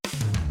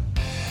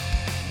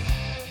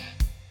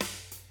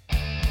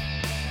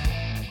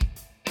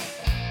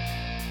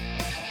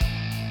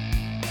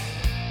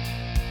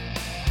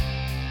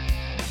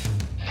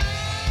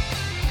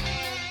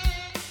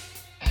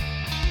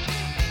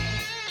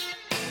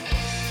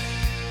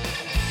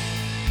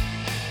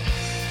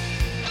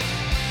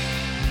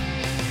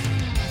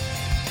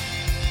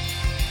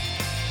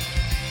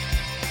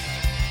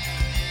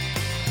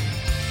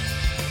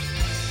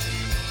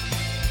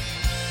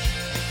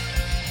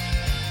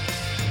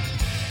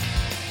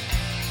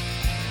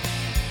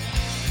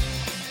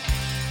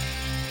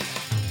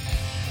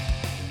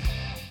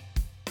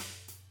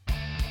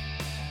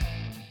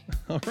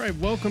All right,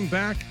 welcome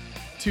back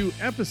to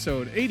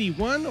episode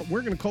 81.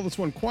 We're going to call this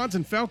one Quads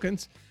and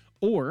Falcons,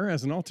 or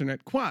as an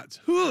alternate, Quads.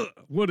 Huh,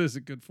 what is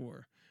it good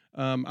for?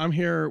 I'm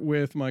here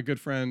with my good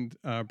friend,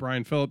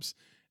 Brian Phillips,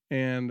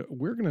 and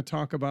we're going to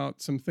talk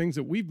about some things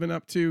that we've been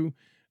up to.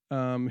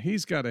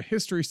 He's got a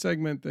history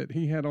segment that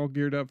he had all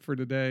geared up for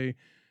today.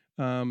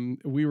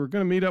 We were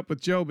going to meet up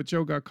with Joe, but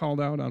Joe got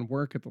called out on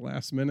work at the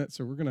last minute,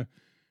 so we're going to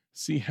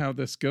see how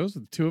this goes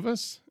with the two of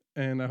us,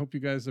 and I hope you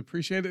guys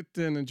appreciate it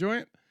and enjoy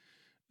it.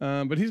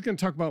 But he's going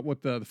to talk about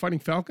what the Fighting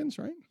Falcons,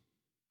 right?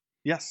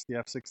 Yes, the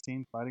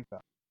F-16 Fighting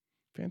Falcon.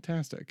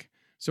 Fantastic.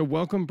 So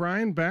welcome,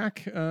 Brian,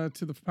 back to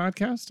the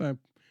podcast. I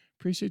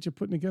appreciate you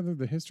putting together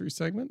the history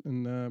segment,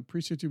 and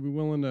appreciate you being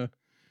willing to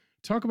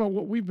talk about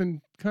what we've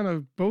been kind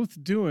of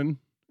both doing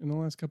in the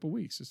last couple of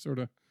weeks, just sort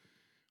of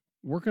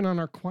working on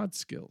our quad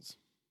skills.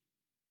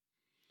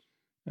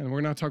 And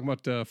we're not talking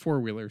about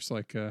four-wheelers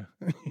like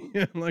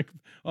like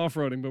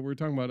off-roading, but we're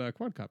talking about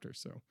quadcopters.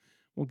 So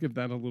we'll give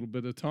that a little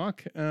bit of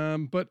talk.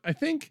 But I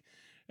think,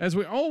 as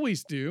we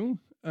always do,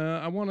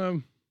 I want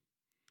to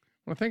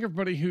thank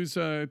everybody who's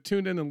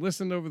tuned in and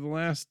listened over the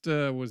last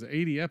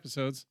 80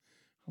 episodes.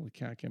 Holy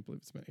cow, I can't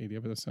believe it's been 80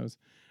 episodes.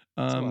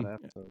 That's a lot of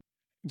episodes.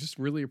 Just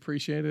really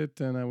appreciate it,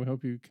 and we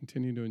hope you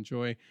continue to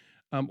enjoy.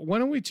 Why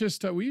don't we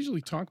just, we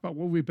usually talk about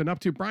what we've been up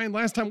to. Brian,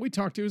 last time we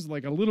talked to was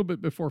like a little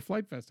bit before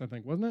Flight Fest, I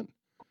think, wasn't it?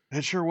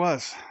 It sure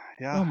was.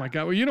 Yeah. Oh my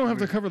God. Well, you don't have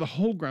to cover the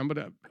whole ground,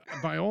 but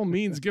by all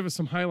means, give us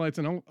some highlights,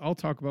 and I'll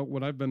talk about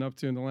what I've been up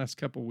to in the last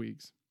couple of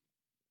weeks.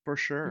 For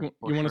sure.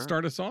 You want to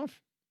start us off?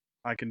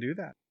 I can do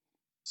that.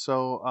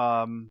 So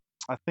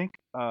I think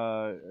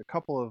a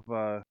couple of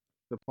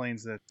the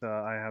planes that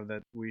I have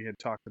that we had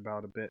talked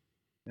about a bit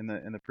in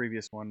the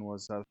previous one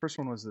was the first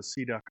one was the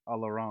Sea Duck à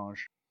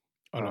l'Orange.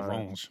 À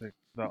l'Orange.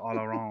 The à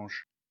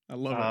l'Orange. I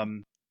love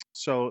it.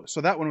 So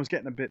that one was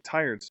getting a bit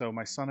tired. So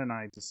my son and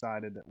I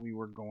decided that we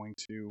were going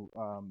to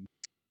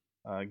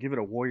give it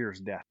a warrior's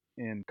death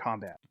in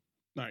combat.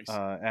 Nice.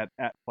 At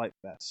Flight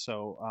Fest.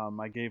 So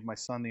I gave my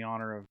son the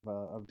honor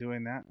of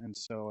doing that, and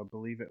so I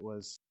believe it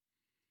was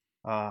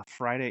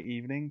Friday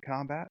evening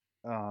combat.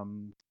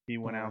 He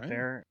went out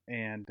there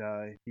and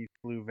he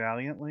flew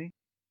valiantly,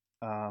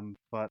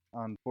 but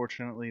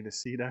unfortunately the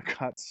Sea Duck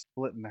got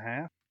split in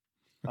half.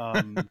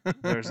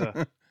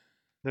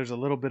 There's a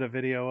little bit of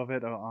video of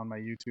it on my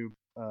YouTube,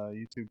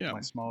 my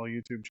small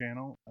YouTube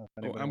channel. If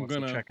anybody wants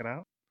to check it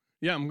out.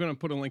 Yeah, I'm gonna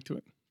put a link to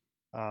it.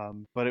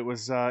 But it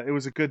was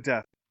a good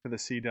death for the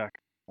Sea Duck.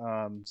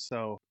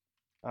 So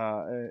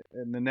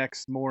in the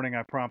next morning,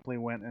 I promptly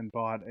went and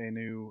bought a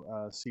new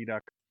Sea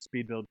Duck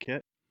speed build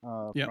kit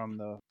from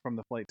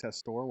the flight test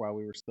store while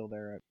we were still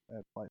there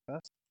at Flight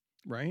Fest.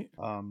 Right.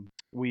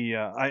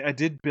 I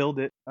did build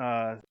it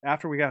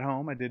after we got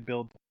home. I did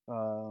build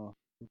a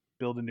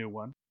new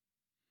one.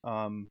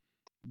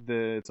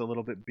 It's a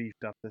little bit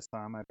beefed up this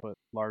time. I put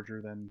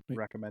larger than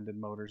recommended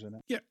motors in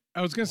it. Yeah,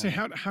 I was gonna say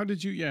how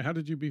did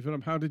you beef it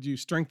up? How did you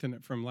strengthen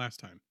it from last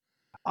time?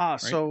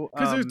 So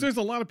because there's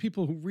a lot of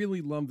people who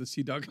really love the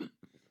Sea Duck.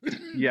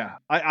 Yeah,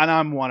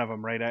 I'm one of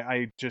them, right?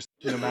 I just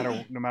no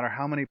matter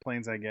how many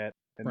planes I get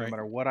and no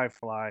matter what I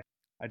fly,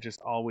 I just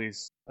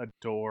always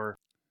adore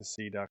the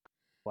Sea Duck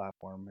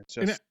platform. It's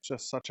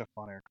just such a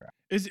fun aircraft.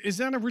 Is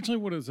that originally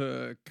what is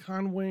a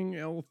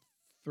Conwing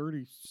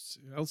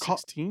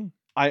L16?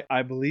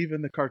 I believe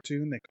in the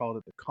cartoon they called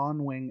it the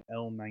Conwing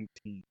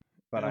L19.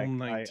 But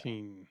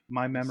L19.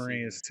 My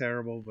memory is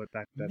terrible, but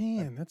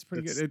that's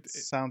pretty good. It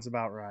sounds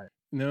about right.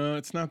 No,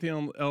 it's not the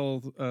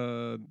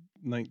L19.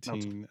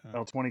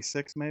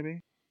 L26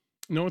 maybe?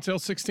 No, it's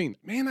L16.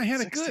 Man, I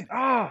had 16. It good.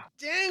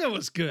 Dang, it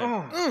was good.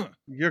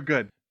 You're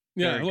good.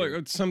 Yeah, very look,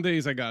 good. Some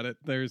days I got it.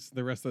 There's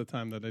the rest of the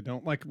time that I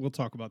don't. Like, we'll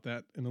talk about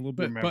that in a little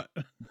bit. But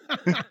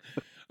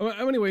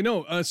anyway,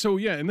 no. So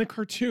yeah, in the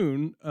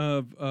cartoon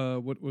of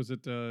what was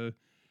it?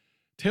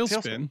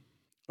 Tailspin.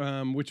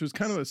 Which was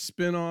kind of a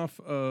spin-off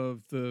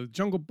of the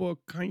Jungle Book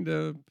kind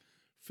of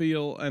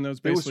feel, and it was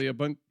basically a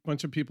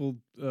bunch of people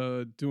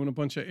doing a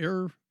bunch of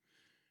air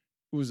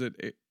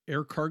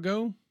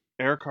cargo?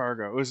 Air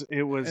cargo.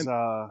 It was and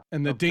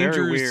the a dangers,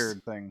 very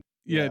weird thing.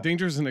 Yeah,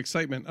 dangers and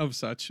excitement of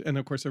such, and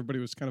of course everybody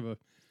was kind of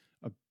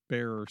a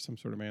bear or some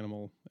sort of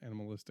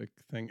animalistic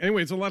thing.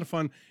 Anyway, it's a lot of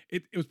fun.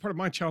 It was part of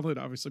my childhood,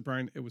 obviously,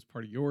 Brian. It was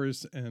part of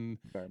yours, and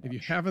if you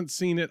haven't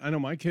seen it, I know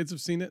my kids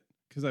have seen it.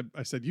 Because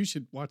I said, you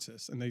should watch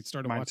this. And they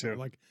started watching it.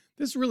 Like,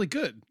 this is really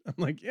good. I'm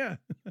like, yeah.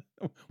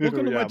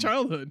 Welcome to my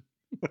childhood.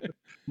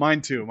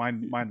 Mine too.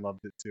 Mine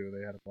loved it too.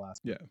 They had a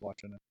blast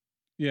watching it.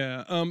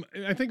 Yeah.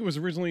 I think it was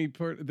originally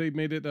they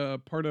made it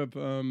part of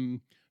the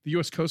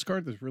U.S. Coast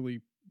Guard. There's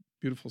really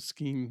beautiful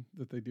scheme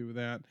that they do with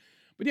that.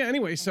 But yeah,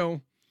 anyway,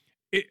 so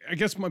I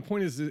guess my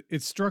point is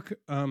it struck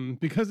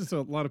because it's a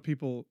lot of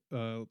people,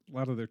 a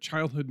lot of their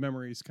childhood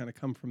memories kind of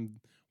come from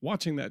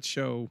watching that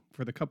show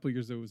for the couple of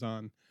years it was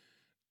on.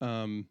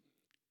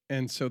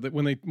 And so that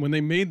when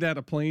they made that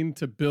a plane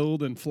to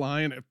build and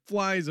fly, and it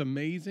flies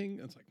amazing,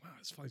 it's like, wow,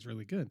 this flies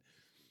really good.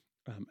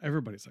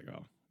 Everybody's like,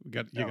 oh, you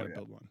got to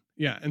build one.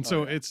 Yeah. And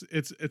so it's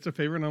a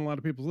favorite on a lot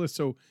of people's list.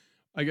 So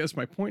I guess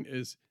my point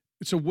is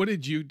So what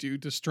did you do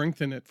to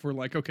strengthen it for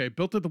like, okay,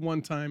 built it the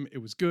one time, it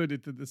was good,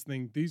 it did this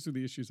thing, these are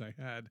the issues I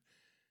had.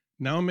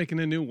 Now I'm making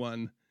a new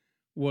one.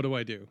 What do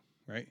I do,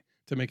 right?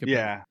 To make it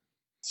better.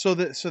 So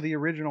the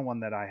original one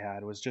that I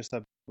had was just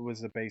a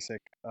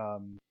basic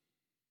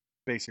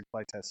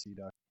flight test Sea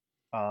Duck.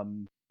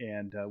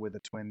 And with a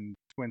twin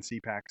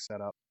CPAC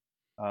setup,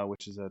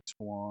 which is a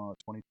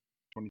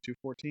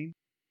 2214,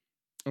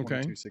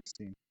 Okay.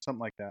 2216, something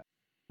like that.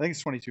 I think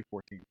it's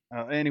 2214.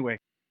 Anyway,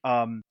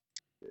 um,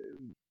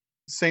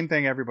 same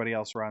thing everybody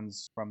else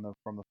runs from the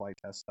flight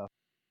test stuff.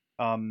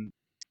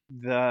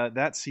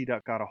 That Sea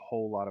Duck got a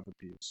whole lot of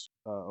abuse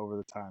over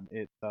the time.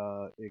 It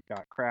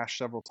got crashed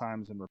several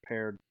times and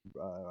repaired.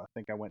 I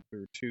think I went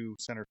through 2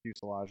 center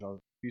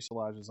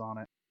fuselages on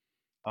it.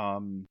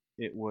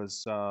 It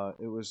was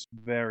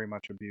very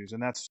much abused,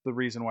 and that's the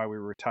reason why we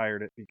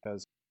retired it,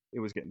 because it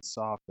was getting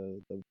soft.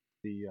 The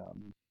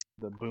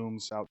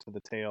booms out to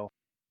the tail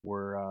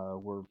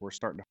were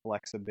starting to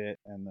flex a bit,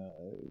 and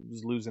it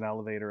was losing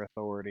elevator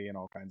authority and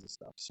all kinds of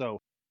stuff. So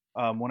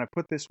when I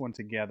put this one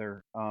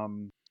together,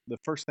 the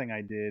first thing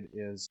I did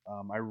is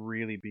I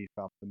really beefed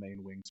up the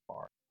main wing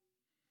spar.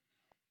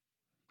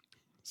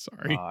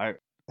 Sorry.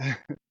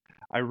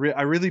 I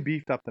really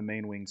beefed up the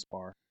main wing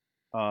spar.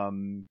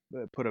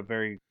 Put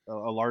a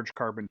large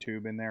carbon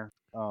tube in there.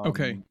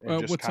 Okay.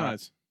 What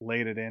size?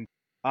 Laid it in.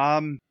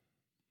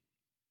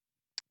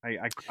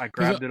 I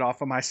grabbed it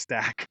off of my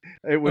stack.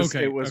 It was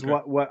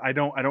what I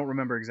don't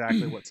remember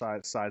exactly what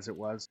size it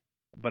was,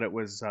 but it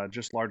was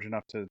just large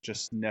enough to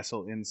just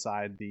nestle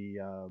inside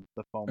the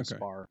foam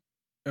spar.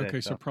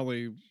 Okay, so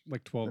probably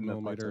like 12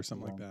 millimeter or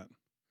something like that.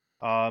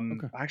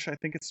 Actually, I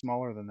think it's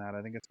smaller than that.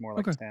 I think it's more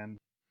like 10.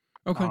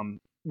 Okay.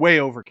 Way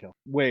overkill.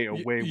 Way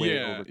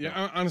overkill.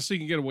 Yeah. Honestly,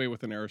 you can get away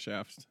with an air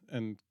shaft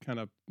and kind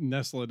of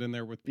nestle it in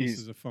there with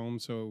pieces of foam,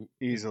 so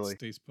easily it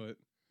stays put.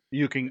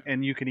 You can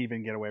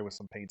even get away with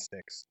some paint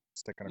sticks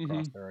sticking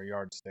across there, a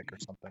yardstick or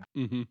something.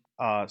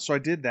 So I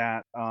did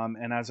that,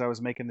 and as I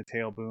was making the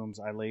tail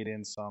booms, I laid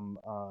in some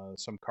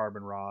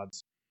carbon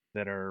rods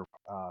that are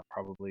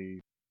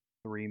probably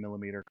 3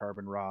 millimeter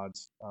carbon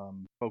rods,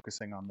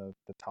 focusing on the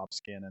top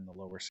skin and the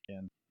lower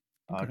skin,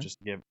 just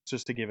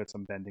to give it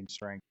some bending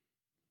strength.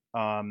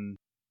 The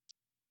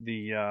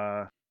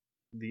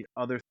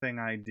other thing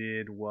I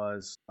did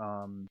was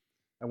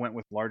I went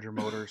with larger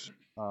motors.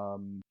 I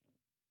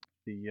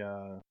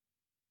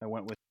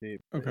went with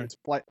it's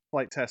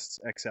Flight Tests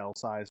XL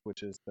size,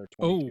 which is their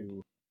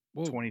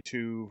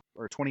 22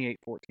 or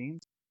 2814s.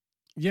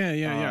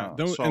 Yeah.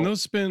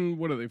 Those spin.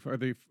 What are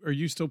they? Are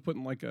you still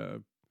putting like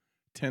a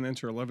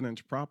 10-inch or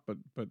 11-inch prop, but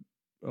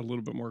a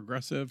little bit more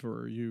aggressive,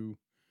 or are you?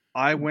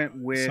 I went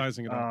with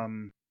sizing it up.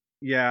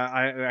 Yeah,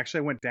 I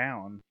actually went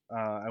down.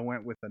 I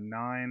went with a 9.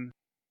 I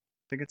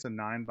think it's a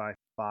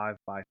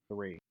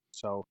 9x5x3.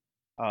 So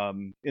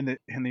in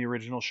the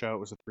original show, it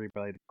was a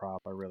 3-bladed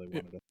prop. I really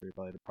wanted a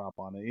 3-bladed prop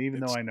on it, even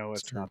though I know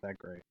it's not that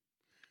great.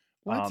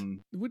 What?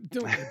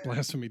 Don't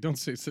blasphemy! Don't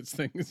say such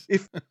things.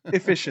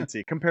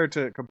 Efficiency compared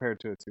to a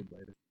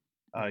 2-bladed,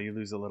 you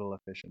lose a little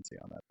efficiency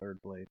on that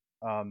third blade.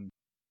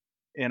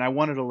 And I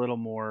wanted a little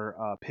more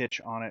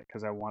pitch on it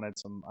because I wanted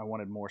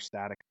more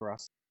static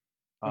thrust.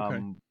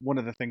 One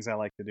of the things I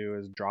like to do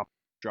is drop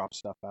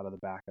stuff out of the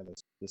back of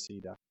the Sea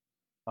Duck.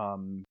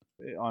 On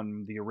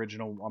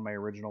my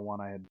original one,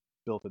 I had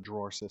built a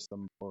drawer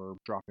system for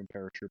dropping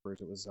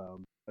paratroopers. It was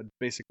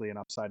basically an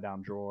upside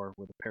down drawer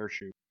with a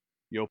parachute.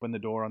 You open the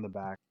door on the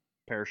back,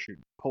 parachute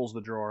pulls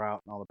the drawer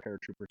out, and all the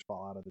paratroopers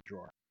fall out of the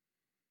drawer.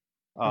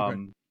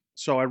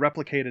 So I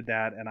replicated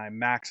that, and I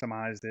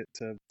maximized it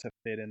to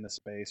fit in the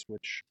space,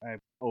 which I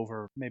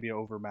over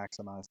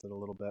maximized it a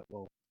little bit.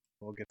 We'll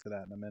get to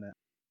that in a minute.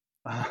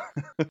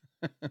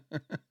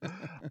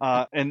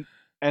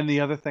 And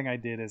the other thing I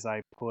did is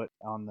I put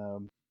on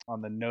the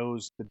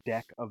nose, the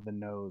deck of the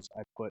nose,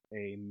 I put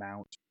a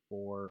mount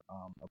for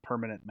a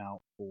permanent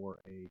mount for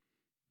a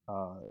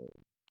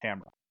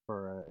camera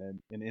for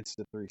an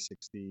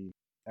Insta360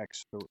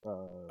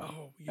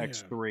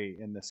 X3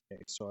 in this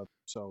case.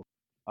 So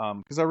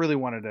because I really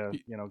wanted to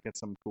get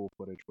some cool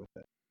footage with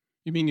it.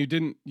 You mean you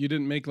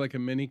didn't make like a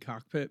mini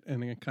cockpit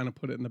and then kind of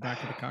put it in the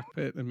back of the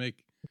cockpit and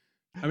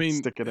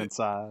stick it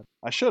inside?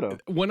 I should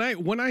have.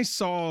 When I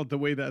saw the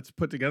way that's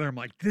put together, I'm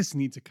like, this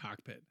needs a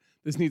cockpit.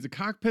 This needs a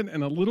cockpit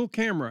and a little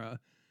camera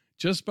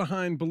just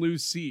behind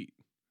Baloo's seat.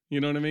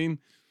 You know what I mean?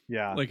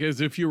 Yeah. Like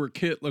as if you were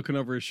Kit looking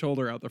over his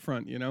shoulder out the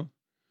front,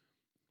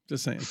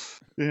 Just saying.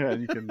 Yeah,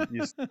 you can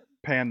just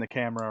pan the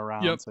camera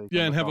around. Yep. So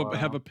and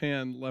have a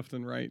pan left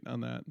and right on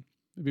that.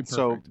 It'd be perfect.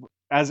 So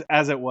as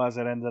it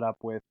ended up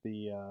with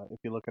the if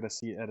you look at a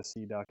Sea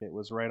Duck, it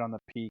was right on the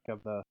peak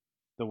of the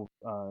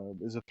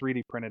is a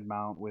 3D printed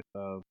mount with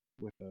a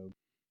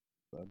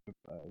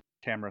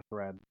camera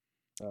thread,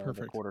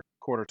 perfect.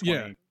 quarter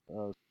 20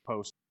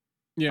 post.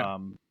 Yeah.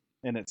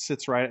 And it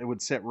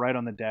would sit right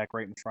on the deck,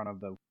 right in front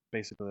of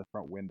basically the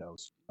front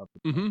windows of the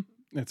plane.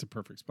 That's a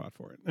perfect spot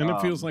for it, and it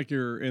feels like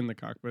you're in the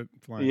cockpit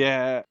flying.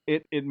 Yeah,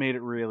 it made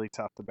it really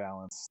tough to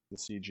balance the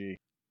CG.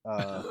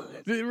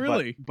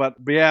 Really? But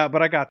yeah,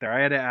 but I got there.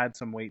 I had to add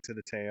some weight to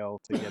the tail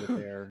to get it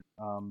there.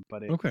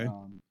 But Okay.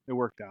 It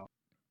worked out.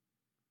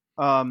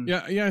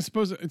 Yeah. I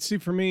suppose. See,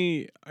 for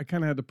me, I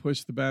kind of had to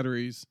push the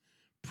batteries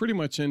pretty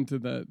much into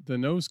the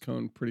nose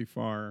cone pretty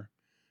far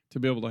to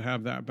be able to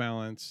have that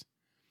balance.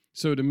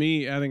 So to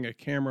me, adding a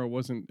camera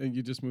wasn't.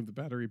 You just move the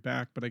battery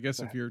back. But I guess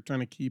if you're trying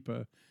to keep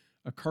a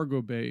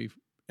cargo bay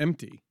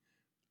empty,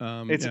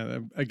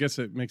 I guess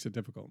it makes it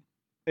difficult.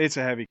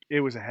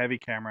 It was a heavy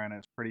camera and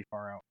it's pretty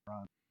far out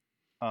front.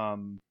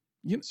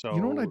 You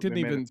know what I didn't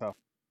even. Tough.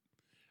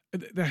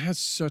 That has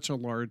such a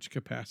large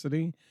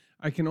capacity.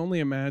 I can only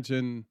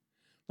imagine,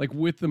 like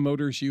with the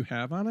motors you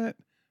have on it,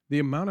 the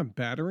amount of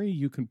battery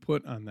you can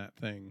put on that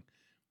thing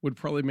would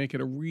probably make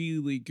it a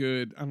really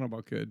good. I don't know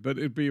about good, but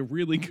it'd be a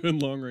really good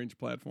long range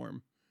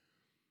platform.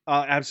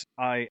 I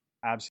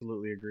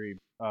absolutely agreed.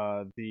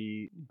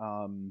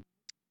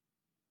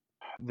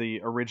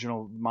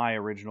 My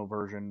original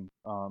version,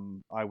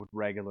 I would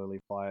regularly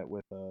fly it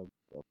with a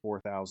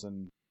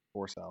 4000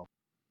 4-cell.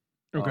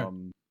 Okay.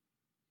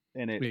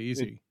 And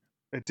easy.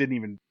 It didn't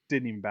even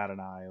bat an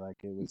eye. Like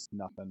it was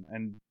nothing.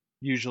 And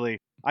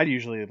I'd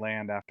usually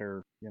land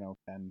after 10,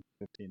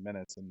 15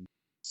 minutes and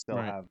still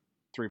have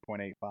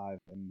 3.85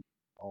 and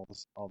all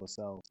the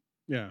cells.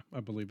 Yeah,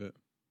 I believe it.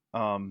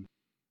 So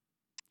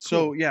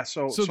cool. yeah,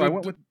 so I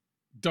went with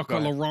Duck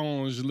à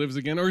l'orange lives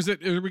again, or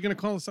are we going to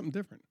call it something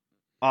different?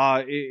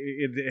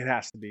 It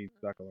has to be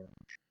Duck à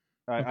l'orange.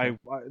 Okay.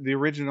 The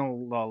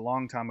original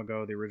long time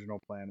ago, the original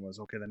plan was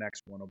okay. The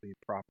next one will be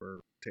proper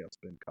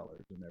tailspin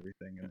colors and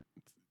everything,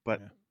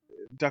 but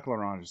Duck à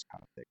l'orange is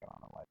kind of taken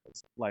on a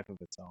life of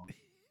its own.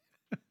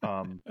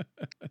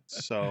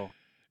 So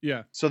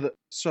yeah. So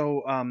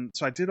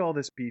I did all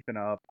this beefing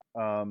up.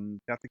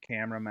 Got the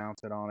camera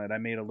mounted on it. I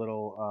made a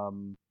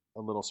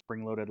little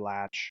spring-loaded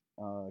latch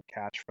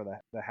catch for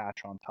the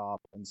hatch on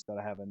top instead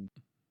of having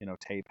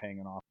tape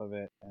hanging off of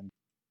it, and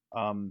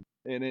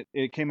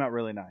it came out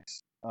really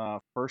nice.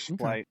 First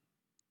flight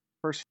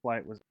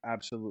was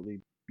absolutely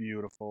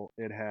beautiful.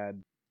 It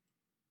had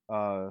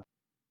I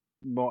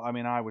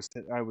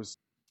was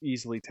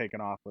easily taken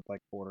off with like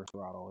quarter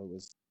throttle.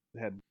 It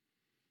had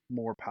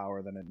more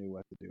power than it knew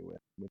what to do with,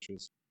 which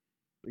was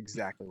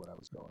exactly what I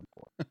was going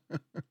for.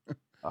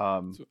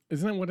 So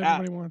isn't that what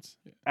everybody wants?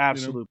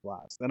 Absolute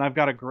blast. And I've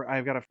got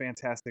a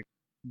fantastic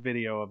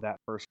video of that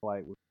first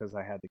flight because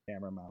I had the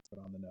camera mounted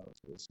on the nose.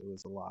 It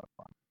was a lot of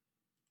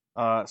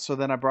fun. So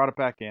then I brought it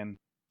back in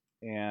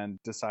and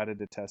decided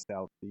to test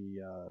out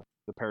the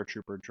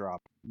paratrooper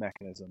drop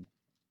mechanism,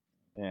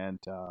 and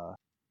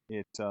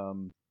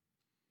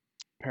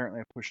apparently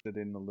I pushed it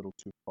in a little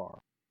too far,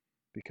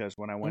 because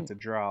when I went to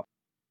drop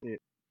it,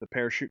 the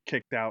parachute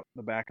kicked out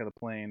the back of the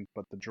plane,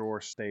 but the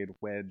drawer stayed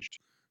wedged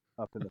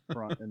up in the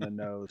front in the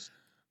nose.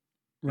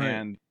 Right.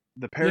 And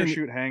the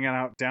parachute hanging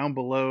out down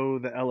below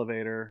the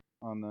elevator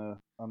on the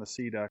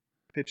sea duct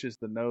pitches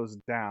the nose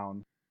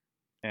down,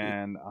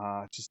 and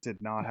just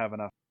did not have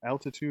enough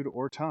altitude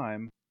or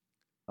time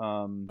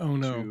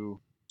to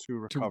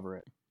recover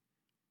it.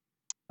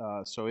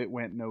 So it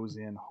went nose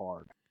in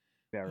hard,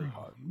 very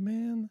hard.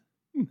 Man,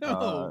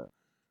 no.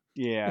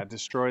 Yeah,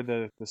 destroyed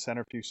the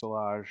center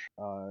fuselage.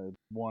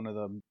 One of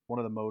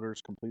the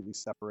motors completely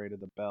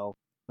separated the bell.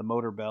 The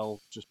motor bell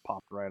just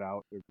popped right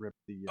out. It ripped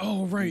the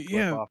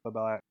clip off the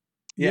back.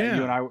 Yeah,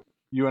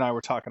 you and I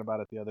were talking about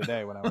it the other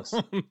day when I was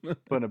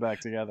putting it back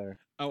together.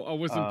 I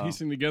wasn't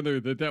piecing together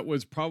that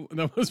was from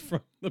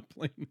the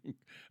plane.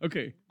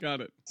 Okay,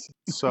 got it.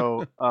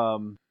 So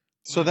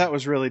that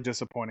was really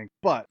disappointing.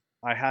 But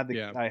I had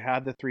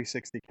the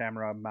 360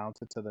 camera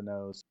mounted to the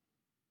nose,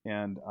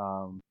 and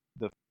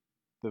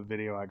the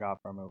video I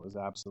got from it was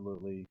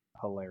absolutely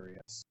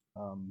hilarious.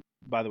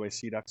 By the way,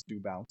 sea ducks do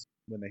bounce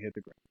when they hit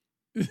the ground.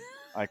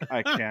 I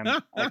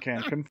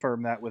can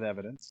confirm that with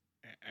evidence.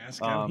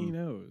 Ask him, he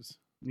knows.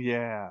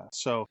 Yeah.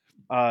 So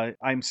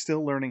I'm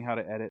still learning how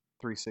to edit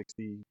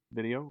 360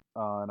 video,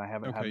 and I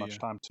haven't had much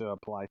time to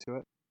apply to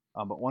it.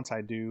 But once I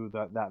do,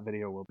 that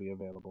video will be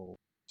available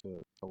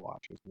to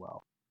watch as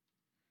well.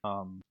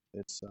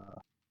 It's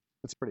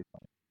pretty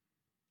funny.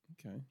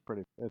 Okay.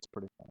 It's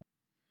pretty funny.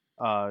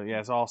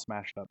 It's all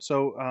smashed up.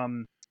 So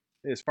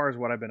as far as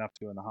what I've been up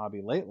to in the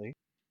hobby lately,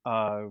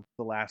 I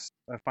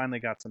finally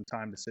got some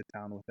time to sit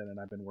down with it, and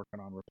I've been working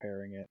on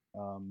repairing it.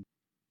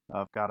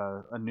 I've got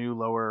a new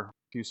lower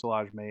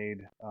fuselage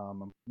made.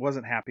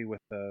 Wasn't happy with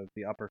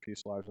the upper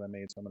fuselage that I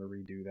made, so I'm going to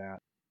redo that.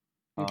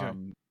 Okay.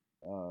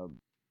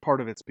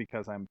 Part of it's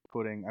because I'm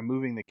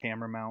moving the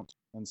camera mount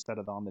instead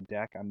of on the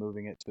deck. I'm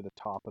moving it to the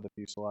top of the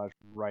fuselage,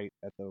 right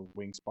at the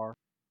wing spar,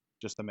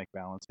 just to make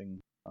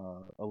balancing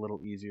a little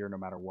easier no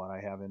matter what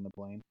I have in the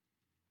plane.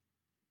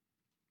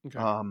 Okay.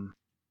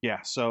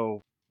 Yeah,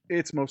 so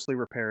it's mostly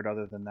repaired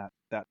other than that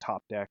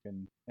top deck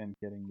and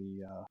getting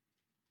the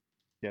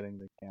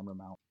camera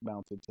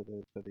mounted to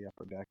the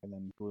upper deck, and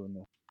then gluing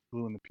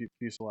the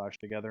fuselage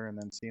together, and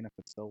then seeing if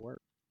it still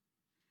works.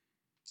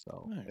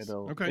 So nice.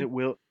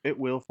 it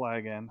will fly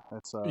again.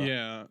 It's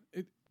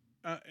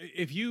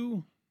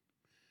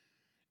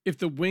if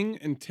the wing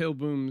and tail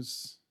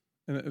booms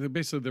And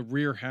basically, the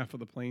rear half of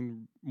the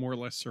plane more or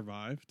less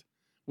survived,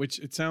 which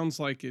it sounds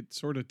like it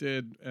sort of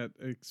did at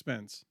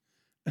expense.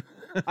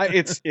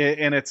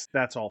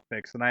 That's all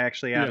fixed, and I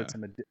actually added Yeah.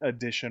 some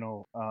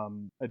additional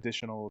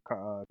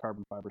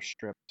carbon fiber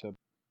strip to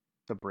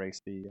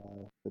brace the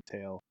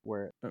tail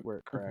where it Okay.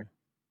 cracked.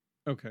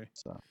 Okay.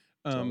 So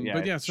But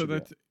it yeah, so should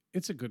be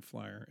it's a good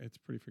flyer. It's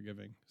pretty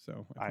forgiving.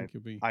 So I think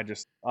you'll be.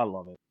 I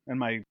love it, and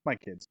my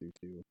kids do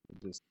too.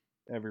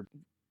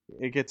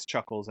 It gets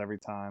chuckles every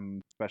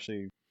time,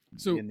 especially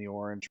So in the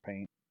orange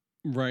paint.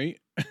 right.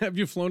 Have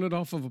you flown it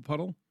off of a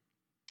puddle?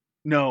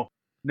 No,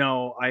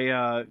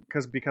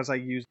 because I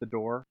use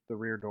the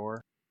rear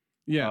door.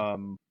 Yeah.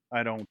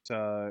 I don't.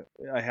 I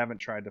haven't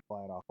tried to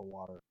fly it off of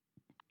water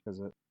because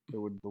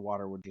the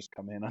water would just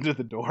come in under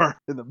the door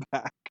in the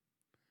back.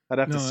 I'd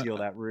have to seal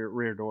that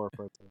rear door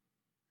for it to.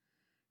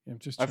 I'm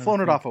just. I've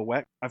flown it off of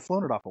wet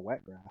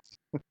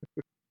grass.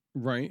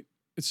 Right.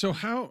 So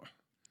how?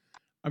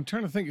 I'm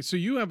trying to think. So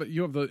you have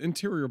the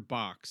interior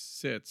box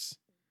sits,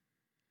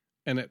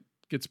 and it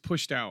gets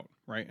pushed out,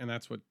 right? And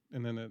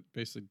then it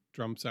basically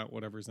drumps out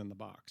whatever's in the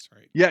box,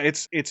 right? Yeah,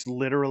 it's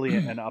literally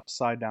an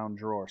upside down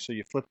drawer. So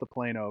you flip the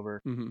plane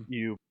over,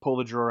 you pull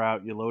the drawer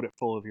out, you load it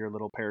full of your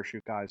little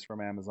parachute guys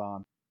from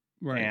Amazon,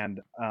 right?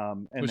 And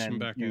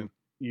then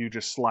you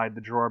just slide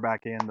the drawer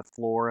back in. The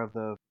floor of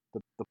the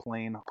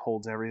plane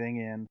holds everything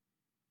in.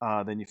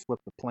 Then you flip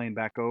the plane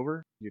back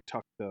over, you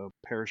tuck the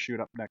parachute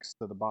up next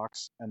to the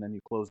box, and then you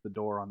close the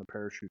door on the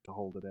parachute to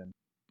hold it in.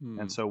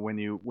 And so when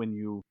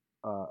you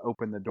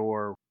open the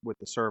door with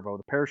the servo,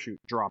 the parachute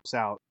drops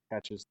out,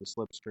 catches the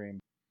slipstream,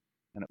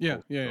 and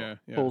it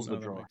pulls the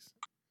drawer.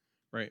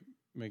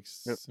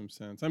 Makes some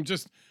sense.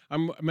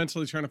 I'm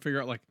mentally trying to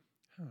figure out, like,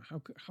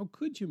 how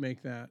could you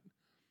make that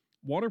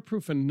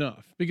waterproof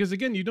enough? Because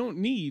again, you don't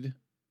need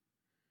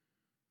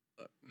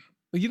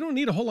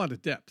a whole lot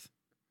of depth.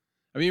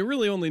 I mean, you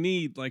really only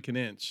need like an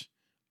inch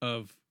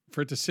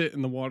for it to sit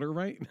in the water,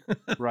 right?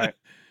 Right.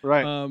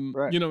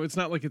 It's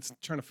not like it's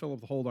trying to fill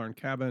up the whole darn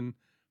cabin,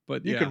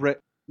 but you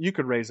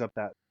could raise up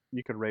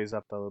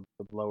the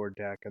lower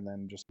deck and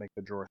then just make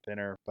the drawer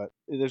thinner. But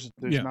there's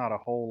not a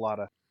whole lot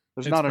of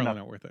it's not enough.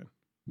 Not worth it.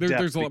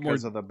 There's a lot more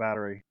because of the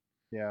battery.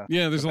 Yeah.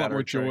 Yeah, there's a lot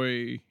more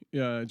joy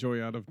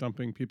out of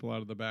dumping people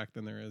out of the back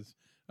than there is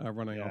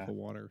running off of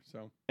water.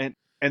 So and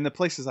the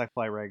places I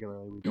fly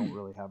regularly,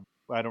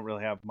 I don't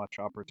really have much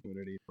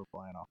opportunity for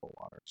flying off of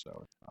water,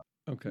 so it's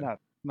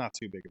not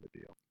too big of a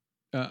deal.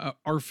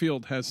 Our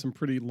field has some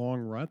pretty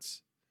long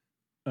ruts.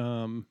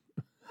 I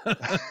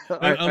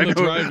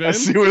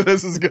see where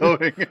this is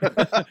going.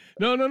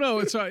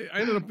 No. So I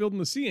ended up building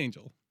the Sea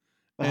Angel,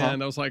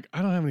 and I was like,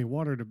 I don't have any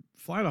water to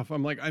fly it off.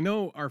 I'm like, I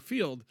know our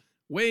field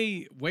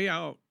way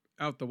out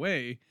the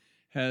way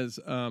has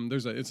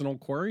it's an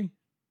old quarry,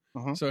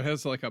 so it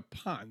has like a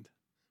pond,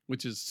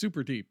 which is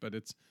super deep, but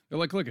they're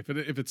like, look, if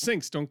it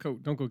sinks, don't go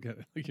get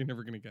it. Like, you're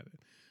never gonna get it.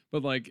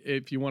 But like,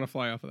 if you want to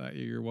fly off of that,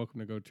 you're welcome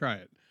to go try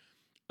it.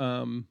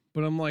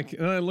 But I'm like,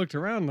 and I looked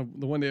around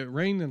the one day it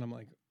rained, and I'm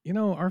like,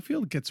 our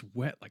field gets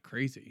wet like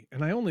crazy,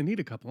 and I only need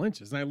a couple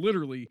inches, and I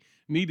literally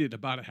needed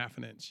about a half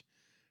an inch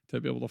to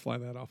be able to fly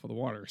that off of the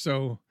water.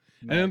 So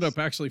nice. I ended up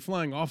actually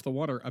flying off the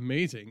water,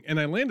 amazing, and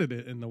I landed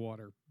it in the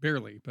water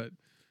barely, but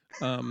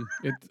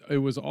it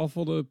was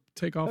awful to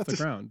take off the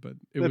ground, but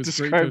it was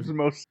great. That describes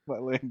most of my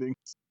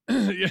landings.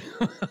 Yeah,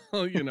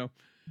 well,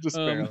 just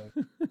barely.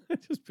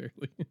 Just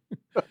barely.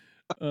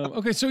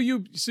 Okay, so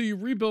you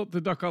rebuilt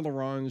the Duck à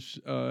l'Orange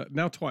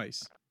now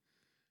twice.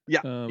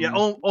 Yeah,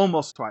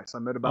 almost twice.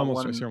 I'm at about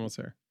almost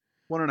there.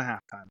 1.5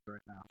 times right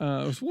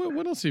now. So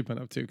what else have you been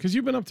up to? Because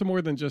you've been up to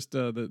more than just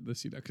the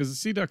Sea Duck. Because the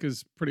Sea Duck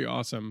is pretty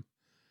awesome.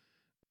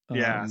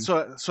 Yeah.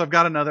 So I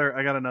got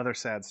another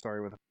sad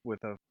story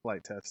with a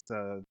flight test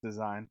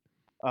design.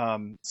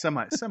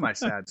 Semi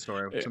sad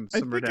story with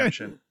some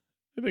redemption.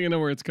 I think I know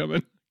where it's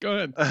coming. Go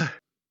ahead.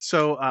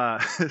 So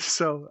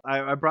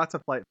I brought to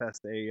Flight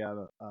Fest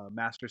a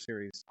Master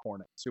Series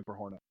Hornet, Super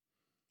Hornet,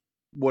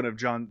 one of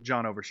John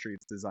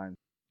Overstreet's designs.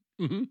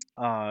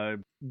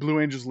 Blue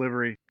Angels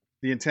livery.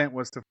 The intent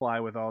was to fly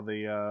with all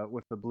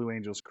with the Blue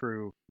Angels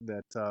crew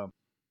that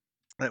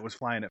was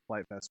flying at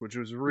Flight Fest, which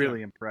was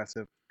really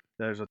impressive.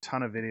 There's a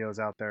ton of videos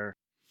out there.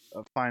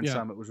 Find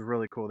some. It was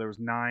really cool. There was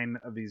 9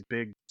 of these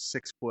big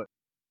 6-foot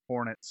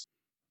Hornets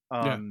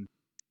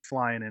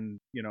flying in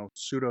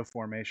pseudo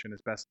formation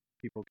as best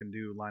people can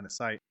do, line of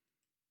sight,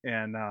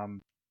 and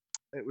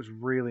it was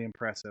really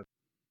impressive.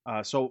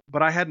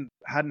 But I hadn't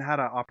had an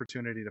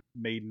opportunity to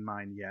maiden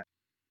mine yet.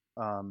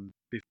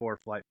 Before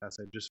Flight Fest,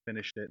 I just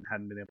finished it and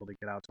hadn't been able to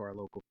get out to our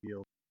local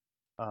field.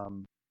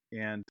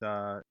 And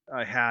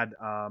I had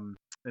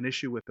an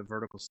issue with the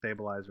vertical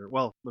stabilizer.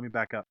 Well, let me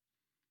back up.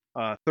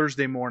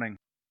 Thursday morning,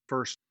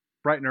 bright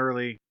and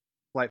early,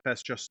 Flight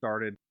Fest just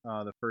started.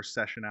 The first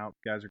session out,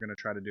 guys are going to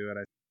try to do it.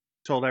 I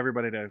told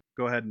everybody to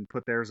go ahead and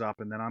put theirs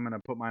up, and then I'm going to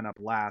put mine up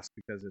last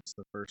because it's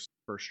the first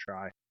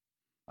try.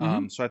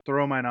 So I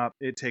throw mine up.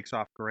 It takes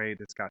off great.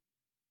 It's got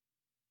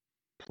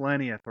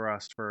plenty of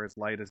thrust for as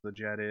light as the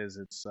jet is.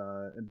 It's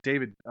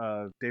David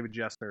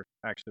Jester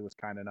actually was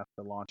kind enough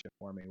to launch it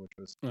for me, which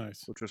was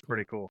nice,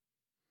 pretty cool.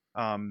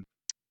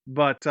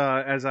 But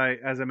as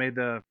I made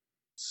the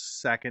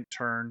second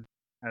turn,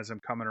 as I'm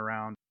coming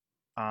around,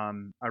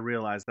 I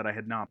realized that I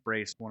had not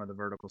braced one of the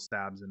vertical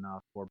stabs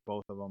enough for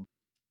both of them,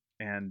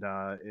 and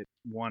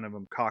one of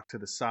them cocked to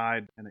the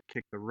side, and it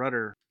kicked the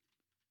rudder.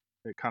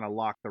 It kind of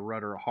locked the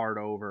rudder hard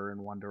over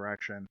in one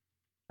direction,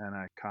 and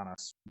I kind of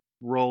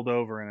rolled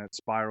over, and it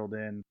spiraled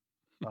in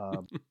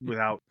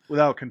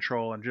without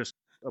control, and just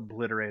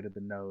obliterated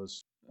the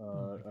nose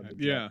of the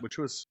jet, which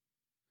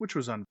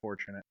was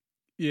unfortunate.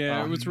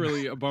 Yeah, it was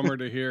really a bummer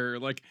to hear.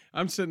 Like,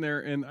 I'm sitting there,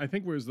 and I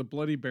think it was the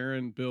Bloody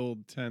Baron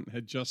build tent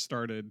had just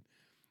started,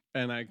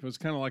 and I was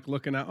kind of like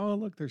looking at, oh,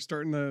 look, they're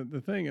starting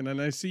the thing, and then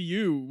I see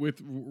you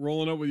with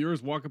rolling up with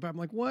yours, walking back. I'm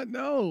like, what?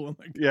 No. I'm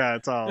like, yeah,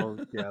 it's all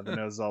the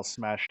nose is all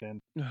smashed in.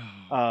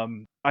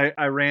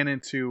 I ran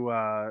into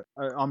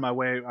on my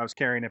way. I was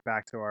carrying it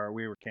back to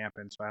we were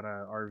camping, so I had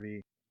a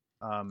RV.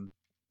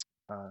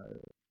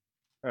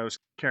 I was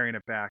carrying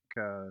it back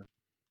to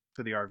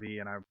the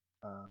RV, and I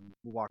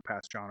walked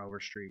past John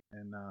Overstreet,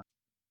 and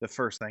the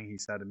first thing he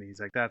said to me, he's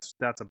like, "That's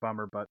a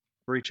bummer, but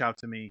reach out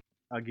to me.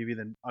 I'll give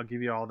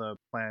you all the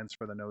plans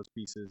for the nose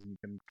pieces, and you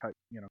can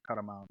cut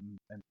them out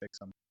and fix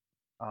them."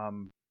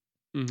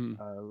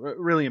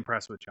 Really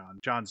impressed with John.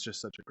 John's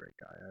just such a great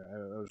guy.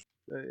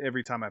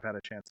 Every time I've had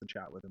a chance to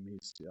chat with him,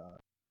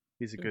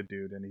 he's a good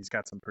dude, and he's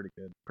got some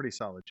pretty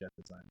solid jet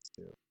designs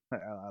too.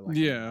 I like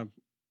him.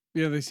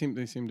 Yeah, they seem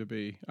to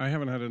be. I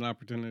haven't had an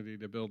opportunity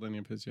to build any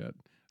of his yet.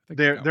 I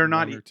think they're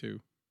not one or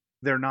two.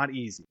 They're not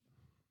easy.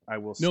 I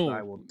will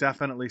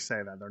definitely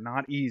say that they're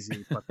not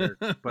easy, but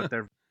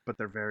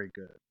they're very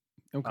good.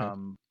 Okay.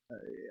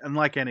 And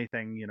like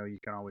anything, you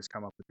can always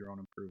come up with your own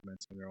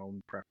improvements and your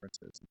own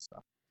preferences and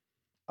stuff.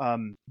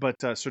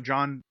 So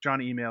John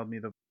emailed me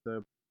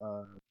the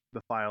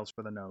files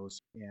for the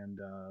nose, and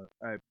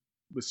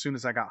as soon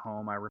as I got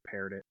home, I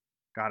repaired it,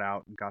 got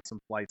out, and got some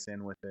flights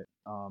in with it.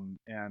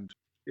 And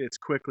it's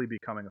quickly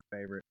becoming a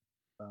favorite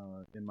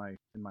in my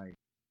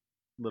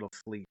little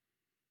fleet.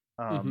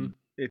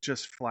 It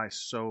just flies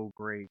so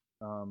great.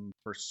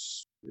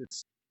 It's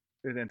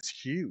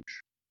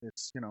huge.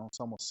 It's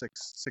almost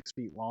 6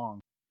 feet long.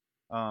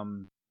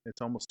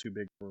 It's almost too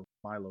big for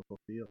my local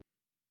field.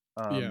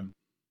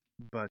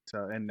 But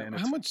and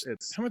how much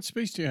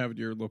space do you have at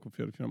your local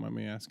field, if you don't mind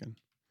me asking?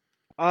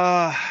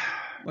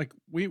 Like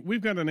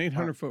we've got an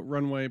 800-foot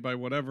runway by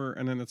whatever,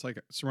 and then it's like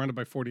surrounded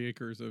by 40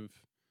 acres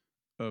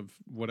of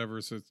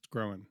whatever's it's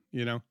growing.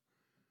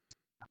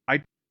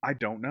 I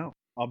don't know.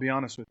 I'll be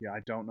honest with you. I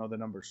don't know the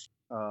numbers.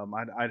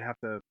 I'd have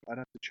to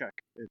check.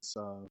 It's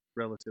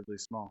relatively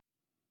small.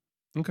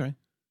 Okay.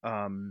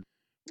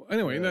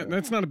 Anyway,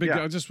 that's not a big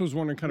deal. I just was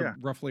wondering kind of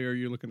roughly, are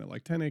you looking at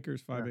like 10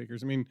 acres, 5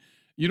 acres? I mean,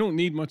 you don't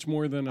need much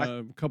more than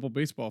a couple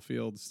baseball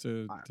fields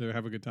to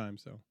have a good time.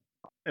 So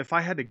if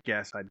I had to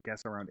guess, I'd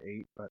guess around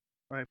 8, but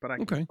I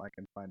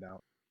can find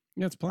out.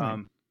 Yeah, it's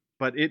plenty.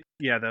 But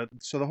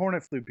the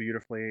Hornet flew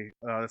beautifully.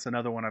 That's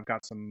another one. I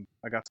got some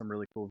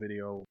really cool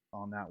video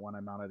on that one. I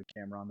mounted a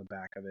camera on the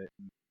back of it,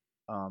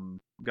 and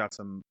got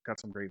some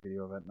great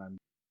video of it, and I'm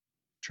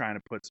trying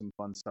to put some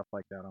fun stuff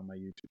like that on my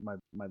YouTube,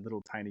 my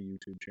little tiny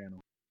YouTube channel.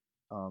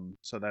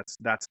 So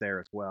that's there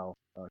as well.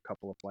 A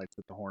couple of flights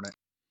with the Hornet.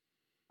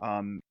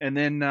 And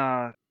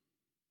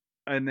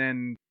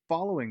then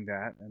following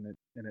that, and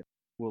it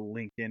will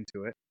link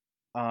into it.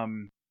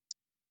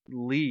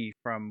 Lee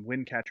from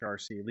Windcatcher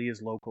RC. Lee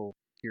is local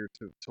here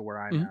to where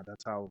I'm at.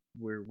 That's how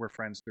we're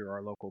friends through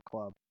our local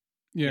club.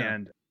 Yeah.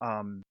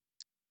 And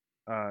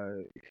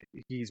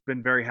he's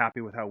been very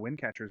happy with how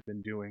Windcatcher's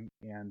been doing,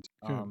 and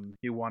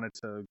he wanted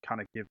to kind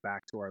of give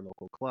back to our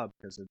local club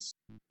because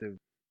the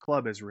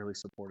club has really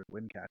supported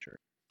Windcatcher.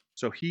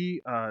 So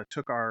he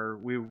took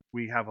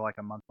we have like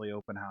a monthly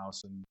open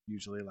house, and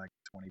usually like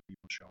 20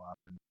 people show up,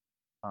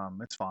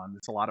 and it's fun.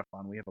 It's a lot of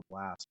fun. We have a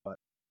blast, but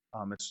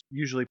it's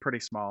usually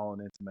pretty small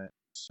and intimate.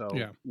 So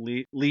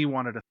Lee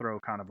wanted to throw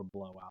kind of a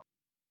blowout,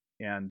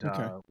 and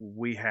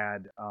we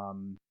had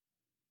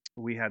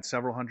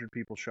several hundred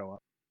people show up.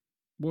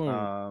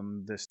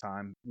 Whoa. This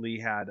time Lee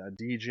had a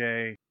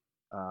DJ,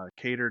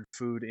 catered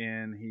food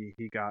in.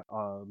 He got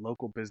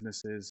local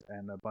businesses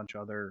and a bunch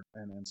of other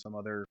and some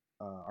other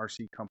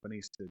RC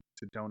companies to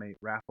donate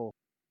raffle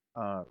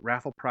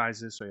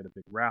prizes. So he had a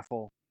big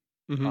raffle.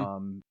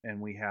 And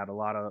we had a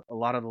lot of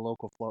the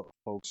local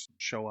folks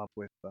show up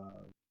with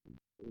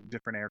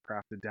different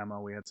aircraft to demo.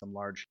 We had some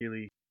large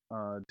Healy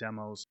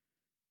demos.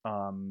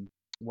 One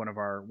of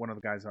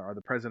the guys,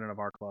 the president of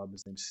our club,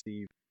 his name's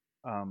Steve.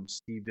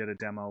 Steve did a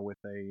demo with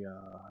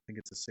I think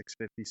it's a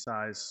 650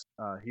 size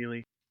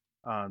Healy,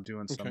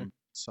 doing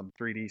some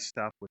 3D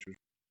stuff, which was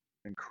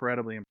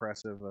incredibly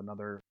impressive.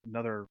 Another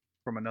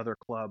from another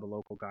club, a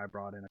local guy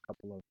brought in a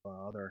couple of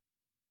other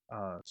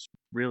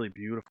really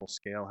beautiful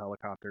scale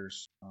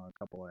helicopters, a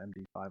couple of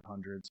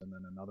MD-500s, and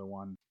then another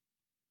one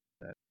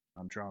that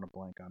I'm drawing a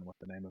blank on what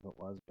the name of it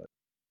was, but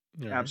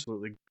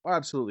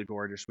absolutely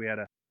gorgeous. We had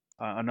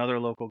another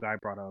local guy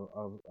brought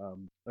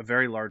a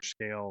very large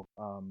scale.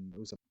 It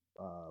was a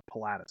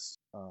Pilatus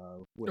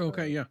with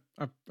Okay, yeah,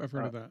 I've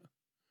heard a of that.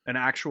 an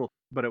actual,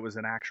 but it was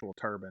an actual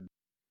turbine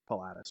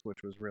Pilatus,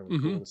 which was really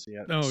Mm-hmm. cool to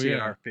Oh see at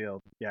yeah, our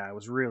field. Yeah, it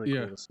was really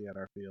yeah, cool to see at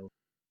our field.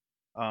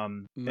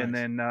 nice.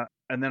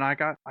 And then I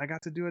got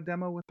to do a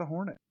demo with the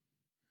Hornet.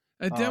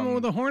 A demo of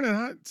Um, the Hornet,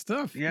 hot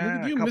stuff. Look at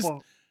yeah, a you, Miss.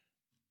 couple.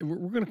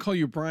 We're gonna call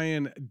you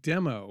Brian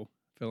Demo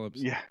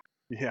Phillips. Yeah,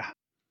 yeah,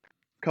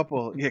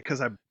 couple. Yeah, because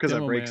I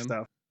Demo break man.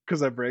 stuff.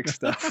 Because I break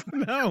stuff.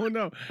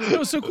 No.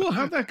 So cool.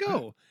 How'd that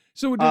go?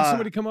 So did uh,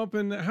 somebody come up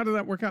and how did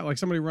that work out? Like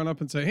somebody run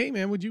up and say, "Hey,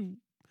 man, would you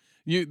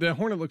the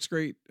Hornet looks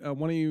great. Why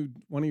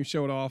don't you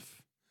show it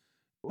off?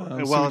 See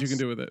well, what you can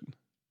do with it."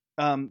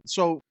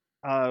 so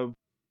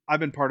I've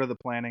been part of the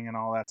planning and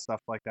all that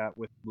stuff like that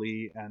with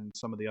Lee and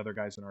some of the other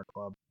guys in our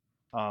club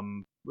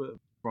from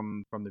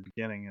the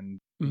beginning, and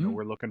you know Mm-hmm.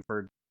 we're looking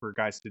for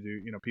guys to do,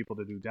 you know, people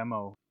to do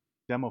demo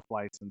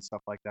flights and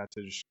stuff like that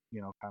to just, you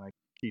know, kind of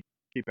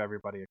keep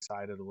everybody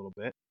excited a little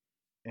bit.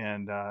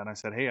 And I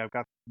said, hey, I've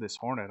got this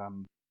Hornet.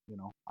 I'm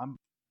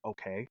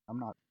okay. I'm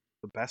not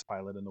the best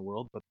pilot in the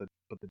world, but the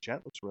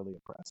jet looks really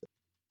impressive.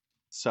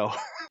 So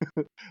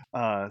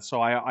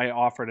so I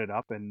offered it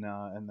up, and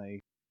they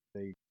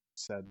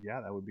said,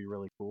 yeah, that would be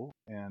really cool.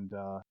 And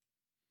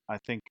I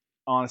think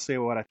honestly,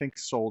 what I think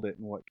sold it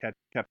and what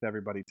kept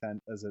everybody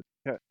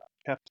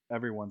kept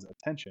everyone's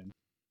attention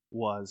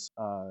was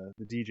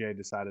the DJ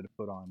decided to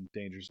put on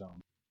Danger Zone,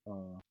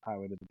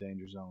 Highway to the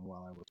Danger Zone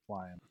while I was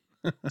flying.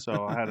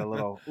 So I had a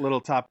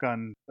little Top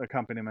Gun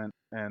accompaniment,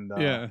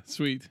 Yeah,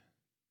 sweet.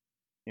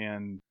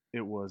 and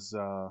it was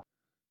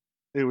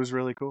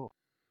really cool.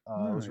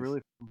 It was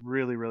Nice.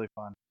 really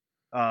fun.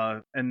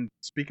 And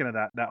speaking of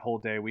that whole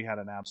day, we had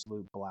an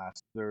absolute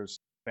blast. There's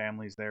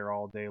families there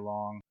all day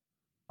long.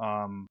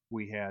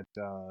 We had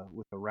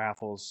with the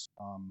raffles.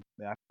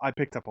 I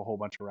picked up a whole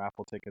bunch of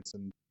raffle tickets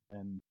and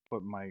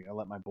I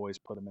let my boys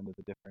put them into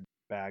the different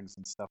bags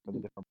and stuff for the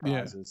different Yeah.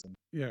 prizes. And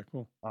Yeah,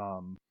 cool.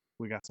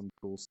 we got some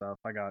cool stuff.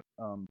 I got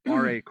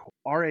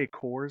RA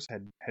Cores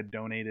had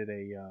donated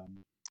a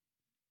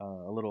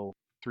little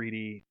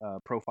 3D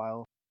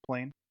profile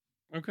plane.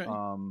 Okay.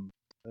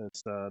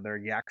 It's their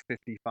Yak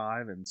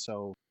 55, and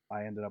so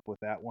I ended up with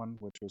that one,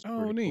 which was Oh,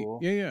 pretty neat. cool.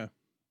 Yeah.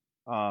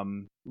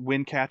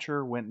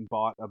 Windcatcher went and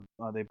bought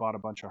they bought a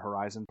bunch of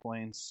Horizon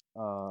planes,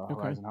 Okay.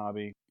 Horizon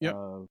Hobby. Yep.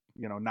 You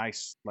know,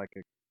 nice, like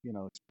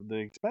the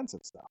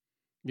expensive stuff.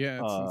 Yeah,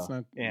 it's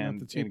not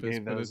the cheapest,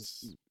 gave but those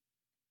it's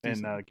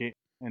and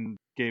decent.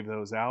 gave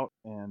those out,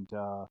 and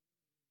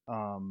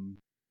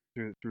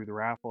through the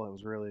raffle. It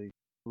was really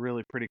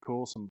pretty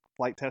cool. Some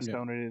Flight Test Yeah.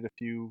 donated a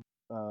few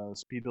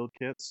speed build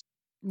kits.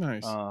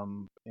 Nice.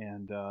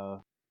 And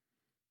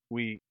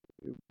we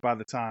by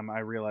the time I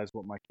realized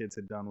what my kids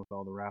had done with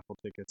all the raffle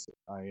tickets,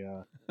 I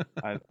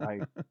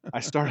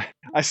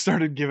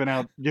started giving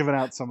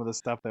out some of the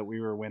stuff that we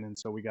were winning.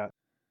 So we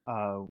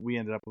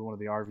ended up with one of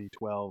the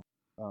RV12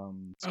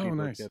 speed build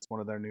nice. kits, one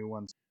of their new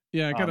ones.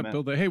 Yeah, I gotta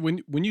build that. Hey,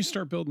 when you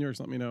start building yours,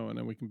 let me know, and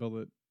then we can build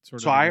it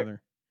sort of So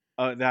together.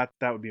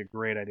 that would be a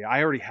great idea.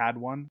 I already had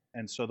one,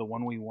 and so the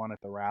one we won at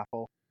the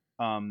raffle,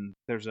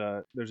 there's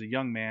a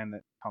young man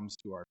that comes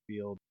to our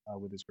field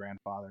with his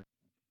grandfather,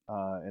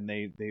 and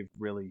they've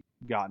really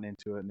gotten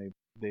into it, and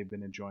they've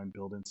been enjoying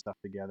building stuff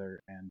together.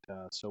 And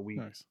so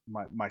Nice.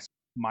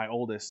 my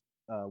oldest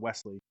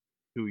Wesley,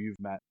 who you've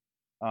met,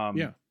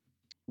 Yeah.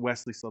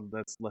 Wesley said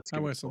let's Hi, give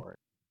it Wesley. to Corey.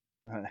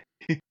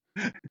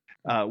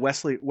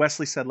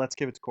 Wesley said let's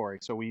give it to Corey.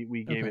 So we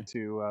gave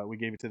Okay. we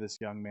gave it to this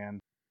young man,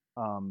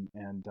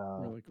 and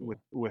Really cool.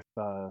 with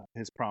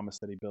his promise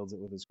that he builds it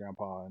with his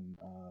grandpa, and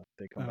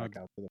they come back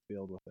out to the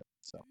field with it.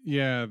 So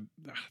yeah,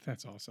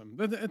 that's awesome.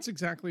 That's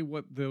exactly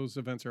what those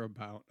events are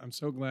about. I'm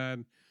so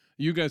glad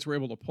you guys were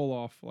able to pull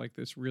off like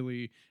this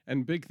really,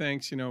 and big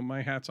thanks. You know,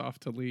 my hat's off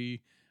to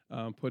Lee,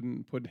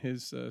 putting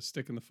his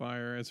stick in the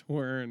fire, as it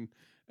were,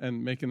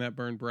 and making that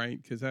burn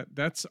bright, because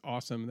that's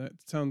awesome. That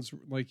sounds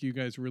like you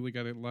guys really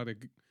got a lot of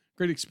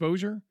great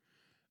exposure,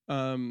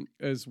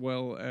 as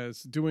well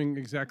as doing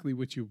exactly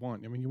what you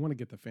want. I mean, you want to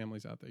get the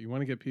families out there. You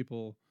want to get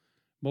people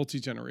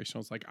multi-generational.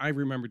 It's like, I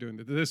remember doing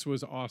that. This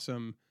was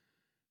awesome.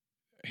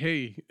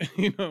 Hey,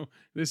 you know,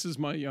 this is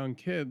my young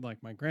kid,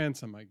 like my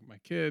grandson, my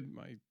kid,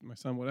 my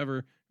son,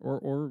 whatever,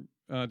 or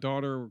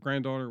daughter or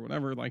granddaughter, or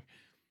whatever. Like,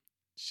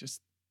 it's just,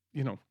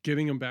 you know,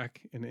 getting them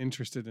back and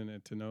interested in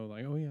it to know,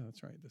 like, oh yeah,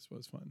 that's right, this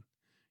was fun.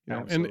 You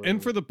know,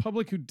 and for the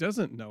public who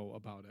doesn't know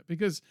about it,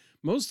 because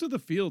most of the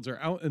fields are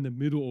out in the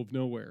middle of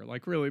nowhere.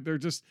 Like, really, they're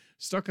just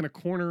stuck in a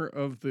corner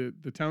of the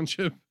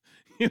township.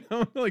 You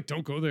know, like,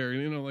 don't go there.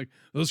 You know, like,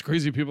 those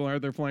crazy people are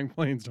there flying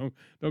planes. Don't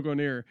go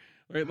near.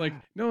 Right? Like,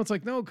 no, it's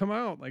like, no, come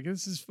out. Like,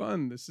 this is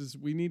fun.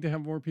 We need to have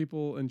more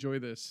people enjoy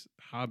this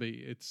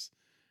hobby. It's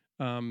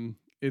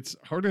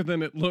harder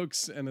than it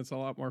looks, and it's a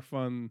lot more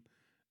fun,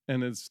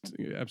 and it's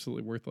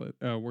absolutely worth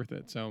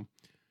it. So.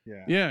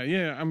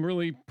 Yeah.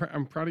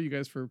 I'm proud of you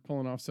guys for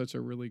pulling off such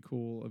a really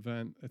cool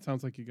event. It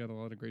sounds like you got a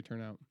lot of great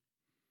turnout.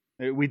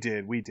 we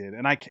did,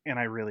 and I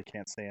really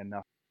can't say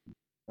enough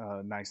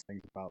nice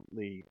things about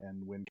Lee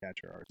and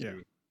Windcatcher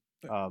RC.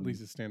 Yeah,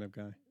 Lee's a stand-up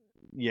guy.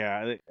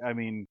 Yeah, I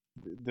mean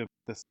the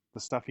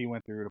stuff he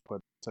went through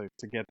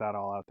to get that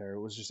all out there, it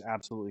was just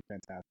absolutely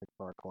fantastic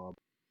for our club.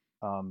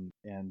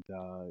 And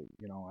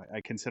you know,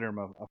 I consider him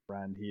a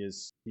friend. He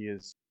is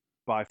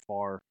by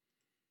far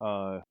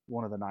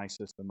one of the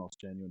nicest and most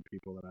genuine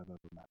people that I've ever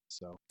met.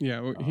 So yeah,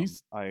 well,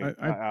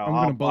 I'll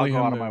going to bully go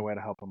him out of my way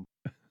to help him.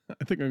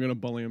 I think I'm going to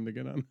bully him to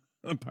get on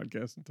a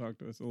podcast and talk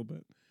to us a little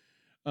bit.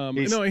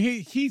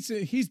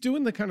 He's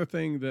doing the kind of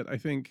thing that I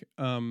think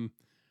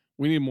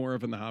we need more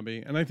of in the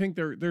hobby, and I think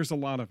there's a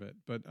lot of it,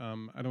 but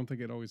I don't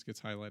think it always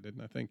gets highlighted.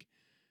 And I think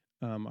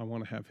I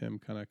want to have him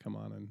kind of come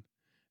on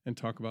and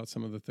talk about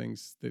some of the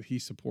things that he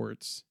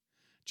supports,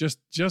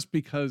 just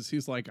because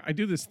he's like, I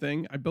do this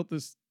thing, I built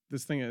this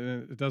thing,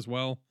 and it does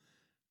well.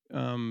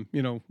 You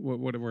know,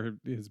 whatever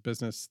his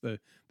business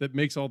that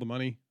makes all the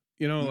money.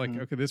 You know, like,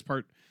 okay, this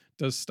part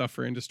does stuff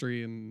for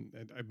industry, and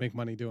I make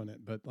money doing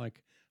it, but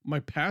like, my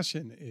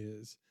passion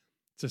is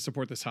to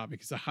support this hobby,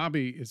 because the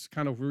hobby is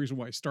kind of the reason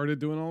why I started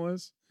doing all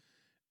this,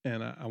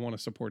 and I want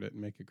to support it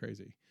and make it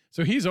crazy.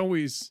 So he's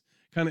always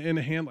kind of in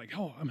a hand, like,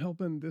 oh, I'm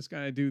helping this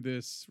guy do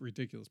this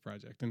ridiculous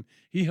project, and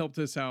he helped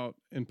us out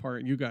in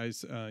part. You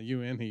guys,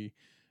 you and he,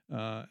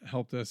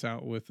 helped us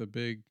out with the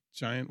big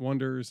giant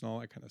wonders and all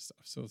that kind of stuff.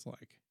 So it's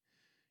like,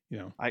 you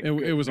know,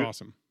 it was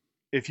awesome.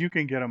 If you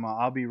can get him on,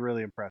 I'll be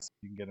really impressed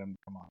if you can get him to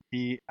come on.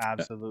 He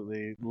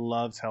absolutely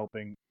loves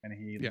helping, and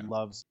he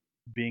loves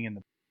being in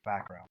the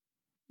background.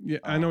 Yeah,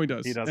 I know he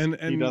does. He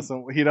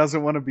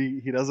doesn't want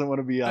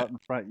to be out in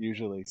front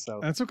usually. So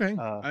that's okay.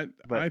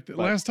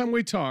 Last time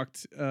we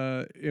talked,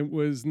 it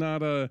was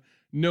not a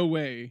no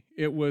way.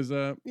 It was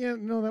that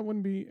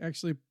wouldn't be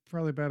actually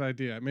probably a bad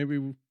idea. Maybe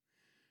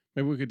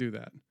we could do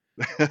that.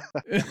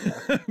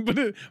 But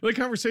the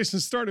conversation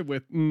started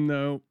with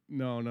no,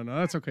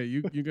 that's okay.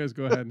 You guys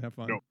go ahead and have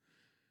fun. No.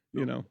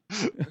 You know.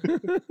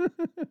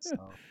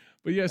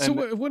 But yeah, so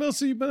what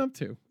else have you been up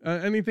to?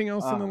 Anything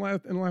else in the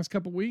last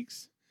couple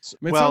weeks? I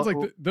mean, it sounds like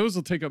those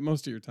will take up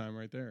most of your time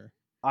right there.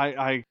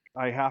 I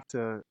have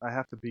to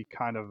be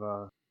kind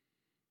of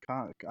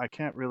I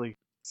can't really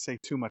say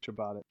too much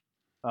about it.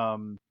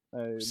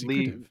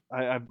 Lee,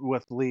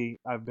 with Lee,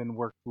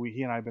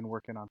 he and I have been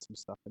working on some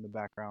stuff in the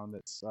background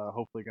that's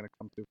hopefully going to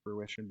come to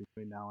fruition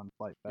between now and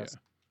Flight Fest.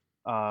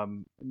 Yeah.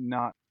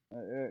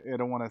 I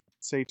don't want to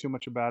say too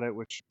much about it,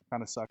 which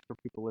kind of sucks for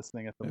people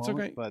listening at the moment.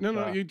 Okay. But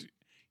you're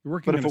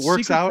working on a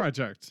secret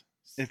project.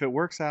 If it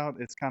works out,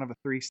 it's kind of a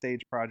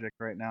 3-stage project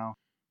right now.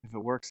 If it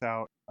works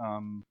out,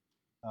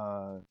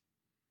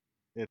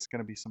 it's going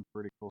to be some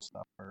pretty cool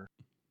stuff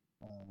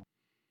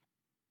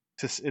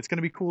it's going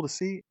to be cool to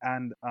see,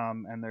 and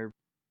there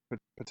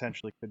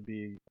potentially could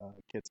be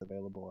kits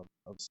available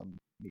of some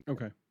neat.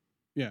 Okay,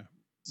 yeah,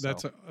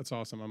 that's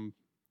awesome. I'm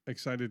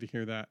excited to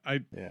hear that.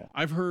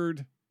 I've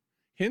heard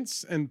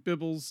hints and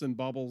bibbles and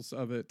bobbles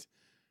of it,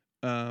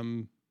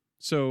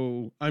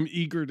 so I'm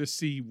eager to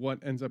see what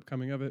ends up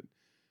coming of it.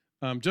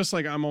 Just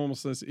like I'm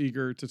almost as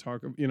eager to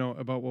talk,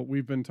 about what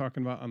we've been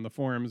talking about on the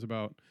forums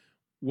about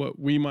what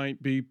we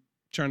might be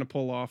trying to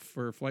pull off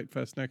for Flight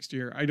Fest next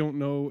year. I don't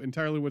know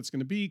entirely what it's going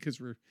to be, because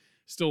we're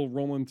still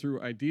rolling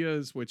through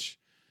ideas, which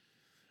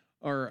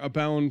are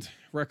abound,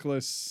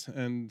 reckless,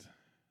 and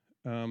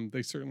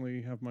they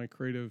certainly have my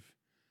creative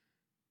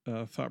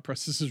thought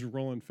processes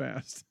rolling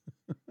fast.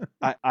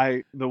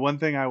 The one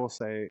thing I will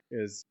say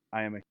is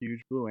I am a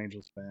huge Blue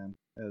Angels fan,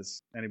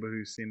 as anybody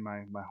who's seen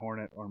my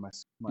Hornet or my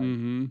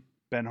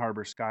Ben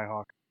Harbor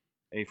Skyhawk,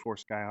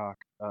 A4 Skyhawk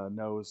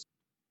knows.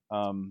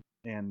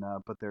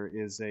 But there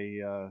is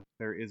a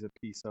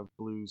piece of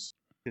Blue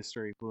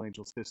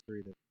Angels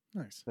history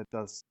that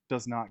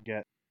does not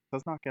get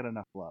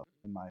enough love,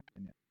 in my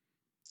opinion.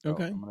 So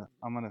okay,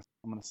 I'm gonna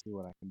see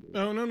what I can do.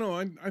 Oh no,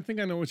 I think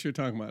I know what you're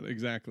talking about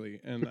exactly,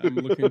 and I'm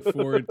looking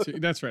forward to.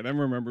 That's right, I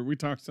remember we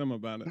talked some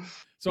about it.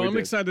 So I'm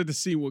excited to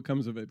see what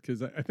comes of it,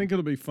 because I think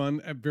it'll be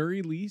fun. At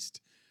very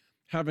least,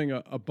 having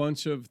a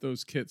bunch of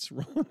those kits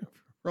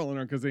rolling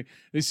around, because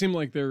they seem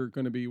like they're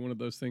going to be one of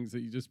those things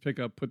that you just pick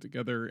up, put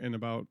together in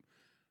about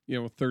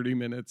 30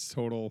 minutes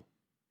total.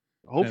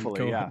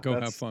 Hopefully, go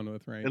have fun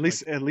with, right?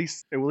 At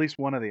least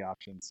one of the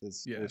options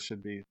is it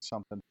should be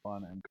something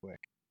fun and quick.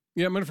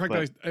 Yeah, matter of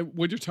fact,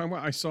 what you're talking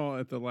about, I saw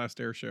at the last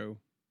air show.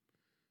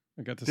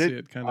 I got to see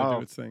it kind of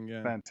do its thing.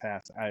 Yeah,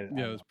 fantastic. It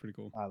was pretty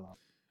cool. I love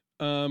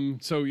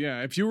it. So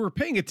yeah, if you were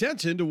paying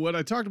attention to what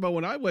I talked about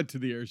when I went to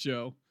the air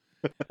show,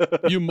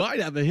 you might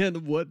have a hint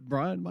of what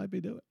Brian might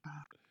be doing.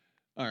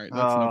 All right,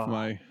 that's enough of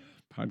my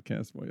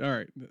podcast voice. All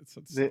right,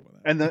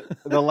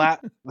 the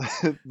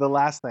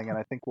last thing, and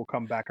I think we'll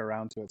come back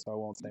around to it, so I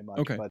won't say much.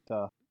 Okay. But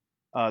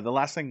the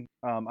last thing,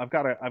 I've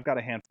got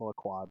a handful of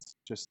quads,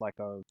 just like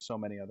so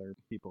many other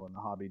people in the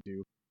hobby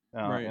do.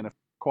 Right. And if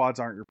quads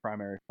aren't your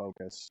primary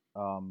focus,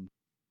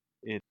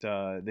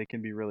 they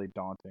can be really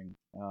daunting.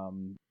 A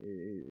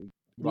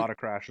lot of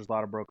crashes, a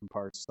lot of broken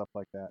parts, stuff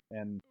like that.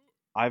 And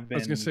I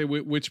was gonna say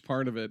which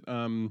part of it,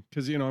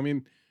 because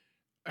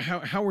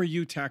how are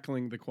you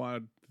tackling the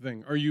quad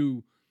thing? Are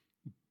you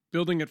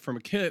building it from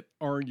a kit?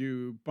 Are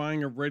you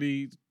buying a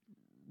ready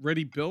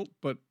built,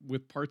 but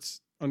with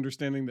parts,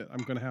 understanding that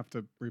I'm going to have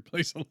to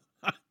replace a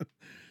lot?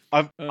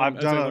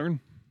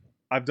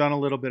 I've done a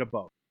little bit of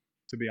both,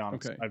 to be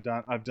honest. Okay.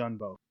 I've done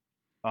both.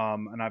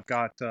 And I've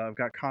got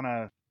kind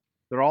of,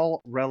 they're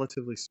all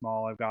relatively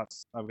small. I've got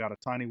a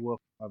tiny whoop.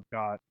 I've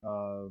got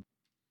a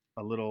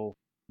little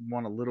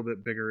one, a little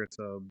bit bigger. It's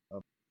a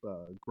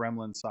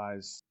gremlin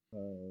size,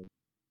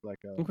 like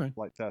a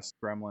flight test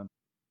gremlin.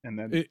 And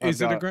then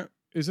is it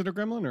a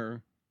gremlin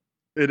or?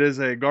 It is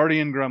a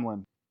Guardian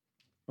gremlin.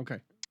 Okay.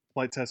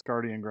 Flight test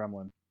Guardian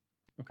gremlin.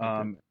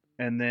 Okay.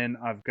 And then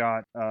I've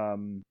got a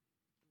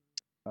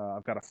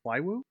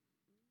Flywoo.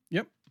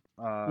 Yep.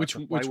 Which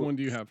one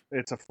do you have?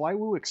 It's a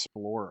Flywoo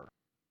Explorer.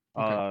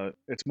 Okay.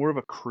 It's more of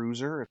a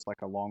cruiser. It's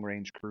like a long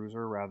range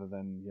cruiser rather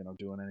than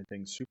doing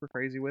anything super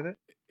crazy with it.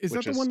 Is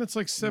that the one that's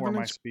like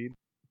 7-inch speed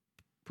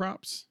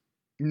props?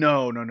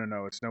 No.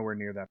 It's nowhere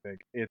near that big.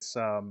 It's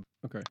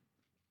okay.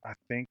 I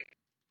think,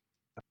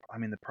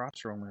 the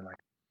props are only like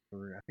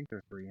 3. I think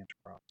they're 3-inch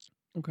props.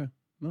 Okay.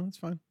 No, that's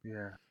fine.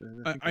 Yeah.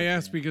 I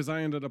asked because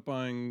I ended up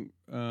buying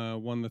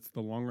one that's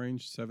the long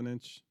range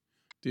 7-inch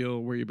deal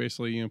where you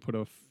basically put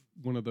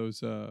one of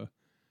those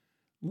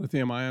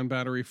lithium ion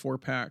battery 4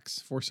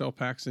 cell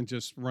packs and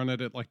just run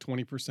it at like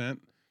 20%.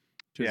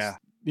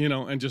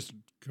 And just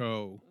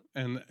go.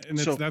 And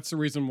that's the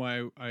reason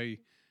why I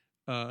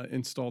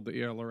installed the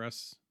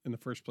ELRS in the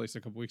first place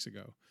a couple weeks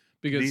ago,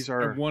 because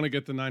I want to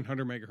get the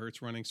 900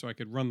 megahertz running so I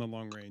could run the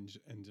long range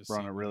and just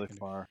run it really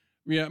far.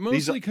 Yeah,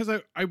 mostly because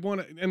I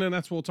want to, and then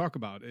that's what we'll talk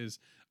about is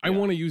I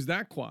want to use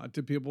that quad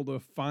to be able to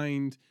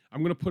find.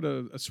 I'm going to put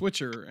a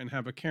switcher and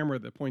have a camera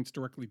that points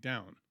directly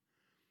down,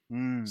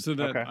 so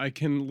that I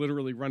can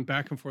literally run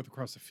back and forth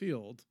across the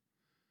field,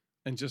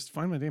 and just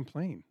find my damn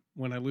plane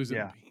when I lose it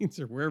in beans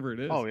or wherever it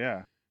is. Oh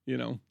yeah,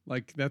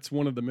 like that's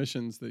one of the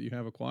missions that you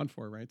have a quad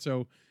for, right?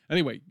 So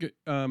anyway,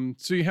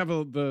 so you have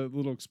the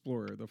little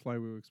Explorer, the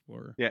Flywoo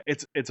Explorer. Yeah,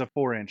 it's a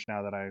 4-inch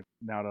now that I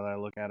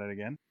look at it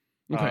again.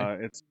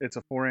 Okay. It's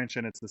a 4-inch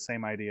and it's the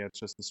same idea. It's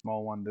just the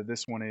small one.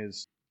 This one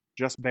is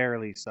just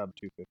barely sub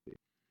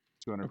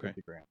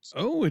 250 grams.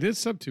 Oh, it is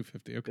sub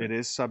 250. Okay. It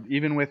is sub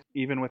even with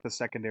a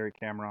secondary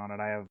camera on it.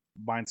 I have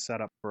mine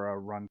set up for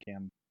a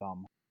RunCam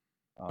thumb.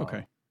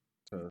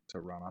 To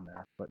run on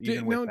there, but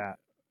even with that.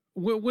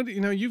 What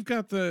you've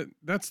got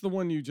that's the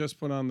one you just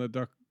put on the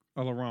Duck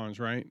à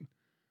l'Orange, right?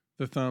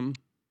 The thumb.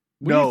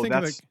 What do you think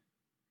that's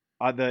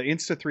the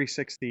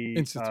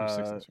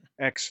Insta360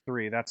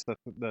 X3. That's the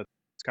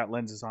it's got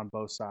lenses on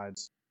both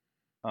sides,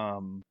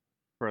 for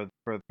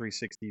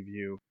 360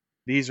 view.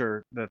 These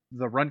are the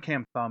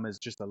RunCam thumb is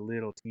just a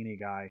little teeny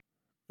guy.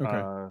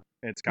 Okay.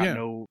 It's got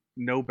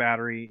no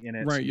battery in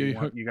it. Right.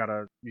 So you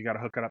gotta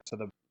hook it up to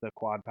the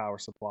quad power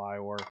supply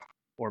or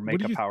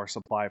make a power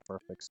supply for a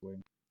fixed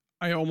wing.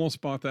 I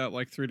almost bought that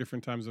like 3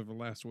 different times over the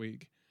last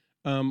week.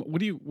 What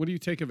do you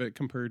take of it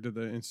compared to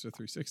the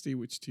Insta360?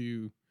 Which do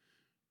you?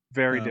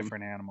 Very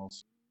different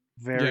animals.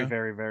 Very,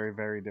 very, very,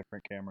 very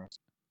different cameras.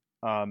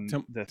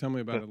 Tell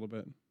me about it a little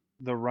bit.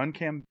 The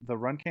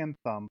RunCam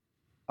thumb.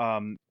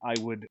 I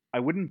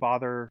wouldn't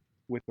bother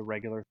with the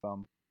regular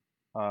thumb.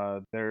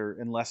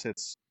 Unless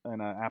it's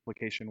in an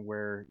application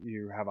where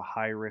you have a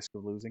high risk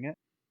of losing it.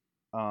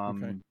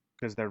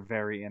 Because they're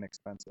very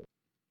inexpensive.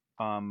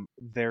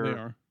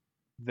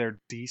 They're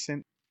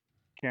decent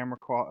camera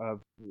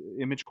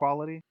image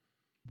quality,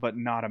 but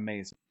not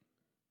amazing.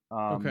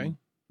 The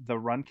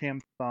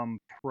RunCam Thumb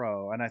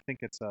Pro, and I think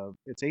it's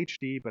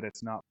HD, but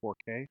it's not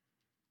 4K.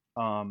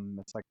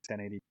 It's like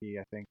 1080p,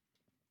 I think.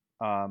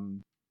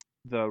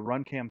 The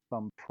RunCam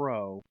Thumb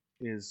Pro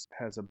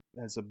has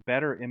a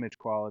better image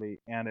quality,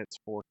 and it's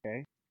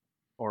 4K,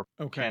 or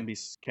can be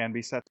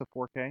set to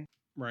 4K.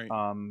 Right.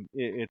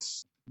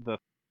 It's the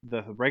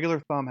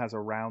regular thumb has a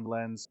round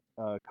lens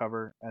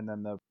cover, and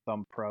then the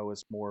Thumb Pro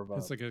is more of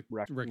it's like a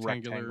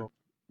rectangular.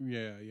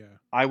 Yeah.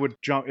 I would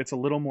jump. It's a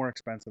little more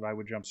expensive. I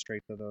would jump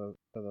straight to the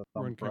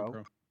Thumb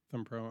Pro.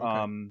 Thumb Pro.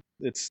 Okay.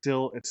 It's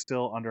still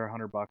under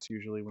 $100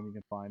 usually when you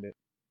can find it.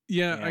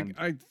 Yeah,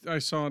 I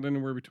saw it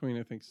anywhere between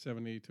I think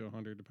 70 to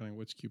 100 depending on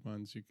which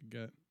coupons you could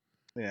get.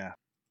 Yeah,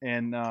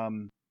 and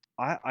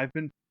I've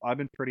been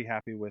pretty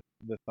happy with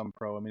the Thumb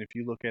Pro. I mean, if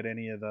you look at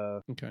any of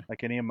the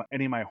like any of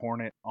my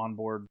Hornet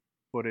onboard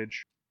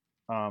footage,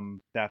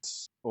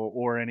 that's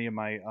or any of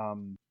my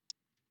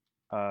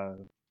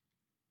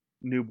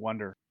Noob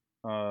Wonder,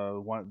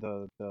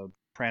 the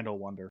Prandtl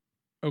Wonder.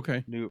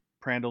 Okay.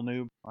 Prandtl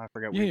Noob. I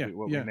forget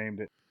what we named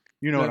it.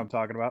 You know what I'm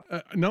talking about?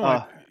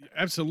 No,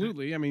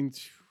 absolutely. I mean,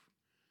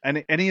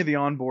 and any of the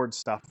onboard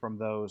stuff from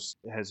those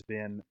has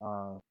been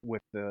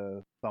with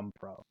the Thumb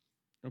Pro.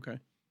 Okay.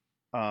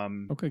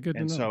 Okay, good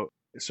to know.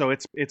 So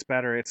it's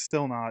better. It's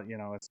still not,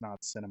 it's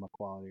not cinema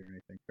quality or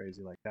anything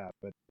crazy like that,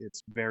 but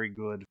it's very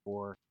good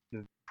for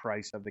the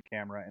price of the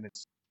camera, and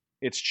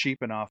it's cheap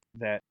enough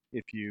that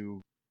if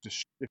you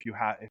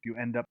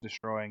end up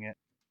destroying it,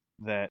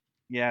 that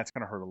it's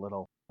going to hurt a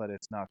little, but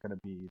it's not going to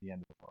be the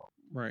end of the world.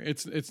 Right.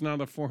 It's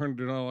not a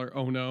 $400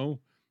 oh no.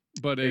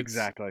 but it's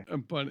exactly.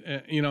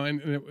 But you know,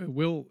 and it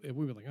will be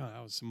like, oh,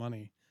 that was some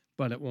money,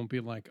 but it won't be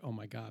like, oh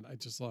my god, I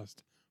just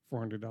lost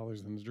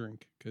 $400 in a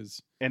drink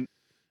because And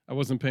I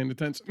wasn't paying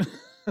attention.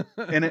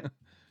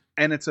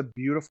 and it's a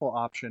beautiful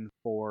option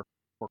for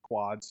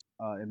quads,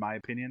 in my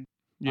opinion.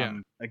 Yeah.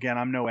 Again,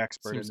 I'm no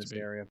expert in this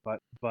area,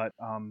 but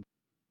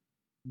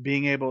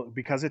being able,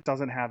 because it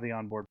doesn't have the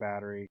onboard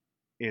battery,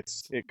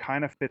 it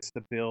kind of fits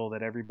the bill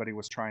that everybody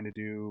has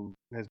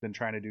been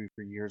trying to do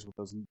for years with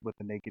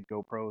the naked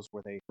GoPros,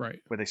 where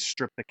they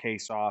strip the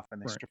case off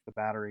and they strip the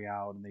battery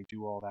out and they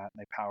do all that and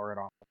they power it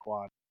off the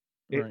quad.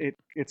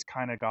 It's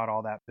kind of got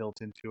all that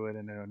built into it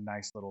in a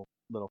nice little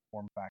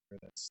form factor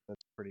that's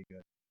pretty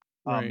good.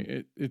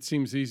 Right. It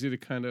seems easy to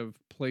kind of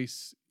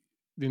place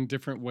in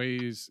different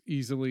ways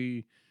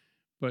easily,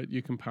 but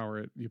you can power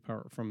it. You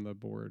power it from the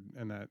board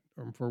and that,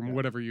 or from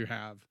whatever you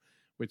have,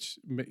 which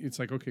it's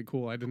like, okay,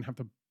 cool. I didn't have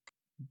to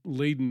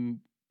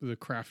laden the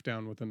craft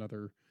down with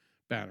another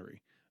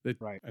battery that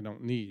I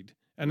don't need.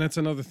 And that's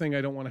another thing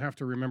I don't want to have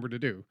to remember to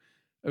do.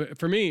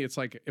 For me, it's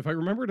like, if I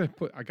remember to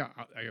I got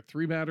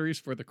 3 batteries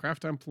for the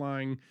craft I'm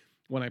flying.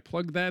 When I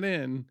plug that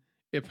in,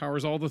 it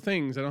powers all the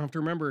things. I don't have to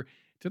remember,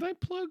 did I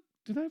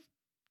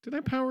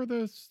power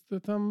the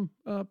thumb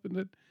up? And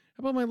how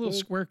about my little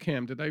square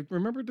cam? Did I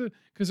remember to,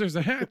 because there's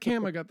a hat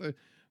cam. I got the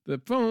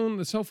phone,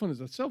 the cell phone. Is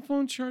the cell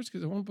phone charged?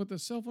 Because I want to put the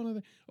cell phone in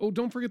there. Oh,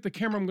 don't forget the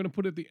camera. I'm going to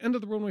put it at the end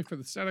of the runway for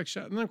the static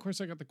shot. And then, of course,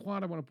 I got the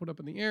quad I want to put up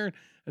in the air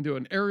and do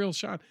an aerial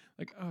shot.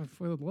 Like, oh,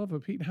 for the love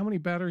of Pete, how many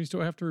batteries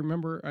do I have to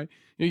remember?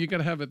 You got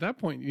to have, at that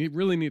point, you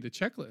really need a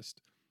checklist.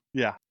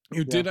 Yeah.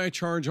 Did I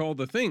charge all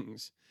the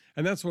things?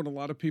 And that's what a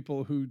lot of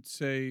people who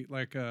say,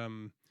 like,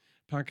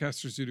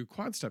 podcasters who do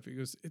quad stuff, he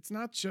goes, it's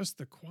not just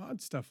the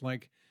quad stuff.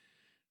 Like,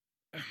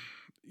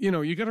 you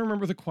got to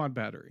remember the quad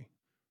battery.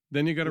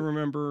 Then you got to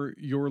remember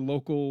your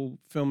local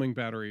filming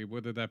battery,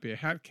 whether that be a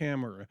hat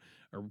cam or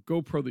a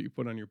GoPro that you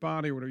put on your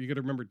body or whatever. You got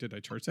to remember, did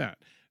I charge that?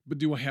 But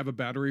do I have a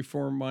battery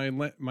for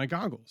my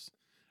goggles?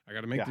 I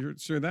got to make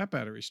sure that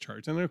battery's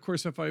charged. And then, of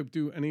course, if I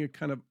do any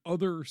kind of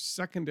other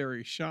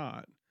secondary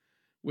shot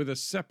with a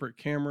separate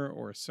camera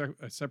or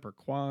a separate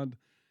quad,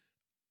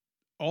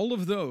 all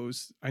of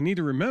those I need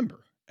to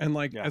remember. And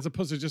as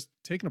opposed to just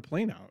taking a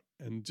plane out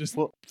and just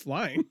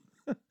flying.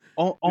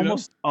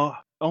 Almost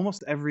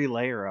every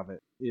layer of it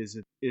is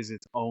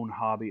its own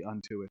hobby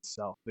unto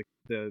itself.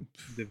 The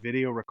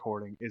video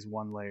recording is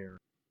one layer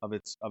of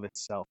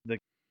itself. The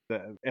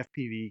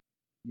FPV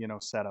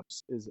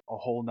setups is a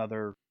whole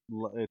nother.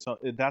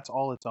 That's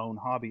all its own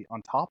hobby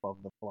on top of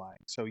the flying.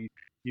 So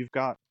you've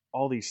got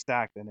all these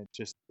stacked, and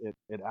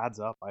it adds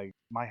up.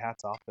 My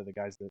hat's off to the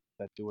guys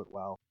that do it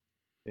well.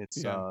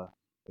 It's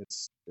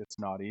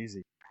not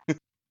easy.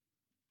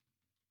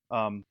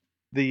 I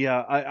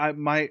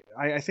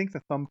think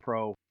the Thumb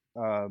Pro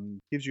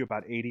gives you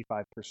about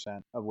 85%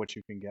 of what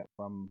you can get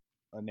from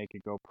a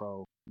naked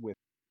GoPro with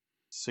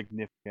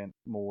significant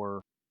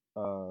more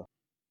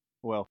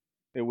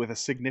with a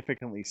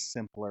significantly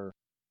simpler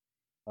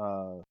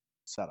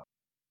setup.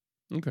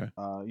 Okay.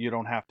 You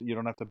don't have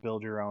to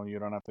build your own. You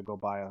don't have to go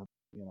buy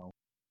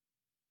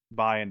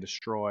buy and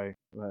destroy,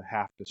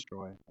 half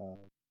destroy,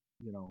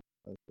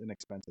 an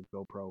expensive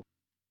GoPro,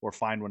 or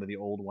find one of the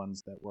old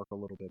ones that work a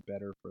little bit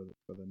better for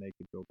the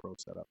naked GoPro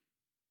setup.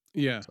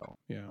 Yeah. So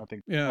yeah. I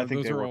think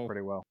they work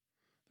pretty well.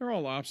 They're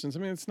all options. I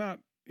mean, it's not,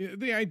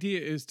 the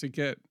idea is to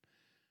get,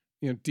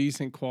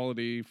 decent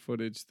quality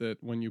footage that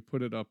when you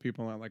put it up,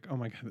 people are not like, oh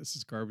my God, this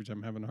is garbage.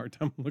 I'm having a hard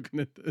time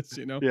looking at this,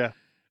 Yeah.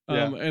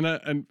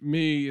 And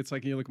me, it's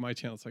like, you look at my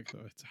channel, it's like,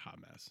 oh, it's a hot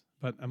mess.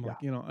 But I'm like,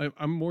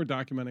 I'm more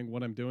documenting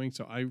what I'm doing.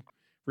 So I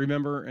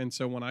remember. And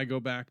so when I go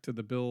back to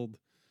the build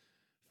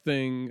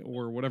thing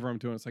or whatever I'm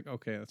doing, it's like,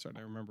 okay, that's right.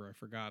 I remember, I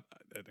forgot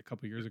that a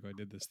couple of years ago I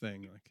did this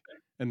thing,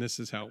 and this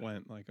is how it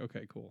went. Like,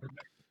 okay, cool.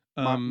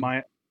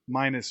 My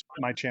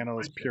channel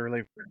is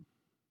purely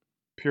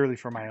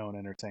for my own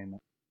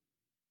entertainment.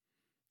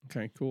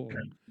 Okay, cool.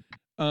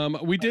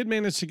 We did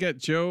manage to get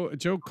Joe.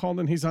 Joe called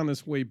in. He's on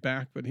his way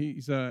back, but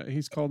he's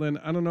called in.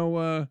 I don't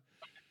know,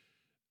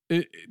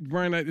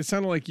 Brian. It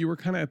sounded like you were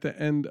kind of at the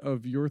end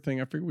of your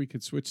thing. I figured we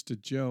could switch to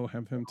Joe,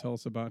 have him tell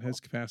us about his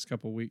past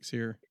couple weeks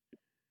here.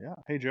 Yeah.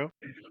 Hey, Joe.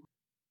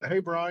 Hey,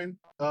 Brian.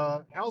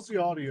 How's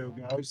the audio,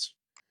 guys?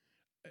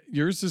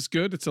 Yours is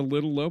good. It's a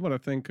little low, but I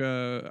think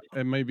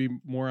it may be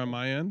more on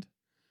my end.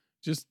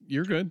 Just,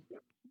 you're good.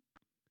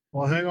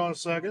 Well, hang on a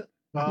second.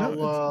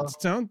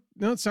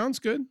 It sounds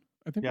good.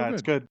 I think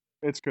it's good.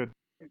 It's good.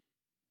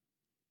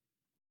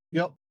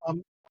 Yep.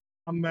 I'm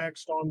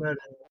maxed on that.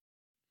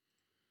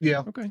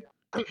 Yeah. Okay.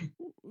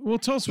 Well,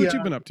 tell us what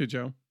you've been up to,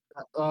 Joe.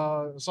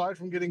 Aside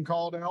from getting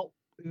called out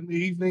in the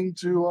evening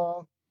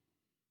to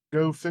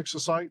go fix a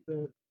site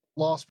that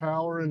lost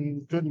power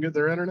and couldn't get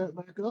their internet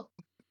back up.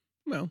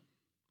 Well,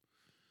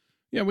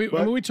 yeah,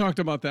 we talked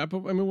about that,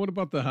 but I mean, what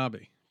about the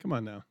hobby? Come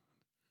on now.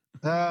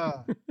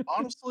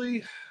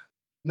 Honestly,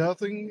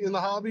 nothing in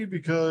the hobby,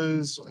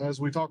 because as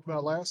we talked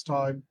about last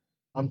time,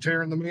 I'm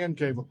tearing the man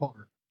cave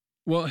apart.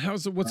 Well,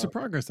 what's the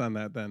progress on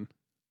that then?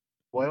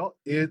 Well,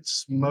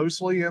 it's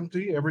mostly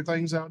empty.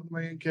 Everything's out of the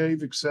man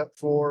cave except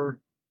for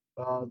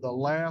the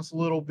last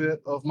little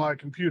bit of my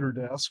computer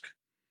desk.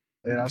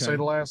 And I say Okay.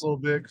 the last little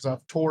bit because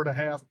I've tore the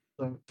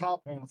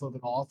top half of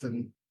it off,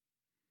 and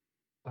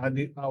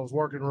I was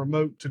working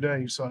remote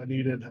today, so I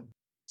needed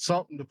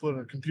something to put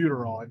a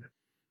computer on.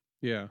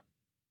 Yeah.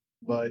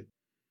 But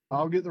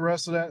I'll get the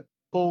rest of that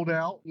pulled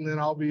out, and then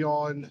I'll be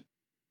on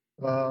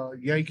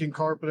yanking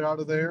carpet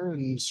out of there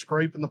and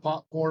scraping the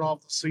popcorn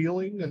off the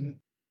ceiling and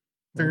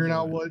figuring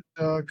out what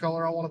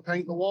color I want to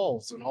paint the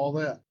walls and all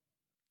that.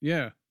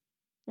 Yeah.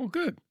 Well,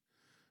 good.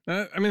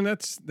 I mean,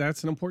 that's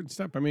an important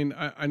step. I mean,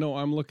 I know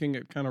I'm looking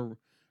at kind of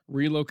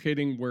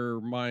relocating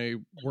where my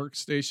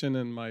workstation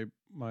and my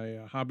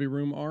hobby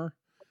room are,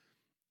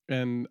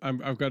 and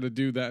I've got to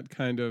do that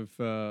kind of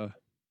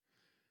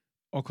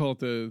I'll call it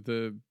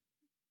the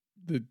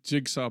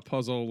jigsaw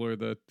puzzle or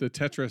the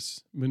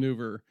Tetris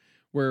maneuver,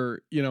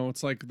 where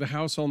it's like the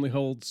house only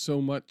holds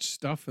so much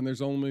stuff, and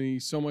there's only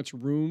so much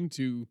room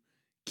to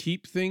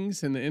keep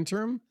things in the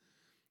interim.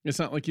 It's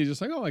not like you're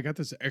just like, oh, I got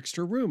this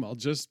extra room, I'll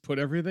just put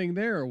everything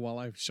there while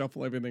I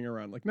shuffle everything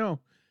around. Like, no,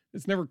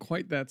 it's never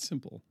quite that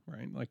simple,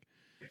 right? Like,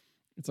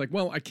 it's like,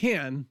 well, I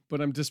can, but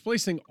I'm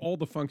displacing all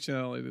the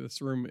functionality of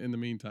this room in the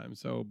meantime,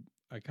 so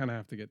I kind of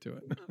have to get to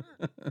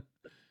it.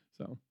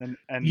 So,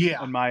 And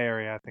Yeah. in my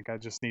area, I think I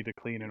just need to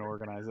clean and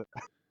organize it.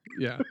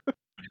 yeah.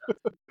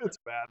 It's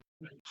bad.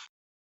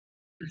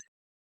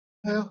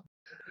 Yeah,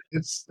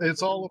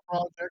 it's all a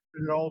project,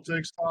 and it all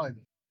takes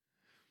time.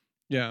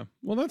 Yeah.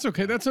 Well, that's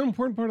okay. That's an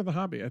important part of the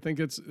hobby. I think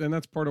and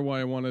that's part of why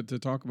I wanted to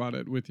talk about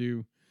it with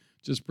you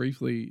just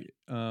briefly.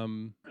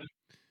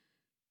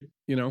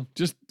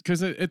 Just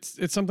because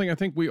it's something I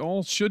think we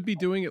all should be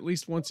doing at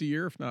least once a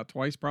year, if not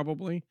twice,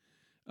 probably.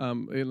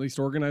 At least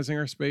organizing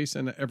our space.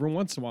 And every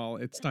once in a while,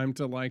 it's time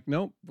to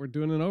nope, we're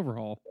doing an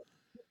overhaul.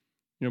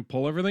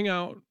 Pull everything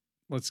out.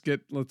 Let's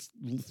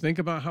think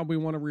about how we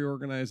want to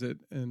reorganize it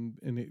and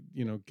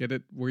get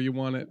it where you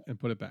want it and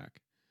put it back.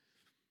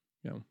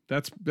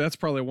 That's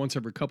probably a once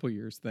every couple of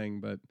years thing,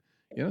 but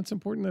it's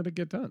important that it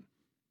get done.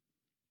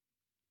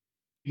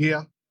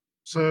 Yeah.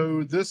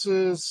 So this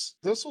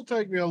will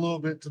take me a little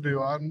bit to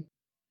do. I'm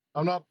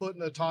not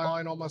putting a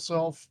timeline on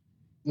myself,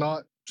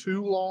 not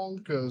too long,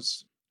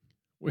 because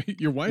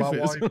your wife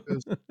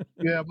is.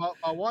 Yeah,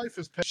 my wife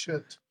is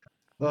patient,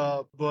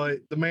 but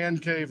the man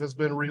cave has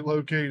been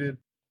relocated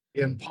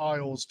in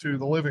piles to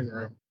the living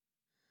room.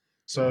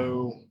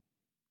 So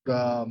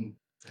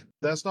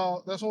that's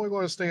only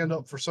going to stand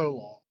up for so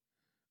long.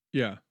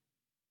 Yeah,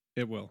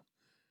 it will.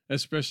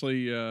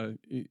 Especially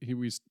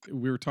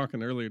we were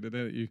talking earlier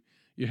today that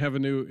you have a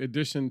new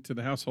addition to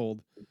the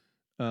household.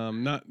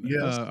 Not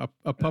Yes.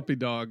 A puppy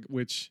dog,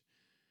 which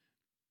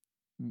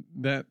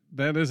that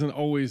isn't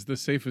always the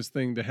safest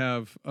thing, to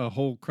have a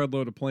whole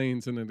crudload of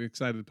planes and an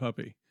excited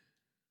puppy.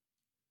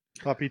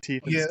 Puppy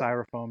teeth and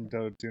styrofoam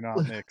do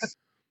not mix.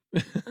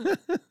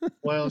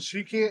 Well,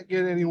 she can't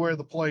get anywhere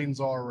the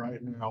planes are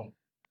right now.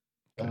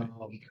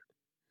 Okay.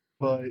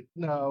 But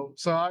no,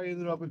 so I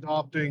ended up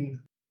adopting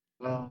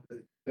a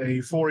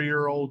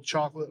 4-year-old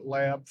chocolate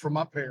lab from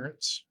my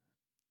parents.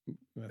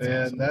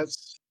 That's awesome.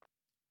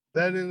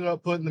 That ended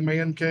up putting the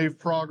man cave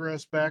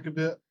progress back a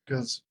bit,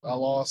 because I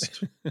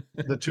lost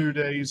the 2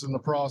 days in the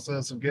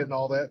process of getting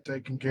all that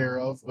taken care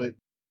of. But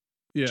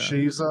yeah,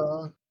 she's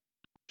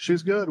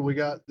good. We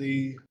got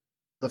the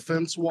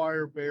fence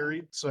wire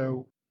buried,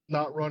 so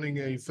not running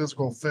a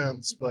physical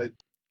fence, but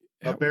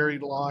a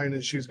buried line,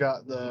 and she's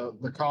got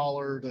the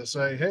collar to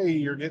say, "Hey,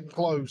 you're getting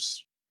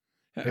close."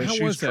 How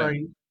was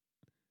that?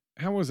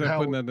 How was that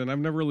putting that in? I've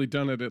never really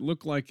done it. It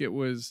looked like it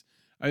was.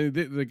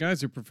 The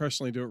guys who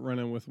professionally do it run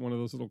in with one of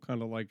those little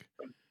kind of like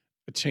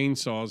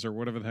chainsaws or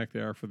whatever the heck they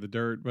are for the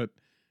dirt. But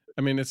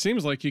I mean, it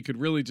seems like you could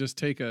really just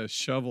take a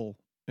shovel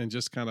and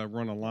just kind of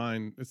run a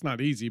line. It's not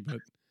easy, but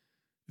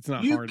it's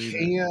not hard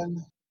either.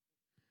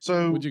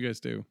 So what'd you guys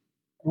do?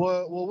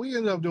 Well, we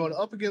ended up doing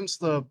up against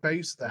the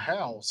base of the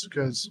house,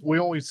 because we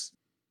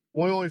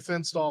only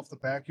fenced off the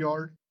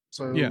backyard.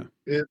 So yeah,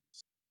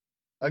 it's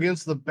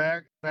against the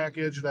back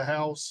edge of the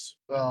house.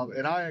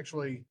 And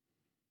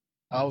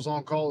I was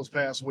on call this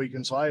past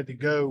weekend, so I had to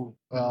go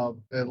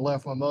and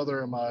left my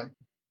mother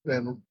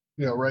and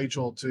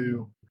Rachel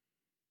to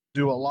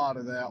do a lot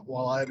of that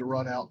while I had to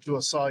run out to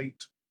a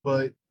site.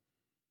 But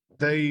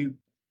they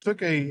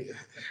took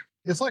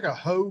it's like a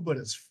hoe, but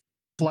it's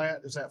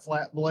flat. It's that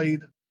flat blade.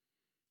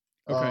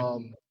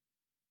 Okay.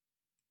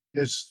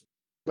 It's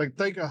like,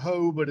 think a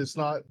hoe, but it's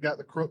not got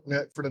the crook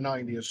neck for the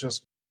 90. It's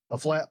just a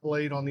flat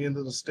blade on the end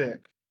of the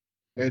stick.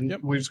 And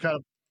we just kind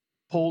of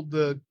pulled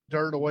the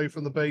dirt away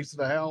from the base of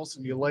the house,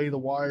 and you lay the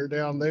wire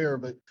down there.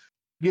 But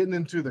getting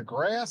into the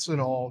grass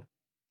and all,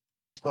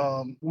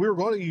 we were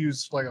going to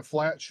use like a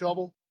flat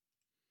shovel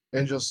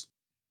and just,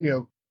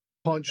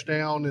 punch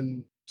down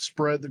and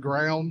spread the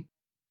ground.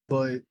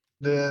 But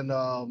then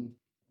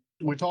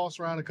we tossed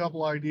around a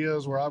couple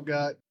ideas where I've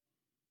got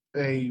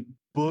a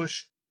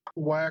bush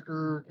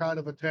whacker kind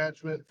of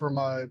attachment for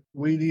my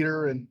weed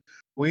eater, and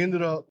we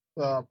ended up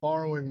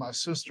borrowing my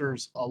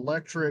sister's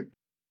electric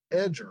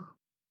edger,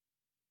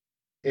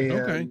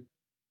 Okay. And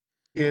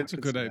That's a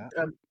good idea.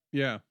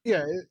 Yeah.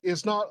 Yeah,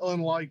 it's not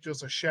unlike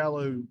just a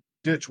shallow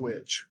ditch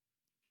witch.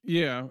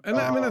 Yeah. And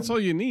I mean, that's all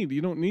you need.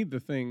 You don't need the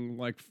thing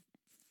like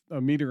a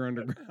meter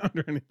underground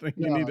or anything.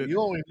 You need it you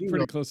only need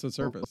pretty close to the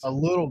surface. a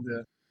little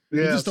bit.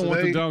 You just don't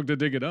want the dog to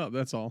dig it up.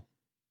 That's all.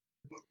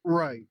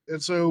 Right.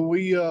 And so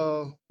we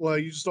well,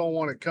 you just don't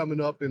want it coming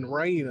up in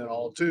rain at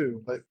all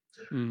too. But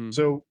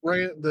so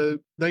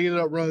they ended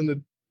up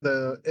running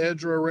the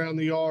edge around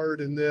the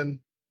yard, and then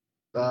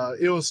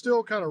it was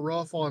still kind of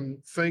rough on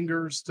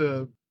fingers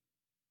to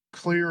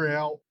clear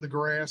out the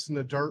grass and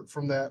the dirt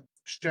from that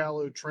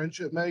shallow trench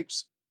it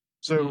makes.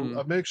 So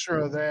a mixture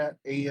of that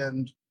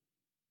and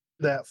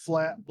that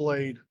flat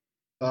blade,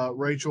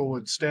 Rachel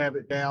would stab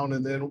it down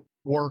and then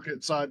work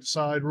it side to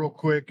side real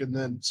quick, and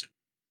then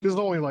it's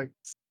only like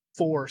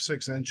 4 or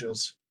 6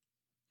 inches,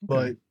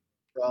 but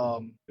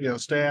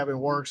stab and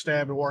work,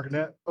 and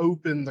that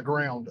opened the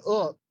ground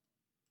up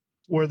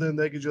where then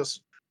they could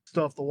just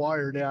stuff the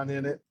wire down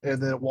in it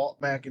and then walk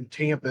back and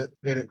tamp it,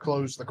 and it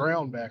closed the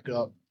ground back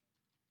up.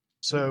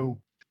 So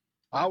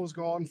I was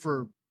gone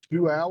for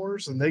 2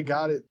 hours and they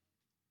got it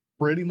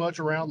pretty much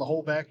around the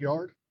whole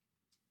backyard.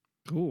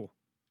 Cool.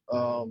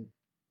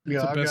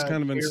 It's the best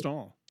kind of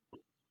install.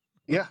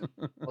 Yeah.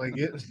 Like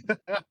it.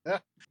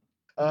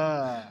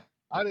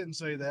 I didn't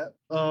say that.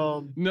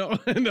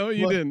 No,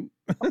 you didn't.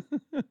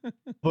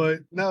 But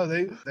no,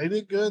 they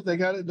did good. They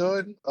got it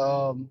done.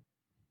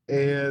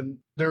 And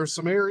there were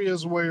some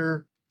areas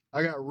where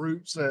I got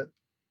roots that,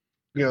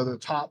 the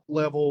top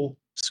level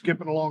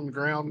skipping along the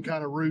ground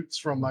kind of roots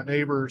from my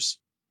neighbor's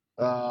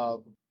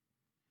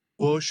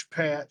bush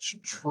patch,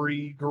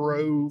 tree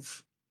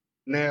grove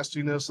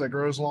nastiness that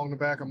grows along the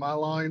back of my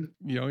line.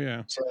 Oh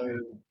yeah. So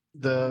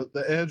the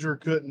edger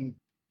couldn't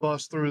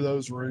bust through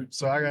those roots.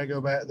 So I gotta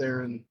go back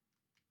there and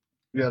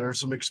there's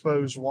some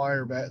exposed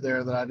wire back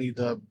there that I need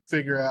to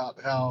figure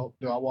out how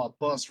do I want to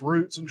bust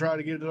roots and try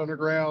to get it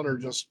underground, or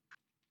just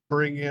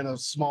bring in a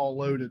small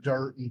load of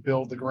dirt and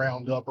build the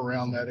ground up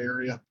around that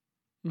area.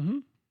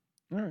 All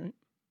right.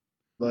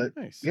 But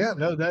nice. Yeah,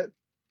 no,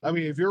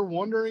 if you're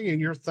wondering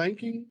and you're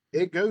thinking,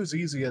 it goes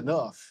easy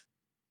enough.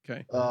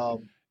 Okay.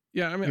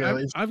 Yeah, I mean,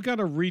 I've got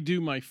to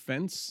redo my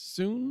fence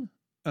soon.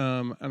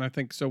 And I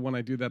think so when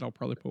I do that, I'll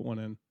probably put one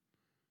in.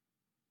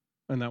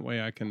 And that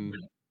way I can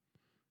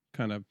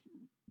kind of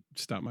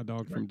stop my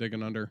dog from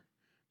digging under,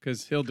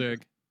 because he'll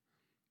dig.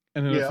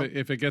 And then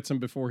if it gets him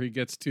before he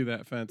gets to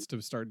that fence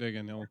to start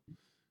digging, he'll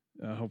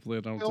hopefully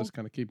it'll just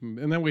kind of keep him.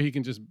 And that way he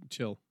can just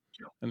chill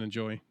and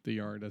enjoy the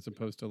yard, as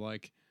opposed to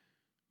like,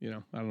 I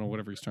don't know,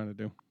 whatever he's trying to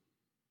do.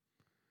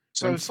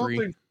 So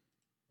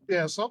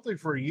something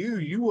for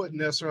you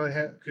wouldn't necessarily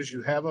have, because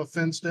you have a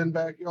fenced in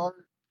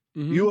backyard,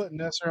 you wouldn't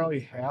necessarily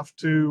have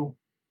to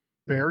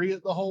bury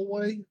it the whole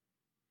way.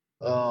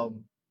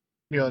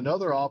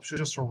 Another option is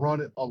just to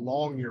run it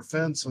along your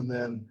fence, and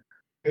then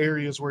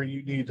areas where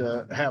you need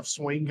to have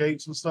swing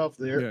gates and stuff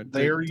there, you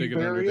bury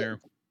it. There.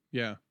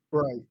 Yeah.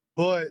 Right.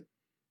 But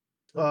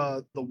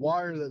the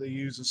wire that they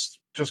use is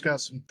just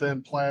got some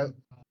thin plastic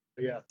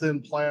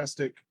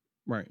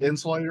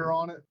insulator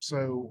on it.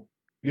 So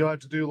you'll have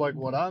to do like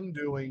what I'm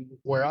doing,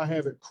 where I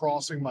have it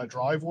crossing my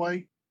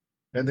driveway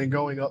and then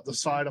going up the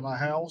side of my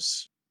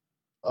house.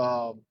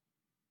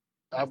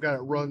 I've got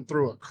it run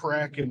through a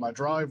crack in my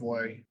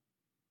driveway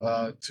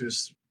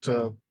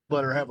to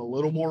let her have a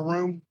little more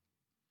room.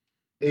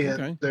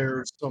 And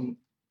there's some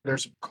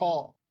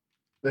caulk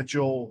that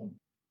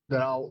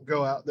I'll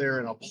go out there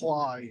and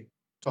apply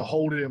to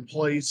hold it in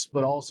place,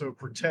 but also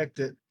protect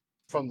it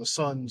from the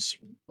sun's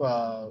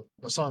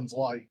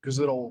light, because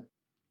it'll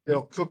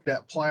cook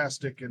that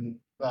plastic and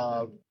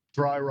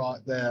dry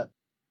rot that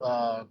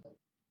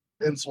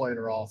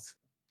insulator off.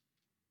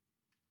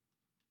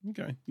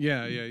 Okay.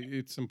 Yeah.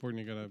 It's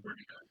important. You gotta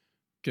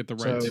get the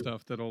right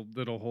stuff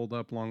that'll hold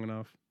up long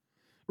enough.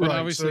 But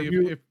obviously,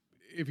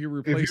 if you're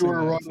replacing, if you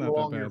were running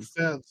along your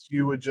fence,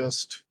 you would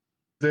just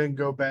then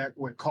go back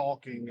with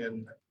caulking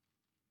and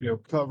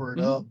cover it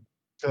up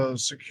to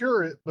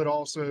secure it, but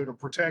also to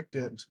protect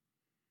it.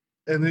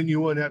 And then you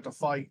wouldn't have to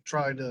fight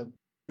trying to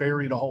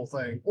bury the whole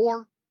thing,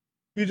 or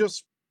you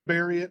just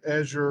bury it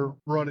as you're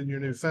running your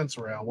new fence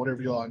around,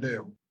 whatever you want to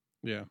do.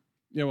 Yeah,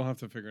 we'll have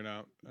to figure it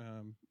out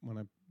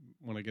when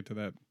I get to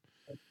that.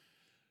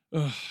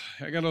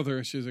 I got other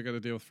issues I got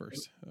to deal with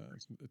first.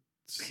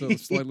 So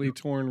slightly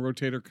torn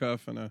rotator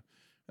cuff and a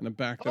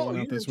back that went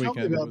out this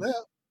weekend.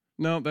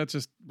 No, that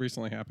just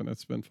recently happened.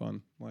 It's been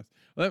fun.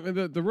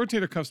 The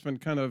rotator cuff's been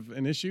kind of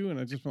an issue, and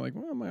I just been like,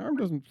 well, my arm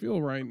doesn't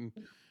feel right, and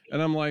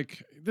I'm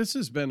like, this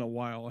has been a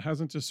while. It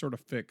hasn't just sort of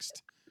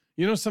fixed.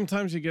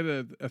 Sometimes you get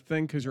a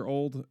thing because you're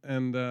old,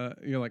 and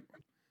you're like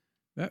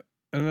that,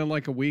 and then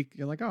like a week,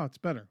 you're like, oh, it's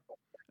better.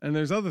 And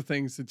there's other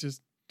things that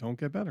just don't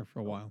get better for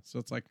a while. So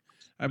it's like,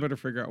 I better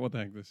figure out what the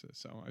heck this is.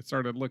 So I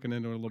started looking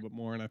into it a little bit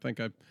more, and I think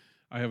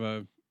I have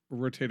a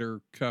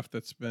rotator cuff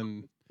that's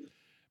been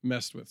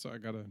messed with, so I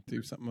got to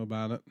do something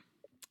about it.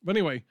 But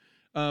anyway,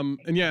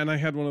 and I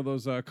had one of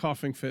those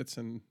coughing fits,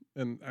 and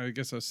I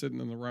guess I was sitting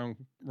in the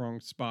wrong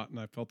spot, and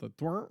I felt a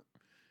thwart,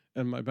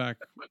 and my back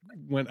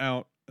went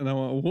out, and I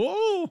went,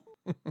 whoa.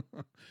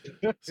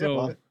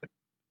 So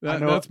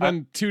that's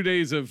been 2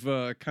 days of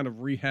kind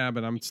of rehab,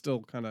 and I'm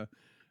still kind of,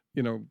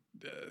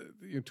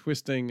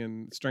 twisting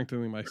and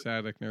strengthening my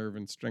sciatic nerve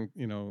and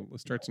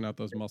stretching out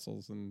those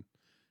muscles, and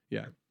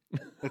yeah.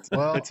 It's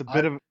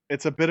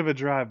a bit of a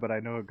drive, but I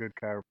know a good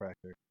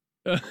chiropractor.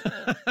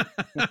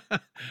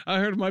 I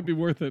heard it might be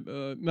worth it.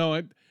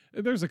 No,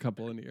 there's a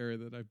couple in the area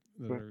that are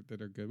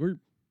good.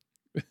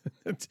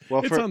 It's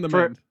on the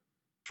mend.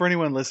 For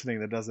anyone listening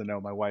that doesn't know,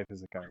 my wife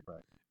is a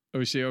chiropractor. Oh,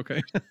 is she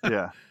okay?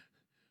 Yeah.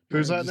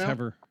 Who's that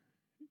now?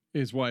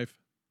 His wife.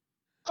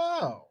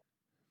 Oh,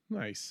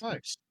 nice. Yeah.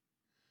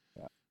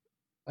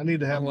 I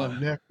need to have my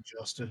neck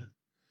adjusted.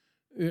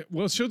 Yeah,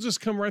 well, she'll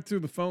just come right through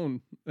the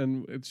phone,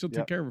 and she'll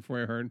take care of it for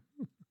you. I heard.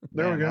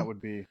 There we go. That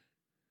would be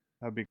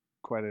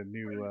quite a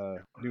new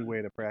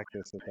way to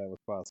practice if that was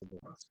possible.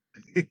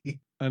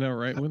 I know,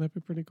 right? Wouldn't that be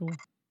pretty cool?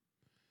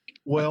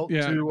 Well,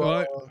 yeah.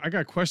 I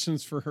got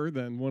questions for her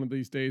then one of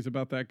these days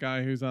about that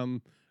guy who's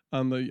on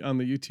the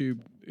YouTube,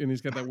 and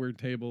he's got that weird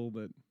table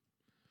that,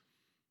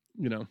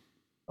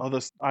 Oh,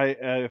 if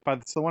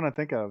it's the one I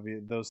think of,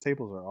 those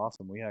tables are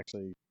awesome. We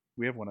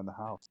have one in the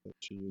house that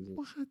she uses.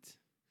 What?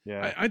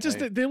 Yeah.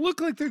 They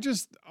look like they're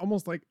just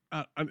almost like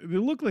they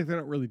look like they're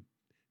not really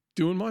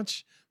doing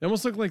much. They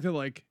almost look like they're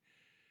like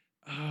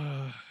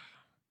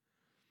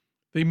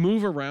they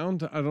move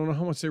around. I don't know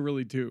how much they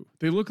really do.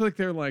 They look like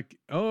they're like,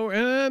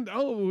 release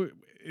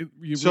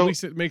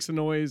it, it makes a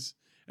noise,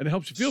 and it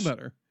helps you feel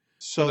better.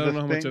 So I don't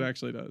know how much it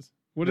actually does.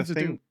 What does it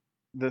do?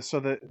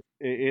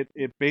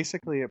 It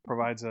basically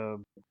provides a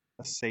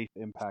safe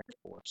impact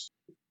force.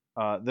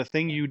 The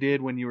thing you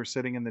did when you were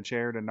sitting in the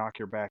chair to knock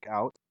your back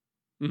out,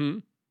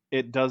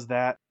 it does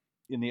that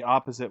in the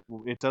opposite.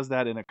 It does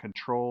that in a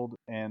controlled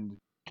and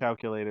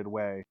calculated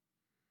way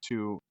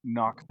to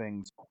knock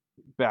things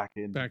back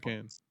in.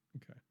 Okay.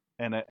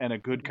 And a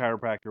good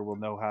chiropractor will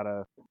know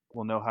how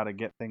to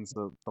get things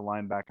to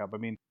line back up. I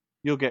mean,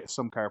 you'll get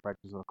some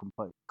chiropractors that'll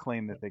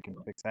claim that they can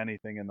fix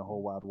anything in the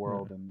whole wide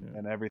world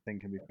and everything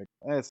can be fixed.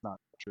 It's not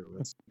true.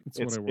 That's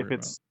what I worry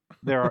about.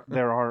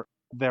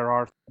 There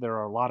are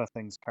a lot of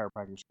things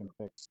chiropractors can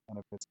fix, and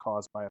if it's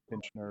caused by a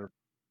pinched nerve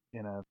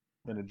in a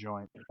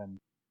joint, then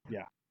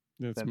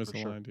it's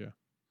misaligned. Sure.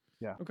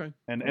 Yeah. Okay.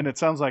 And it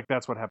sounds like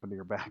that's what happened to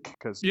your back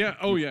because you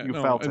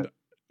felt it.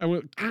 I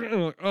went,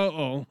 and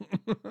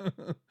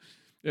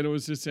it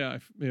was just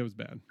it was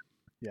bad.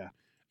 Yeah.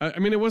 I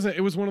mean, it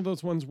was one of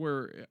those ones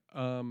where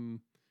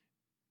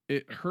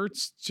it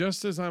hurts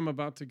just as I'm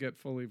about to get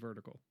fully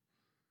vertical.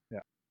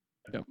 Yeah.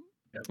 Yep.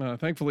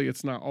 Thankfully,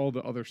 it's not all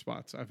the other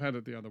spots. I've had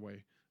it the other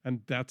way,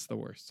 and that's the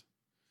worst.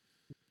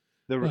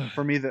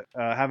 For me,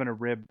 having a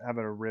rib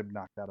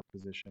knocked out of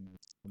position is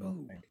the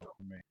most painful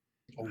for me.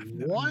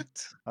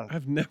 What?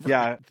 I've never.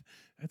 Yeah,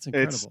 that's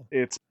incredible.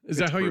 Is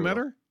that how brutal. you met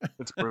her?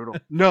 It's brutal.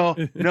 No,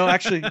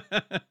 actually,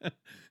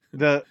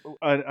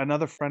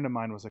 another friend of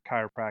mine was a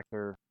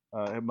chiropractor.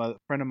 A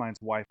friend of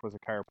mine's wife was a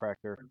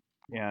chiropractor,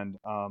 and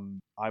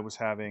I was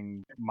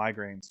having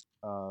migraines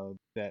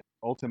that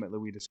ultimately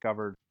we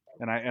discovered,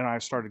 and I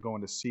started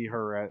going to see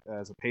her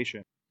as a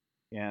patient,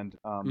 and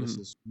this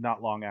is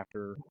not long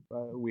after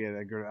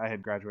I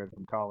had graduated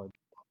from college,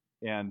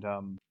 and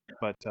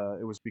but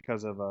it was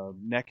because of a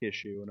neck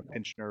issue and a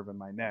pinched nerve in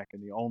my neck,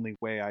 and the only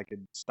way I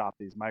could stop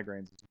these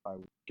migraines is if I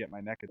would get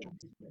my neck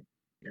adjusted.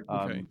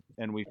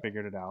 And we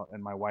figured it out,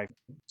 and my wife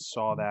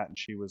saw that, and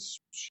she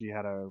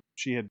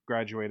had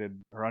graduated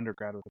her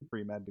undergrad with a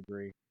pre-med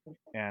degree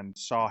and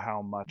saw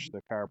how much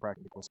the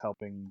chiropractic was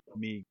helping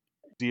me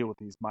deal with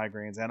these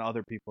migraines and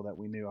other people that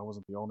we knew. I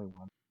wasn't the only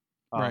one.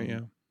 Right,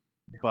 yeah.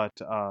 But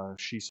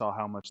she saw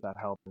how much that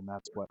helped, and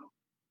that's what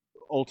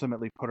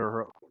ultimately put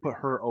her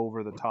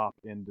over the top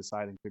in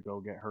deciding to go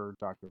get her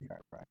doctor of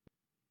chiropractic.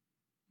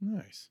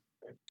 Nice.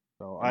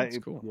 So that's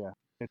cool. Yeah.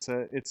 It's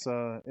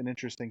an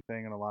interesting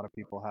thing, and a lot of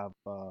people have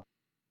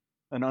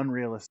an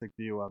unrealistic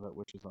view of it,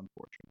 which is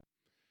unfortunate.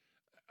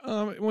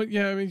 Well,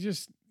 yeah, I mean,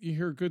 just you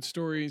hear good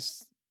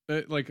stories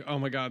like, oh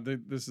my God,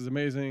 this is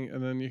amazing,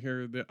 and then you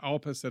hear the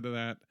opposite of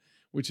that,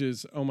 which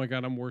is, oh my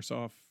God, I'm worse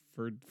off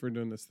for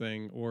doing this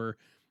thing, or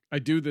I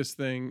do this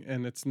thing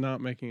and it's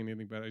not making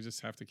anything better. I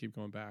just have to keep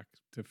going back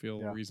to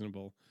feel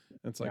reasonable.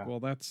 And it's like,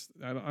 well,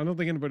 I don't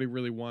think anybody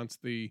really wants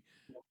the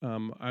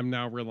I'm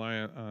now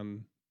reliant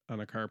on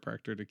a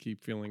chiropractor to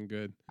keep feeling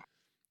good,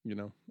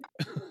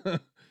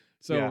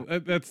 So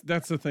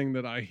that's the thing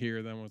that I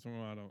hear then was,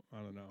 I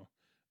don't know.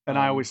 And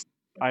I always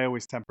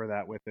temper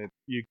that with it.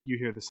 You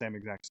hear the same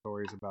exact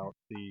stories about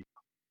the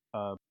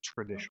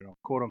traditional,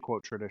 quote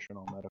unquote,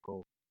 traditional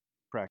medical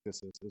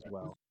practices as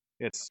well.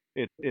 It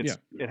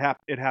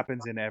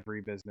happens in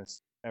every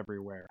business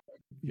everywhere.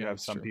 You have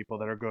some people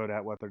that are good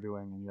at what they're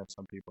doing, and you have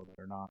some people that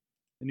are not,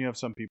 and you have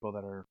some people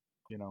that are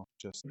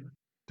just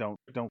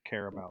don't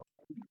care about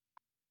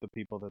the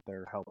people that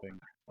they're helping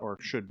or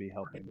should be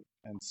helping,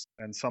 and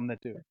some that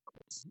do.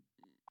 It's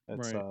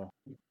right.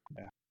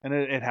 And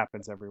it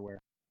happens everywhere.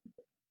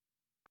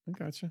 I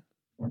gotcha.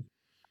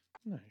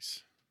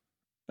 Nice.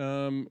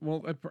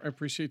 Well, I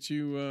appreciate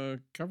you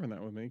covering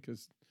that with me,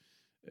 because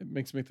it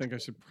makes me think I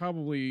should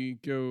probably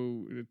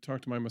go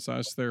talk to my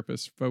massage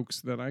therapist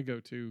folks that I go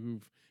to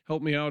who've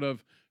helped me out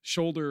of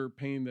shoulder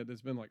pain that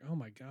has been like, oh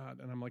my God.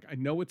 And I'm like, I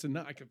know it's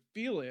enough. I can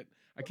feel it.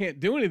 I can't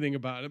do anything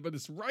about it, but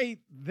it's right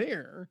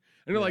there.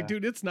 And they're like,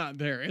 dude, it's not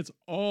there. It's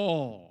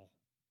all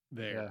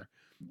there. Yeah.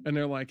 And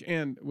they're like,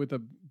 and with the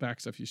back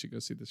stuff, you should go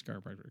see this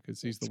chiropractor,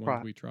 because he's the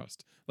one we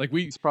trust. Like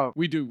we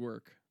do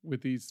work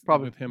with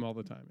with him all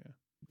the time. Yeah.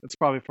 It's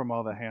probably from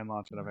all the hand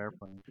launching of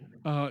airplanes.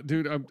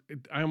 Dude,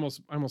 I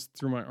almost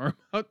threw my arm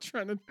out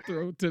trying to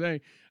throw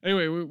today.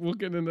 Anyway, we'll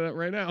get into that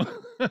right now,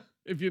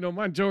 if you don't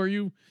mind. Joe,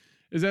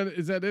 is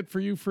that it for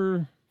you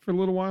for a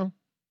little while?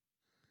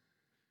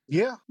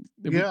 Yeah.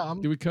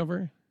 Did we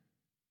cover?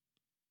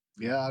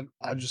 Yeah,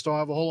 I just don't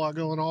have a whole lot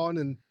going on,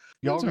 and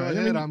y'all go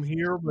ahead. I'm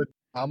here, but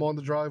I'm on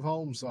the drive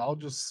home, so I'll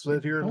just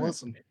sit here and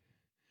listen.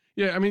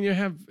 Yeah, I mean, you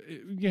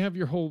have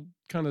your whole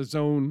kind of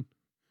zone,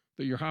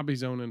 your hobby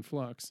zone in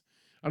flux.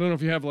 I don't know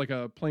if you have like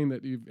a plane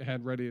that you've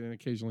had ready and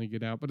occasionally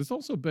get out, but it's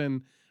also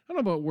been, I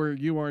don't know about where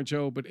you are,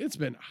 Joe, but it's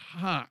been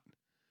hot.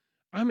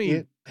 I mean,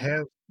 it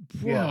has.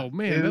 Whoa,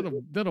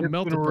 man, that'll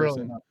melt a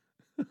person.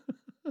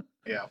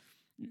 Yeah.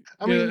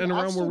 I mean, and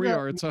around where we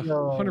are, it's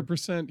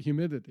 100%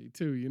 humidity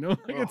too. You know,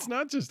 like it's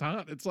not just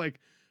hot. It's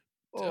like,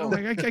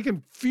 I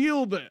can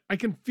feel the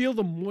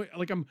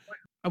like I'm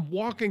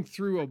walking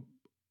through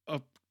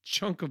a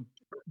chunk of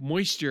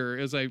moisture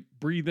as I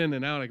breathe in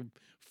and out. I can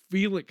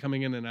feel it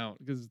coming in and out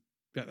because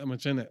got that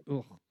much in it.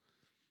 Ugh.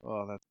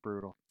 Oh, that's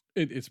brutal.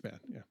 It's bad.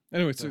 Yeah.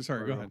 Anyway,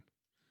 sorry. Go ahead.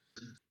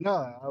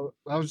 No,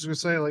 I was just gonna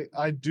say, like,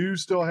 I do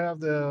still have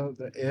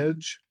the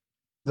Edge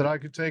that I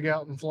could take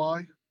out and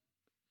fly,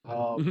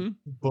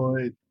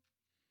 but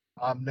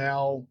I'm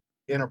now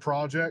in a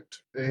project,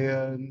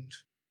 and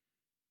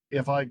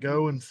if I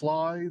go and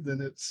fly,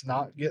 then it's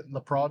not getting the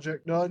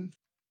project done.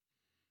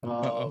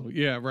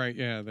 Yeah, right.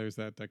 Yeah, there's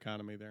that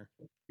dichotomy there.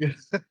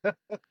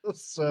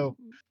 So,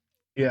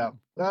 yeah,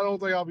 I don't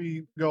think I'll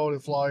be going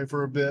to fly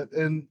for a bit.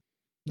 And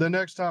the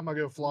next time I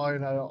go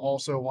flying, I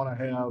also want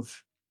to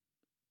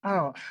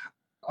have,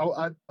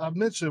 I've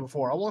mentioned it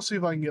before. I want to see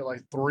if I can get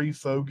like 3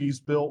 fogies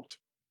built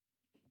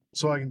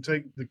so I can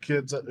take the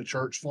kids at the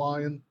church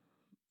flying.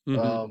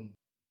 Because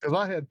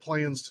I had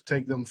plans to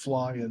take them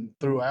flying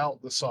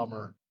throughout the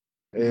summer,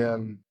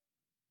 and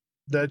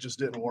that just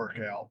didn't work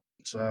out.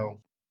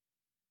 So,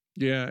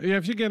 yeah,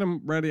 if you get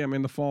them ready, I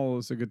mean, the fall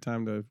is a good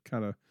time to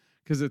kind of,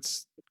 because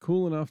it's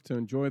cool enough to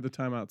enjoy the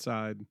time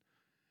outside,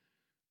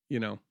 you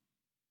know.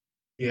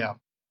 Yeah,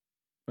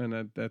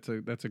 and that's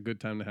a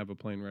good time to have a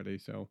plane ready.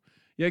 So,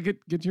 yeah,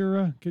 get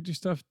your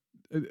stuff.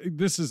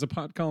 This is a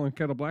pot calling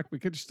kettle black,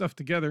 but get your stuff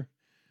together,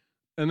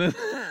 and then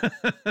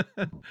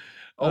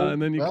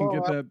and then you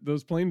can get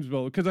those planes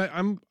built. Because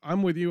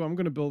I'm with you. I'm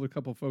going to build a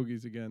couple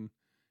fogies again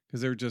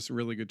because they're just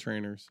really good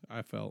trainers.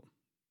 I feel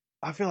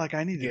like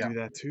I need to do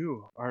that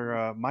too.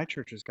 Our my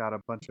church has got a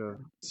bunch of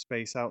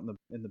space out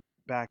in the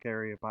back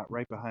area,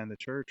 right behind the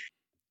church.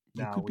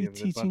 Now we have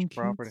a bunch of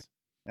property,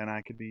 and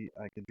I could be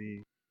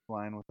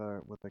flying with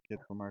a kid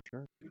from our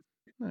church.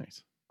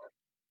 Nice.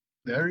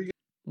 There you go.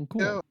 Well,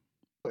 cool.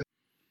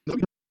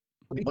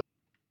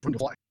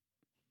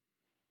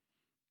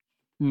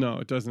 No,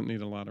 it doesn't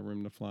need a lot of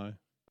room to fly.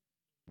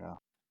 Yeah.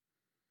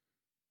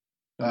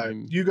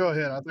 You go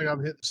ahead. I think I'm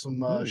hitting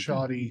some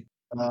shoddy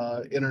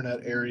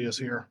internet areas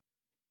here.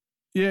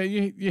 Yeah,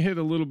 you hit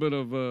a little bit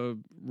of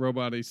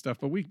robot-y stuff,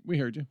 but we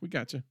heard you. We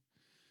got you.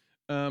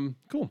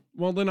 Cool.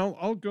 Well, then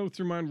I'll go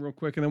through mine real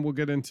quick, and then we'll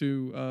get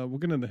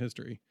into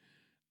history.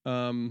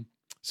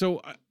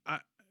 So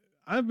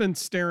I've been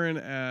staring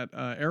at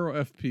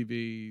Aero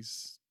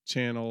FPV's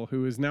channel,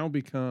 who has now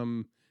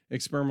become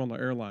Experimental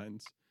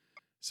Airlines.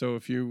 So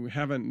if you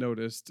haven't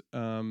noticed,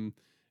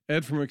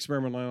 Ed from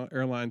Experimental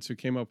Airlines, who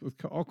came up with,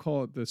 I'll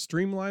call it the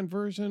streamlined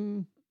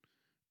version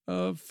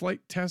of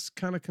flight test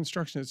kind of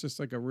construction. It's just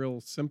like a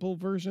real simple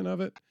version of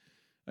it.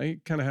 I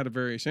kind of had a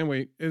variation.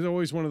 Anyway, it's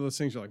always one of those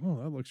things you're like,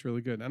 oh, that looks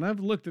really good. And I've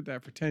looked at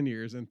that for 10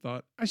 years and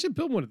thought, I should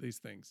build one of these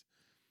things.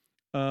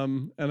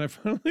 And I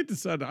finally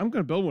decided I'm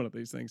going to build one of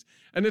these things.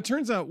 And it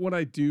turns out what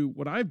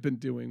I've been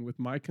doing with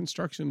my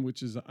construction,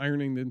 which is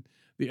ironing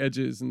the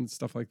edges and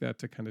stuff like that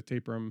to kind of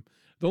taper them.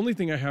 The only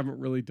thing I haven't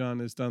really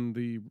done is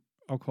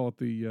I'll call it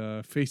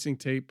the facing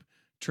tape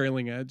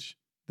trailing edge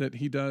that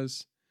he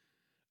does.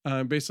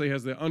 Basically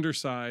has the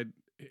underside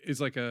is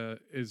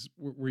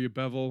where you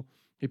bevel.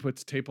 He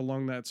puts tape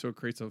along that, so it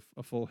creates a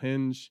full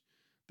hinge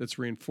that's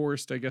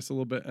reinforced, I guess, a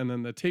little bit. And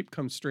then the tape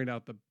comes straight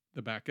out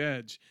the back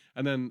edge.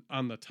 And then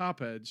on the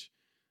top edge,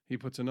 he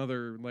puts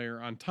another layer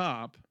on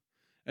top.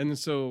 And then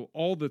so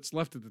all that's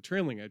left of the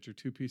trailing edge are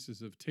 2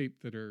 pieces of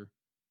tape that are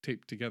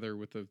taped together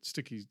with the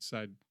sticky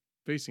side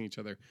facing each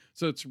other.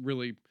 So it's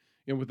really,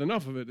 with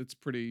enough of it, it's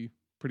pretty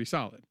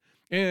solid.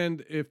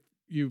 And if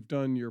you've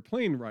done your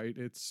plane right,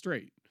 it's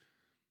straight.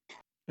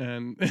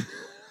 And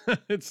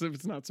it's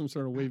not some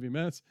sort of wavy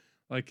mess.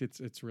 Like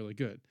it's really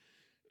good.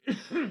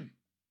 And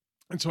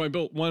so I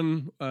built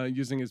one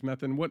using his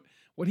method. And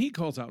what he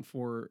calls out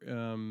for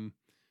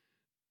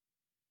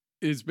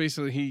is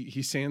basically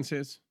he sands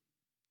his,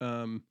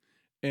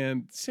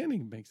 and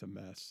sanding makes a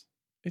mess.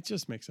 It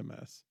just makes a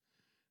mess.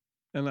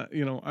 And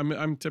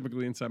I'm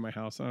typically inside my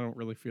house. And I don't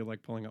really feel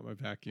like pulling out my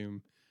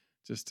vacuum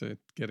just to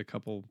get a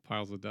couple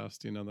piles of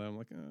dust. That I'm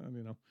like,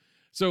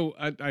 So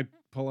I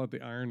pull out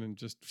the iron and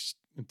just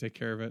and take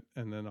care of it.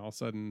 And then all of a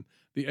sudden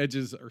the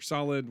edges are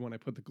solid. When I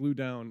put the glue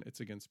down, it's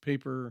against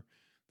paper,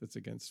 that's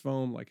against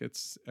foam. Like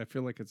I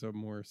feel like it's a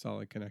more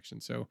solid connection.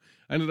 So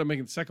I ended up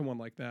making the second one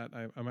like that.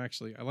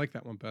 I like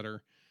that one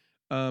better.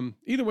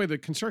 Either way, the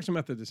construction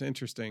method is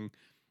interesting.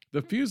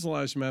 The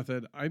fuselage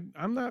method,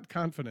 I'm not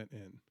confident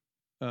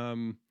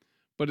in,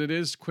 but it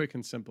is quick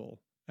and simple,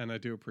 and I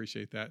do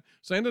appreciate that.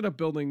 So I ended up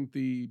building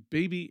the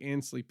Baby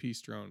Ansley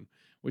Peace Drone,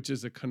 which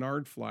is a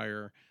canard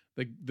flyer.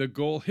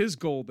 His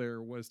goal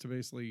there was to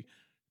basically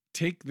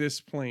take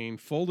this plane,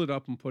 fold it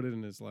up, and put it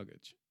in his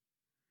luggage.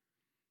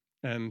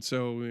 And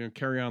so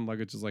carry-on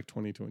luggage is like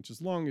 22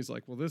 inches long. He's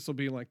like, well, this will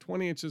be like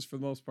 20 inches for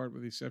the most part,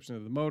 with the exception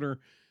of the motor.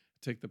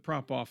 Take the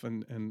prop off,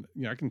 and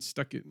I can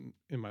stuck it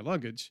in my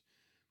luggage.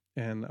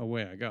 And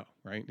away I go,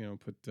 right?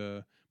 Put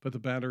the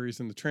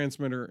batteries in the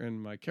transmitter in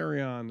my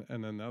carry-on,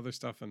 and then the other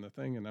stuff in the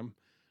thing, and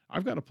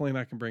I've got a plane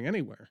I can bring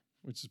anywhere,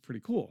 which is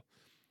pretty cool.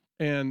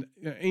 And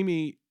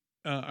Amy,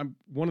 I'm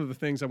one of the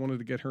things I wanted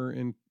to get her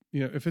in.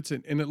 If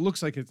and it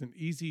looks like it's an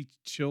easy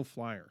chill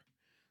flyer.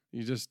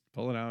 You just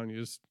pull it out and you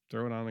just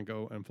throw it on and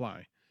go and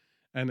fly,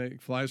 and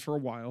it flies for a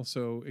while.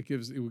 So it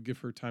would give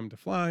her time to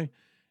fly.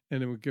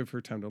 And it would give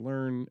her time to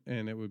learn,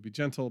 and it would be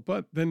gentle.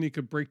 But then you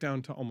could break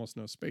down to almost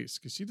no space,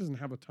 because she doesn't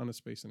have a ton of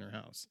space in her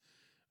house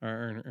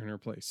or in her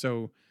place.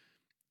 So,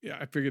 yeah,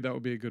 I figured that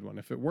would be a good one.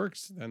 If it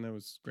works, then it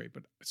was great.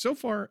 But so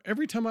far,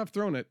 every time I've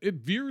thrown it, it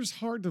veers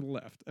hard to the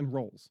left and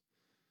rolls.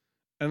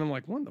 And I'm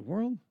like, what in the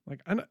world?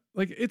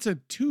 It's a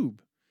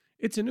tube.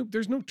 It's a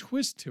there's no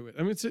twist to it.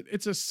 I mean,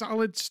 it's a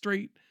solid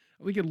straight.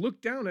 We can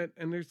look down it,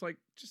 and there's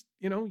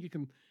you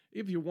can,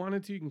 if you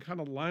wanted to, you can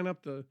kind of line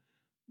up the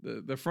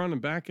front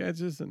and back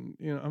edges, and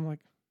I'm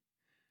like,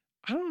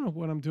 I don't know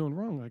what I'm doing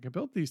wrong. Like, I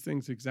built these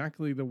things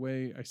exactly the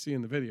way I see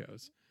in the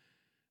videos,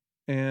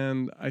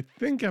 and I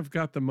think I've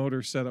got the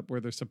motor set up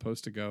where they're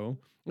supposed to go.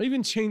 I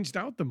even changed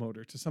out the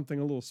motor to something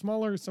a little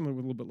smaller, something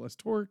with a little bit less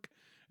torque.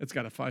 It's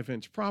got a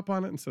 5-inch prop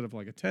on it instead of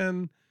like a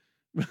 10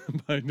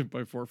 by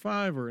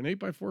 4.5 or an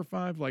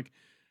 8x4.5. Like,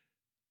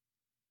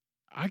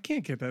 I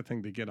can't get that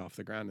thing to get off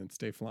the ground and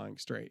stay flying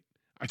straight.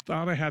 I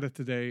thought I had it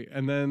today,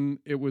 and then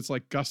it was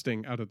like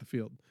gusting out of the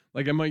field.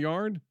 Like in my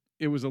yard,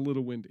 it was a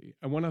little windy.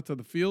 I went out to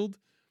the field.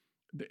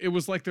 It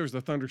was like there was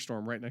a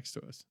thunderstorm right next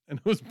to us, and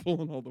it was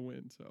pulling all the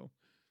wind. So,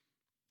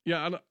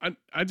 yeah,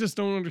 I just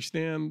don't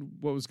understand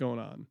what was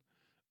going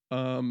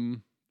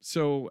on.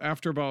 So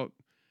after about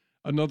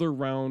another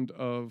round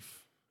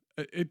of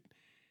it,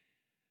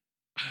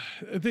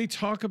 they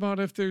talk about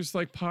if there's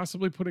like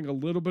possibly putting a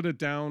little bit of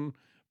down,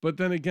 but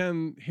then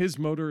again, his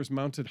motor is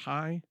mounted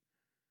high.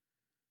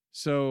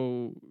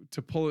 So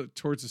to pull it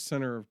towards the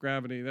center of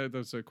gravity,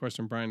 that's a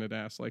question Brian had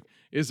asked, like,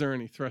 is there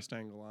any thrust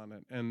angle on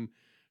it? And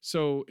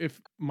so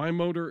if my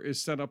motor is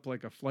set up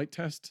like a flight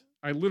test,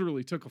 I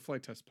literally took a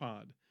flight test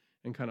pod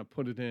and kind of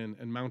put it in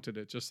and mounted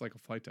it just like a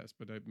flight test,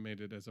 but I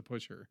made it as a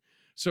pusher.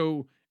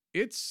 So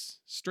it's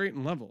straight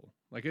and level.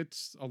 Like,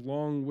 it's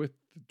along with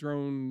the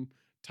drone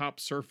top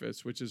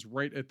surface, which is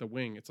right at the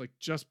wing. It's like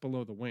just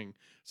below the wing.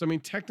 So, I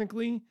mean,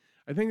 technically,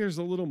 I think there's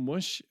a little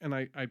mush, and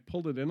I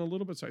pulled it in a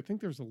little bit. So I think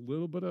there's a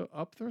little bit of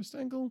up thrust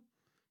angle,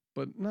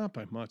 but not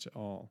by much at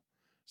all.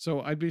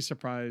 So I'd be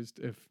surprised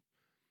if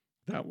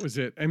that was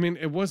it. I mean,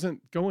 it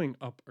wasn't going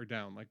up or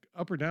down. Like,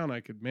 up or down, I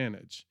could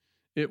manage.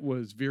 It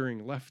was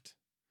veering left,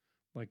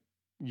 like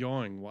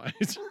yawing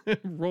wise,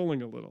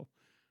 rolling a little.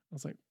 I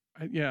was like,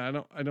 I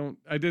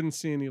didn't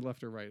see any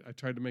left or right. I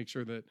tried to make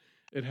sure that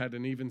it had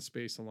an even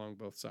space along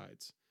both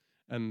sides.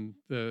 And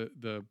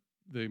the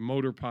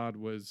motor pod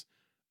was,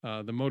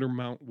 the motor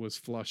mount was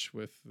flush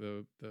with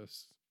the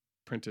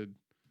printed,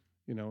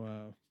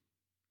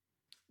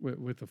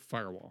 with the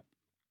firewall.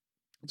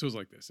 So it was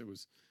like this. It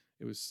was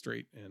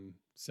straight and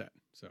set.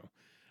 So,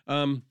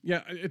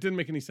 yeah, it didn't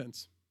make any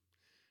sense.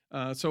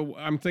 So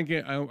I'm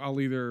thinking I'll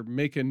either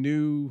make a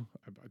new,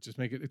 just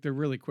make it, they're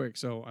really quick.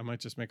 So I might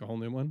just make a whole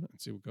new one and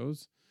see what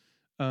goes.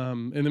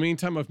 In the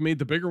meantime, I've made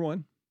the bigger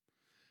one.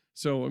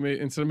 So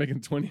instead of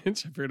making 20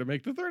 inch, I figured to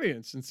make the 30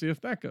 inch and see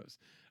if that goes.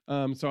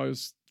 So I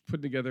was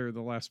putting together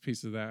the last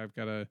piece of that. I've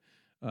got to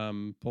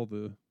pull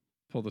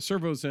the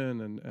servos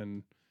in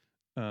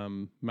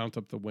and mount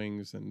up the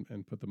wings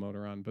and put the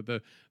motor on. But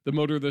the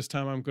motor this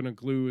time I'm going to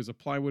glue is a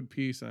plywood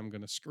piece, and I'm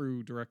going to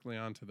screw directly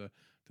onto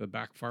the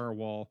back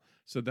firewall.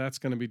 So that's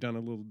going to be done a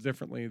little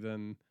differently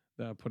than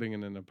putting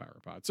it in a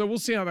power pod. So we'll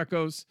see how that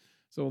goes.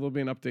 So there'll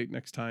be an update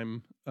next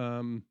time.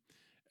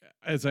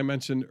 As I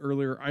mentioned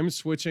earlier, I'm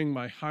switching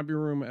my hobby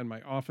room and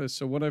my office.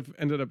 So what I've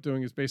ended up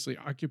doing is basically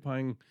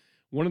occupying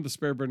one of the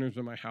spare bedrooms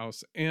in my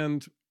house,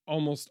 and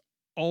almost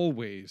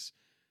always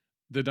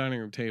the dining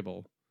room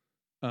table,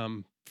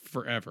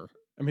 forever.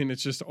 I mean,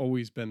 it's just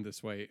always been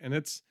this way. And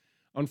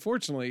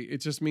unfortunately, it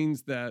just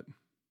means that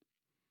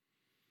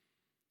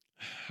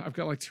I've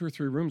got like 2 or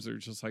 3 rooms that are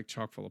just like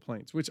chock full of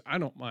planes, which I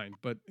don't mind.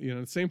 But, you know,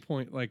 at the same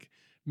point, like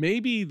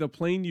maybe the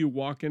plane you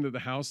walk into the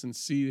house and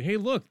see, hey,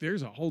 look,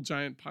 there's a whole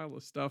giant pile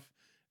of stuff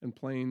and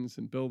planes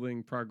and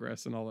building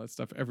progress and all that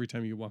stuff every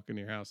time you walk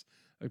into your house.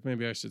 Like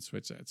maybe I should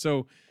switch that.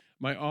 So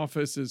my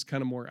office is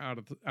kind of more out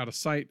of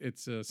sight.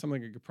 It's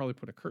something I could probably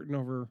put a curtain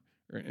over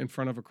or in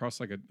front of across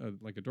like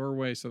a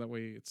doorway, so that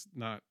way it's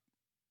not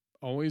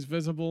always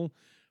visible.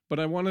 But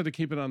I wanted to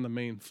keep it on the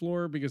main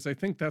floor because I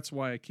think that's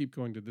why I keep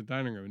going to the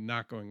dining room and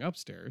not going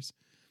upstairs,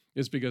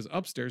 is because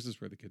upstairs is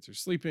where the kids are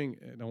sleeping.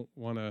 I don't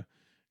want to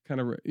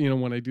kind of, you know,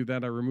 when I do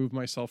that, I remove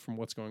myself from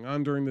what's going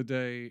on during the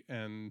day.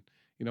 And,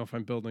 you know, if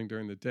I'm building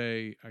during the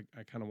day,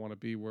 I kind of want to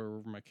be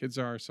wherever my kids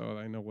are so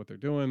I know what they're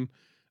doing.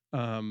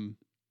 And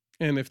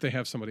if they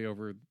have somebody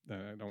over,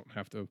 then I don't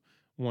have to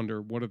wonder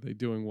what are they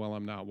doing while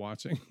I'm not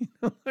watching. You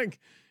know, like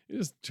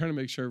just trying to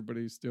make sure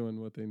everybody's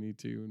doing what they need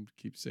to and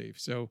keep safe.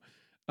 So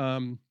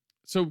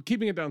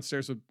keeping it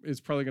downstairs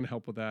is probably going to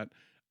help with that.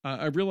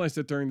 I realized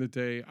that during the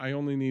day, I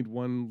only need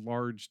one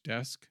large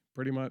desk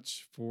pretty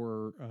much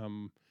for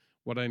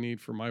what I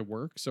need for my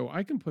work. So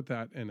I can put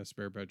that in a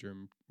spare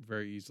bedroom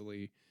very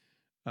easily.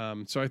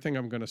 So I think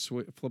I'm going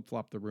to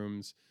flip-flop the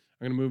rooms.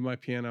 I'm going to move my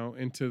piano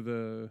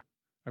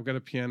I've got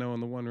a piano in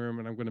the one room,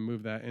 and I'm going to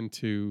move that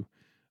into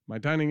my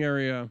dining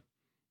area.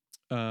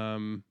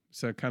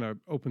 So it kind of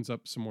opens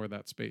up some more of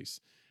that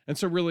space. And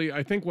so really,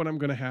 I think what I'm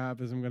going to have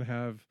is I'm going to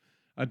have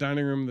a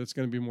dining room that's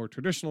going to be more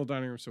traditional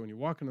dining room. So when you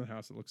walk into the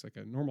house, it looks like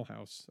a normal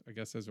house, I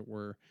guess, as it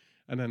were.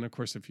 And then, of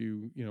course, if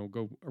you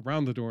go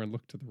around the door and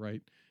look to the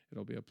right,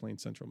 it'll be a plain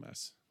central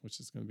mess, which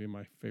is going to be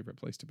my favorite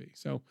place to be.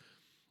 So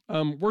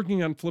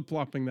working on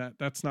flip-flopping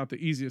that's not the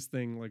easiest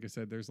thing. Like I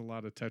said, there's a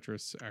lot of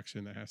Tetris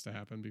action that has to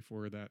happen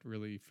before that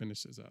really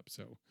finishes up.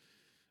 So,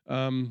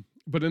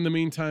 but in the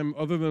meantime,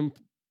 other than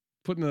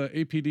putting the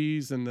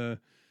APDs and the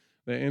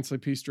Ansley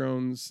Peace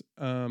drones,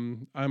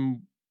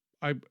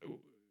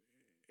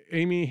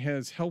 Amy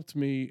has helped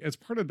me as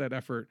part of that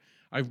effort.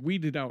 I've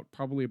weeded out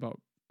probably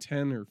about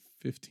 10 or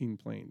 15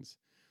 planes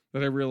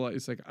that I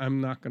realized like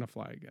I'm not going to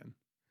fly again.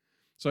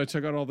 So I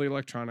took out all the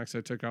electronics.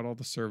 I took out all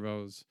the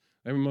servos.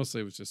 I mean,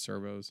 mostly it was just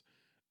servos.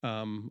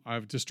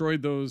 I've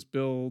destroyed those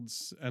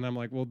builds, and I'm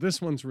like, well,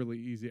 this one's really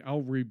easy.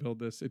 I'll rebuild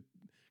this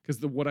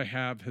because what I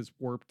have has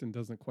warped and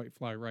doesn't quite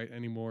fly right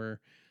anymore.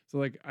 So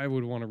like I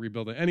would want to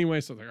rebuild it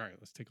anyway. So I was like, all right,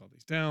 let's take all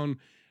these down.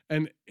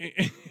 And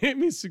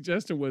Amy's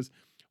suggestion was,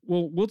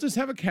 well, we'll just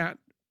have a cat.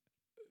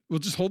 We'll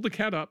just hold the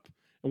cat up,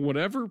 and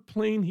whatever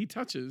plane he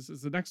touches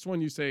is the next one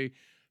you say,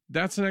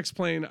 that's the next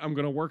plane I'm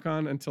going to work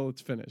on until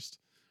it's finished.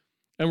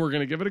 And we're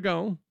going to give it a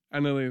go.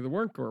 And it'll either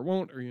work or it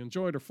won't, or you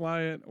enjoy it or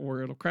fly it,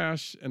 or it'll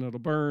crash and it'll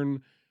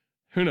burn.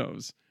 Who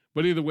knows?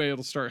 But either way,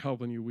 it'll start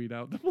helping you weed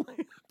out the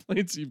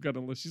planes you've got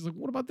on the list. She's like,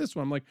 what about this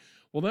one? I'm like,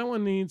 well, that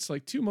one needs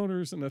like 2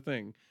 motors and a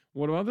thing.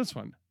 What about this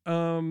one?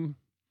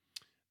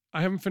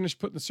 I haven't finished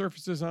putting the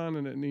surfaces on,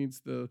 and it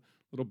needs the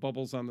little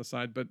bubbles on the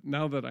side. But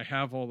now that I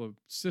have all the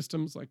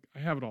systems, like I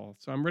have it all.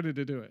 So I'm ready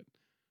to do it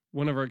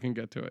whenever I can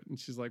get to it. And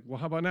she's like, well,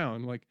 how about now?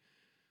 And like,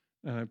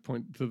 and I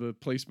point to the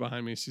place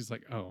behind me. She's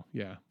like, oh,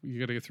 yeah, you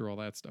got to get through all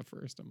that stuff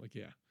first. I'm like,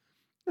 yeah.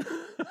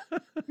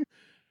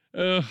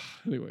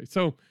 Anyway,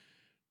 so,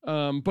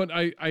 but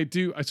I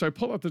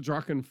pull out the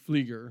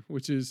Drachenflieger,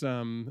 which is,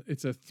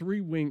 it's a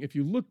 3-wing. If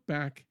you look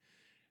back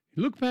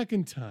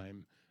in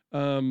time,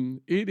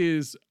 it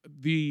is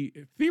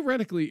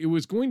theoretically, it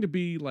was going to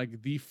be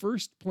like the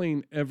first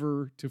plane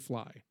ever to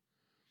fly,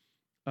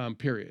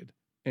 period.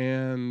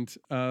 And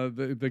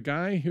the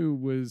guy who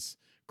was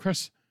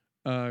Kress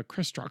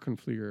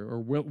Drachenflieger,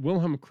 or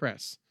Wilhelm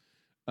Kress.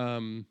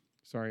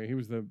 Sorry, he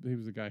was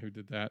the guy who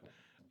did that.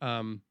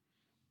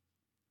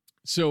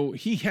 So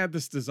he had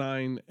this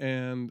design,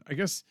 and I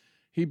guess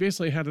he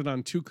basically had it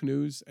on 2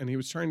 canoes, and he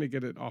was trying to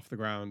get it off the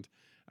ground.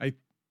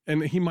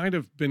 And he might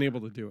have been able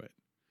to do it,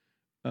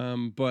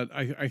 but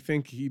I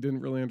think he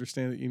didn't really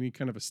understand that you need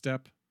kind of a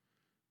step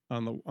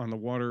on the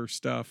water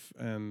stuff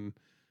and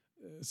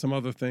some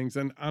other things.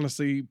 And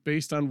honestly,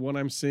 based on what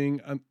I'm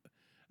seeing,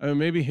 I mean,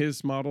 maybe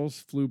his models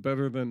flew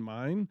better than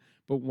mine,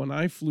 but when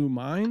I flew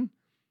mine,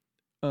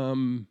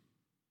 the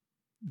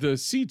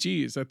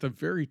CG is at the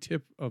very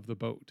tip of the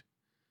boat.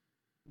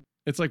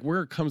 It's like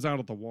where it comes out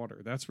of the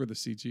water. That's where the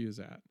CG is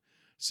at.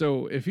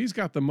 So if he's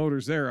got the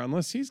motors there,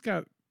 unless he's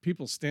got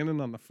people standing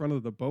on the front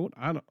of the boat,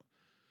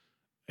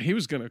 he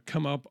was going to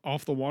come up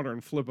off the water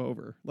and flip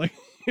over. Like,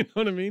 you know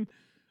what I mean?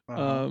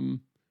 Uh-huh.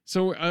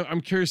 So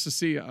I'm curious to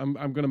see. I'm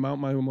going to mount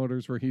my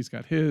motors where he's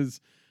got his.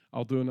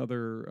 I'll do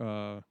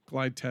another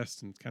glide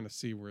test and kind of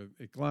see where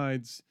it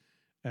glides.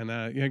 And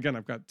again,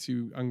 I'm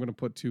going to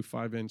put 2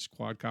 5-inch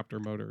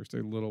quadcopter motors.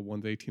 They're little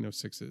ones,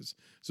 1806s.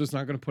 So it's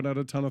not going to put out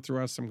a ton of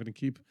thrust. I'm going to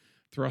keep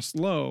thrust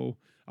low.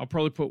 I'll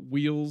probably put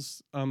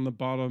wheels on the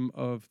bottom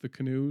of the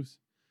canoes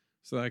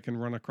so that I can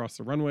run across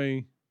the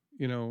runway,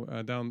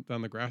 down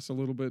the grass a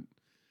little bit.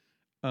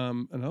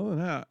 And other than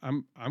that,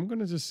 I'm going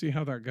to just see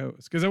how that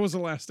goes. Because that was the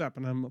last step.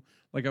 And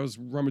I was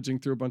rummaging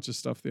through a bunch of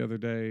stuff the other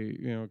day,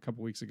 a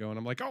couple weeks ago. And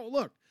I'm like, oh,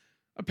 look,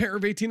 a pair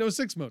of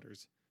 1806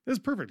 motors. This is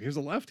perfect. Here's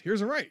a left.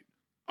 Here's a right.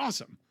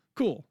 Awesome.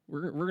 Cool.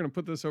 We're going to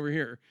put this over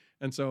here.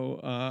 And so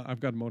I've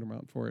got a motor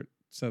mount for it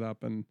set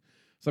up. And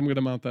so I'm going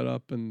to mount that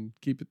up and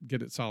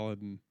get it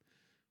solid and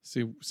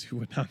see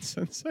what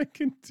nonsense I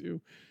can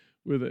do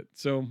with it.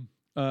 So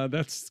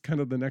that's kind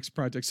of the next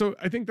project. So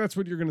I think that's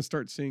what you're going to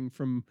start seeing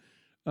from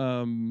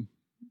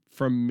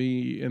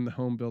me in the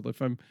home build.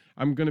 If I'm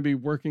going to be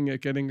working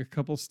at getting a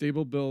couple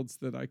stable builds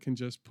that I can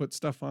just put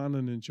stuff on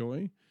and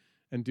enjoy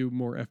and do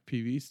more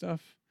FPV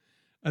stuff.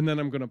 And then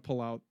I'm going to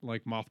pull out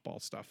like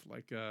mothball stuff.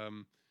 Like,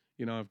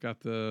 I've got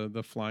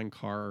the flying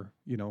car,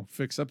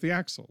 fix up the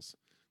axles.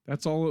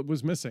 That's all it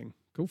was missing.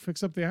 Go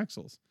fix up the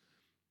axles.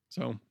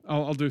 So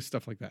I'll do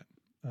stuff like that.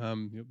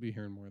 You'll be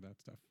hearing more of that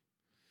stuff.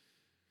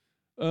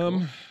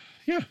 Cool.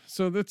 Yeah.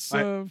 So that's,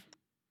 I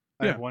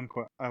have one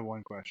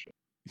question.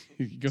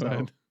 Go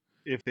ahead.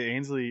 If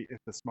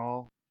the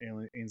small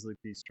Ainsley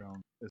Peace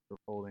drone is for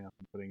folding up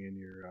and putting in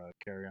your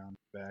carry-on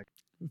bag,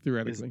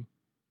 theoretically,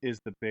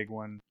 is the big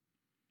one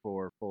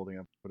for folding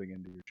up and putting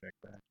into your check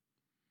bag?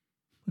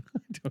 I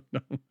don't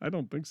know. I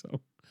don't think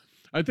so.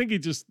 I think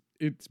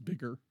it's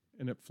bigger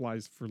and it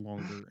flies for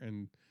longer.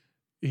 And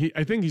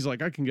I think he's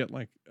like, I can get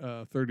like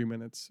 30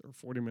 minutes or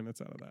 40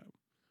 minutes out of that.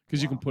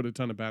 Because you can put a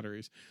ton of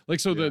batteries. Like,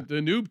 so the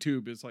noob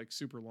tube is like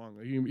super long.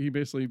 He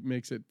basically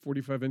makes it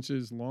 45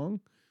 inches long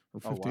or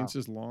 50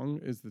 inches long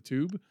is the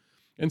tube.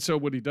 And so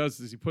what he does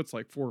is he puts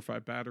like 4 or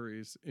 5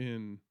 batteries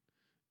in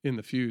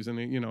the fuse. And,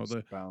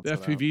 the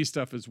FPV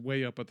stuff is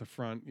way up at the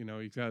front.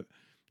 He's got,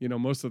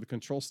 most of the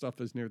control stuff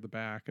is near the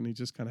back. And he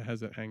just kind of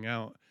has it hang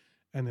out.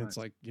 And it's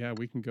like, yeah,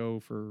 we can go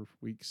for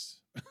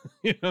weeks.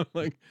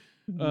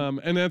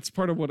 And that's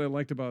part of what I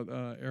liked about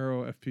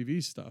Aero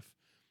FPV stuff.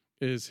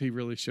 Is he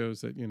really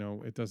shows that,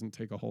 it doesn't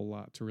take a whole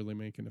lot to really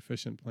make an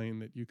efficient plane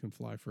that you can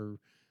fly for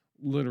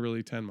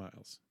literally 10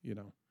 miles,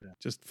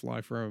 just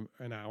fly for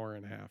an hour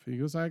and a half. He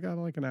goes, I got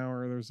like an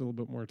hour. There's a little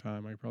bit more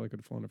time. I probably could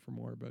have flown it for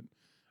more, but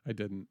I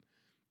didn't,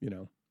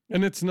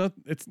 and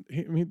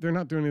they're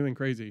not doing anything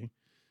crazy.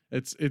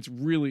 It's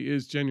really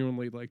is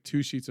genuinely like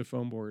 2 sheets of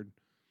foam board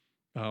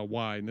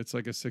wide. And it's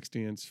like a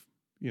 60-inch,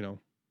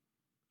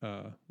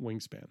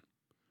 wingspan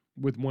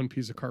with 1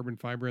 piece of carbon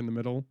fiber in the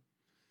middle.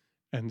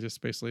 And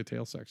just basically a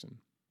tail section.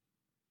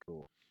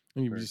 Cool.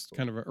 And you just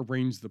kind of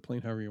arrange the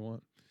plane however you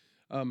want.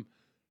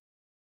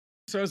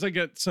 So as I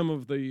get some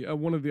of the,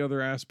 one of the other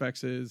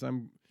aspects is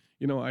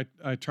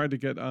I tried to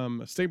get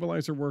a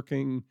stabilizer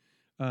working.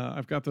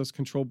 I've got those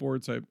control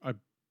boards I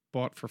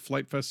bought for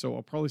Flight Fest. So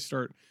I'll probably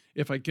start,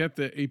 if I get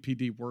the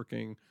APD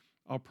working,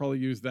 I'll probably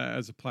use that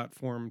as a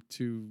platform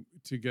to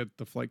get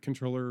the flight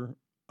controller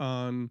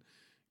on,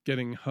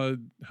 getting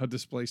HUD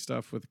display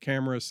stuff with the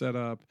camera set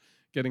up,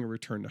 getting a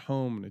return to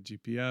home and a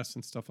GPS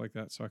and stuff like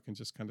that. So I can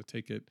just kind of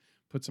take it,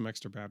 put some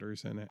extra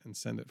batteries in it and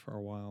send it for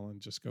a while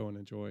and just go and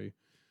enjoy,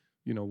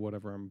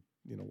 whatever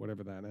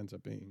whatever that ends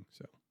up being.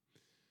 So,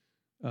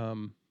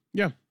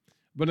 yeah.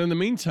 But in the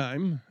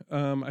meantime,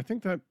 I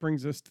think that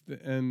brings us to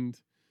the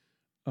end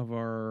of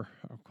our,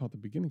 I'll call it the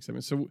beginning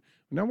segment. So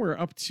now we're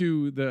up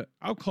to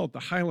I'll call it the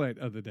highlight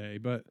of the day,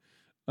 but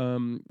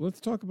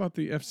let's talk about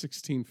the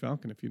F-16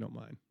 Falcon, if you don't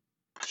mind.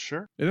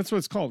 Sure. And that's what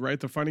it's called, right?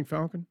 The Fighting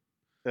Falcon?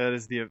 That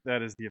is the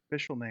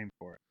official name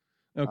for it.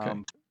 Okay.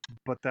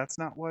 But that's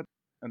not what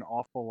an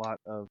awful lot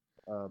of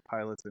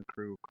pilots and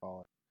crew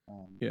call it.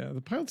 Yeah,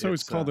 the pilots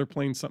always call their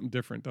plane something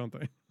different, don't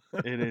they?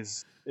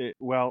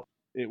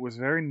 It was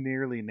very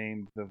nearly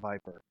named the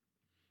Viper.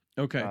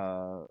 Okay.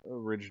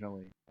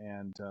 Originally,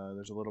 and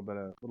there's a little bit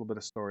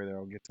of story there.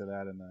 I'll get to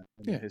that in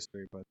the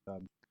history, but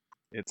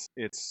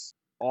it's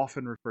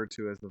often referred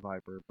to as the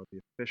Viper, but the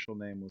official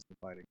name was the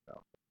Fighting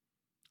Falcon.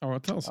 Oh, well,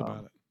 tell us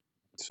about it.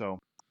 So.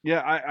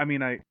 Yeah,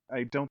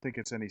 I don't think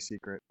it's any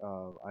secret.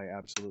 I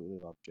absolutely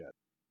love jets,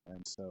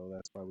 and so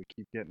that's why we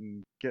keep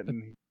getting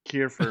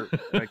here for.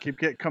 I keep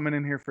coming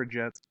in here for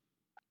jets.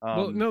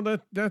 Well, no,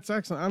 that's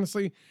excellent.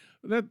 Honestly,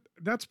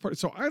 that's part.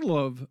 So I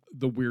love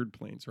the weird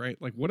planes,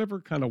 right? Like whatever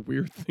kind of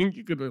weird thing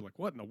you could be like,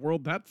 what in the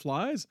world that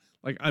flies?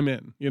 Like I'm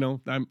in.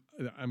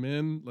 I'm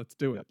in. Let's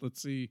do it. Yep.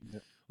 Let's see.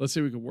 Yep. Let's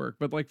see if we could work.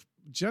 But like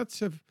jets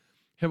have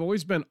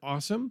always been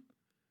awesome.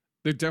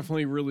 They're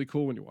definitely really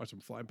cool when you watch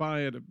them fly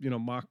by at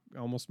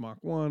almost Mach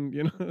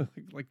 1,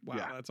 like wow,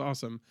 that's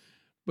awesome.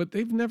 But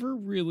they've never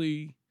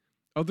really,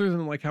 other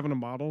than like having a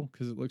model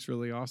because it looks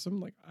really awesome.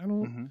 Like I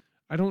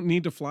don't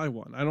need to fly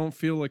one. I don't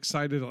feel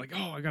excited like,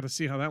 oh, I got to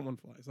see how that one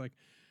flies. Like,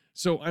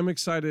 so I'm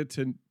excited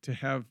to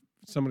have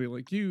somebody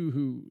like you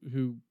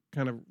who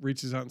kind of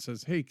reaches out and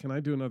says, hey, can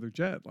I do another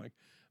jet? Like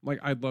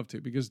I'd love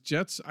to, because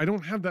jets, I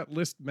don't have that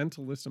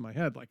mental list in my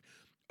head. Like,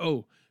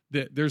 oh,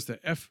 there's the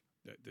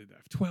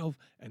F12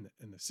 and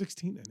the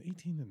 16 and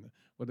 18 and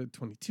the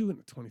 22 and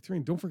the 23,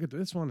 and don't forget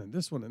this one and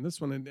this one and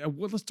this one, and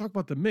let's talk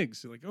about the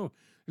MiGs. You're like, oh,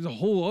 there's a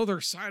whole other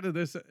side of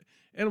this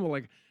animal.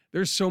 Like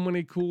there's so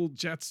many cool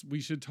jets we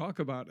should talk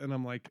about, and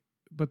I'm like,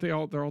 but they're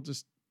all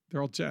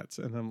jets,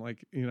 and I'm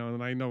like,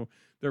 and I know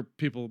there are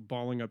people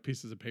balling up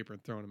pieces of paper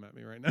and throwing them at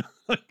me right now.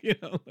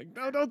 like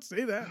no, don't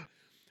say that.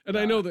 And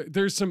I know that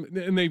there's some,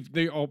 and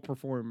they all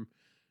perform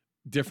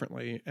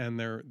differently, and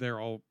they're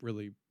all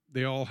really,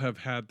 they all have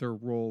had their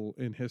role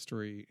in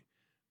history,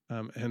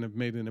 and have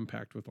made an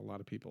impact with a lot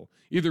of people,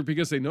 either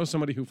because they know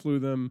somebody who flew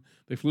them,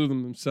 they flew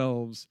them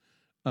themselves,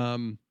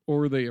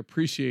 or they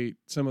appreciate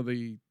some of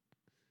the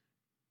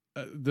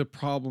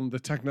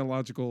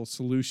technological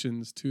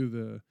solutions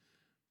to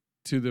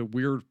the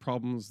weird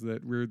problems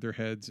that reared their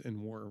heads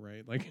in war,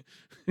 right? Like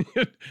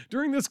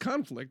during this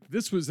conflict,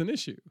 this was an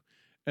issue,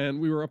 and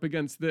we were up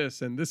against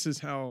this, and this is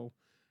how,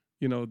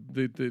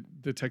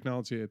 the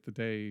technology at the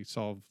day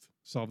solved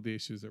the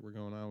issues that were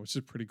going on, which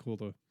is pretty cool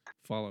to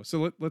follow.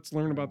 So let's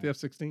learn about the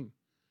F-16.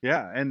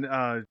 Yeah,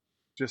 and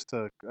just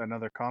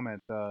another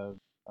comment. One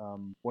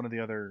of the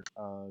other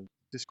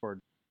Discord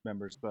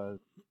members,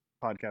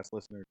 podcast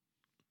listeners,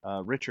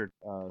 Richard,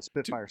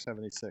 Spitfire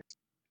 76.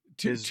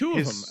 Two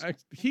of them.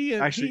 He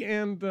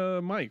and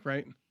Mike,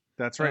 right?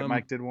 That's right.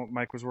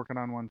 Mike was working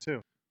on one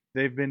too.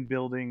 They've been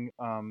building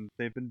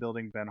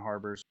Ben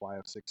Harbor's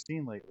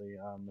YF-16 lately.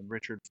 And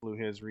Richard flew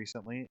his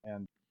recently,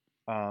 and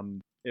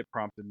it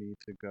prompted me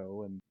to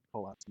go and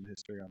pull out some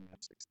history on the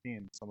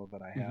F-16. Some of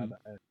it I had.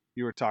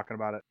 You were talking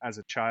about it as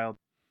a child,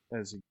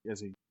 and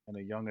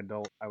a young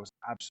adult. I was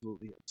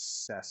absolutely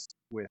obsessed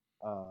with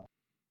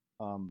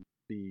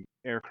the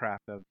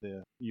aircraft of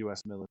the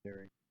U.S.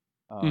 military.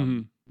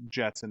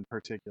 Jets in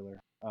particular.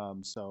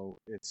 So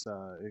it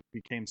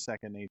became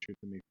second nature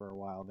to me for a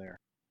while there.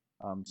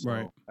 So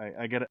right.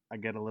 I get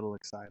a little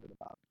excited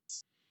about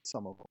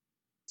some of them.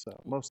 So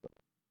most of them.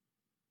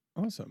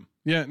 Awesome.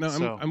 Yeah.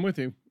 No, I'm with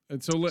you.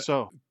 And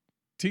so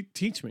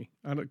teach me,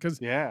 because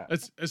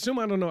assume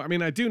I don't know. I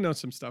mean, I do know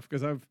some stuff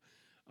because I've,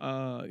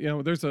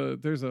 there's a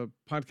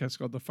podcast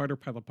called the Fighter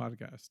Pilot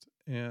Podcast,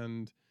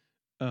 and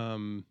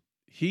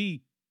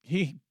he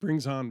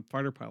brings on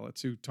fighter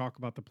pilots who talk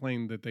about the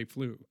plane that they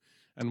flew,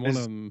 and one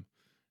of them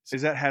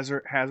is that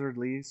Hazard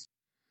Lee's.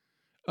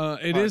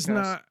 It is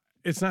not.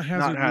 It's not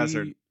Hazard. Not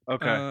Hazard. Lee.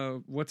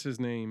 Okay. What's his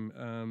name?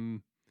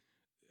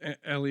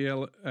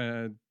 Aiello.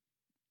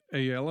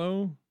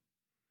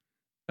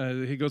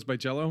 He goes by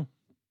Jello.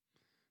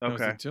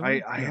 Okay. No,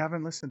 I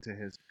haven't listened to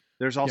his.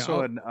 There's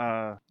also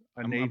a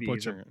Navy.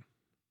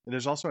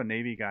 There's also a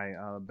Navy guy,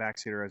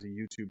 backseater, has a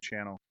YouTube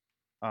channel.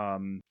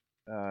 And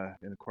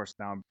of course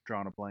now I'm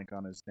drawing a blank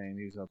on his name.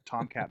 He's a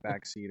Tomcat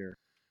backseater.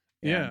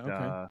 Yeah.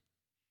 Okay.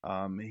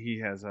 He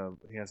has a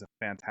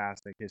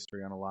fantastic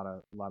history on a lot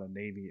of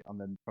Navy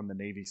from the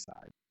Navy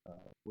side,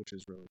 which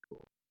is really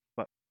cool.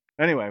 But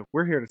anyway,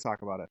 we're here to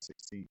talk about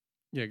F-16.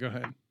 Yeah, go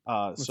ahead.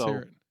 Let's hear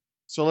it.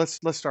 So let's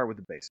start with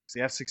the basics.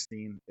 The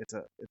F-16, it's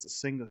a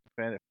single,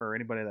 for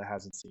anybody that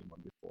hasn't seen one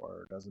before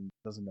or doesn't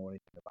know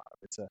anything about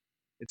it.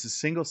 It's a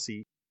single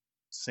seat,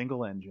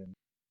 single engine,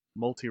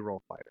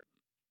 multi-role fighter.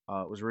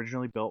 It was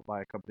originally built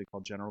by a company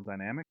called General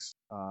Dynamics,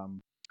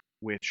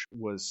 which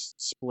was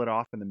split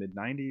off in the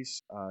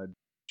mid-90s.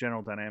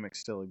 General Dynamics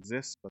still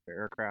exists, but their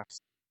aircraft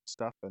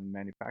stuff and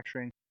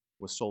manufacturing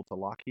was sold to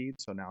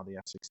Lockheed, so now the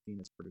F-16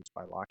 is produced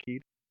by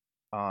Lockheed.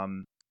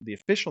 The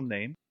official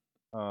name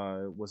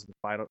was the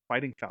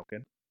Fighting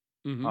Falcon,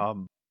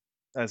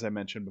 as I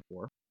mentioned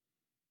before.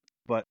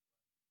 But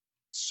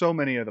so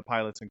many of the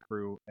pilots and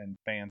crew and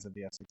fans of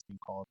the F-16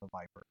 call it the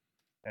Viper.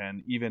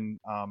 And even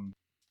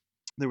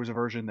there was a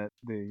version that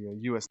the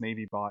U.S.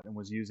 Navy bought and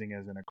was using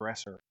as an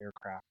aggressor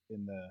aircraft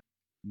in the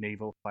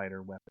Naval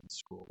Fighter Weapons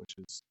School, which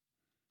is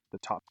the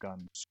Top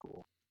Gun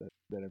school that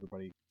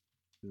everybody,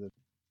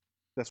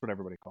 that's what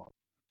everybody called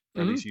it,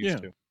 or at least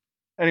used to.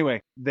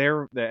 Anyway,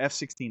 the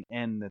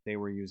F-16N that they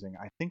were using,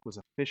 I think, was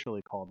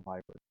officially called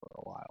Viper for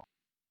a while,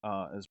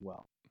 as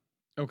well.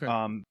 Okay.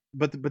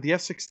 But the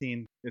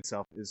F-16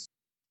 itself is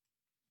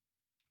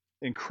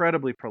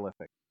incredibly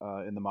prolific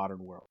in the modern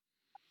world.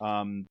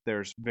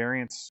 There's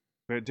different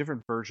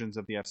versions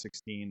of the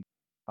F-16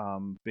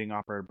 being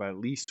operated by at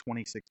least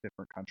 26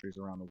 different countries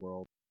around the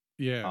world.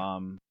 Yeah.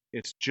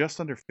 It's just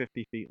under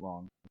 50 feet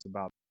long. It's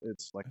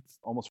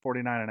almost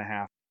 49 and a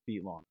half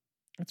feet long.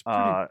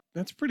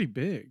 That's pretty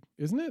big,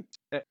 isn't it?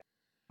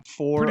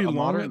 For pretty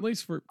long, at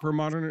least for a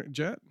modern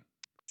jet.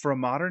 For a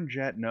modern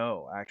jet,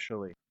 no,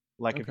 actually.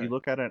 Like if you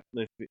look at an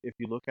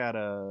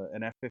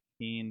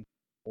F-15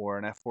 or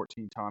an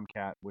F-14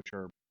 Tomcat, which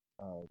are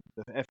the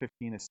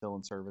F-15 is still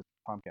in service,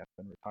 Tomcat's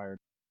been retired.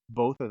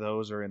 Both of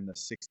those are in the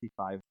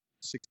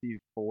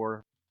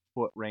 64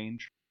 foot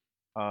range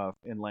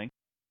in length.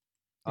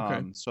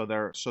 So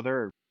they're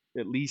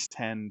at least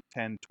 10,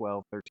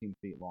 12, 13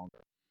 feet longer.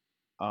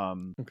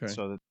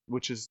 So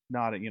which is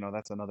not,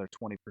 that's another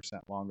 20%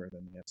 longer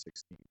than the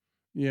F-16.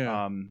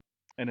 Yeah.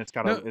 And it's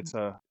got go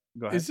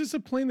ahead. Is this a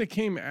plane that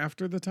came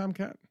after the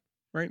Tomcat,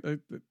 right?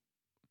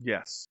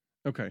 Yes.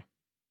 Okay.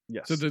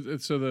 Yes. So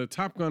the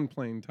Top Gun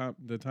plane,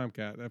 the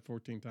Tomcat,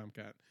 F-14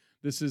 Tomcat.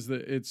 This is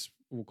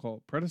we'll call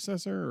it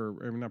predecessor,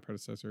 or not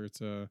predecessor.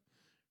 It's a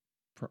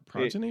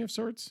progeny of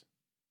sorts.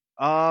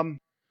 I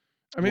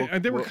mean,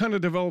 they were kind of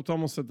developed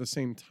almost at the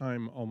same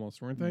time,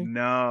 almost, weren't they?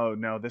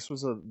 No. This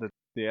was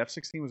the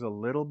F-16 was a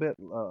little bit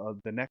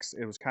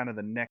it was kind of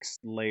the next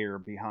layer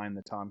behind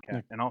the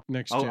Tomcat, and I'll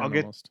get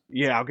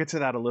to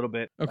that a little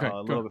bit. Okay,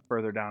 a little bit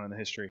further down in the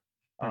history.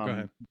 Go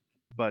ahead.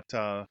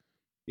 But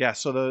yeah,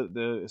 so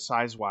the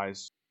size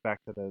wise, back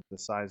to the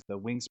size, the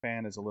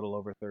wingspan is a little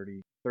over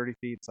 30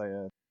 feet. It's like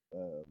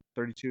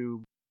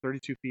 32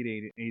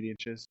 feet 8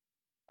 inches.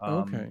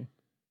 Okay.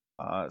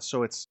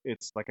 So it's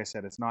like I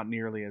said, it's not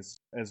nearly as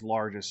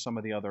large as some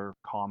of the other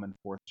common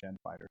 4th gen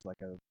fighters, like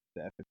the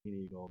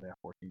F-15 Eagle, the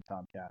F-14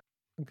 Tomcat.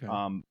 Okay.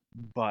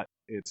 But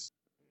it's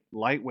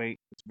lightweight.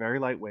 It's very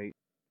lightweight,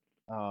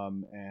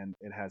 and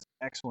it has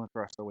excellent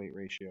thrust to weight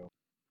ratio,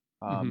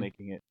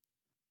 making it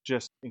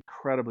just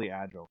incredibly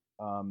agile.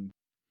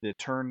 The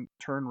turn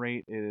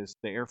rate is,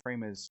 the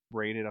airframe is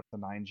rated up to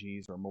 9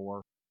 Gs or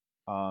more.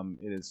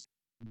 It is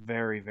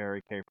very,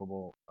 very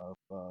capable of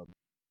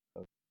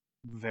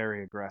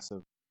very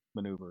aggressive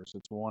maneuvers.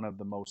 It's one of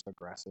the most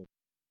aggressive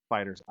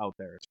fighters out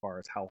there as far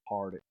as how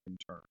hard it can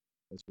turn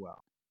as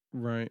well.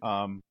 Right.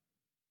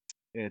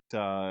 Is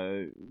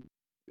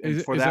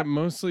it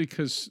mostly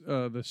because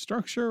the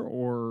structure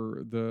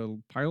or the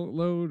pilot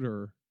load,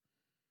 or?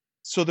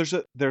 So there's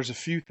a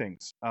few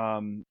things.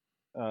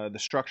 The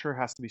structure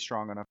has to be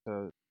strong enough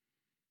to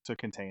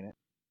contain it,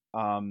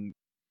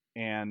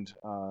 and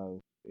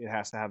it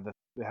has to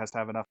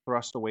have enough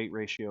thrust to weight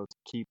ratio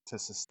to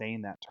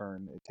sustain that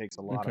turn. It takes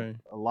a lot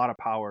of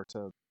power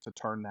to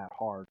turn that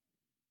hard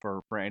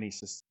for any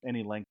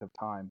length of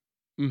time.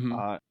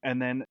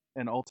 And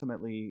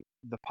ultimately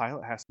the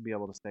pilot has to be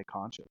able to stay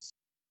conscious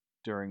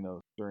during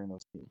those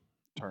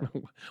turns.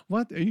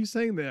 What are you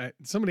saying, that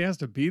somebody has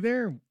to be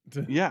there?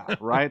 Yeah,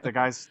 right. The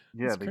guys,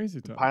 yeah,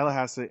 the pilot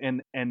has to,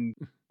 and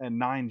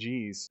 9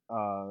 Gs.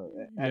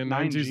 At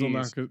 9 Gs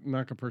will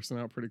knock a person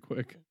out pretty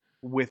quick.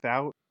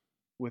 Without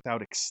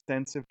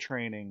extensive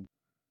training,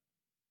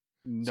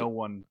 no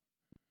one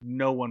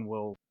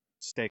will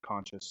stay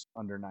conscious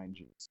under 9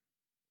 Gs.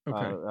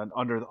 Okay.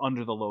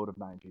 Under the load of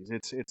 9 Gs,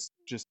 it's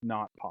just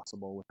not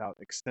possible without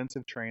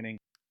extensive training.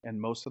 And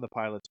most of the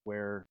pilots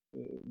wear,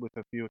 with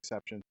a few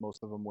exceptions,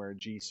 most of them wear a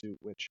G suit,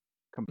 which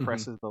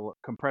compresses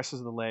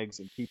the legs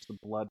and keeps the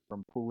blood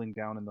from pooling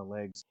down in the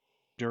legs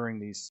during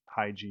these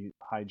high G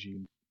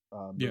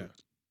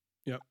moves.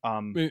 Yeah.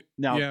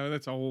 Now, yeah,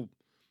 that's a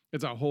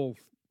whole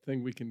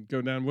thing we can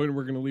go down. We're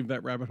going to leave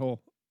that rabbit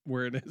hole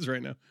where it is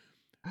right now.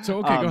 So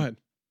okay, go ahead.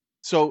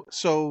 So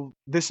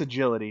this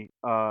agility,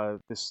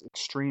 this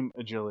extreme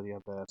agility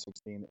of the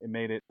F-16, it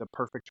made it the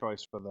perfect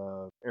choice for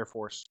the Air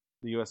Force,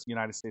 the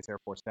United States Air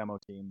Force demo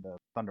team, the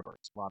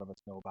Thunderbirds. A lot of us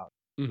know about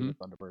who the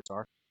Thunderbirds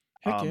are.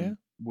 Heck yeah.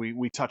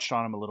 We touched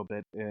on them a little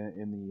bit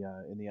in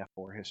the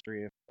F4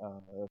 history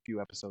a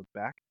few episodes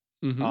back.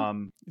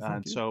 And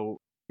so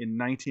in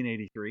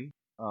 1983,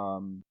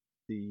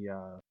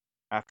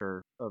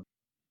 after a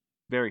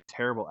very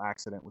terrible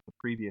accident with the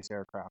previous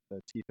aircraft,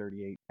 the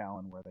T-38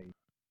 Talon, where they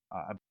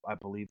I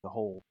believe the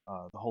whole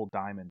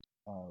diamond,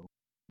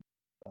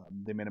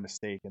 they made a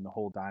mistake and the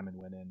whole diamond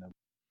went in.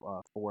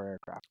 4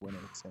 aircraft went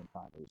in at the same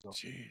time.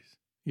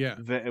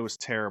 It was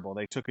terrible.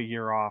 They took a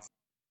year off.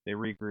 They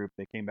regrouped.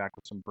 They came back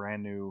with some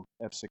brand new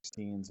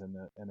F-16s and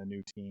a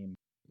new team,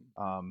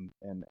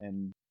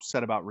 and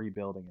set about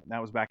rebuilding it. And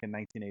that was back in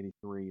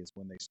 1983 is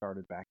when they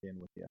started back in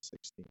with the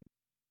F-16.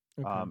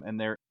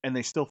 Okay. And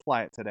they still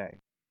fly it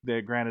today.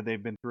 Granted,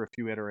 they've been through a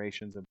few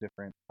iterations of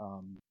different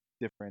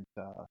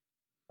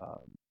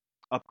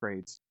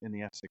upgrades in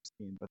the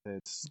F-16, but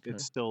it's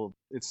still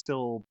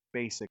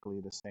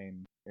basically the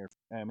same it's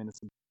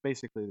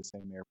basically the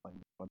same airplane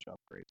with a bunch of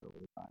upgrades over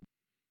the time.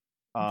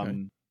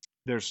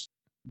 There's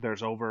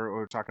over,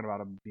 we're talking about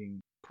them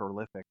being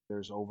prolific.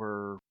 There's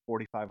over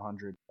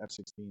 4,500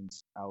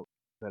 F-16s out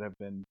that have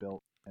been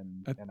built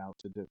and out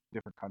to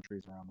different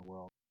countries around the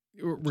world.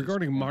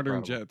 Regarding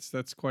modern jets,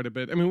 that's quite a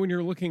bit. I mean, when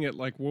you're looking at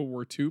like World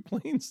War II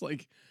planes,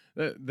 like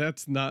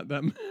that's not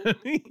that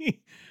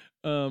many.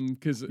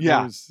 Because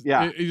it's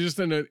just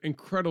an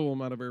incredible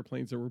amount of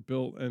airplanes that were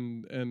built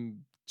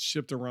and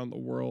shipped around the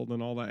world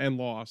and all that, and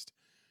lost.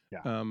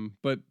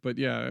 But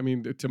yeah, I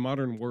mean, to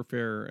modern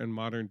warfare and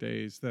modern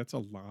days, that's a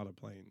lot of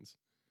planes.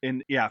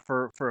 And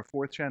for a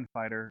 4th gen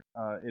fighter,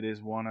 it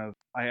is one of,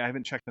 I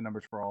haven't checked the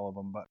numbers for all of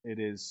them, but it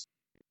is,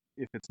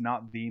 if it's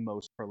not the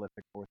most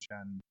prolific 4th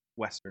gen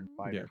Western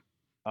fighter,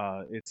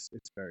 it's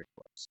very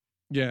close.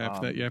 Yeah,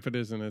 if it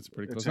isn't, it's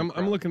pretty close.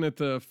 I'm looking at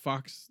the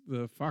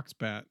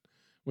Foxbat,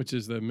 which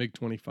is the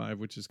MiG-25,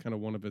 which is kind of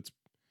one of its,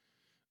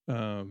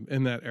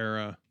 in that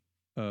era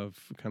of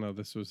kind of,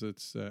 this was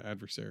its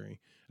adversary.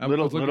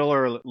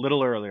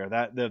 Little earlier.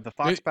 That the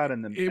Foxbat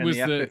and the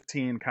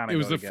F-15 kind of. It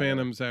was the together.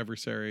 Phantom's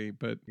adversary,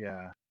 but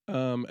yeah.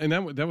 And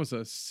that was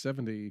a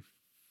 70,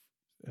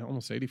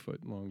 almost 80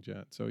 foot long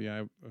jet. So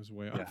yeah, I was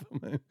way off.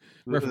 Okay,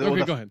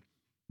 go ahead.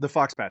 The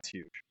Foxbat's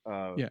huge.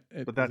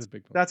 But that's a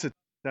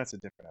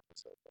different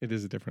episode. It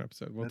is a different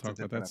episode. We'll talk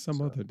about that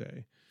some other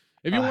day.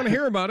 If you want to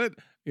hear about it,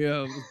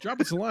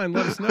 drop us a line.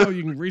 Let us know.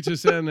 You can reach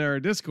us in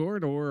our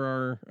Discord or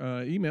our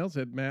emails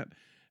at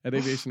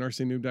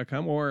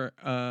matt@aviationrcnoob.com or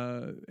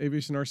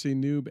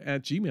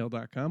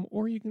aviationrcnoob@gmail.com,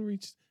 or you can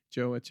reach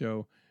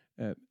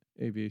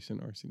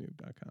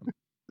joe@aviationrcnoob.com.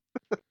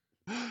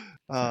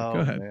 Go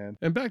ahead. Man.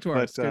 And back to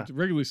our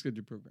regularly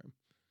scheduled program.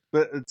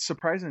 But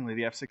surprisingly,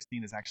 the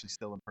F-16 is actually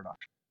still in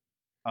production.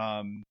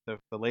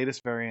 The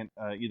latest variant,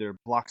 either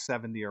Block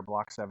 70 or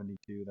Block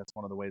 72. That's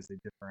one of the ways they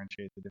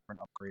differentiate the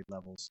different upgrade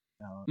levels.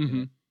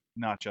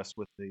 Not just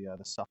with the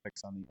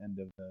suffix on the end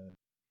of the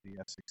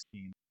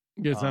F-16.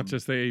 Yeah, it's not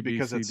just the A,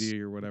 B, C,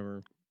 D or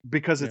whatever.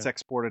 Because it's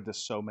exported to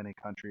so many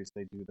countries,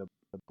 they do the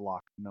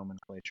block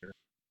nomenclature.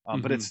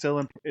 But it's still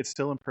in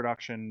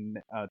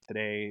production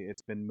today.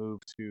 It's been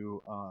moved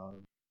to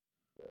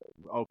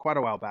quite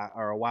a while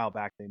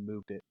back they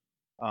moved it.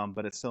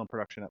 But it's still in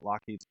production at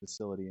Lockheed's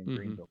facility in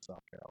Greenville,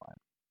 South Carolina.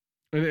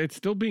 And it's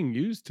still being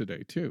used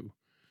today too.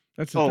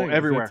 That's the thing.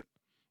 Everywhere.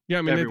 Yeah,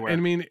 I mean, everywhere.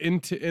 In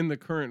the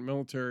current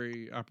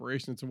military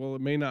operations. Well,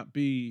 it may not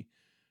be,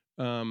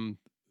 I'll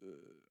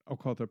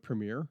call it the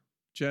premier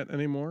jet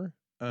anymore.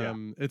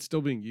 It's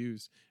still being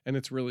used, and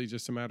it's really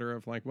just a matter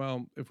of like,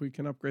 well, if we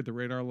can upgrade the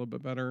radar a little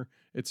bit better,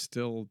 it's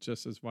still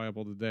just as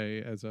viable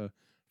today as a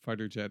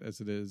fighter jet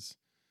as it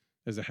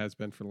has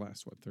been for the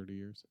last 30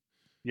 years.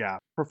 Yeah,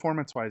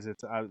 performance-wise,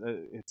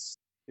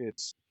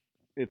 it's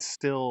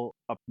still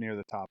up near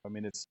the top. I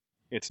mean, it's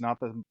not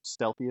the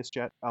stealthiest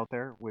jet out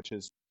there, which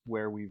is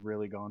where we've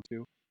really gone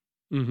to.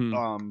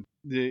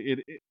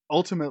 It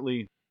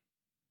ultimately,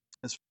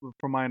 as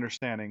from my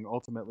understanding,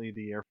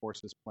 the Air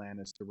Force's plan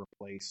is to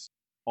replace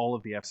all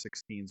of the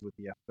F-16s with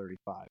the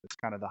F-35. It's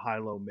kind of the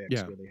high-low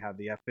mix where they have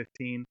the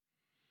F-15,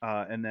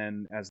 and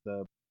then as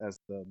the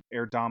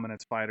air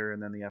dominance fighter,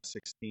 and then the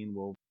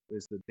F-16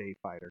 is the day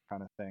fighter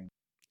kind of thing.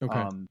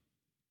 Okay.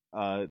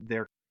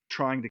 They're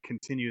trying to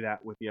continue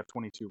that with the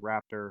F-22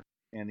 Raptor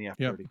and the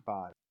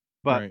F-35,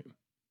 but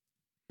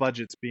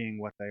budgets being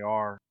what they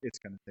are, it's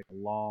going to take a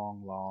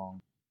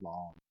long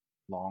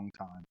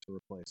time to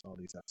replace all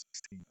these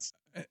F-16s.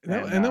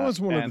 And that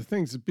was one of the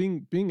things.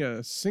 Being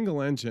a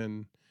single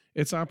engine,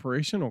 its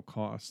operational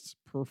costs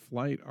per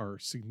flight are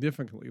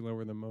significantly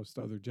lower than most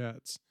other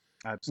jets.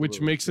 Absolutely,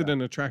 which makes it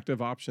an attractive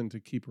option to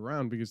keep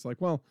around because, like,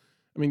 well,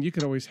 I mean, you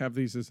could always have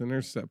these as an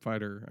intercept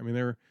fighter. I mean,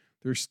 they're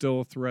still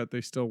a threat.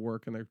 They still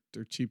work, and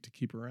they're cheap to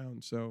keep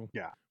around. So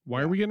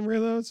why are we getting rid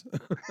of those?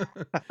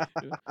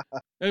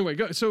 Anyway,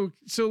 go. So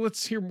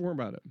let's hear more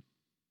about it.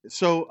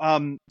 So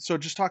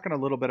just talking a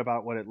little bit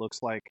about what it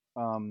looks like.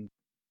 We're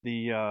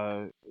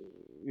on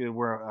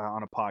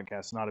a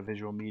podcast, not a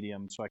visual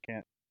medium, so I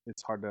can't.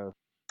 It's hard to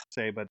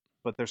say, but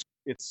there's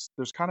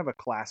kind of a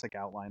classic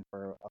outline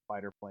for a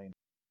fighter plane,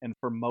 and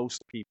for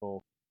most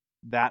people,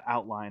 that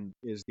outline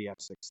is the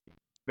F-16.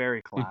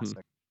 Very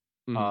classic.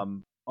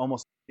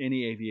 Almost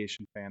any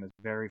aviation fan is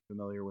very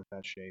familiar with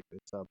that shape.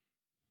 It's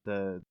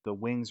the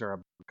wings are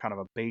a kind of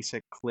a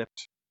basic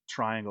clipped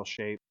triangle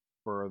shape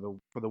for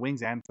the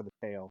wings and for the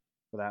tail,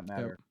 for that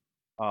matter.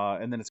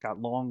 And then it's got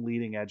long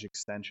leading edge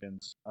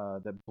extensions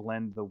that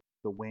blend the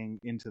wing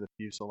into the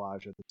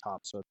fuselage at the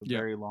top. So it's a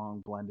very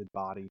long blended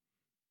body.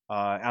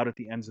 Out at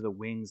the ends of the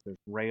wings, there's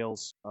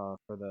rails for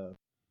the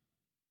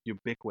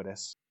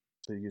ubiquitous,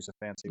 to use a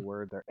fancy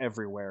word. They're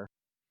everywhere.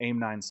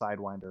 AIM-9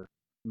 Sidewinder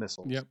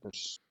missiles.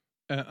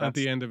 At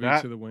the end of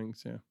each of the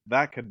wings,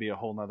 That could be a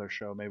whole nother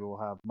show. Maybe we'll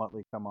have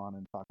Muttley come on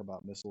and talk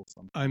about missiles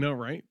sometime. I know,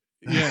 right?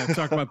 Yeah,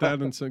 talk about that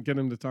and so get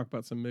him to talk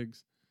about some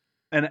MiGs.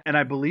 And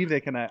I believe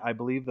they can. I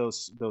believe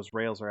those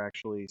rails are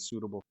actually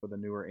suitable for the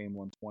newer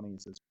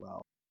AIM-120s as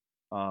well.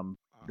 I'm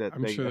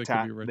sure they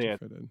could be retrofitted. They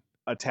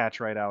attach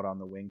right out on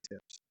the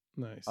wingtips.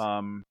 Nice.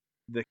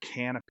 The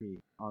canopy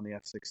on the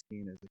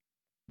F-16 is a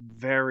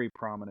very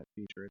prominent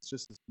feature. It's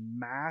just this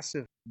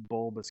massive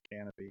bulbous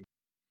canopy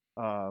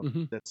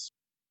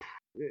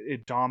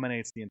it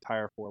dominates the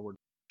entire forward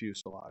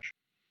fuselage.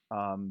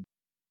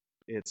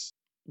 It's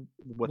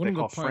what they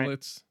call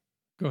pilots.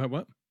 Go ahead.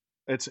 What?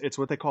 It's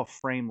what they call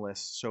frameless.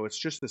 So it's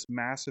just this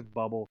massive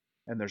bubble,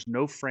 and there's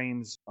no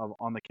frames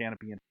on the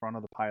canopy in front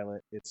of the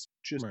pilot. It's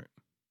just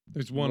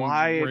there's one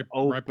wide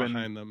open right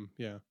behind them.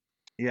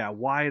 Yeah,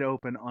 wide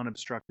open,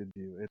 unobstructed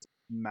view. It's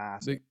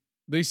massive.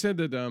 They said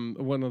that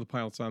one of the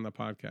pilots on the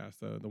podcast,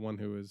 the one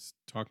who was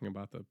talking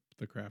about the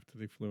craft that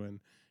they flew in,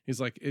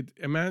 he's like,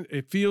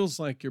 it feels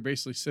like you're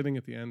basically sitting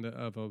at the end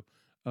of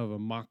a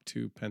Mach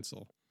 2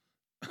 pencil.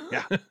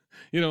 Yeah.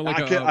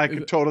 I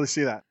could totally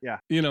see that. Yeah.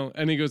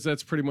 And he goes,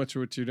 that's pretty much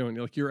what you're doing.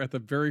 You're at the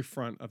very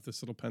front of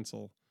this little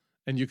pencil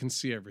and you can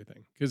see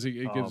everything because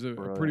it gives a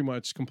pretty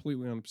much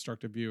completely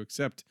unobstructed view,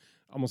 except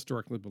almost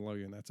directly below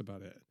you. And that's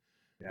about it.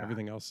 Yeah.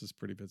 Everything else is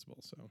pretty visible.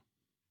 So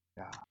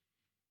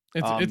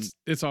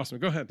it's awesome.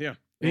 Go ahead. Yeah.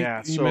 He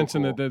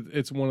mentioned that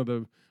it's one of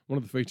the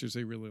features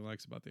he really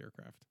likes about the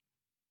aircraft.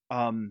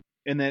 And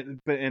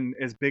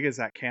as big as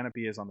that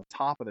canopy is on the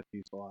top of the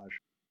fuselage,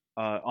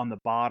 on the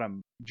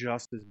bottom,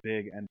 just as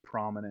big and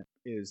prominent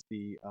is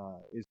the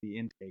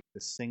intake,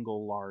 the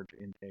single large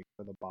intake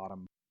for the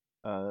bottom,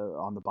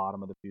 on the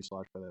bottom of the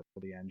fuselage for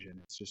the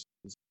engine. It's just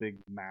this big,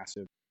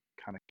 massive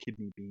kind of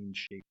kidney bean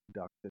shaped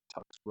duct that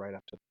tucks right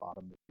up to the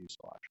bottom of the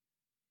fuselage.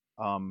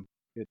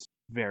 It's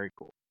very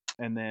cool.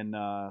 And then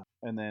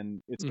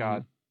it's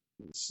got,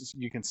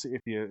 you can see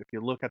if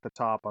you look at the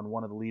top on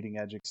one of the leading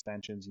edge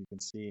extensions, you can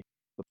see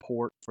the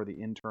port for the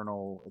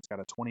internal. It's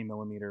got a 20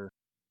 millimeter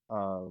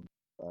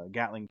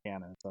Gatling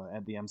cannon. It's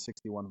at the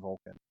M61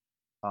 Vulcan,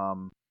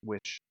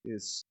 which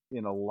is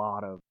in a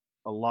lot of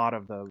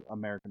the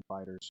American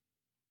fighters.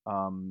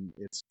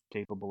 It's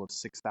capable of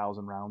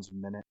 6,000 rounds a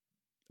minute,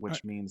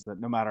 which means that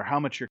no matter how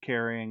much you're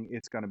carrying,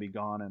 it's going to be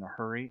gone in a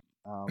hurry.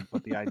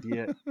 But the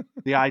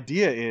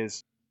idea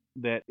is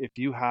that if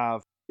you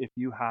have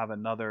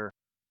another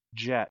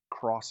jet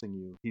crossing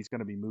you, he's going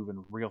to be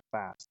moving real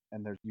fast,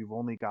 and you've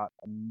only got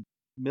a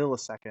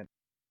millisecond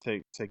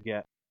to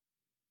get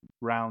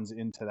rounds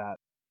into that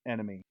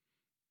enemy.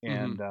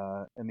 And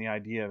and the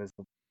idea is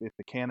if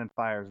the cannon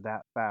fires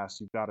that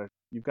fast, you've got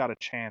a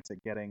chance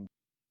at getting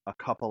a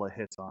couple of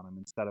hits on him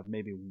instead of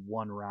maybe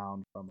one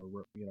round from a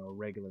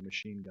regular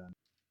machine gun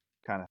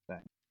kind of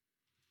thing.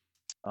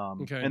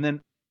 Okay. And then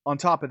on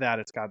top of that,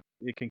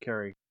 it can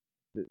carry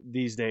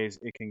these days.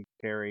 It can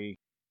carry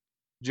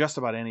just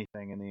about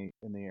anything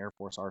in the Air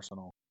Force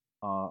arsenal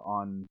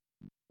on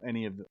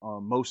any of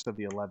most of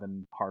the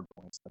 11 hard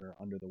points that are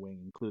under the wing,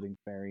 including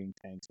ferrying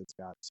tanks. It's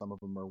got some of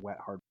them are wet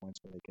hard points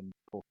where they can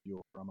pull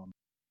fuel from them.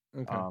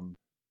 Okay.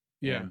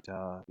 Yeah.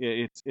 And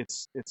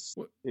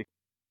it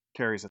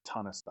carries a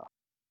ton of stuff.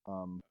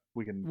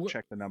 We can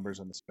check the numbers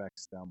and the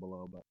specs down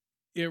below, but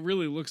it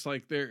really looks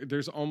like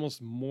there's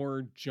almost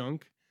more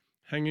junk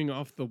hanging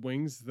off the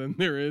wings than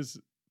there is,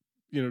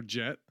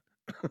 jet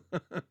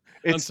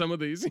on some of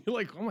these. You're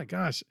like, oh my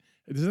gosh,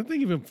 does that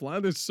thing even fly?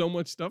 There's so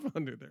much stuff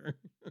under there.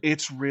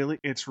 It's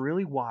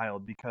really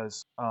wild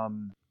because,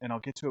 and I'll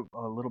get to it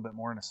a little bit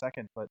more in a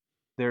second, but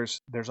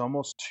there's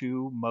almost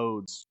two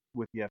modes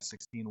with the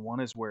F-16. One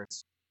is where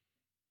it's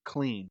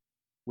clean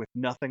with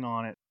nothing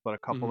on it but a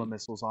couple of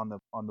missiles on the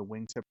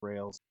wingtip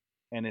rails,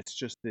 and it's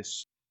just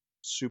this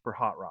super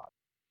hot rod.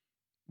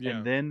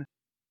 Yeah.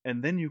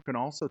 And then you can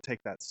also take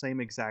that same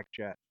exact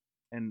jet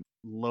and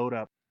load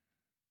up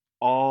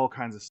all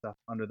kinds of stuff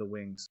under the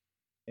wings,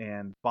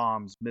 and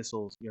bombs,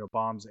 missiles,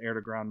 bombs, air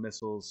to ground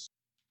missiles,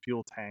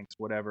 fuel tanks,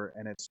 whatever,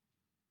 and it's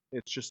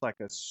just like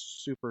a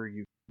super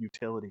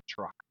utility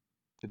truck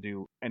to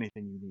do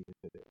anything you need it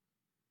to do.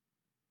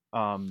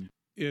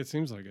 Yeah, it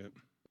seems like it.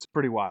 It's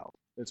pretty wild.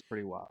 It's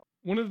pretty wild.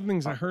 One of the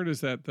things I heard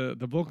is that the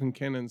Vulcan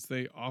cannons,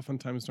 they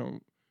oftentimes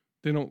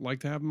don't like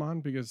to have them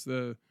on because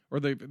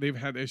they've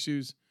had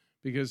issues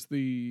because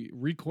the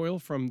recoil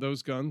from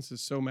those guns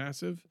is so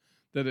massive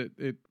that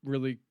it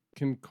really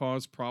can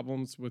cause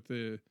problems with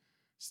the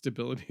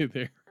stability of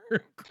the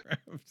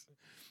aircraft.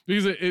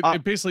 Because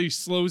it basically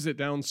slows it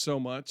down so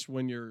much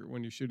when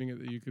you're shooting it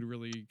that you could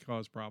really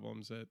cause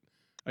problems at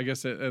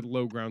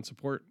low ground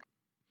support.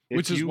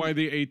 Which is why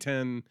the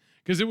A-10,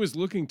 because it was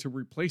looking to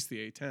replace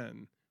the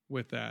A-10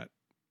 with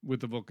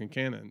the Vulcan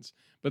cannons,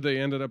 but they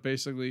ended up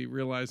basically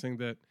realizing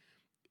that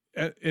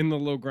in the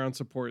low ground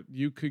support,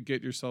 you could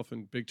get yourself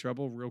in big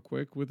trouble real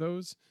quick with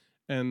those,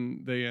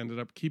 and they ended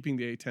up keeping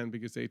the A-10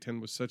 because the A-10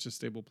 was such a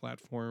stable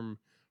platform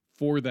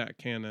for that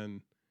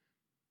cannon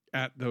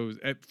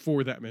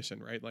for that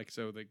mission, right? Like,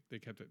 so they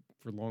kept it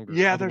for longer.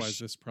 Yeah, otherwise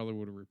this probably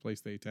would have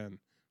replaced the A-10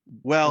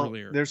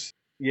 earlier. There's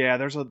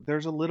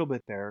a little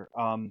bit there.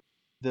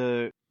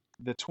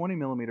 The 20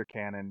 millimeter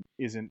cannon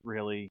isn't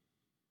really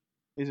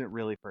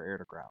for air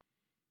to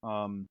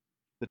ground.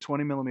 The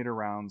 20 millimeter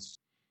rounds.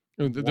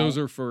 Those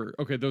are for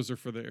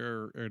the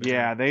air to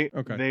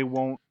ground.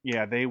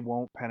 They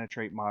won't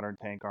penetrate modern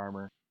tank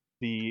armor.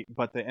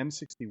 But the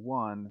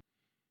M61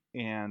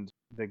 and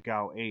the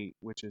GAU-8,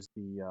 which is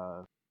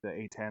the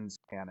A-10's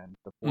cannon,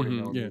 the 40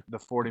 millimeter, the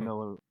 40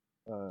 millimeter.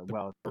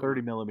 It's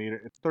 30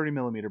 millimeter. It's 30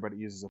 millimeter, but it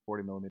uses a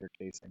 40 millimeter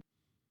casing.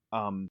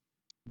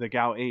 The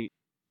GAU-8.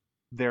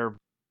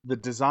 The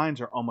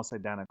designs are almost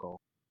identical.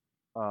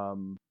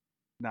 It's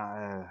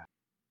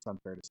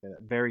unfair to say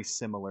that. Very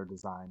similar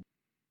design,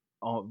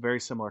 very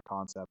similar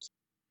concepts.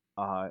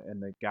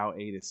 And the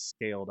GAU-8 is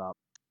scaled up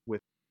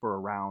for a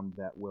round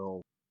that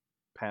will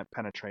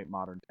penetrate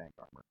modern tank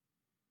armor.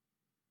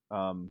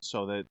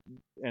 So that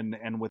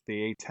and with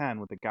the A-10,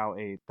 with the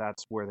GAU-8,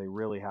 that's where they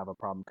really have a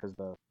problem because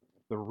the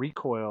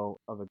recoil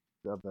of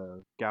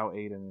the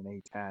GAU-8 and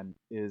an A-10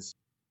 is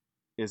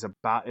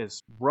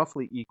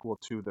roughly equal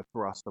to the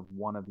thrust of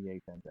one of the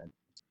A-10's engines.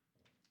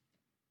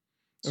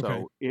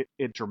 So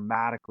it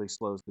dramatically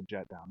slows the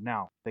jet down.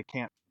 Now they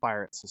can't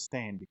fire it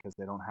sustained because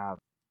you don't have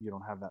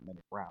that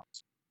many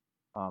rounds.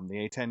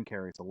 The A-10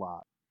 carries a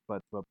lot,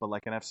 but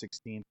like an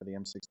F-16 for the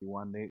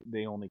M61,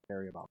 they only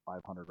carry about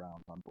 500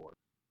 rounds on board.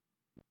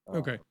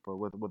 With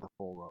a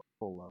full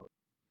load.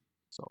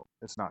 So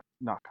it's not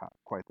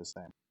quite the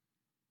same.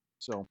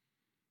 So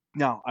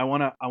now I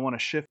want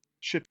to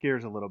shift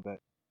gears a little bit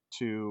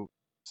to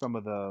some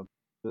of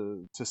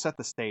to set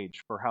the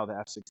stage for how the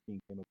F-16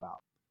 came about.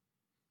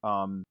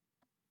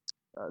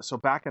 So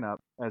backing up,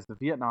 as the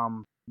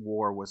Vietnam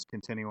War was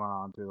continuing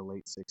on through the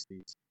late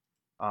 60s,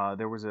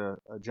 there was a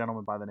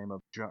gentleman by the name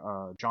of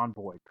John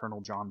Boyd,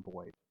 Colonel John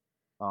Boyd.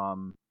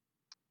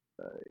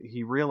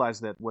 He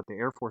realized that what the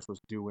Air Force was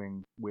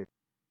doing with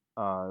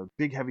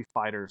big heavy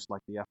fighters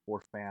like the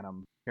F-4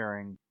 Phantom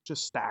carrying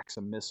just stacks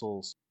of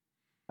missiles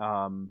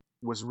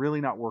was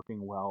really not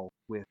working well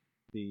with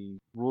the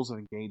rules of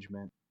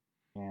engagement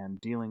and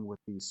dealing with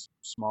these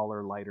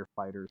smaller, lighter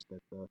fighters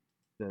that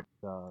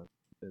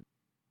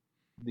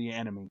the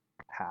enemy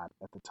had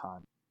at the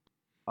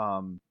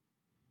time.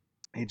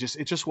 It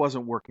just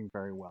wasn't working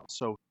very well.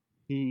 So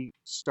he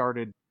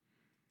started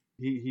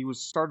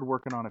started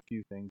working on a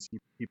few things.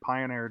 He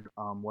pioneered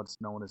what's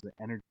known as the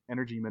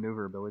energy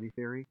maneuverability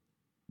theory,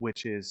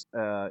 which is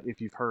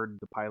if you've heard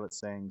the pilot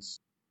sayings,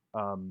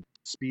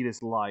 speed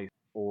is life,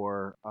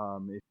 or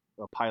if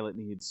a pilot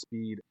needs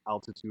speed,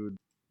 altitude,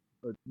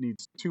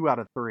 needs 2 out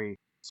of 3,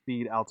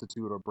 speed,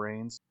 altitude, or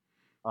brains.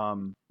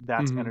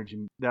 That's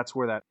energy. That's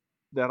where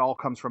that all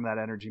comes from, that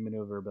energy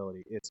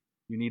maneuverability. It's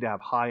you need to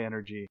have high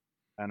energy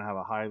and have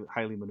a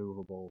highly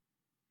maneuverable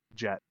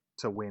jet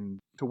to win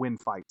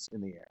fights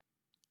in the air.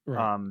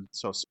 Right.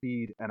 So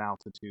speed and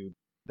altitude,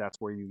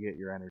 that's where you get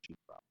your energy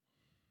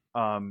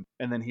from.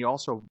 And then he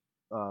also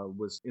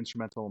was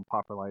instrumental in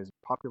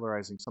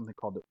popularizing something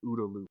called the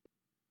OODA loop,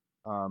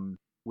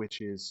 which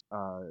is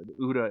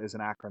OODA is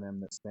an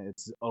acronym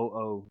it's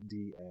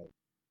OODA.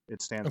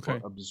 It stands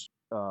for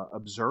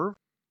observe,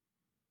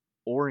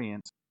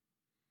 orient,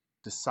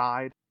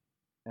 decide,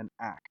 and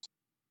act.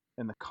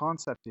 And the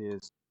concept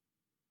is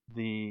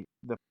the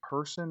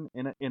person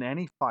in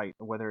any fight,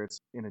 whether it's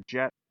in a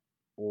jet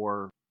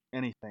or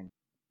anything,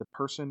 the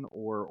person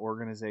or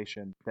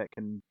organization that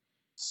can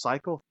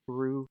cycle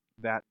through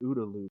that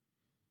OODA loop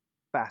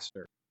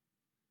faster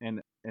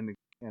and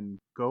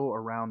go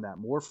around that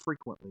more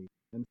frequently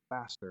and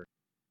faster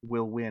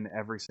will win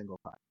every single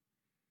time.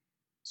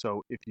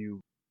 So if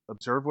you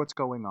observe what's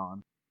going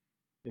on,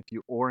 if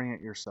you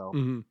orient yourself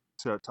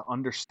to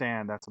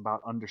understand, that's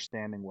about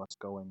understanding what's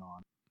going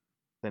on,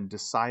 then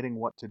deciding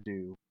what to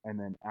do, and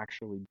then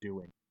actually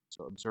doing.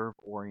 So observe,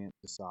 orient,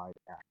 decide,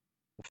 act.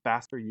 The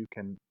faster you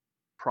can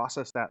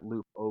process that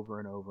loop over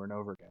and over and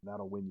over again,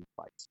 that'll win you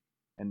fights.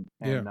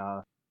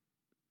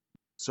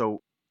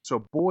 So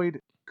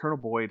Colonel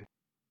Boyd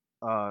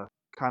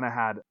kind of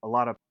had a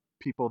lot of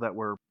people that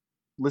were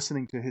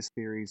listening to his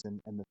theories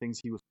and the things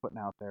he was putting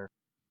out there,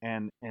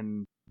 and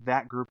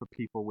that group of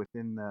people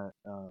within the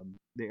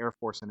Air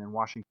Force and in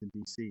Washington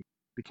D.C.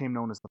 became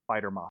known as the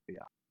Fighter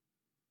Mafia.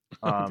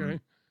 Okay.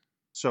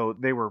 So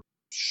they were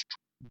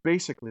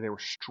basically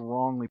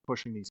strongly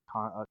pushing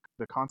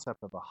the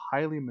concept of a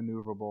highly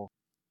maneuverable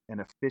and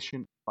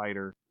efficient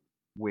fighter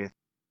with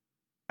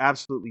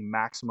absolutely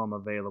maximum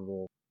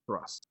available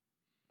thrust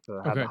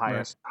to have the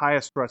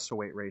highest thrust to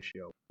weight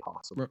ratio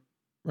possible.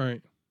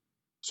 Right.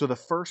 So the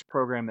first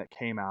program that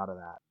came out of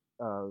that,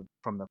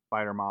 from the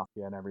Fighter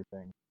Mafia and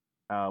everything,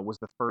 was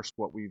the first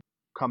what we've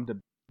come to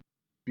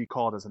be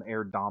called as an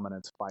air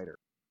dominance fighter.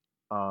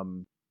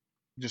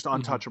 Just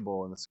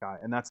untouchable in the sky,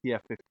 and that's the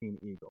F-15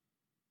 Eagle.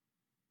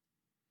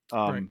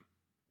 Right.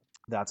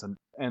 That's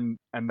and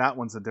that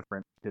one's a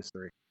different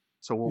history.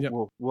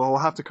 So we'll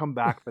have to come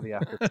back for the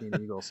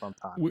F-15 Eagle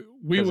sometime.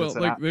 We will.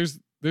 Like there's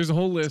a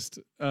whole list.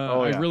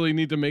 I really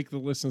need to make the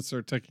list and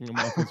start taking them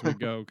off as we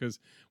go, because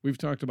we've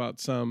talked about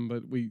some,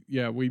 but we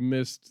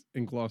missed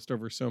and glossed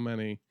over so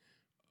many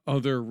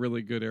other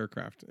really good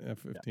aircraft.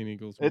 F-15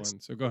 Eagles one.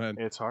 So go ahead.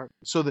 It's hard.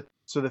 So the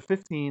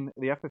F-15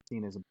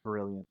 is a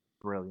brilliant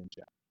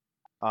jet.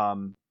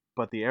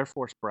 But the Air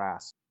Force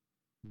brass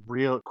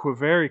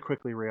very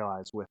quickly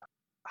realized with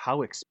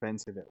how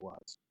expensive it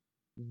was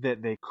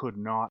that they could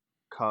not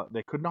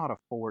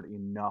afford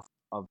enough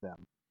of them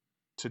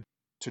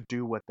to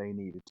do what they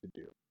needed to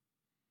do,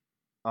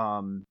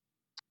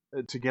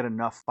 to get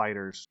enough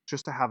fighters,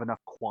 just to have enough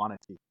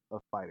quantity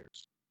of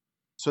fighters.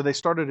 So they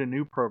started a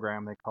new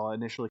program. They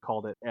initially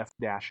called it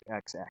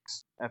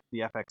F-XX, the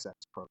FXX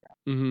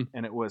program,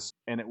 and it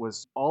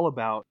was all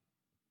about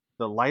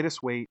the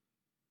lightest weight,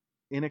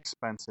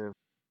 inexpensive,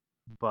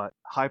 but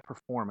high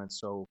performance.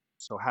 So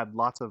had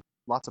lots of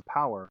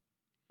power,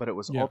 but it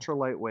was ultra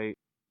lightweight.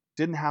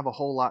 Didn't have a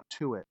whole lot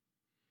to it.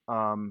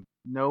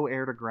 No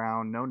air to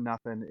ground, no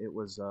nothing. It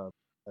was a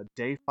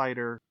day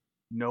fighter.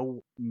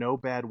 No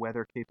bad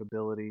weather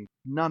capability.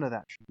 None of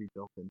that should be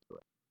built into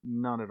it.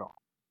 None at all.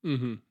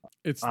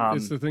 It's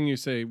the thing you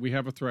say. We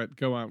have a threat.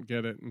 Go out and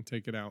get it and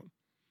take it out.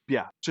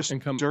 Yeah, just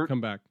and come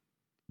back.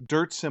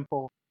 Dirt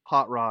simple,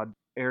 hot rod,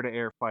 air to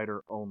air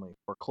fighter only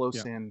for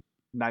close in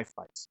knife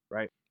fights.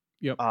 Right.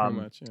 Yep. Pretty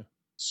much. Yeah.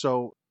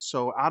 So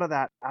out of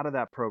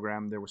that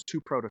program, there was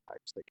 2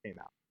 prototypes that came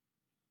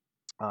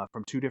out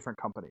from 2 different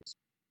companies,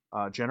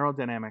 General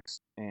Dynamics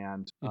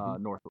and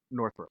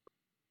Northrop.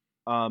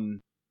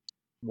 One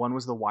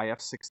was the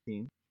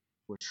YF-16,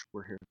 which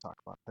we're here to talk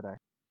about today.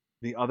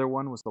 The other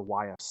one was the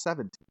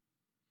YF-17.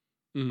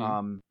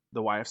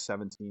 The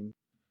YF-17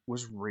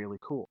 was really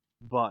cool,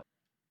 but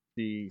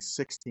the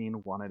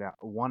 16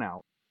 won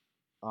out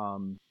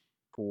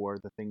for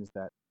the things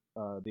that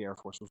the Air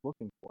Force was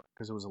looking for,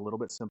 because it was a little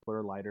bit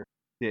simpler, lighter.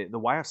 The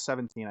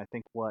YF-17, I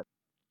think what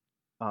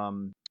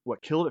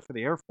killed it for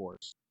the Air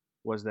Force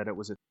was that it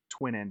was a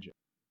twin engine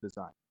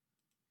design,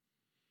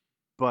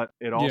 but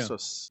it also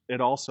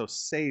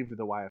saved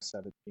the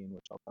YF-17,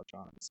 which I'll touch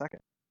on in a second.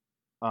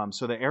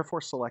 So the Air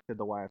Force selected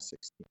the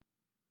YF-16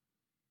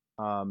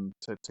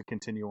 to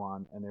continue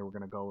on, and they were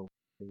going to go.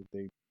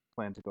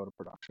 plan to go to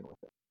production with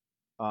it.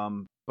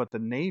 But the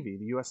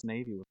U.S.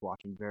 Navy was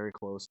watching very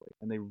closely,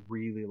 and they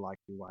really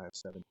liked the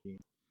YF-17,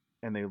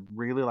 and they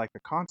really liked the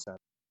concept,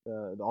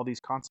 all these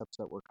concepts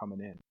that were coming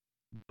in.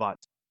 But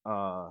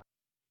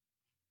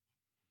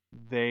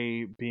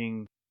they,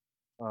 being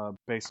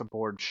based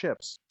aboard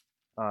ships,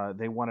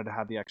 they wanted to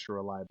have the extra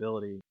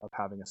reliability of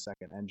having a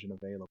second engine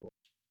available.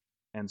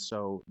 And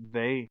so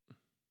they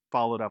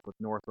followed up with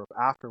Northrop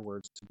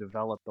afterwards to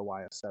develop the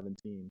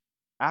YF-17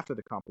 after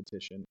the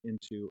competition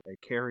into a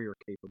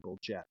carrier-capable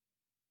jet.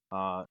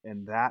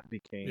 And that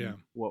became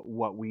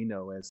what we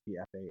know as the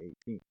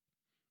FA-18.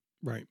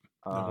 Right.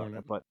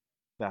 But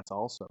that's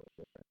also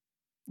different.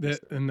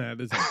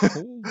 That is a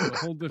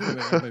whole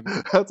different.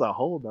 That's a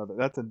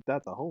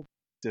whole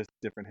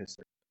different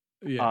history.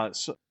 Yeah.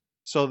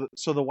 So the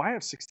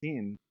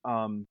YF-16,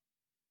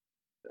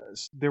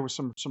 there was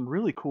some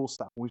really cool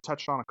stuff. We've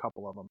touched on a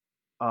couple of them.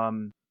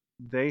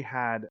 They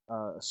had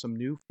some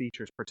new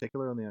features,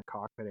 particularly in the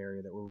cockpit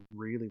area, that were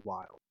really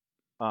wild.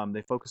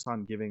 They focused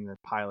on giving the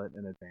pilot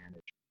an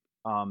advantage.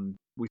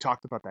 We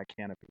talked about that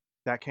canopy.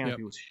 That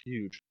canopy was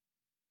huge.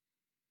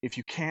 If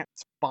you can't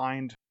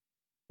find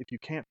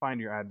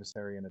your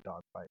adversary in a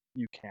dogfight,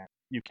 you can't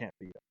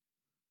beat them.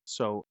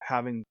 So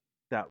having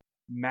that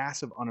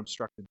massive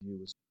unobstructed view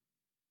was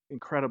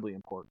incredibly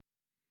important.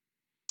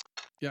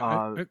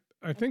 Yeah,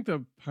 I think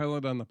the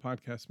pilot on the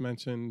podcast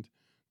mentioned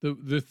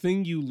the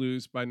thing you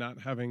lose by not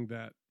having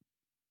that,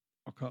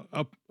 I'll call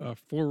it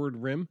forward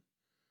rim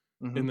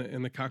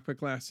in the cockpit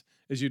glass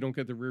is you don't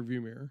get the rear view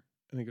mirror.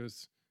 And he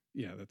goes,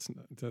 yeah, that's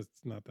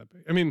not that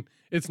big. I mean,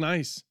 it's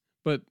nice,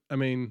 but I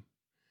mean,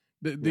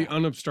 the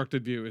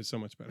unobstructed view is so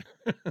much better.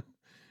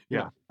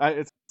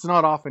 It's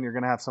not often you're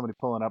going to have somebody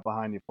pulling up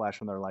behind you,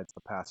 flashing their lights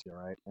to pass you,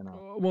 right?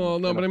 Well,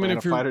 no, but I mean,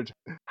 if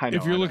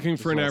you're looking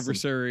for an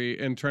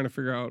adversary and trying to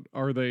figure out,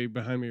 are they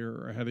behind me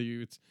or ahead of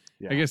you?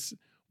 I guess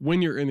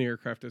when you're in the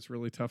aircraft, it's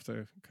really tough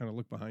to kind of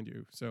look behind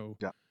you. So,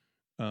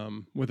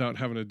 without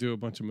having to do a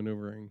bunch of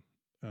maneuvering,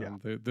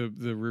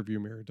 the rear view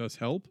mirror does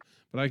help.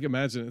 But I can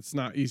imagine it's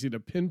not easy to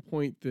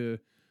pinpoint the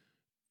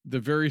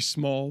very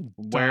small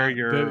where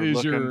you're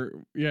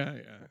looking.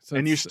 So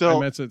and you still, I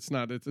imagine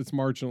it's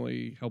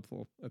marginally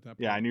helpful at that point.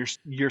 Yeah, and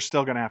you're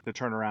still gonna have to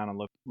turn around and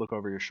look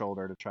over your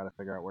shoulder to try to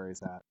figure out where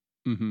he's at.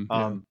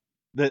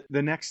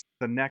 The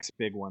next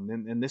big one,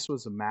 and this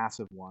was a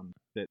massive one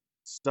that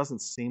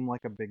doesn't seem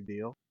like a big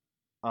deal,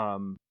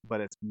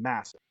 but it's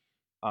massive.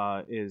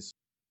 Is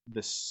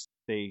this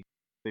they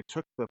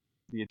took the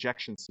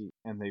ejection seat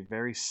and they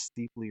very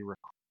steeply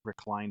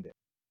reclined it.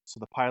 So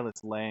the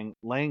pilot's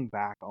laying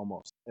back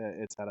almost.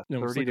 It's at a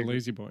 30 degree, a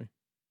lazy boy.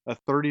 At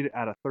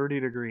a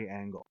 30-degree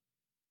angle.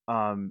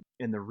 And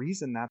the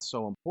reason that's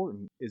so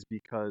important is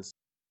because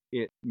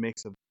it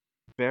makes a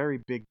very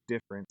big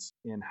difference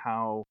in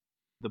how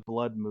the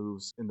blood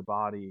moves in the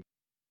body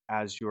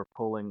as you're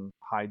pulling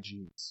high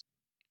G's.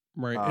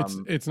 Right.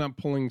 It's not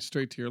pulling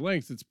straight to your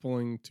legs, it's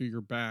pulling to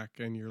your back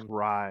and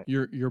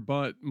your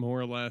butt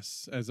more or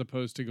less, as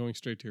opposed to going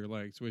straight to your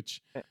legs,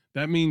 which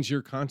that means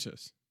you're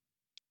conscious.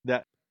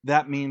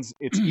 That means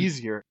it's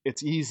easier.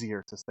 It's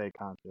easier to stay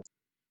conscious.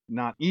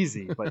 Not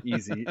easy, but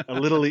easy. a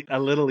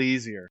little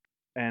easier.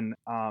 And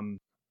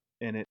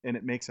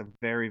it makes a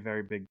very,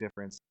 very big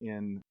difference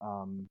in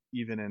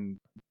even in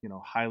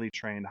highly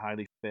trained,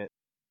 highly fit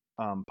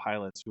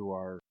pilots who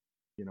are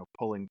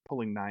pulling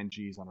 9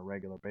 Gs on a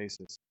regular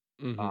basis.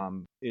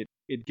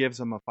 It gives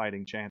them a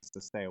fighting chance to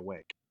stay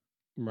awake.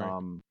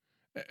 Right.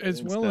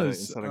 As well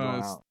as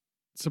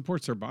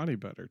supports their body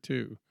better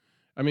too.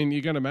 I mean,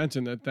 you got to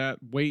imagine that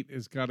weight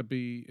has got to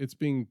be, it's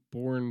being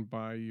borne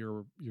by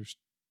your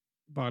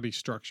body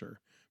structure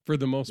for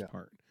the most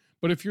part.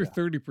 But if you're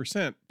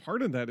 30%,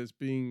 part of that is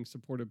being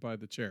supported by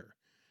the chair,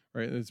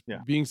 right? It's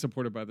being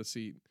supported by the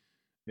seat.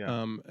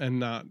 Yeah. And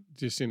not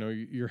just,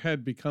 your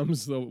head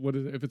becomes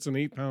if it's an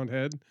 8-pound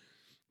head,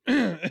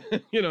 9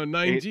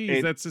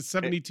 Gs, that's a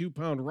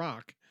 72-pound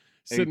rock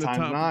sitting 8 atop.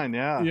 times 9,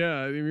 yeah.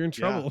 Yeah, you're in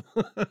trouble.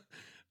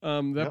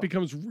 That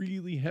becomes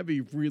really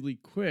heavy really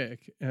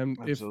quick. And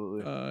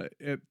absolutely.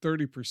 If at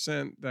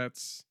 30%,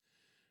 that's,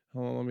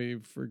 hold on, let me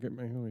forget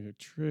my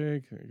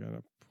trick. I got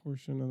a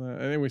portion of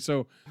that. Anyway,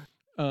 so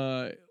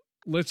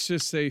let's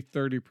just say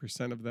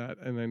 30% of that.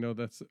 And I know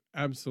that's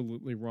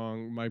absolutely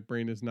wrong. My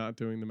brain is not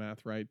doing the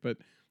math right. But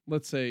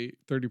let's say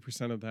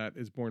 30% of that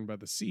is borne by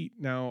the seat.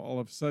 Now, all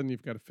of a sudden,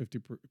 you've got a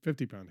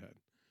 50-pound head.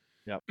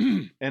 Yeah.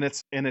 and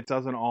it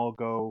doesn't all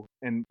go,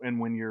 and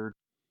when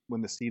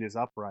the seat is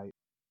upright,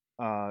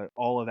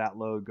 all of that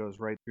load goes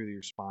right through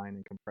your spine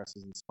and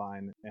compresses the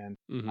spine. And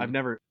I've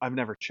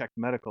never checked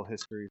medical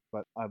history,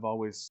 but I've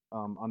always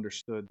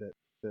understood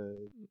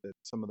that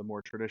some of the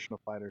more traditional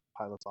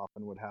pilots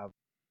often would have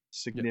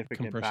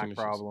significant back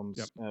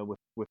problems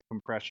with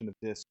compression of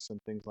discs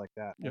and things like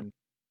that.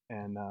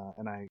 And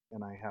I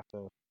have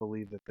to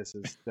believe that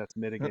that's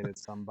mitigated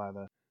some by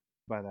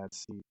that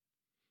seat.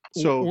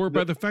 So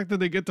by the fact that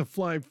they get to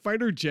fly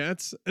fighter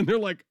jets, and they're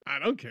like, I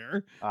don't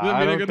care.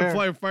 I get to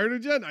fly a fighter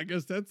jet. I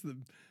guess that's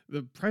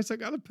the price I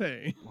got to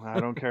pay. I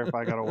don't care if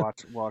I got to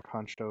walk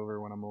hunched over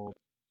when I'm old.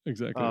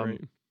 Exactly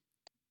right.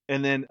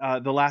 And then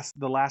the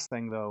last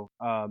thing though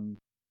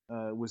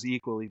was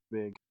equally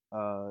big,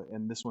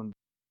 and this one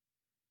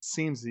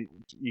seems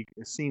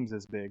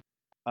as big.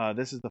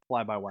 This is the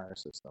fly-by-wire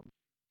system.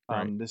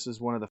 Right. This is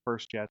one of the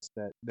first jets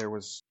that there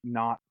was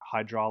not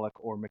hydraulic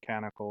or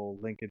mechanical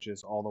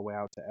linkages all the way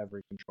out to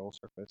every control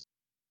surface.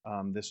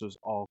 This was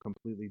all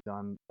completely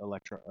done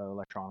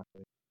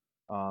electronically.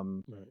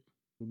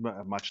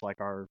 Right. Much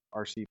like our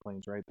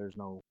seaplanes, right? There's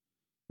no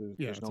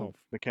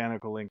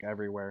mechanical link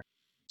everywhere.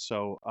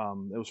 So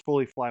it was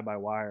fully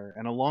fly-by-wire,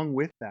 and along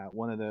with that,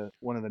 one of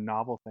the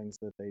novel things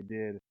that they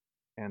did,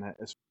 and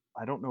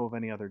I don't know of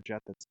any other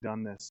jet that's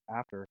done this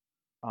after,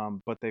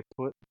 but they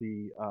put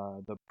the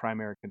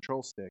primary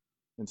control stick,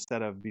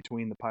 instead of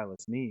between the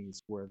pilot's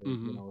knees where they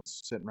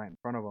it's sitting right in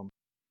front of them,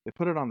 they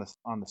put it on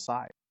the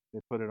side.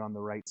 They put it on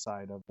the right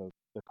side of the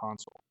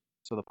console,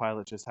 so the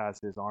pilot just has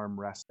his arm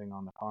resting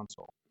on the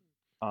console.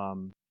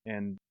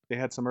 And they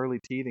had some early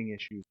teething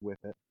issues with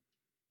it.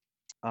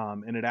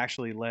 And it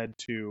actually led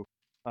to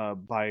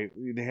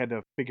they had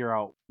to figure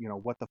out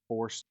what the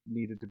force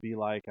needed to be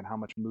like and how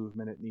much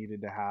movement it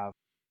needed to have.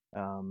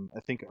 I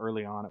think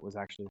early on it was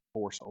actually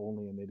force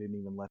only, and they didn't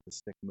even let the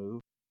stick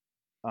move.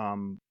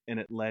 And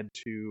it led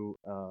to,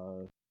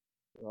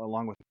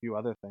 along with a few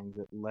other things,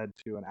 it led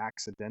to an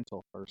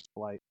accidental first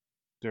flight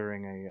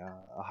during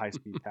a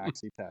high-speed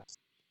taxi test.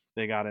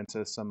 They got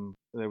into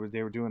they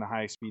were doing a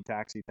high-speed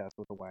taxi test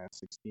with the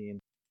YF-16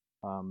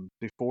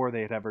 before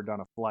they had ever done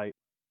a flight,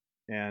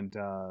 and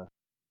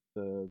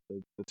the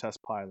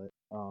test pilot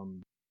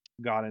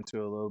got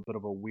into a little bit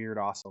of a weird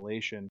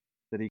oscillation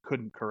that he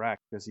couldn't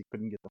correct because he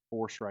couldn't get the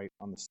force right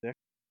on the stick.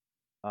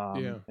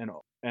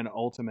 And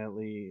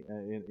ultimately,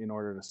 in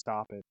order to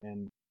stop it,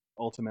 and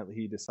ultimately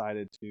he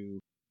decided to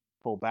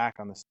pull back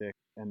on the stick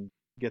and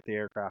get the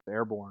aircraft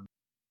airborne,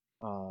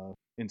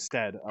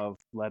 instead of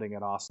letting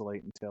it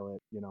oscillate until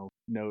it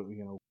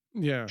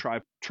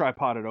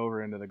tripoded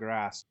over into the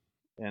grass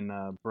and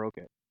broke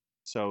it.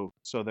 So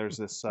there's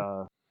this,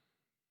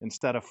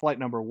 instead of flight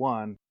number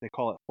 1, they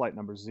call it flight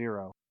number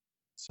 0.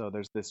 So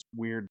there's this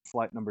weird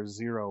flight number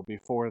 0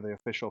 before the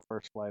official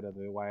first flight of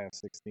the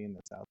YF-16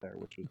 that's out there,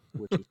 which is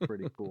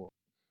pretty cool.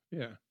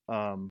 Yeah.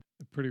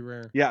 Pretty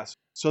rare. Yes.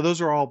 So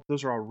those are all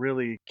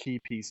really key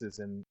pieces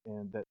and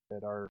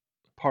that are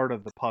part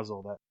of the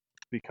puzzle that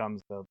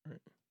becomes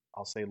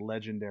I'll say,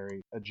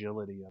 legendary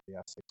agility of the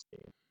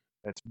F-16.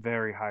 It's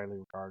very highly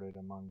regarded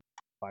among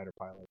fighter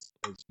pilots,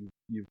 as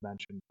you've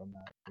mentioned from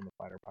the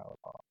Fighter Pilot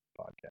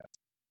podcast.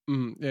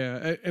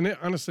 Yeah, and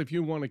honestly, if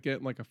you want to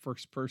get like a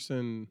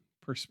first-person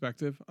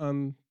perspective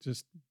on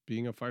just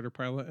being a fighter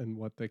pilot and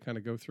what they kind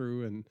of go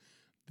through and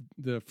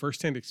the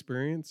first-hand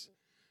experience,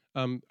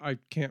 I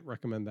can't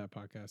recommend that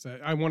podcast.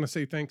 I want to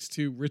say thanks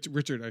to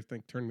Richard. I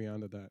think turned me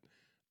on to that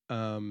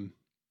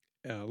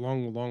a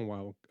long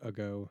while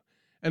ago,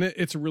 and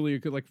it's really a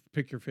good, like,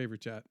 pick your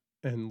favorite jet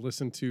and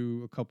listen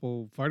to a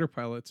couple fighter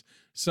pilots.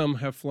 Some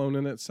have flown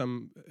in it,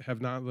 some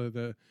have not.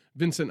 The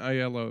Vincent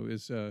Aiello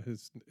is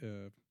his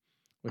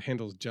what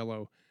handles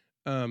Jello.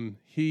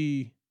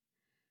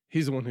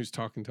 He's the one who's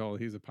talking to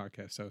he's a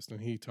podcast host,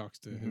 and he talks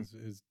to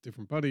his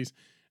different buddies,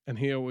 and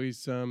he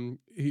always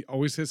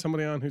has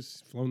somebody on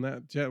who's flown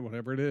that jet,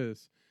 whatever it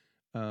is.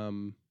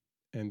 And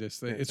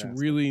it's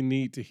really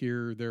neat to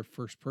hear their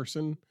first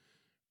person,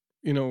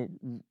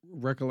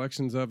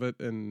 recollections of it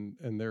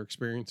and their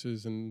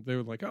experiences. And they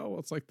were like, oh, well,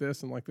 it's like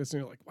this and like this.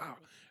 And you're like, wow.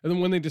 And then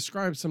when they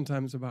describe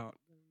sometimes about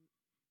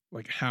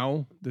like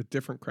how the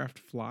different craft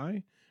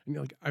fly, and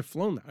you're like, I've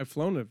flown that. I've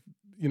flown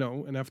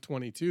an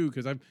F-22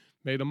 because I've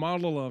made a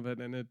model of it,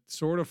 and it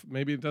sort of,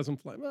 maybe it doesn't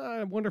fly.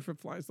 I wonder if it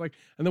flies like,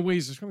 and the way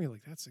he's describing it,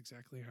 like, that's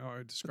exactly how I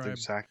would describe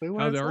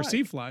how the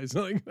RC flies.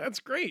 Like, that's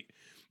great.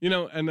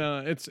 And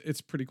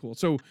it's pretty cool.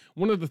 So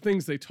one of the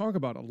things they talk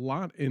about a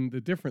lot in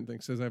the different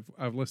things, as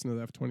I've listened to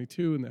the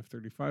F-22 and the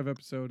F-35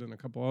 episode and a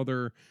couple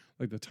other,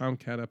 like the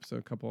Tomcat episode,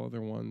 a couple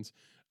other ones,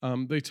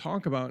 they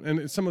talk about,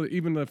 and some of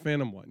even the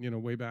Phantom one,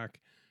 way back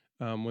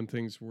when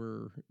things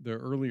were the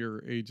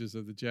earlier ages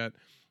of the jet,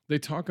 they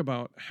talk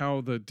about how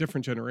the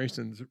different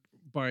generations,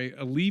 by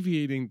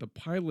alleviating the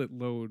pilot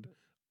load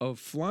of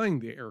flying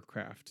the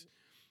aircraft,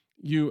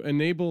 you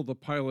enable the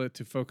pilot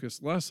to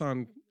focus less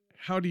on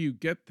how do you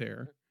get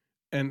there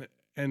and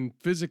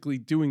physically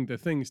doing the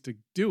things to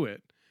do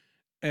it,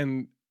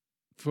 and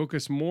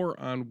focus more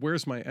on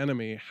where's my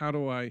enemy, how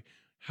do I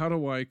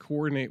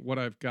coordinate what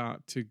I've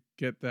got to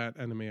get that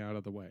enemy out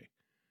of the way.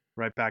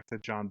 Right back to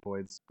John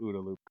Boyd's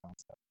OODA loop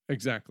concept.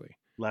 Exactly.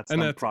 Let's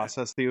them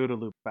process the OODA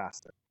loop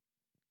faster.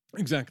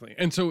 Exactly.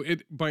 And so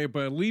by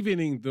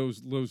alleviating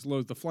those loads,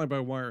 the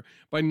fly-by-wire,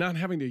 by not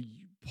having to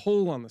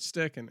pull on the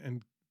stick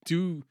and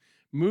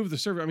move the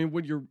servo. I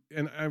mean,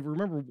 and I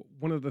remember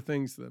one of the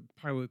things that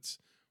pilots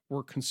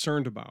were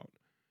concerned about,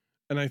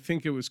 and I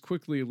think it was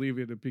quickly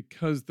alleviated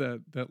because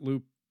that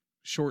loop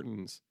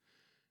shortens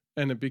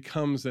and it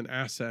becomes an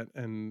asset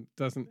and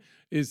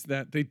is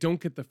that they don't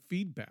get the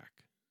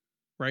feedback,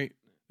 right?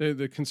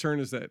 The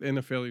concern is that in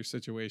a failure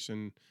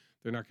situation,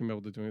 they're not going to be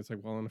able to do it. It's like,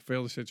 well, in a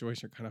failure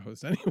situation, you're kind of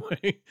hosed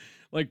anyway.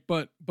 Like,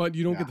 but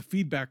you don't get the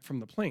feedback from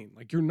the plane.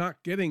 Like, you're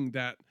not getting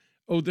that,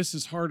 oh, this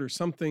is harder.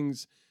 Some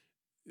things,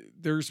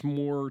 there's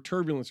more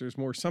turbulence. There's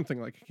more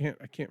something. Like,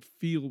 I can't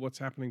feel what's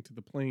happening to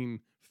the plane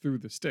through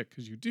the stick,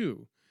 because you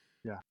do.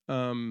 Yeah.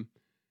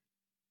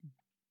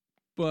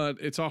 But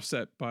it's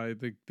offset by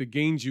the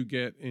gains you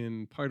get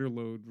in pitot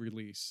load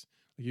release.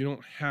 You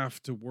don't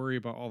have to worry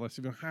about all this.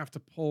 You don't have to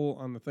pull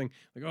on the thing.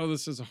 Like, oh,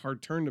 this is a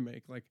hard turn to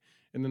make. Like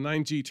in the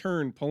 9G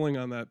turn, pulling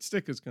on that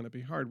stick is going to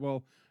be hard.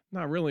 Well,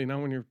 not really.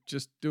 Not when you're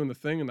just doing the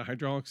thing and the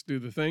hydraulics do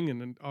the thing and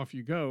then off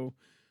you go.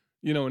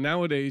 You know,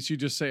 nowadays you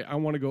just say, I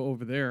want to go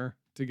over there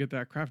to get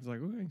that craft. It's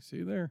like, okay, see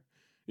you there.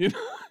 You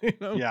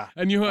know, yeah,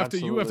 and you have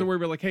absolutely. to worry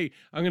about like, hey,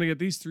 I'm gonna get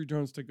these 3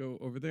 drones to go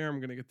over there.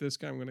 I'm gonna get this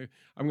guy. I'm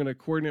gonna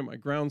coordinate my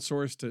ground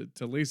source to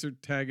laser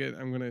tag it.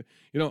 I'm gonna,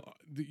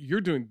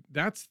 you're doing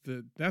that's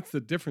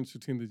the difference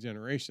between the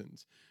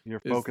generations. You're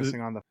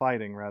focusing on the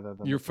fighting rather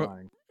than the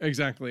flying.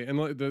 Exactly, and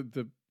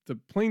the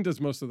plane does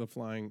most of the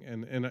flying,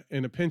 and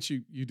in a pinch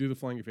you do the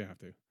flying if you have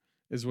to,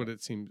 is what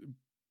it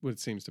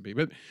seems to be.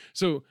 But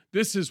so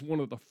this is one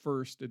of the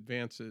first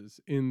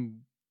advances in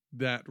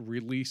that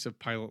release of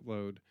pilot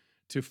load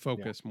to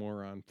focus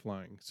more on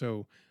flying.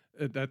 So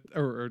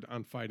or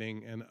on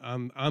fighting and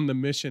on the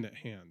mission at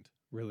hand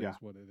really is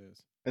what it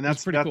is. And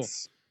that's pretty cool.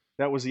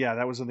 That was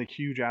one of the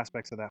huge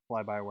aspects of that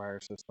fly-by-wire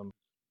system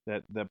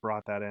that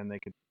brought that in. They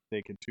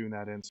could tune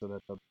that in so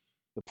that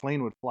the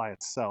plane would fly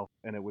itself,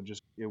 and it would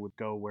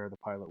go where the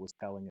pilot was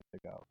telling it to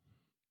go.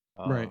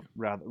 Right.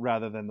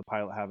 Rather than the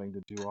pilot having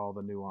to do all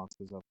the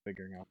nuances of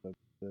figuring out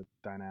the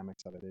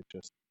dynamics of it. It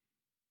just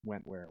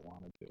went where it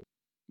wanted to.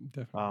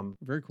 Definitely.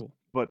 Very cool.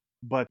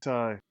 But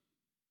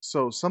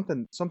so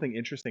something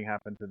interesting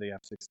happened to the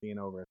F-16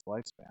 over its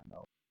lifespan,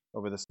 though.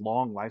 Over this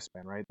long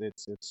lifespan, right?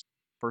 Its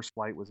first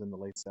flight was in the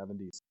late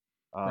 70s.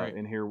 Right.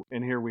 And here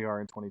we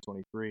are in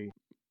 2023.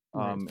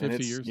 Right. 50 and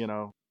it's years.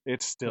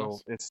 It's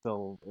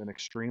still an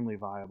extremely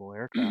viable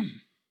aircraft.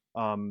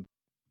 I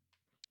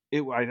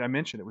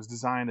mentioned it was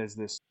designed as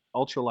this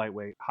ultra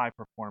lightweight, high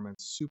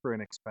performance, super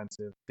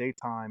inexpensive,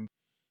 daytime,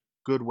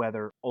 good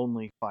weather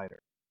only fighter.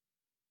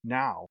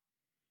 Now,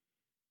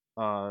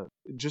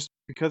 just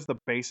because the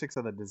basics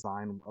of the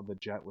design of the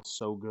jet was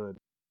so good,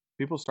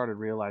 people started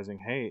realizing,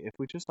 hey, if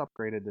we just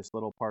upgraded this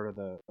little part of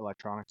the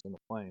electronics in the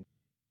plane,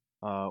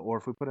 or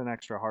if we put an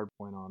extra hard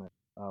point on it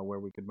where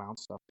we could mount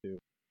stuff to,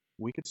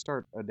 we could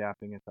start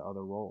adapting it to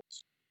other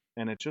roles.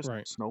 And it just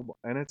snowballed,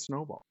 and it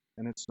snowballed,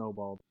 and it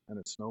snowballed, and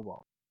it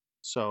snowballed.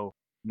 So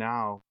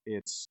now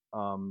it's,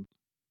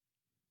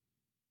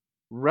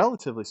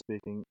 relatively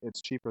speaking,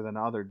 it's cheaper than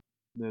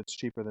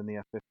the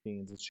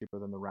F-15s, it's cheaper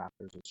than the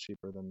Raptors, it's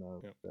cheaper than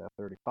the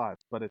F-35s,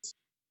 but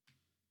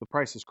the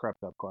price has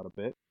crept up quite a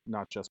bit,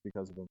 not just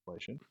because of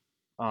inflation,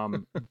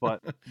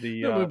 but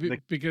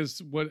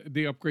because what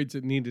the upgrades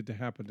that needed to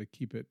happen to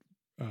keep it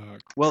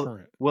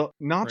current. Well,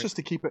 not just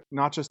to keep it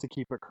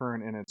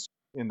current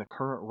in the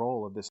current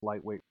role of this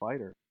lightweight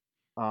fighter,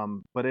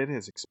 but it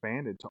has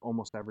expanded to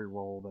almost every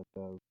role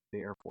that the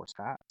Air Force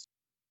has.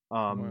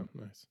 Wow,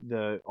 nice.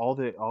 All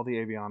the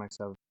avionics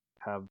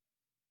have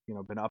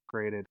been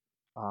upgraded.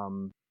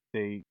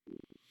 They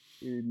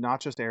not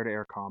just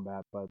air-to-air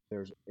combat, but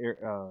there's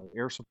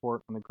air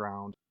support on the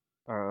ground.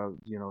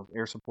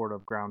 Air support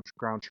of ground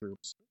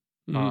troops.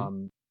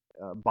 Mm-hmm.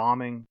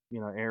 Bombing.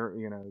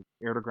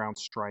 Air-to-ground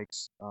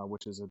strikes,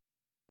 which is a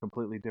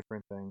completely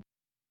different thing.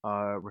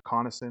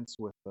 Reconnaissance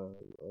with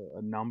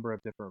a number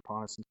of different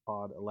reconnaissance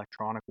pod.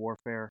 Electronic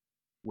warfare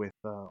with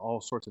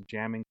all sorts of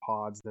jamming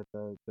pods that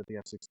the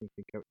F-16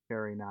 can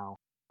carry now.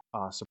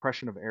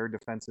 Suppression of air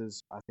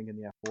defenses. I think in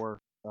the F-4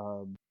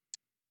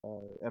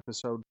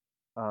 episode,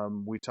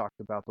 we talked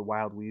about the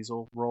Wild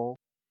Weasel role.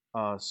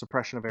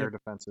 Suppression of air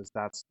defenses.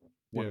 That's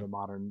one of the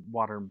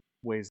modern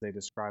ways they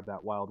describe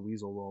that Wild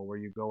Weasel role, where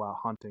you go out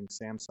hunting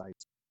SAM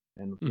sites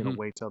and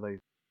wait till they.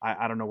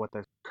 I don't know what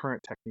the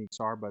current techniques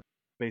are, but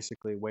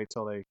basically wait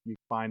till you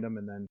find them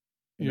and then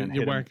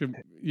you whack them.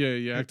 Yeah,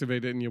 you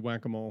activate it and you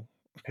whack them all.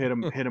 hit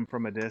them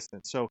from a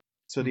distance. So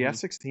the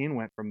F-16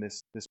 went from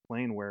this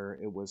plane where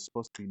it was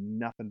supposed to be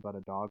nothing but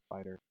a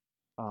dogfighter,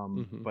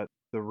 but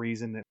the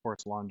reason that for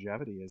its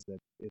longevity is that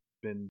it's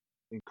been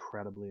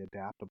incredibly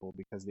adaptable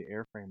because the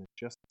airframe is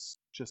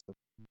just a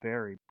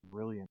very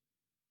brilliant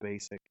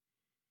basic.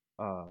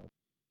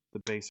 The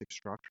basic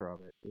structure of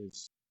it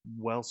is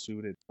well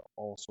suited to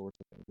all sorts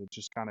of things. It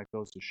just kind of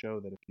goes to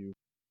show that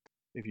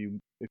if you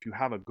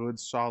have a good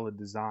solid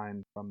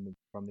design from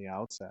the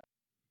outset,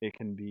 it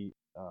can be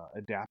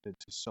adapted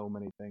to so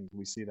many things.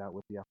 We see that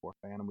with the F-4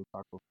 Phantom we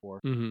talked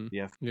before, the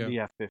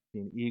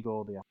F-15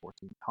 Eagle, the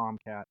F-14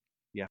 Tomcat,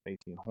 the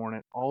F-18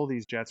 Hornet. All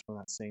these jets from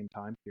that same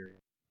time period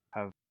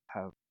have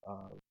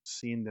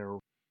seen their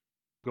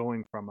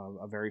going from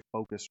a very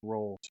focused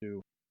role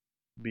to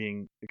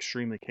being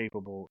extremely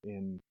capable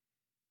in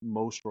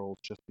most roles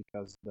just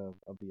because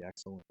of the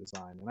excellent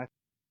design.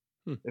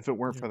 And if it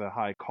weren't for the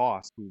high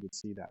cost, we would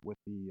see that with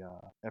the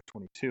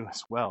F-22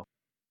 as well.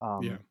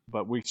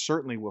 But we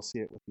certainly will see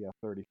it with the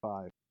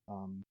F-35.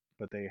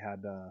 But they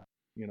had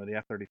The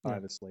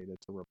F-35 is slated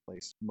to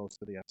replace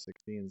most of the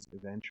F-16s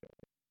eventually.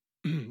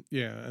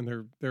 Yeah,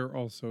 and they're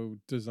also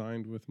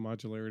designed with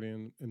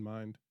modularity in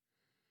mind.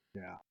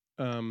 Yeah.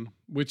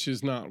 Which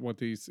is not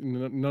what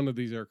none of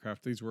these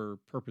aircraft, these were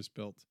purpose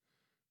built.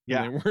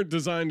 Yeah. And they weren't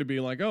designed to be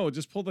like, oh,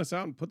 just pull this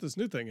out and put this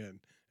new thing in,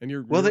 and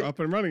you're up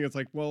and running. It's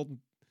like, well,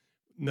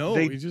 no,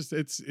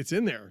 it's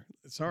in there.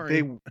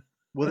 Sorry.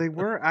 They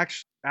were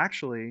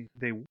actually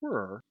they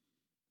were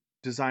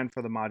designed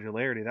for the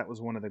modularity. That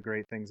was one of the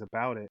great things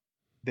about it.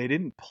 They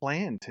didn't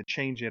plan to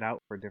change it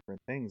out for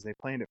different things. They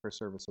planned it for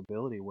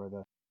serviceability, where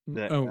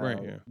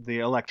the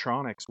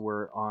electronics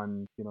were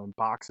on, in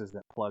boxes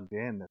that plugged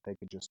in that they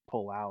could just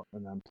pull out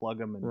and unplug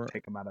them and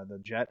take them out of the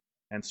jet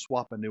and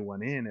swap a new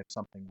one in if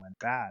something went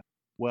bad.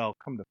 Well,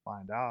 come to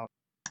find out,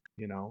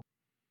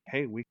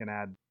 hey, we can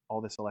add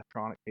all this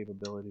electronic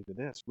capability to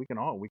this. We can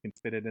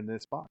fit it in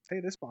this box.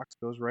 Hey, this box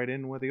goes right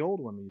in where the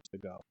old one used to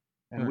go,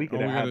 and we could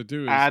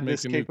add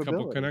this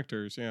capability. Couple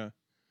connectors, yeah.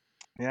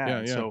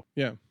 So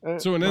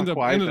it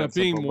ended up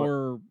being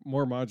more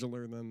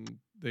modular than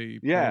they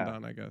planned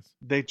on, I guess.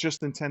 They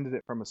just intended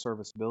it from a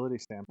serviceability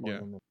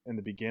standpoint in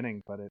the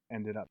beginning, but it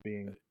ended up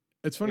being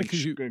it's funny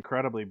because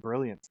incredibly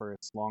brilliant for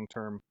its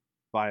long-term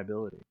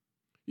viability.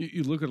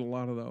 You look at a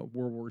lot of the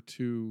World War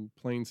II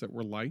planes that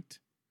were light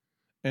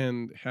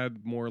and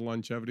had more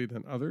longevity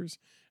than others,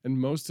 and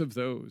most of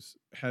those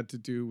had to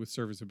do with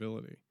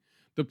serviceability.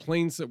 The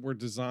planes that were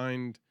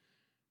designed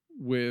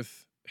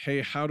with,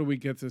 hey, how do we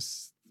get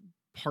this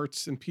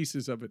parts and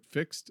pieces of it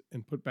fixed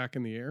and put back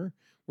in the air,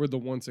 were the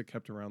ones that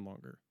kept around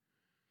longer.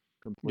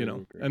 Completely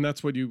agree. And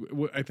that's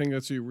I think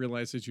that's what you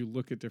realize as you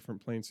look at different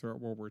planes throughout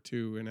World War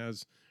II, and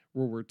as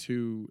World War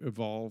II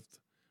evolved,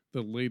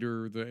 the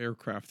later the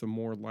aircraft, the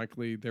more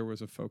likely there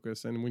was a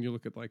focus. And when you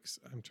look at, like,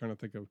 I'm trying to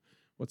think of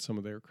what some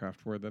of the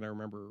aircraft were that I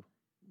remember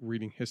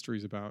reading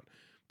histories about,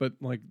 but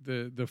like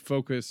the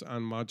focus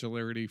on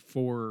modularity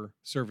for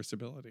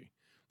serviceability.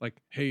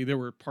 Like, hey, there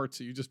were parts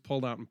that you just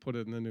pulled out and put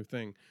it in the new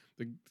thing.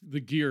 The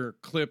gear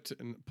clipped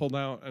and pulled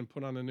out and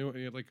put on a new.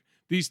 Like,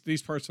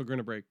 these parts are going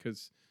to break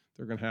because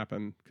they're going to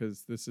happen,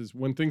 because this is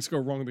when things go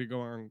wrong. They go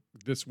wrong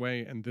this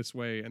way and this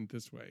way and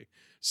this way.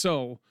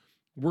 So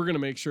we're going to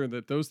make sure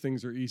that those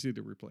things are easy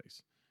to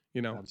replace.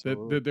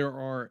 That there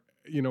are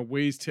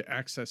ways to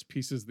access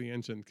pieces of the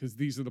engine, because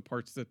these are the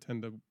parts that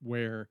tend to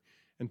wear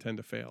and tend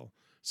to fail.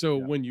 So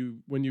when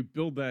you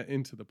build that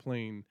into the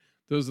plane,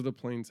 those are the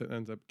planes that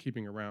ends up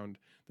keeping around,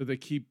 that they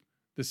keep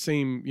the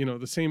same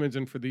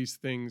engine for these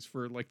things,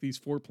 for like these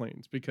 4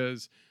 planes,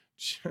 because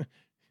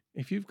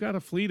if you've got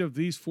a fleet of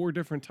these 4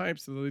 different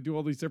types that they do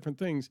all these different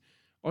things,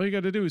 all you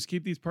got to do is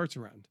keep these parts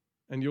around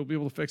and you'll be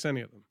able to fix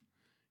any of them.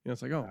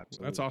 It's like, oh,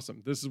 absolutely. That's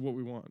awesome. This is what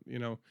we want,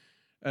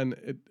 and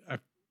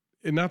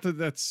not that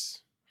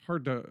that's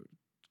hard to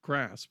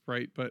grasp,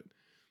 right? But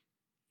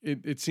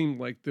it seemed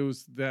like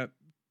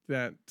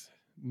that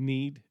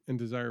need and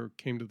desire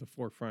came to the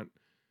forefront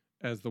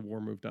as the war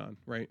moved on,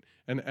 right?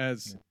 And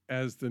as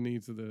the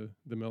needs of the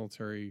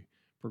military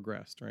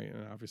progressed, right?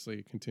 And obviously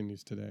it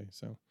continues today.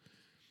 So,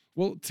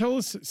 well,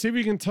 see if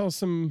you can tell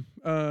some,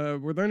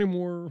 were there any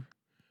more,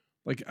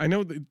 like, I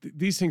know that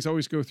these things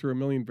always go through a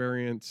million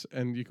variants,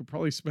 and you could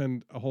probably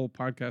spend a whole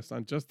podcast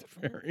on just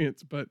the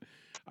variants, but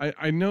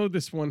I know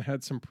this one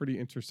had some pretty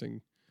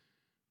interesting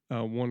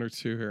one or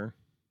two here.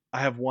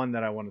 I have one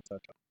that I want to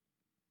touch on.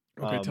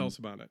 Okay, tell us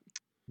about it.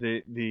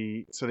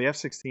 So the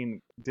F-16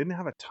 didn't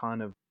have a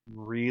ton of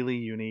really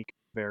unique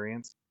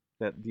variants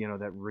that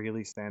that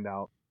really stand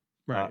out,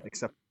 right?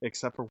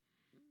 Except for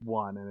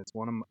one, and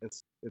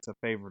it's a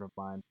favorite of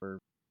mine, for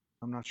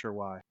I'm not sure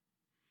why,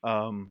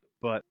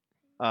 but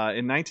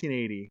in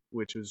 1980,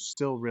 which was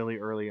still really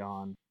early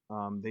on,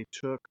 they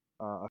took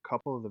a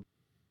couple of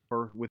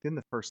within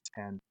the first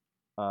 10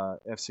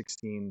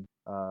 F-16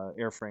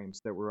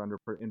 airframes that were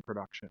in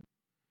production.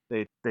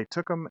 They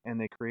took them and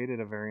they created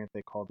a variant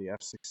they called the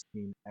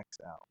F-16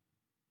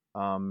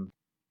 XL.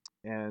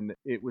 And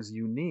it was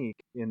unique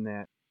in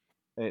that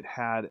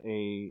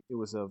it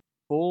was a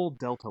full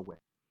delta wing,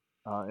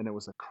 and it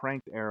was a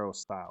cranked arrow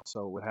style.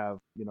 So it would have,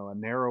 a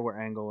narrower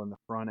angle in the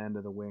front end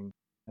of the wing,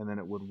 and then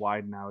it would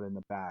widen out in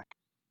the back.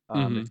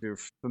 If you're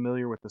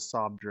familiar with the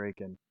Saab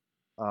Draken,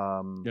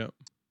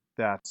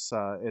 that's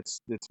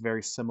it's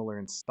very similar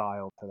in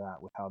style to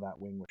that, with how that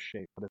wing was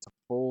shaped. But it's a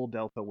full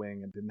delta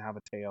wing and didn't have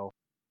a tail.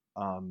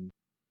 And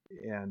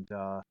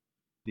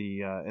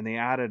they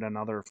added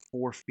another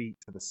 4 feet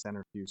to the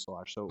center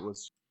fuselage, so it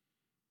was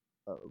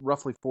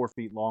roughly 4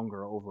 feet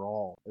longer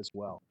overall as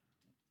well.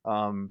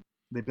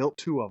 They built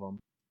 2 of them,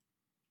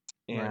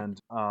 and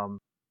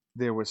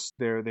they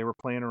were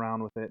playing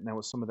around with it, and that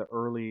was some of the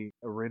early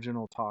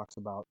original talks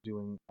about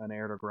doing an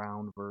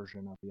air-to-ground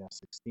version of the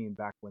F-16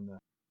 back when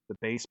the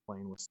base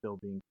plane was still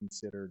being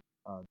considered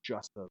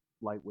just a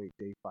lightweight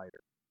day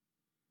fighter.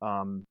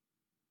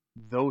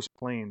 Those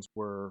planes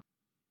were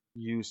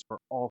used for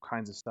all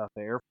kinds of stuff.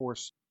 The Air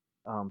Force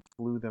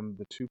flew them,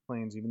 the 2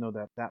 planes, even though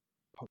that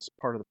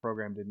part of the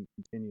program didn't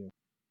continue.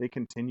 They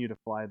continue to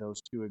fly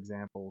those 2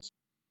 examples,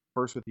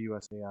 first with the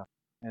USAF,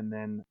 and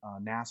then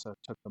NASA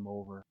took them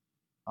over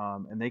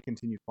and they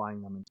continued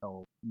flying them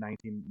until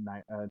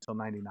 99.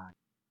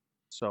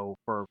 So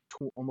for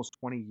almost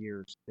 20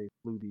 years, they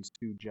flew these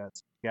two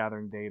jets,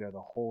 gathering data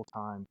the whole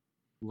time,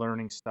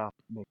 learning stuff,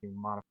 making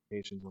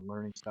modifications, and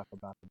learning stuff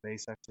about the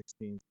base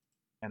F-16s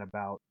and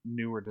about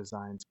newer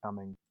designs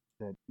coming,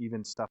 that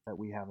even stuff that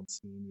we haven't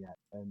seen yet,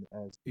 and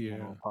as the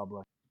general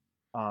public.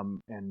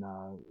 And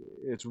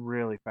it's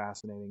really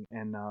fascinating.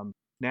 And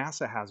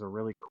NASA has a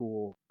really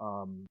cool,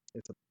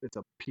 it's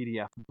a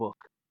PDF book,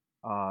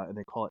 and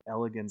they call it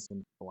Elegance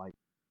in Flight.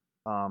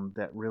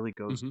 That really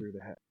goes through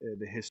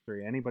the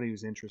history. Anybody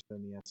who's interested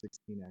in the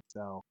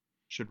F-16XL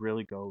should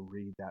really go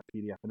read that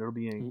PDF, and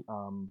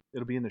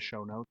it'll be in the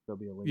show notes. There'll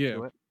be a link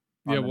to it.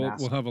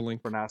 We'll have a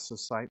link for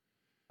NASA's site.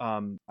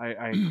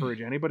 I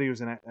encourage anybody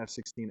who's an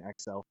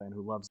F-16XL fan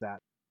who loves that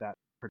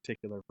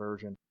particular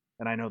version,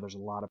 and I know there's a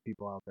lot of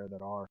people out there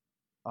that are.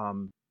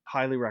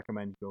 Highly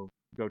recommend go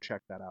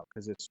check that out,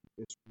 because it's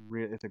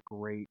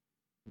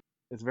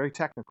very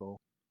technical,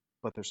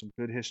 but there's some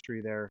good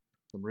history there.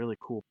 Some really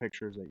cool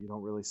pictures that you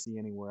don't really see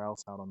anywhere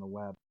else out on the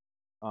web,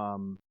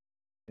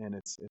 and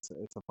it's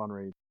a fun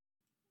read.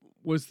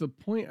 Was the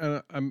point?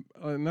 I'm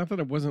not that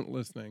I wasn't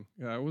listening.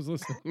 I was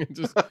listening.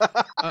 Just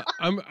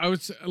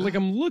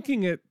I'm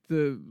looking at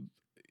the,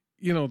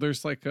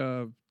 there's like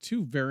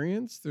two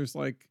variants. There's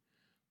like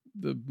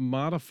the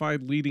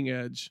modified leading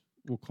edge,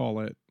 we'll call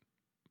it,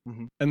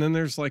 and then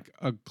there's like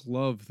a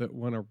glove that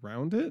went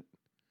around it,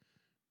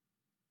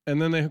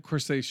 and then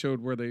they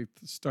showed where they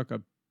stuck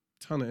a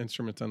ton of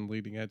instruments on the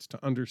leading edge to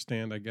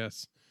understand, I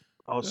guess.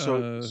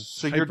 So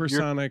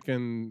hypersonic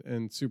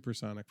and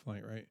supersonic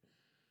flight, right?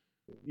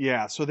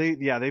 Yeah. So they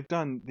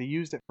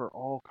used it for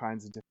all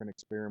kinds of different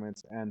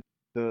experiments, and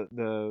so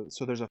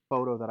there's a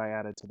photo that I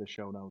added to the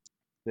show notes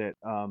that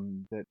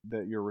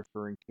that you're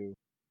referring to.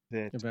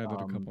 That I've added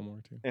a couple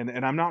more too.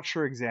 And I'm not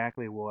sure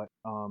exactly what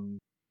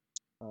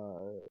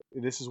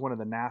this is one of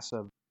the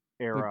NASA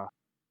era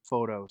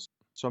photos,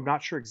 so I'm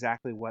not sure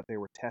exactly what they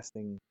were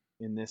testing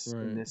in this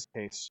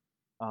case.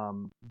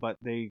 But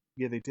they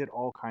did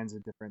all kinds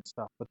of different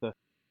stuff. But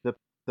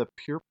the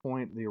pure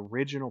point, the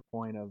original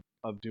point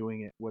of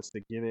doing it was to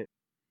give it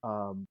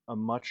a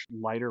much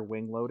lighter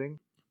wing loading,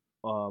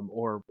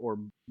 or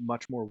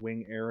much more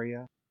wing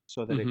area,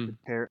 so that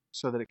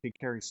it could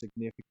carry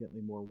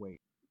significantly more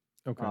weight.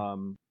 Okay.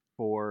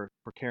 For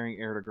carrying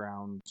air to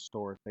ground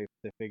stores, they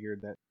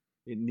figured that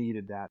it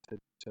needed that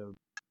to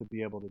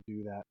be able to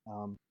do that.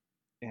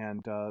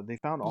 And they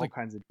found all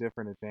kinds of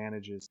different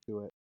advantages to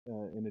it,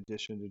 in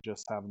addition to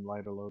just having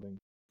lighter loading.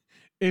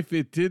 If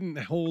it didn't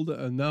hold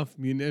enough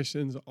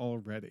munitions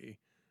already,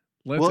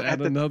 let's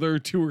add another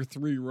 2 or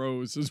 3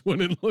 rows is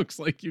what it looks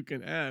like you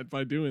can add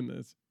by doing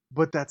this.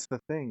 But that's the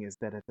thing, is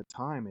that at the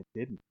time it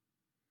didn't.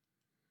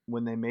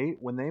 When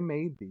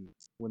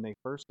they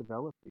first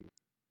developed these,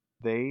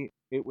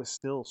 it was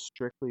still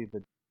strictly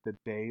the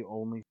day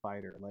only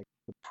fighter. Like,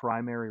 the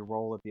primary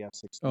role of the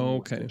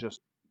F-16 was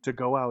to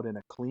go out in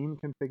a clean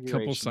configuration,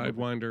 couple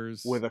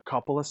sidewinders, with a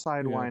couple of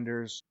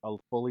sidewinders, a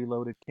fully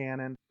loaded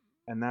cannon,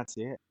 and that's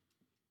it.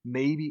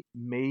 Maybe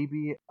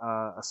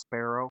a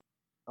Sparrow,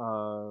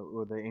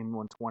 or the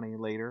AIM-120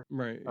 later,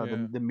 right?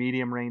 The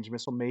medium range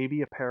missile,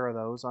 maybe a pair of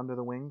those under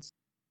the wings,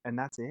 and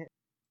that's it.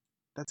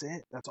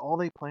 That's all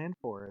they planned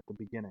for at the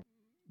beginning.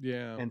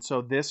 Yeah. And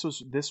so this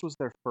was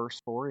their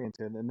first foray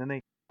into it. And then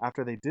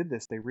after they did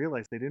this, they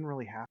realized they didn't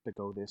really have to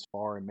go this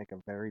far and make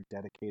a very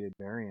dedicated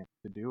variant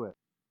to do it.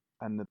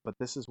 But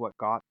this is what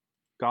got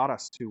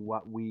us to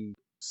what we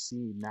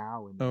see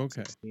now in the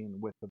F-16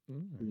 with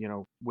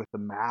the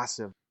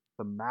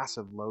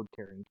massive load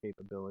carrying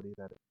capability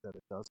that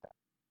it does have,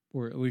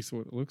 or at least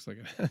what it looks like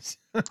it has.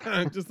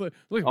 Just look.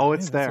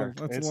 It's there.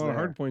 That's a lot of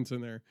hard points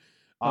in there.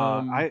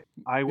 I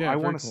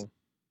want to.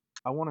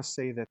 I want to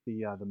say that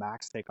the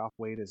max takeoff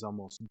weight is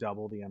almost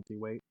double the empty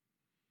weight.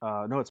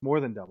 No, it's more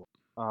than double.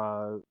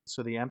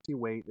 So the empty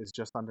weight is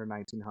just under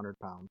 1,900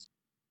 pounds.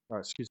 Or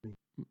excuse me,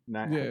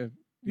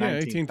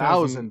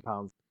 19,000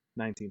 pounds.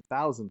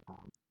 19,000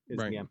 pounds is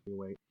the empty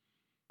weight.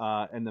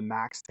 And the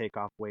max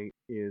takeoff weight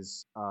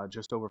is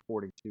just over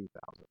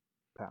 42,000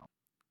 pounds.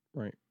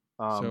 Right.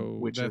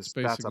 So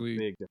that's a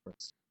big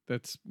difference.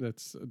 That's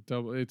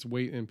double. It's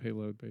weight and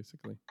payload,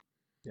 basically.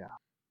 Yeah.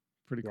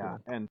 Pretty cool.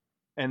 Yeah,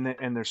 and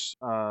there's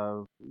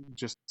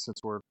just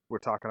since we're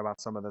talking about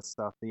some of that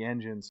stuff, the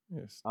engines.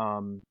 Yes.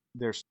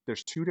 There's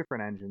 2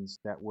 different engines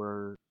that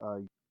were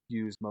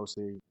used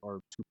mostly,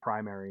 or 2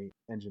 primary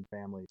engine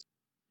families: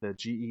 the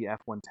GE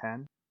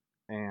F110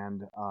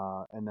 and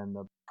then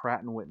the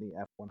Pratt & Whitney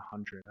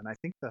F100. And I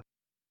think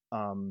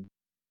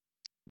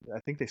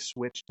they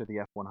switched to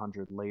the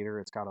F100 later.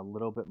 It's got a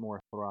little bit more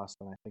thrust,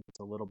 and I think it's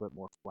a little bit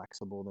more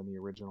flexible than the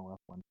original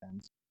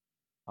F110s.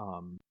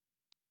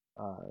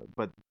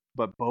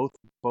 But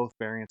both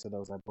variants of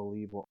those, I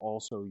believe, were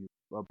also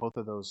both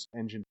of those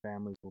engine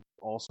families were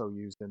also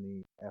used in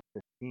the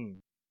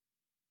F-15,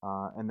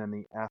 and then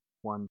the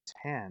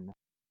F-110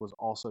 was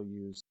also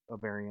used. A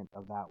variant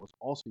of that was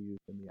also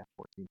used in the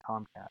F-14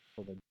 Tomcat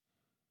for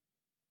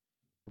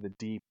the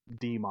D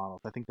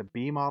models. I think the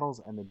B models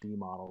and the D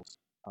models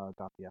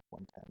got the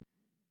F-110,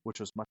 which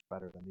was much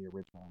better than the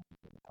original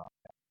in the Top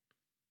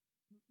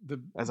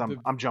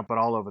Gun. I'm jumping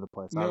all over the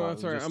place. No,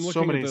 that's all right. I'm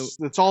looking at the.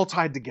 It's all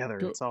tied together.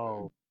 It's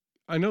all.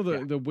 I know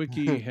the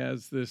wiki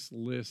has this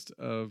list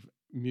of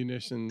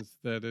munitions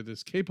that it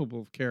is capable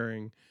of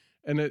carrying,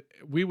 and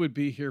we would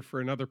be here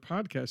for another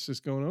podcast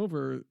just going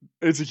over.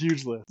 It's a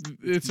huge list.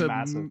 It's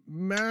a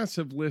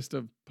massive list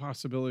of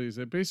possibilities.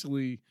 It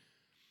basically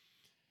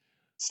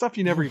stuff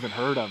you never even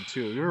heard of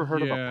too. You ever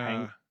heard of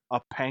a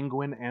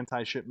Penguin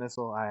anti-ship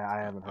missile? I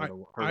haven't heard of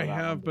that. I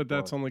have, but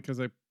that's only because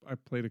I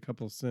played a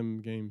couple of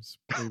sim games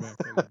way back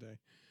in the day.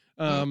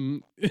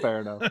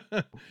 Fair enough.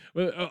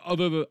 But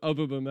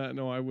other than that,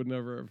 no, I would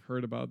never have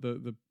heard about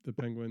the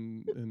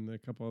Penguin and a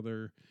couple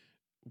other.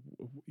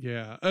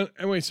 Yeah.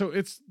 Anyway, so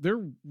it's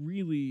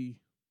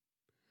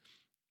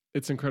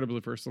incredibly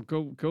versatile.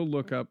 Go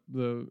look up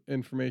the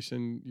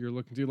information you're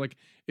looking to. Like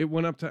it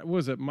went up to, what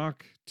was it,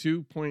 Mach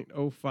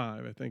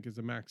 2.05, I think is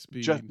the max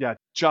speed.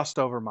 Just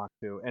over Mach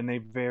 2, and they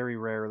very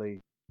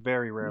rarely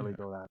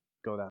go that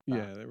fast.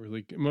 Yeah, that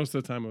really. Most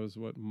of the time it was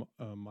what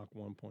Mach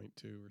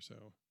 1.2 or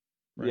so.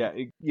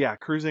 Right?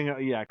 Cruising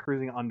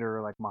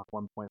under like Mach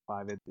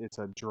 1.5. It's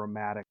a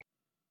dramatic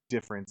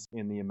difference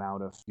in the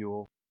amount of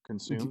fuel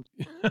consumed.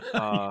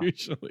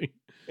 Usually.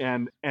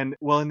 And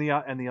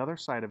the other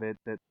side of it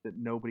that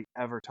nobody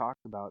ever talks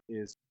about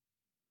is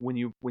when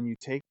you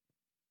take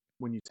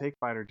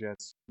fighter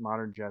jets,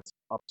 modern jets,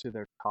 up to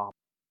their top,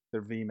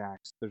 their Vmax,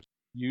 there's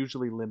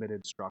usually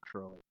limited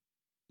structurally,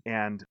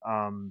 and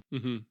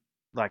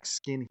like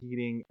skin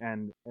heating,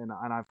 and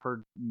I've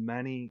heard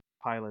many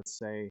pilots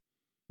say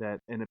that,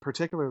 and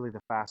particularly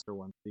the faster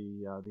ones,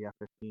 the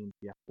F-15s,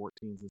 the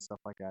F-14s, and stuff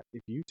like that,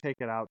 if you take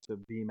it out to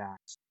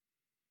Vmax,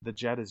 the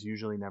jet is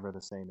usually never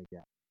the same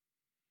again.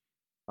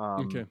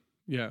 Okay.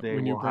 Yeah.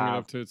 When you bring it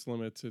up to its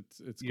limits,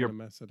 it's gonna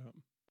mess it up.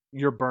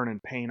 You're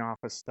burning paint off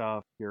of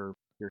stuff. You're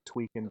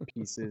tweaking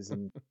pieces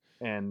and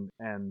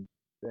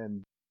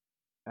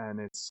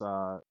it's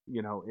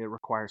it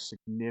requires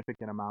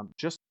significant amount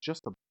just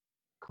to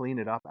clean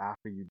it up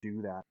after you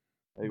do that.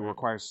 It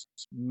requires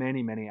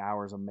many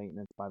hours of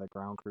maintenance by the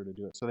ground crew to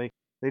do it. So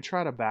they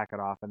try to back it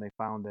off, and they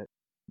found that.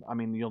 I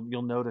mean,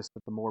 you'll notice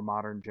that the more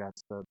modern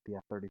jets, the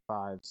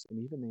F-35s and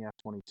even the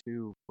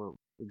F-22, for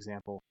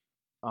example,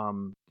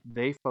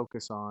 they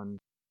focus on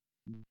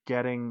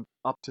getting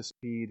up to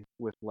speed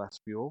with less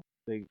fuel.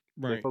 They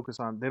focus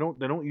on they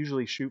don't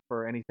usually shoot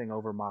for anything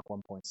over Mach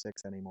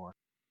 1.6 anymore,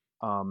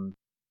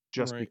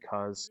 just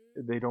because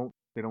they don't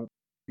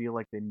feel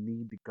like they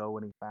need to go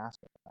any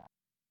faster than that.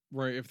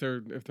 Right. If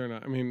they're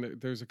not, I mean,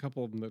 there's a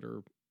couple of them that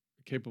are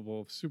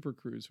capable of super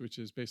cruise, which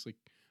is basically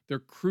their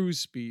cruise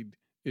speed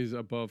is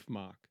above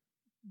Mach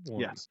 1.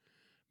 Yes.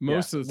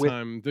 Most of the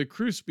time, the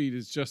cruise speed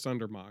is just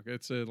under Mach.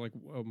 It's like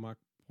a Mach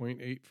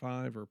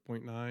 0.85 or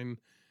 0.9.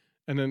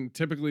 And then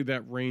typically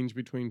that range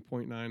between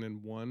 0.9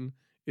 and 1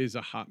 is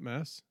a hot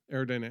mess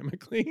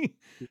aerodynamically.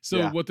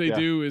 So what they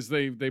do is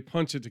they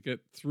punch it to get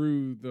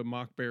through the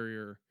Mach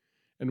barrier.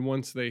 And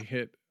once they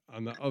hit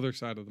on the other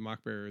side of the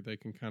Mach barrier, they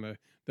can kind of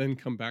then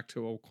come back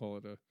to, we'll call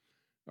it a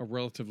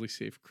relatively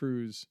safe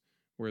cruise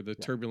where the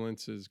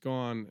turbulence is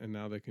gone and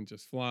now they can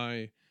just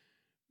fly.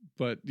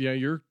 But yeah,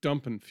 you're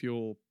dumping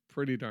fuel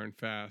pretty darn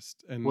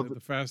fast. And the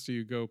faster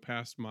you go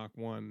past Mach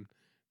 1,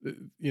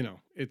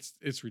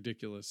 it's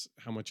ridiculous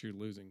how much you're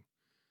losing.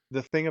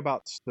 The thing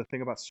about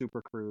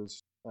Super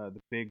Cruise, the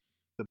big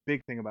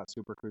thing about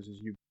Super Cruise is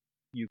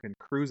you can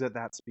cruise at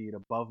that speed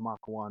above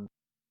Mach 1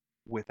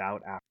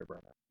 without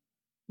afterburner.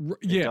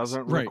 It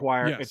doesn't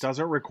require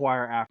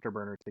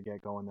afterburner to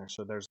get going there.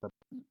 So there's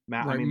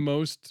I mean,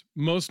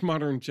 most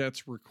modern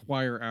jets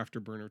require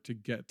afterburner to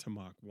get to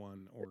Mach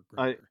 1 or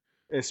greater,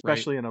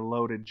 especially in a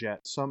loaded jet.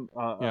 Some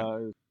of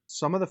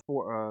the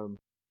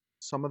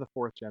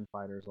fourth gen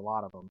fighters, a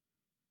lot of them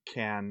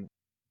can,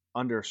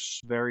 under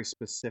very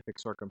specific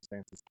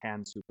circumstances,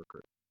 can super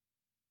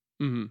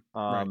cruise.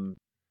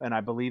 And I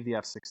believe the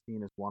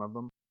F-16 is one of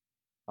them.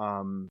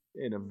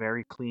 In a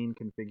very clean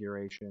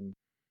configuration,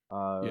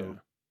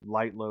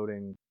 light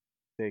loading,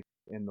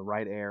 in the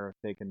right air,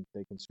 they can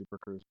super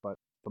cruise. But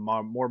the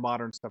more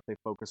modern stuff, they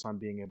focus on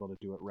being able to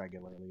do it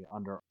regularly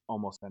under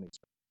almost any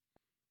circumstance.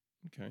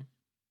 Okay.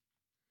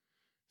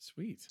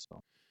 Sweet.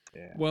 So,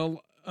 yeah.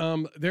 Well,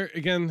 there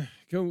again,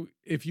 go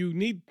if you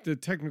need the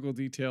technical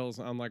details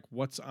on like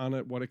what's on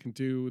it, what it can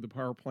do, the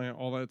power plant,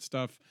 all that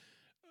stuff.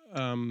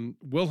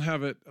 We'll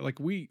have it, like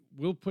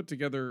we'll put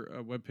together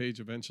a webpage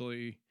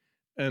eventually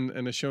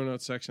and a show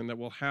notes section that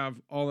will have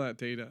all that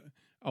data.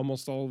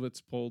 Almost all of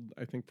it's pulled,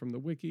 I think, from the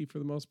wiki for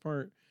the most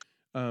part.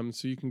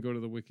 So you can go to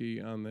the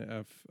wiki on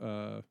the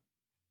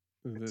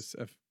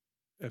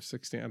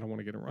F-16. I don't want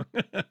to get it wrong.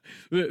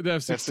 the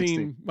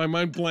F-16. My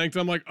mind blanked.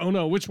 I'm like, oh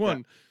no, which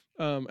one?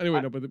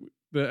 Anyway, but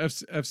the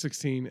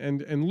F-16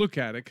 and look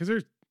at it, because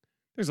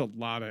there's a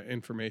lot of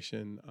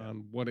information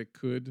on what it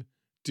could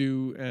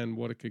do and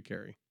what it could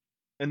carry.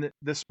 And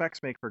the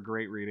specs make for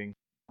great reading.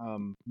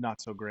 Not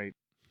so great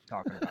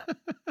talking about it.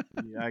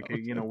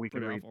 We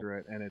can read through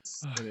it, and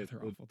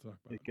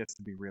it gets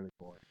to be really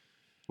boring.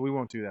 So we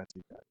won't do that to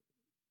you guys.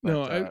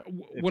 No,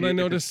 what I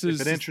noticed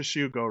is if it interests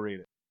you, go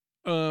read it.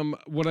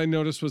 What I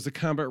noticed was the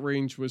combat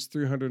range was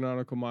 300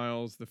 nautical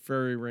miles. The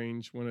ferry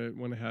range, when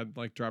it had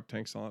like drop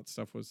tanks and all that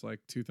stuff, was like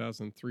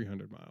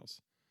 2,300 miles.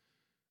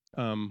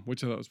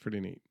 Which I thought was pretty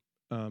neat.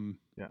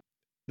 Yeah,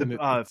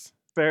 the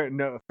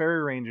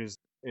ferry range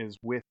is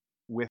with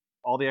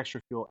all the extra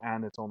fuel,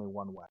 and it's only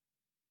one way.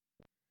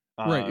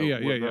 Right.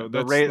 Yeah.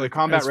 The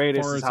combat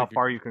radius is how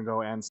far you can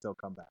go and still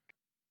come back.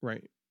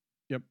 Right.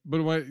 Yep.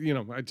 But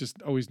I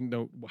just always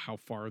know how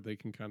far they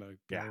can kind of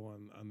go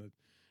on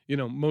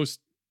the,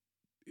 most.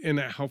 And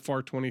how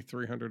far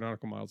 2,300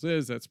 nautical miles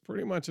is, that's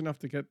pretty much enough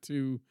to get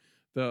to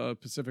the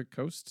Pacific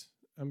coast.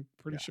 I'm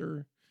pretty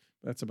sure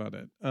that's about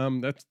it.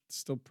 That's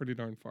still pretty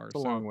darn far. It's a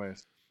long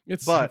ways.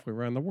 It's halfway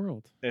around the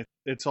world.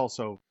 It's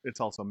also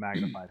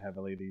magnified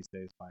heavily these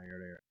days by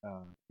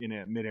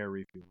mid-air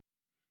refuel.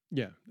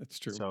 Yeah, that's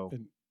true. So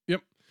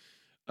yep.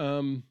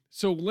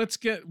 So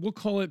we'll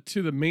call it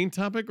to the main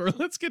topic, or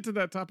let's get to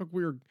that topic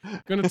we were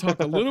going to talk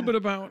a little bit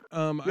about.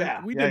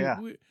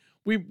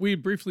 We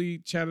briefly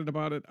chatted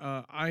about it.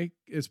 I,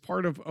 as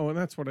part of, and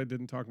that's what I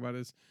didn't talk about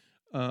is,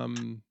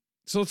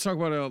 so let's talk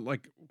about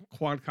like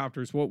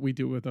quadcopters, what we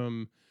do with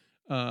them.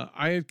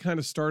 I had kind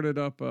of started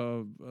up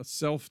a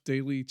self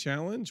daily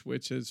challenge,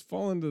 which has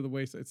fallen to the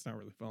wayside. It's not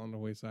really fallen to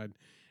the wayside.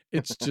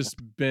 It's just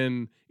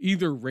been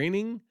either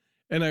raining,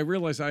 and I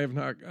realize I have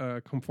not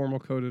conformal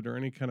coated or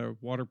any kind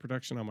of water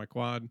protection on my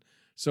quad.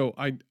 So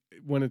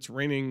when it's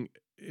raining,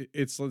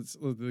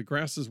 the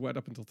grass is wet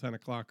up until 10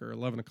 o'clock or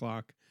 11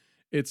 o'clock.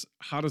 It's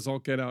hot as all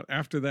get out.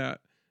 After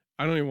that,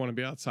 I don't even want to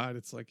be outside.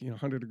 It's like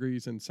 100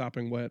 degrees and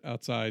sopping wet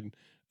outside,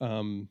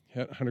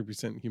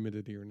 100%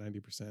 humidity or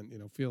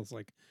 90%. Feels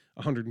like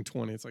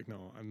 120. It's like,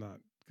 no, I'm not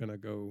gonna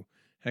go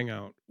hang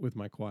out with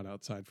my quad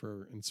outside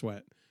and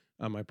sweat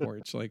on my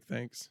porch. Like,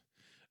 thanks.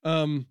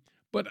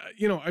 But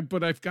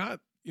I've got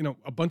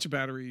a bunch of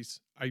batteries.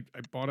 I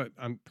bought it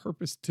on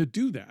purpose to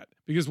do that,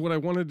 because what I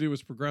want to do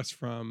is progress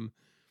from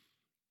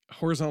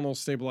horizontal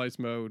stabilized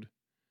mode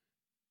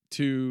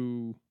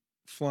to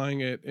flying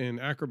it in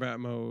acrobat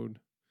mode,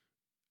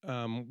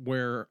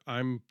 where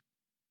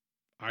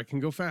I can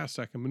go fast,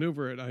 I can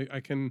maneuver it, I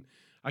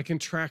can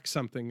track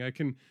something, I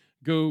can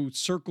go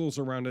circles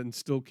around it and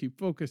still keep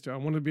focused. I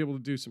want to be able to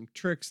do some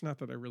tricks, not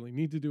that I really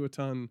need to do a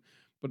ton,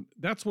 but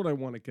that's what I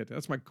want to get to.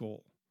 That's my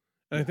goal.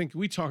 And I think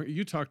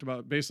you talked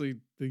about basically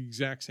the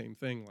exact same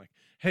thing. Like,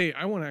 hey,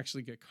 I want to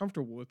actually get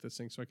comfortable with this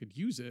thing so I could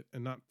use it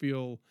and not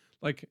feel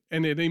like,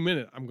 and at any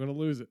minute I'm going to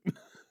lose it.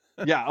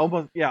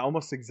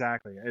 almost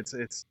exactly.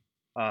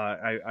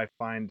 I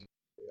find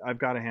I've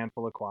got a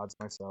handful of quads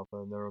myself,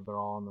 and they're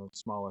all on the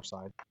smaller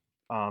side.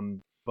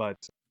 But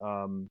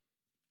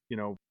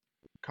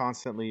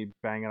constantly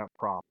banging up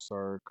props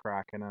or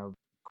cracking a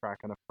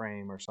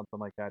frame or something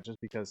like that, just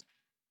because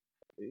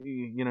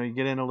you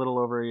get in a little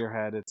over your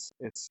head. It's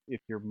if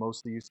you're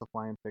mostly used to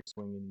flying fixed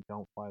wing and you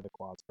don't fly the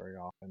quads very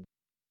often,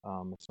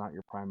 it's not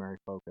your primary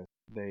focus.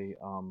 They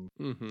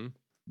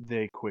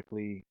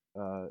quickly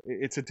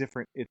it's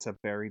a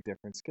very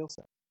different skill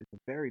set. It's a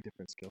very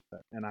different skill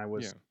set, and I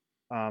was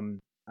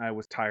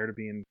tired of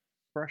being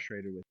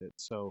frustrated with it.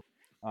 So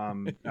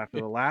after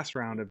the last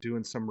round of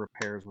doing some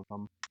repairs with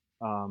them,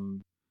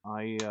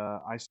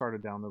 I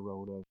started down the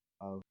road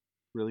of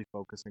really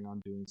focusing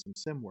on doing some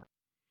sim work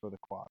for the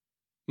quad.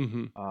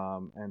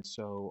 And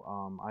so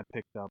I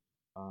picked up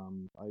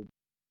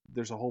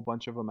there's a whole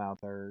bunch of them out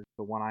there.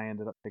 The one I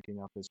ended up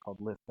picking up is called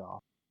Liftoff,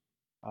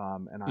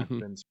 and I've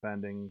been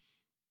spending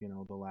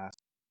the last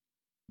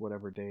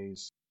whatever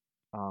days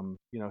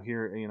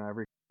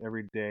here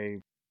every day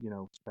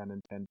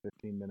spending 10-15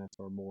 minutes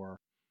or more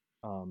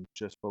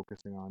just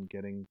focusing on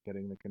getting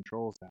the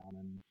controls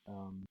down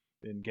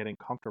and getting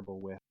comfortable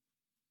with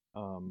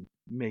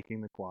making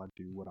the quad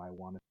do what I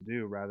want it to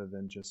do, rather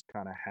than just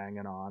kind of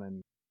hanging on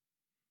and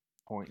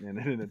pointing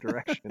it in a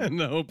direction and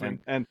hoping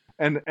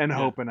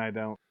hoping I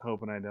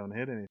don't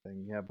hit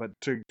anything. Yeah, but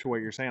to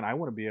what you're saying, I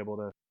want to be able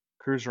to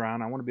cruise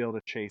around. I want to be able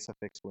to chase a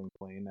fixed wing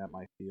plane at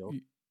my field.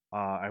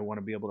 I want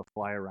to be able to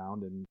fly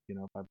around, and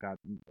if I've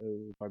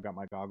got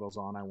my goggles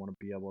on, I want to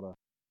be able to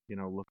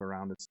look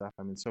around at stuff.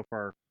 I mean, so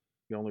far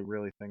the only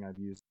really thing I've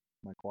used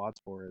my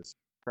quads for is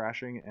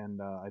crashing,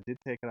 and I did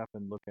take it up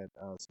and look at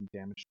some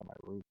damage to my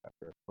roof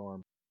after a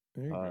storm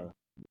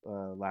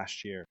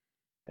last year,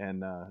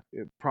 and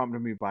it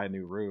prompted me to buy a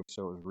new roof,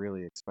 so it was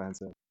really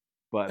expensive.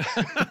 But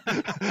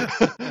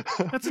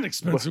that's an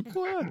expensive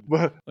quad.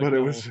 But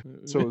it was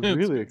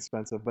really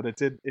expensive. But it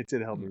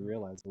did help me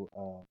realize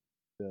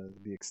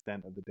the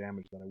extent of the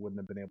damage that I wouldn't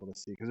have been able to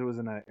see, because it was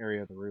in an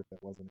area of the roof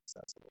that wasn't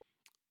accessible.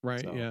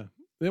 Right. So. Yeah.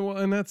 Well,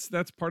 and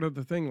that's part of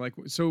the thing. Like,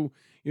 so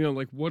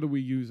like, what do we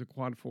use a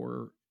quad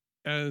for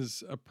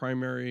as a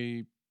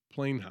primary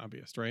plane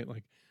hobbyist, right?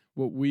 Like,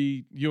 what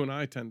you and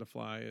I tend to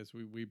fly is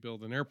we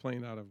build an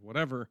airplane out of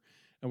whatever,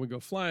 and we go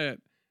fly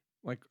it.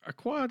 Like, a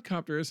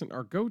quadcopter isn't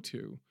our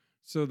go-to.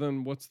 So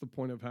then what's the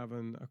point of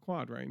having a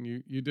quad, right? And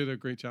you did a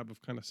great job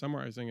of kind of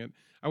summarizing it.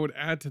 I would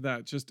add to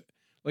that, just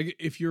like,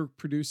 if you're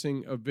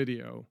producing a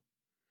video,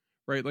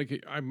 right?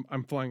 Like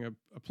I'm flying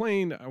a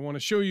plane. I want to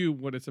show you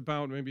what it's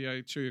about. Maybe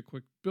I show you a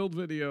quick build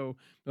video,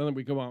 and then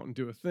we go out and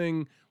do a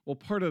thing. Well,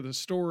 part of the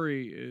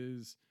story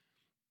is,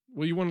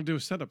 well, you want to do a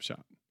setup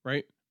shot,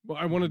 right? Well,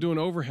 I want to do an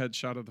overhead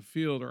shot of the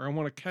field, or I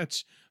want to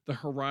catch the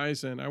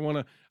horizon. I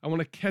want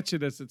to catch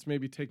it as it's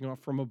maybe taking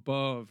off from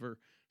above or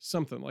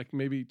something, like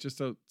maybe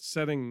just a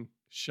setting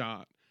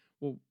shot.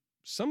 Well,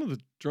 some of the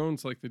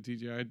drones like the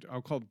DJI,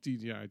 I'll call it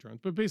DJI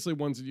drones, but basically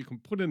ones that you can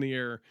put in the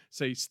air,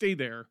 say stay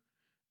there,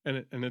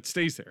 and it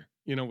stays there,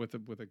 you know, with a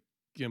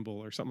gimbal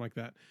or something like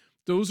that.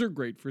 Those are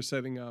great for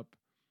setting up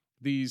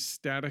these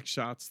static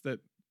shots that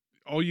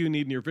all you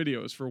need in your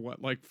video is for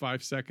what, like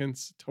 5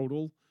 seconds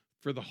total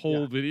for the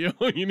whole video.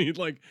 You need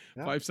like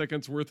 5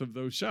 seconds worth of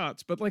those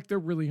shots, but like they're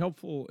really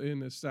helpful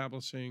in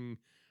establishing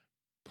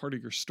part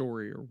of your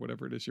story or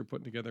whatever it is you're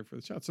putting together for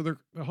the shot. So they're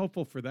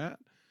helpful for that.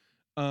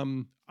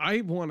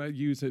 I want to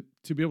use it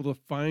to be able to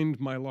find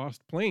my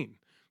lost plane,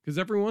 because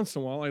every once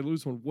in a while I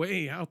lose one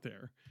way out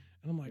there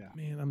and I'm like,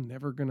 man, I'm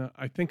never gonna,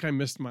 I think I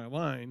missed my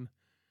line.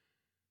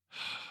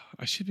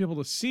 I should be able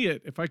to see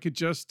it if I could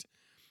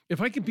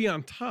be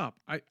on top.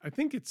 I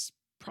think it's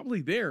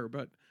probably there,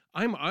 but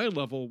I'm eye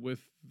level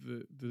with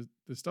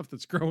the stuff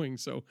that's growing,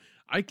 so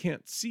I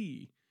can't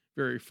see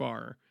very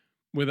far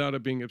without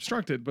it being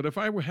obstructed. But if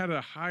I had a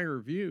higher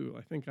view,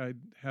 I think I'd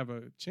have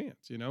a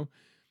chance, you know?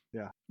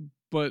 Yeah.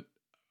 But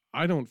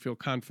I don't feel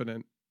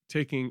confident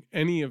taking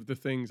any of the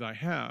things I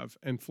have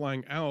and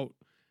flying out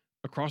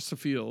across the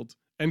field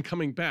and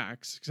coming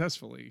back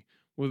successfully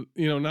with,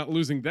 you know, not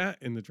losing that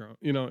in the drone,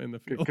 you know, in the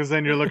field. Because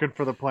then you're looking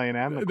for the plane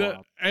and the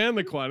quad. And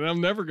the quad. And I'm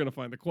never going to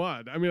find the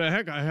quad. I mean,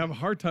 heck, I have a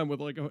hard time with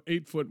like an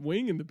 8-foot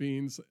wing in the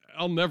beans.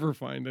 I'll never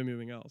find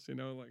anything else, you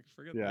know, like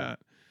forget that.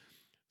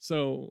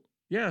 So,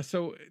 yeah.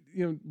 So,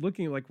 you know,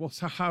 looking like, well,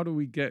 so how do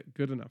we get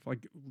good enough?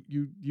 Like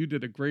you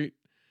did a great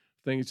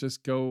thing. Is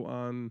just go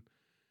on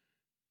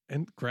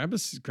and grab the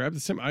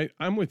sim.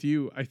 I'm with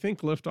you. I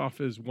think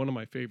Liftoff is one of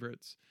my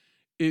favorites.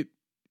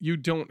 You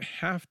don't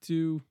have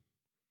to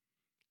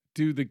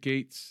do the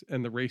gates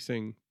and the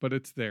racing, but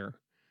it's there.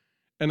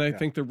 And I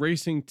think the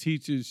racing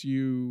teaches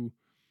you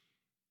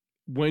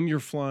when you're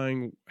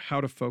flying how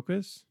to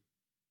focus,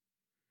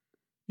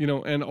 you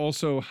know, and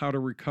also how to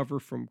recover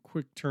from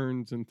quick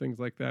turns and things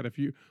like that. If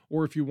you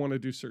want to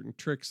do certain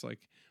tricks, like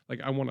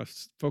I want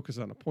to focus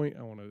on a point,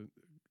 I want to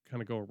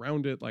kind of go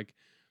around it. Like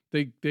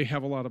they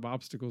have a lot of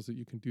obstacles that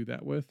you can do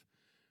that with,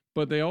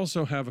 but they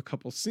also have a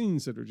couple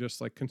scenes that are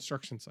just like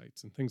construction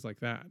sites and things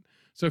like that.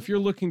 So if you're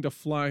looking to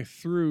fly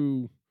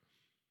through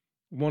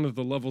one of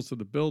the levels of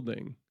the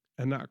building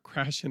and not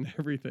crash into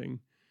everything,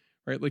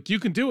 right? Like you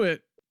can do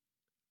it,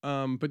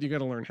 but you got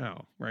to learn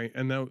how, right?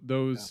 And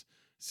those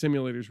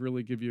simulators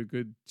really give you a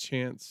good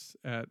chance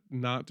at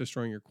not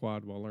destroying your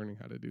quad while learning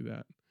how to do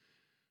that.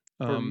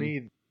 For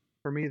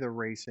me, the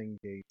racing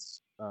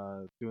gates,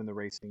 doing the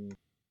racing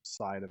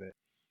side of it,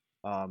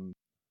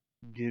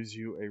 gives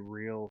you a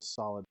real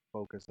solid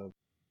focus of,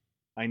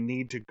 I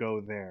need to go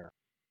there.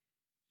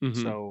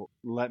 Mm-hmm. So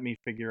let me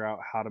figure out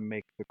how to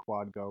make the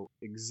quad go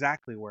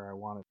exactly where I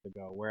want it to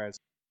go. Whereas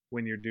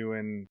when you're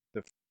doing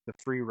the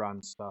free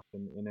run stuff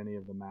in any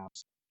of the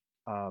maps,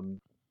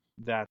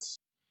 that's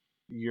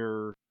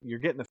you're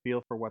getting the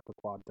feel for what the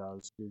quad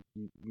does.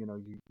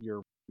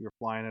 You're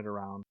flying it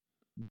around.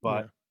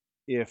 But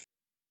if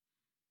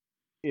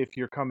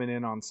you're coming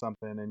in on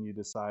something and you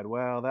decide,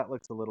 well, that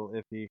looks a little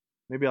iffy,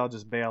 maybe I'll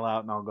just bail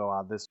out and I'll go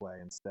out this way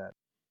instead.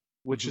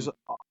 Which is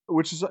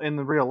in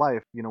the real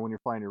life, you know, when you're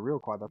flying your real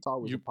quad, that's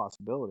always a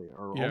possibility,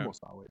 or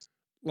almost always.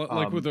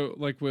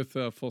 Like with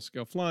full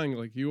scale flying,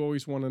 like you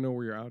always want to know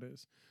where your out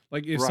is.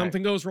 Like if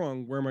something goes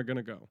wrong, where am I going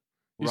to go?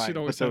 You should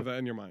always have that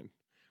in your mind.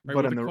 Right?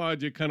 But with the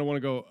quad, you kind of want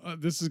to go,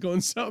 this is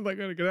going south. I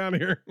got to get out of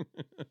here.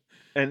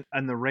 and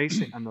the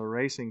racing on the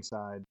racing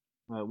side,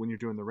 when you're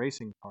doing the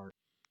racing part,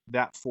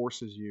 that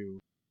forces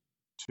you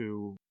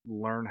to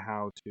learn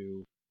how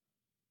to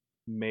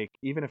make,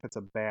 even if it's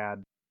a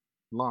bad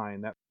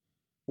line, that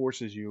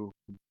forces you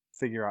to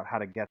figure out how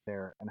to get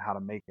there and how to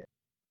make it.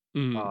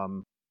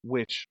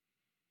 Which,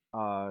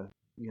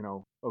 you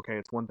know, okay,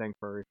 it's one thing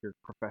for if you're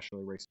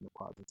professionally racing the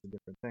quads, it's a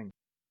different thing.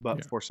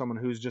 But for someone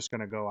who's just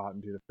going to go out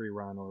and do the free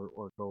run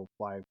or go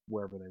fly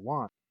wherever they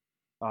want,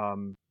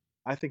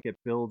 I think it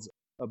builds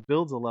a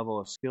level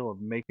of skill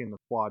of making the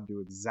quad do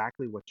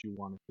exactly what you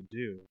want it to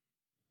do.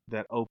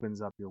 That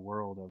opens up your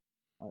world of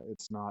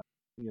it's not,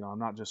 you know, I'm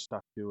not just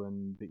stuck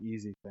doing the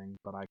easy thing,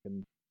 but I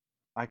can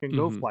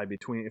go fly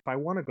between. If I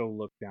want to go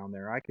look down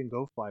there, I can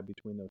go fly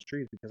between those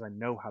trees because I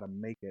know how to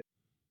make it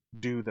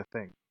do the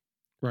thing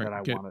that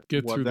I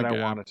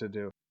want it to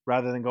do,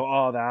 rather than go,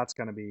 oh, that's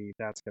gonna be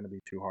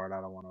too hard. I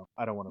don't want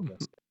to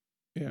risk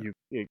it.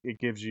 It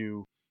gives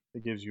you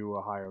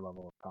a higher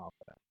level of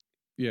confidence.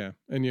 Yeah,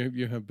 and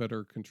you have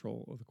better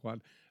control of the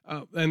quad,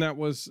 and that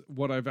was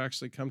what I've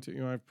actually come to.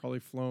 You know, I've probably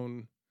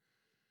flown.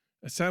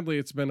 Sadly,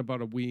 it's been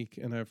about a week,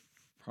 and I've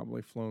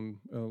probably flown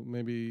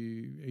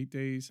maybe 8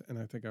 days, and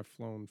I think I've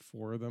flown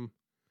 4 of them.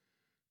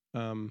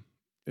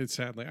 It's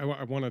sadly,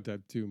 I wanted to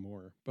do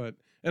more, but,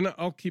 and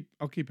I'll keep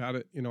at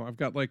it. You know, I've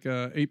got like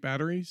 8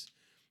 batteries.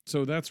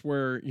 So that's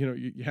where, you know,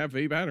 you have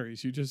 8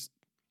 batteries. You just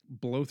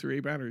blow through 8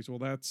 batteries. Well,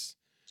 that's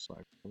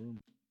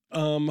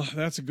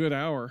a good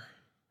hour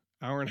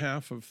and a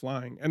half of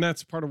flying. And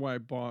that's part of why I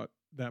bought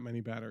that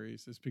many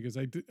batteries, is because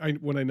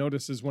what I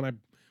notice is when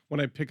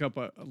I pick up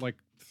a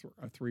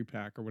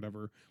 3-pack or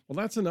whatever, well,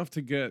 that's enough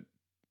to get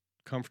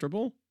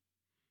comfortable.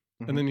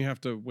 And then you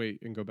have to wait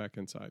and go back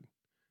inside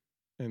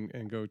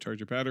and go charge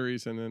your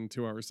batteries. And then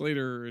 2 hours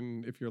later,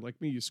 and if you're like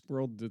me, you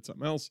squirreled, did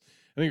something else,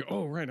 and you go,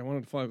 oh, right, I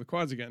wanted to fly the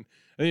quads again. And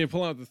then you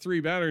pull out the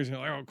 3 batteries and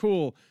you're like, oh,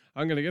 cool,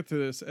 I'm going to get to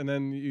this. And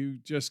then you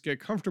just get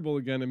comfortable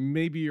again. And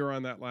maybe you're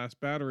on that last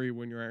battery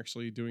when you're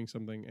actually doing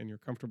something and you're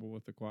comfortable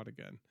with the quad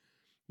again.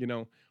 You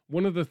know,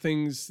 one of the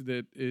things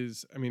that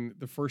is, I mean,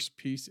 the first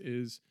piece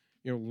is,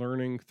 you know,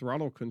 learning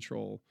throttle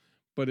control,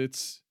 but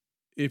it's,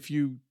 if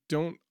you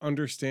don't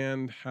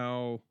understand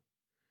how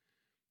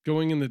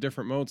going in the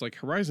different modes, like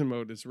horizon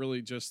mode is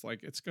really just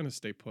like, it's going to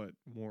stay put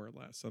more or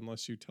less,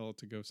 unless you tell it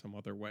to go some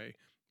other way.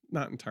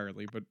 Not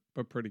entirely, but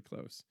pretty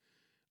close.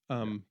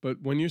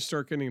 But when you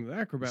start getting into the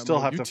acrobat you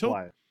still mode, have to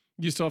fly it.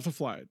 You still have to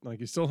fly it. Like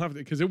you still have to,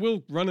 because it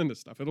will run into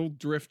stuff. It'll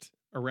drift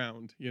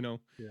around, you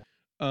know? Yeah.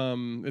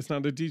 It's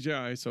not a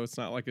DJI, so it's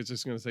not like it's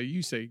just going to say,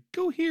 you say,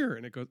 go here.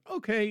 And it goes,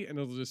 okay. And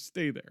it'll just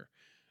stay there.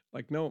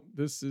 Like, no,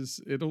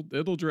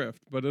 it'll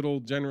drift, but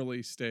it'll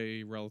generally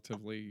stay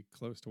relatively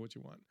close to what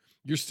you want.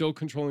 You're still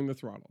controlling the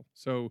throttle.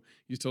 So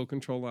you still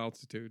control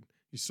altitude.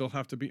 You still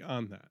have to be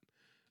on that.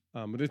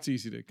 But it's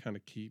easy to kind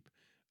of keep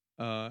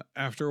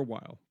after a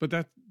while.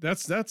 But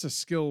that's a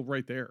skill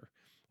right there.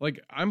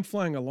 Like, I'm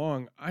flying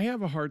along. I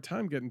have a hard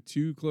time getting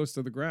too close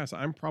to the grass.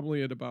 I'm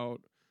probably at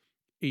about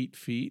 8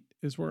 feet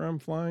is where I'm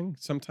flying.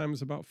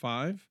 Sometimes about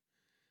 5.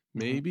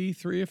 Maybe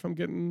 3 if I'm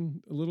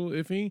getting a little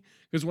iffy.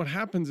 Because what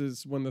happens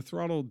is when the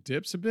throttle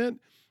dips a bit,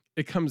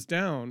 it comes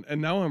down,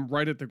 and now I'm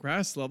right at the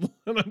grass level,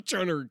 and I'm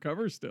trying to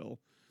recover still,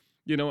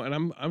 you know,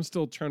 and I'm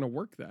still trying to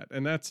work that.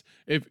 And that's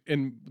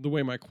and the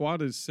way my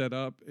quad is set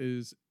up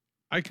is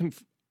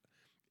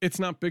it's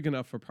not big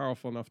enough or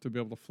powerful enough to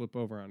be able to flip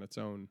over on its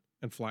own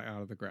and fly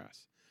out of the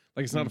grass.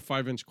 Like, it's not a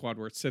 5-inch quad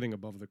where it's sitting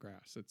above the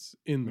grass. It's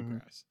in the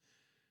grass.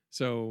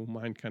 So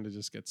mine kind of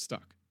just gets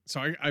stuck. So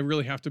I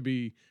really have to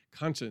be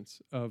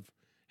conscious of,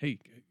 hey,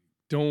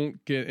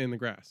 don't get in the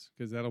grass,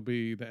 because that'll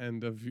be the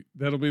end of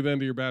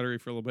your battery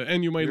for a little bit,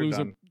 and you might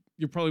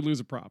you'll probably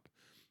lose a prop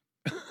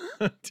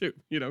too.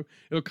 You know,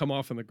 it'll come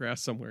off in the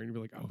grass somewhere, and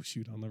you'll be like, oh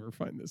shoot, I'll never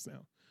find this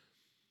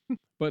now.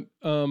 But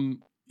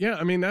yeah,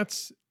 I mean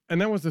that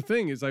was the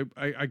thing, is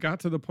I got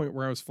to the point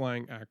where I was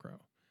flying acro,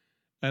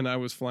 and I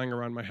was flying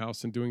around my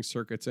house and doing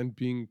circuits and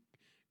being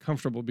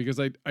comfortable, because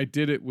I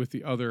did it with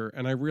the other,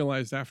 and I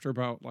realized after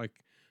about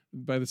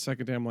by the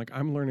second day, I'm like,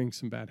 I'm learning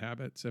some bad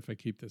habits if I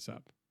keep this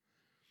up.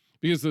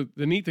 Because the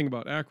neat thing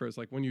about acro is,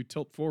 like, when you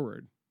tilt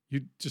forward,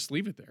 you just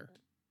leave it there.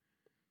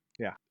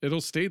 Yeah.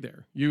 It'll stay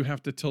there. You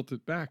have to tilt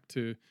it back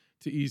to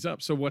ease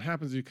up. So what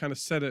happens is you kind of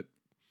set it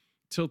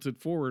tilted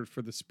forward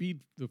for the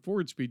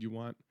forward speed you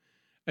want.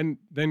 And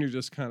then you're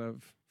just kind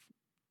of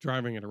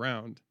driving it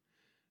around.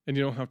 And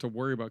you don't have to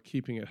worry about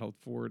keeping it held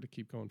forward to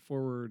keep going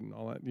forward and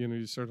all that. You know,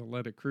 you sort of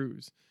let it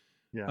cruise.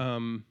 Yeah.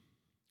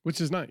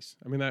 Which is nice.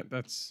 I mean,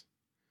 that's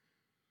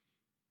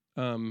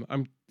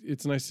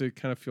it's nice to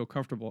kind of feel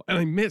comfortable. And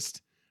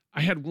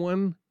I had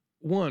one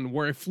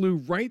where I flew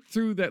right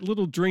through that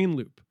little drain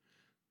loop,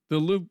 the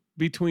loop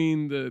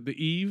between the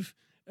eave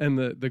and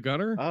the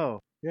gutter.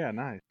 Oh, yeah,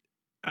 nice.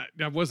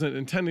 I wasn't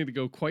intending to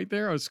go quite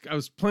there. I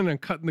was planning on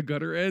cutting the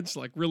gutter edge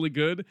like really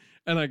good,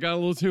 and I got a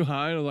little too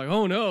high, and I was like,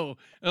 oh no.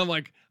 And I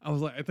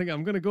was like, I think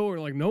I'm gonna go, or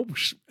like, nope.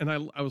 And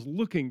I was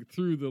looking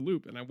through the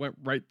loop, and I went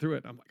right through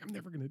it. I'm like, I'm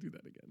never gonna do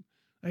that again.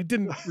 I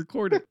didn't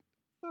record it.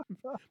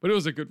 But it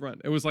was a good run.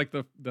 It was like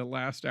the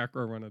last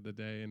acro run of the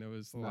day, and it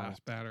was the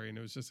last battery, and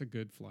it was just a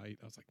good flight.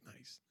 I was like,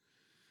 nice.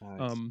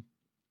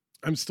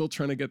 I'm still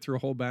trying to get through a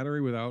whole battery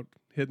without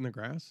hitting the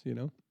grass, you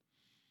know.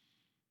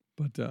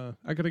 But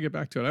I got to get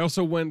back to it. I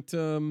also went.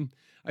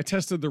 I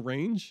tested the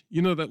range.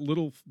 You know that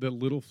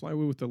little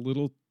flywheel with the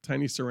little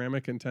tiny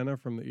ceramic antenna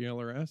from the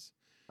ELRS.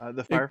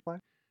 The Firefly.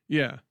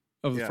 The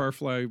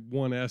Firefly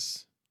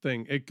 1S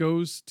thing. It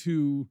goes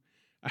to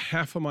a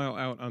half a mile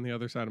out on the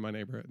other side of my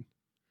neighborhood.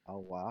 Oh,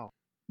 wow.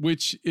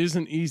 Which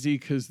isn't easy,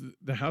 because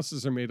the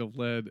houses are made of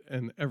lead,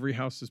 and every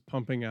house is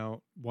pumping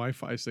out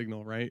Wi-Fi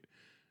signal, right?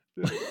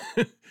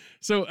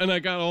 So, and I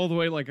got all the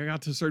way, like, I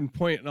got to a certain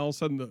point, and all of a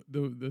sudden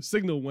the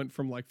signal went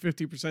from like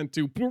 50%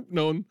 to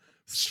no. And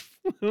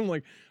I'm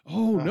like,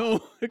 oh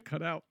no, it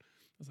cut out. I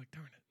was like,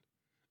 darn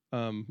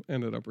it.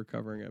 Ended up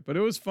recovering it, but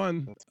it was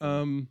fun.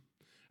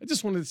 I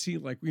just wanted to see,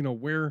 like, you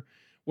know,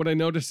 what I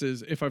notice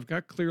is if I've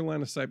got clear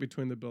line of sight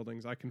between the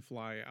buildings, I can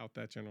fly out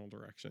that general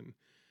direction.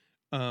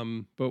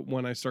 But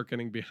when I start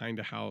getting behind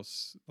a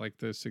house, like,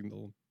 the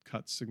signal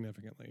cuts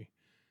significantly.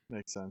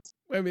 Makes sense.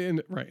 I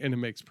mean, right. And it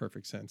makes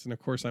perfect sense. And of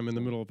course, I'm in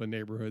the middle of a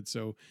neighborhood.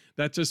 So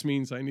that just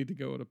means I need to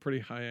go at a pretty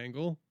high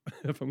angle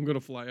if I'm going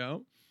to fly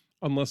out,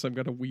 unless I've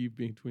got to weave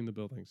between the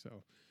buildings.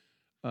 So,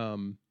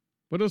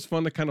 But it was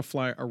fun to kind of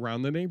fly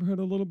around the neighborhood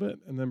a little bit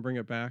and then bring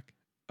it back.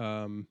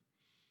 And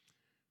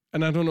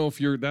I don't know if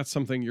that's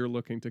something you're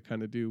looking to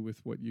kind of do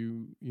with what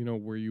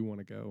where you want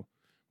to go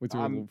with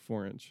your little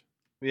 4-inch.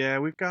 Yeah,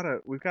 we've got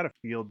a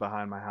field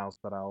behind my house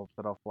that I'll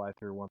fly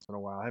through once in a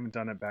while. I haven't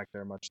done it back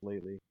there much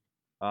lately.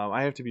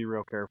 I have to be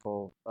real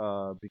careful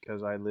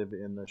because I live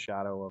in the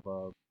shadow of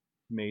a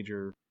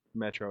major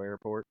metro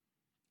airport.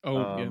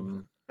 Oh, yeah.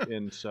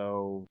 And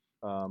so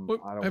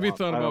have you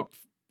thought about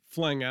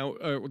flying out,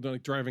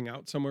 like driving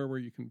out somewhere where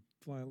you can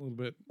fly a little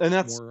bit? And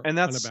that's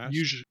unabashed?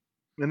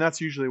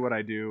 usually what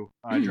I do.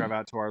 I drive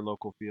out to our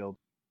local field,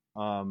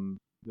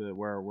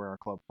 where our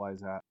club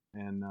flies at,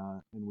 and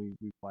we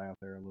fly out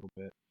there a little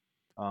bit.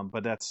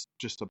 But that's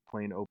just a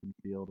plain open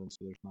field, and so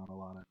there's not a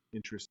lot of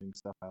interesting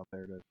stuff out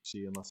there to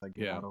see unless I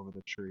get out over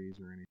the trees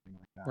or anything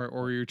like that. Right,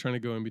 or you're trying to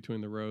go in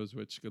between the rows,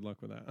 which good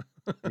luck with that.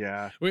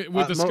 Yeah.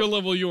 With the skill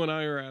level you and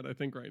I are at, I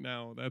think right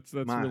now, that's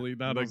really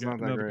not a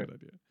good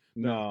idea.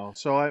 No.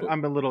 So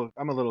I'm a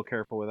little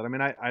careful with it. I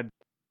mean,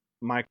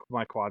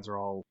 my quads are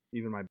all,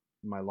 even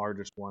my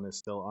largest one is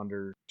still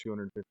under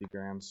 250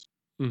 grams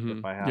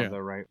if I have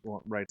the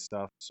right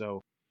stuff.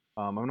 So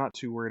I'm not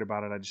too worried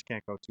about it. I just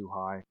can't go too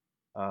high.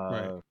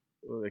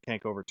 It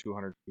can't go over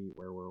 200 feet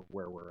where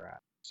we're at.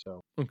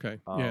 So okay,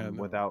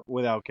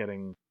 without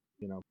getting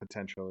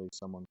potentially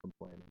someone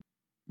complaining.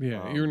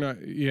 Yeah, you're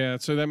not. Yeah,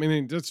 so that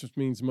just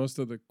means most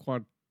of the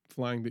quad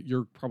flying that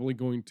you're probably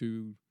going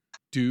to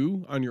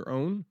do on your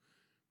own,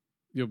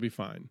 you'll be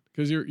fine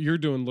because you're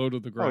doing low to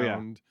the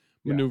ground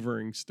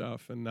maneuvering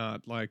stuff and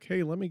not like,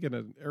 hey, let me get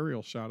an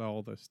aerial shot of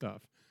all this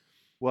stuff.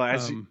 Well,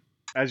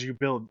 as you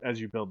build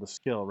the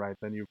skill, right,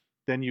 then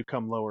you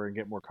come lower and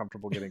get more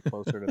comfortable getting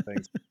closer to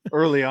things.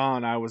 Early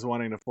on, I was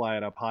wanting to fly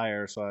it up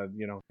higher, so I had,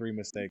 3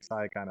 mistakes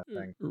high kind of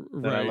thing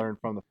that I learned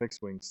from the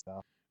fixed wing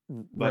stuff.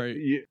 But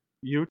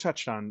you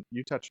touched on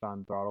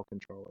throttle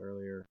control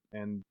earlier,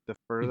 and the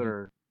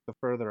further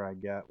I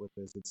get with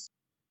this,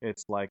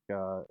 it's like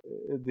the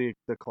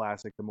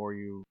classic. The more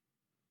you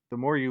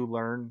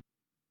learn,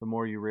 the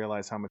more you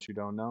realize how much you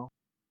don't know.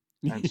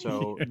 And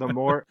so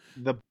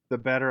the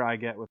better I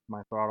get with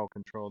my throttle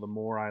control, the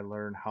more I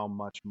learn how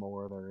much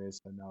more there is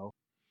to know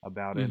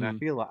about it. And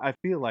I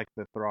feel like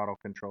the throttle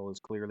control is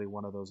clearly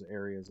one of those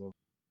areas of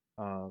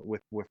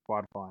with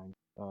quad flying,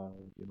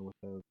 with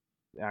the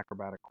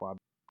acrobatic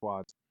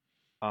quads.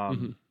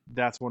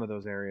 That's one of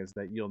those areas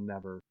that you'll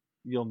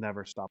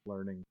never stop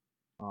learning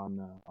on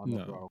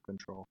the throttle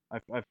control.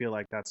 I feel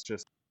like that's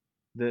just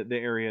the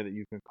area that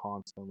you can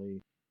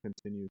constantly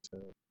continue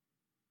to.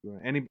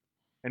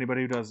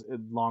 Anybody who does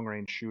long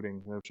range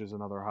shooting, which is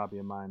another hobby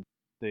of mine,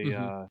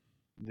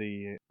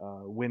 the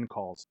wind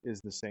calls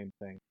is the same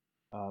thing.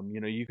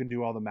 You can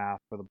do all the math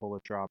for the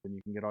bullet drop, and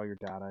you can get all your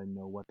data and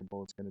know what the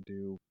bullet's going to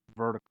do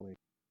vertically,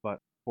 but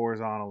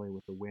horizontally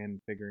with the wind,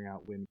 figuring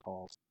out wind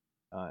calls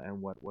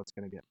and what's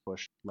going to get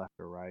pushed left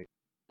or right,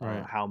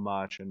 how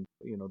much, and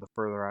the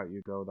further out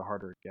you go, the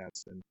harder it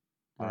gets, and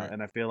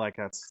I feel like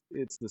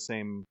it's the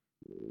same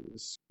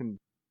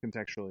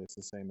contextually. It's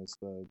the same as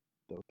the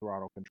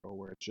throttle control,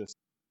 where it's just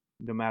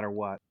no matter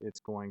what,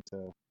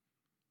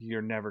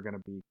 you're never going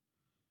to be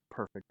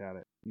perfect at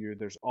it.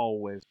 There's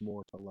always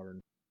more to learn,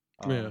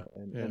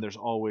 and there's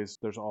always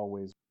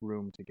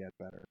room to get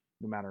better,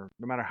 no matter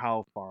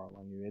how far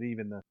along you get.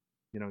 Even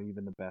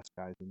the best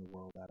guys in the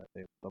world at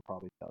it, they'll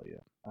probably tell you.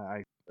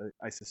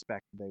 I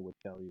suspect they would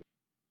tell you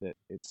that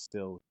you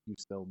still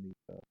need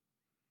to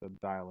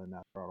dial in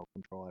that throttle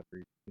control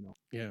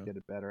get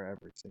it better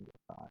every single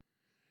time.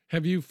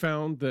 Have you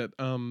found that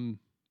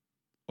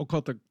I'll call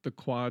it the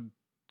quad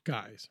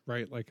guys,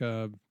 right? Like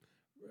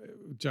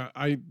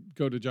I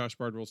go to Josh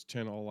Bardwell's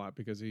channel a lot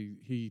because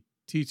he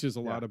teaches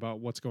a lot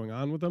about what's going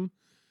on with them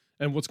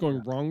and what's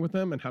going wrong with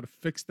them and how to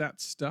fix that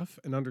stuff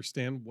and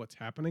understand what's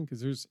happening, because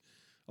there's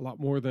a lot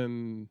more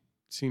than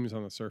seems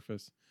on the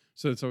surface.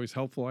 So it's always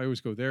helpful. I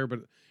always go there, but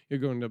you're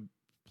going to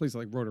places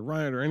like Rotor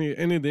Riot or any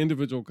of the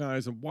individual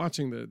guys and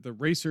watching the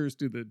racers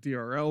do the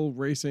DRL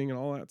racing and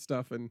all that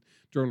stuff, and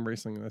drone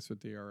racing, and that's what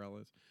DRL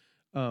is.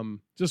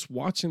 Just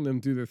watching them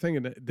do their thing,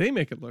 and they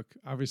make it look,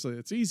 obviously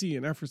it's easy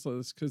and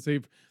effortless because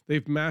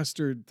they've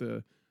mastered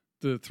the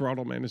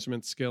throttle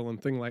management skill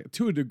and thing like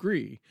to a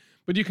degree.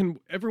 But you can,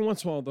 every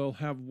once in a while they'll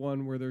have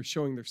one where they're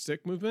showing their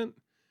stick movement,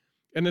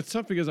 and it's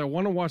tough because I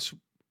want to watch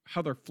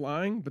how they're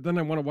flying, but then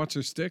I want to watch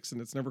their sticks, and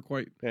it's never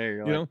quite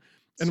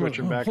and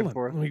switching back and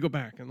forth. Let me go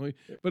back and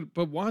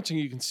but watching,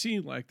 you can see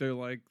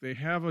they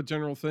have a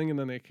general thing, and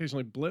then they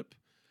occasionally blip.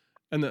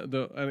 And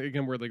and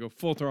again, where they go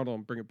full throttle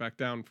and bring it back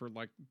down for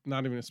like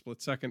not even a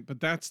split second, but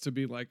that's to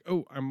be like,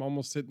 oh, I'm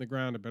almost hitting the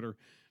ground. I better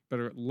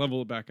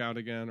level it back out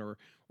again, or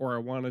I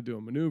want to do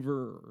a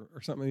maneuver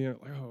or something.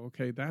 Like, oh,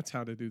 okay, that's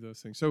how to do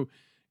those things. So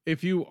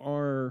if you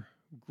are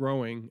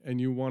growing and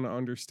you want to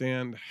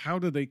understand how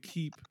do they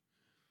keep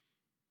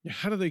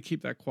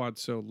that quad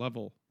so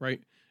level,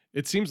 right?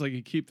 It seems like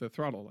you keep the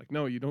throttle. Like,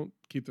 no, you don't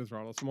keep the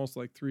throttle. It's almost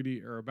like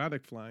 3D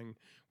aerobatic flying,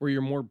 where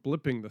you're more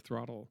blipping the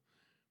throttle,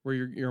 where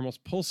you're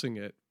almost pulsing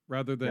it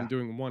rather than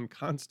doing one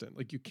constant.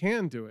 Like you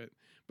can do it,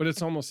 but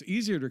it's almost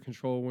easier to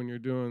control when you're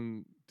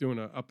doing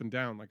a up and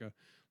down,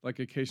 like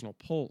occasional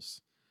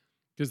pulse.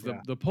 Because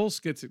the pulse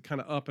gets it kind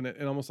of up and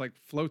it almost like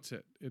floats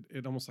it.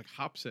 It almost like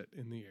hops it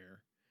in the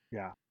air.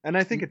 Yeah. And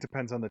I think it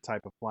depends on the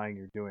type of flying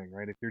you're doing,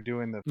 right? If you're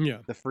doing the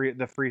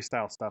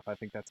freestyle stuff, I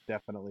think that's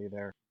definitely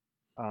there.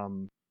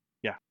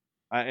 Yeah.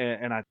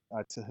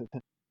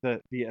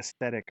 The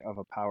aesthetic of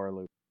a power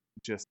loop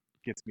just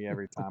gets me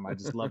every time. I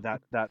just love that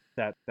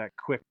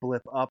quick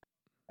blip up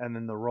and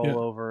then the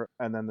rollover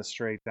and then the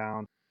straight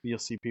down. You'll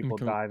see people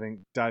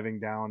diving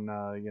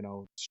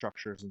down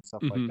structures and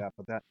stuff like that.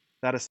 But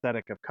that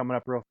aesthetic of coming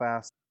up real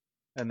fast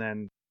and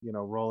then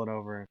rolling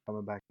over and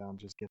coming back down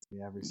just gets me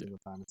every single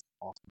time. It's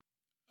awesome.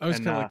 I was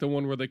kind of like the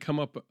one where they come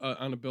up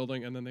on a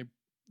building and then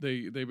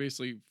they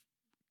basically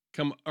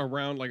come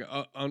around like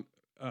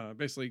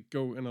basically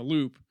go in a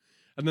loop,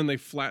 and then they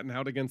flatten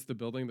out against the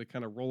building. They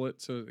kind of roll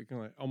it so it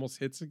kind of almost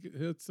hits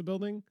the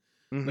building.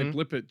 They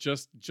blip it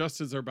just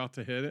as they're about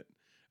to hit it,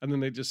 and then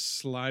they just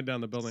slide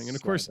down the building. And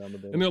of course,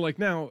 and they're like,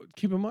 now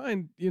keep in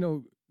mind,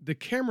 the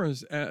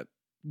camera's at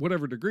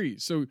whatever degree,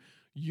 so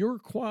your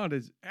quad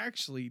is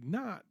actually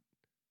not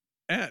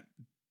at,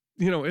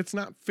 it's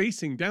not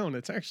facing down.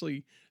 It's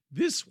actually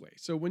this way.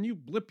 So when you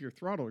blip your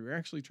throttle, you're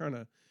actually trying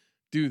to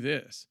do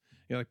this.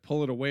 Like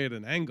pull it away at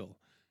an angle.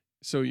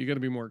 So you got to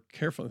be more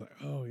careful. Like,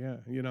 oh yeah,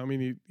 you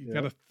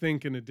got to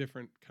think in a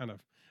different kind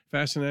of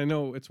fashion. And I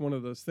know it's one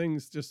of those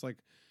things, just like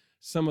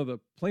some of the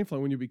plane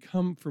flying, when you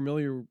become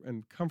familiar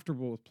and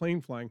comfortable with plane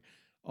flying,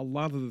 a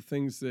lot of the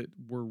things that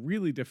were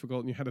really difficult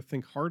and you had to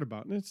think hard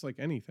about, and it's like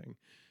anything,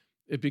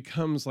 it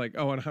becomes like,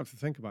 oh, I don't have to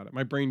think about it.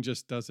 My brain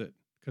just does it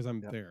because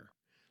I'm there.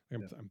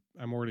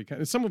 I'm already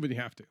some of it you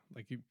have to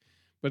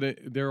but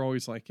they're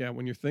always like, yeah,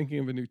 when you're thinking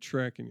of a new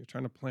trick and you're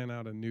trying to plan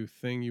out a new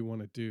thing you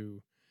want to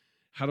do,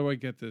 how do I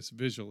get this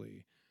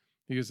visually?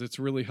 Because it's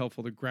really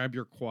helpful to grab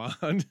your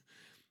quad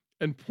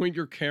and point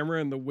your camera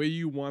in the way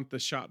you want the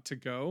shot to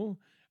go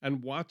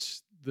and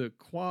watch the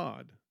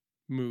quad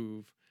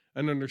move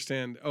and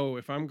understand, oh,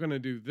 if I'm going to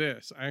do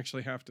this, I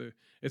actually have to,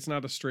 it's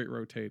not a straight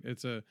rotate.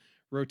 It's a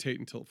rotate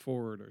and tilt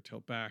forward or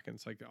tilt back. And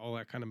it's like all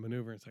that kind of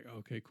maneuver. It's like,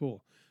 okay,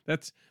 cool.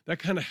 That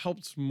kind of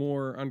helps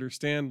more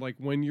understand, like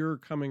when you're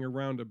coming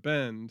around a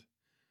bend,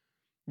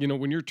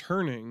 when you're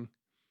turning,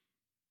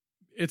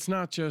 it's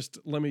not just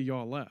let me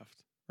yaw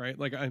left, right?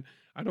 Like I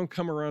don't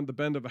come around the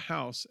bend of a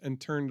house and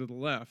turn to the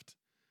left.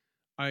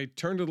 I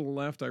turn to the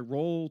left, I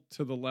roll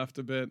to the left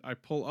a bit, I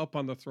pull up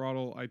on the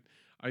throttle,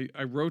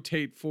 I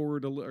rotate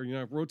forward a little,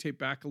 or rotate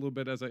back a little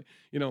bit as I,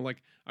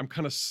 like I'm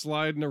kind of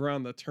sliding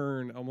around the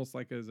turn, almost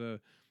like as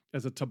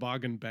a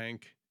toboggan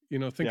bank.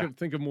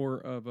 Think of more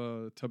of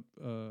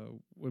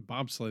with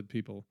bobsled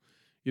people,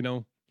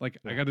 I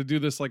got to do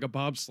this like a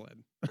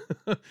bobsled.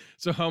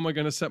 So how am I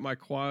going to set my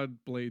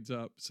quad blades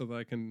up so that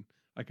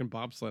I can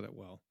bobsled it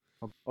well?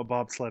 A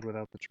bobsled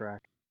without the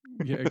track.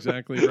 Yeah,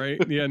 exactly.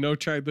 Right. Yeah. No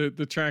track.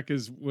 The track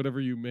is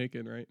whatever you make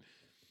it. Right.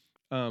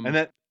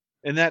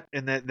 And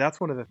that's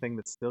one of the things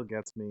that still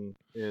gets me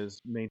is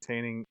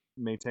maintaining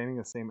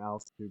the same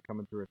altitude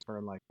coming through a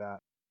turn like that,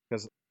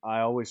 because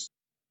I always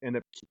end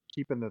up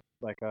keeping with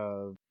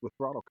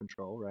throttle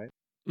control, right?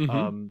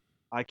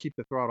 I keep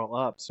the throttle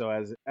up, so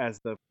as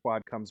the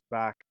quad comes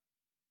back,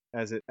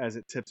 as it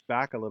tips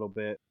back a little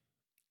bit,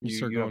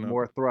 you have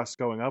more thrust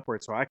going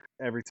upward. So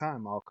every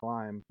time I'll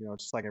climb,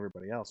 just like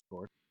everybody else, of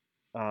course.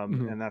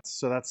 And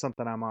that's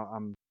something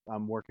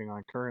I'm working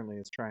on currently,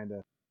 is trying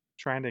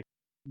to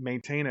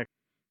maintain a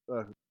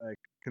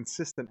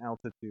consistent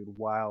altitude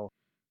while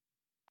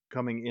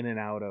coming in and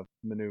out of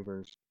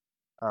maneuvers.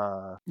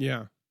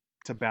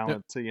 To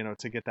balance,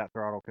 to get that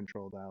throttle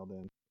control dialed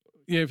in.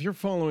 Yeah, if you're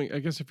following, I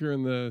guess if you're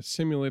in the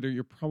simulator,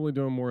 you're probably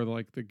doing more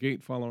like the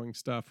gate following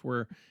stuff,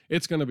 where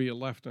it's going to be a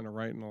left and a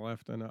right and a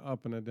left and a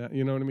up and a down.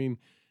 You know what I mean?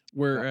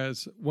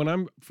 Whereas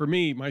for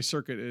me, my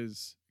circuit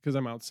is, because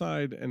I'm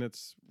outside and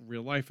it's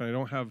real life, and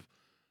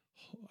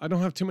I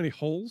don't have too many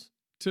holes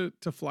to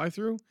fly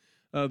through.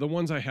 The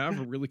ones I have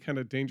are really kind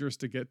of dangerous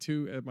to get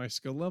to at my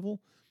skill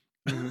level.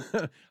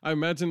 I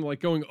imagine like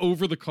going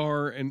over the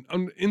car and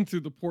in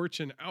through the porch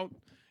and out,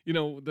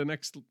 the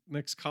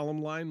next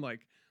column line,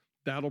 like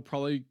that'll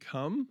probably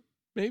come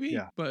maybe.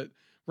 But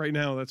right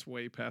now that's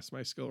way past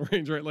my skill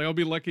range, right? Like I'll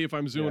be lucky if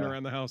I'm zooming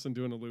around the house and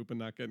doing a loop and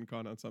not getting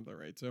caught on something,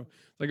 right? So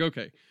like,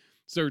 okay,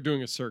 so we're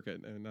doing a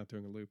circuit and not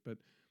doing a loop. But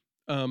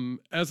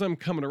as I'm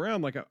coming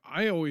around, like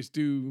I always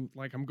do,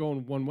 like I'm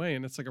going one way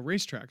and it's like a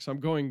racetrack. So I'm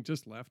going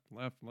just left.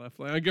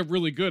 I get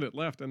really good at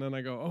left, and then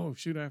I go, oh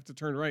shoot, I have to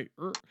turn right.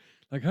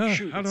 Like, how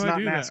do I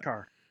do that?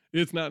 NASCAR.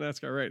 It's not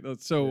NASCAR,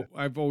 right? So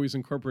I've always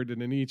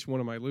incorporated in each one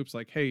of my loops,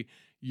 like, hey,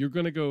 you're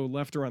going to go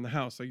left around the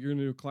house. Like you're going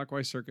to do a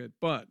clockwise circuit,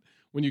 but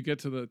when you get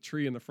to the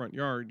tree in the front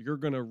yard, you're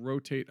going to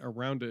rotate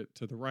around it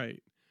to the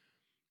right.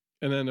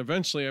 And then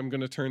eventually I'm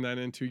going to turn that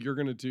into, you're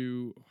going to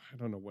do, I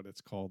don't know what it's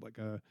called, like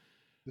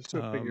just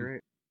a figure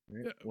eight.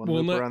 Right? One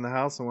loop around the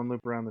house and one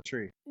loop around the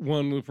tree.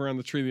 One loop around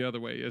the tree the other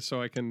way,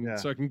 so I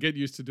can get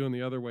used to doing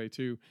the other way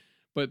too.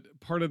 But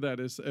part of that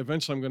is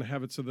eventually I'm going to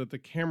have it so that the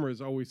camera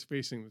is always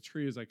facing the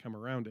tree as I come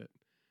around it.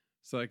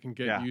 So I can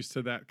get used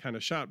to that kind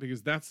of shot,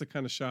 because that's the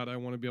kind of shot I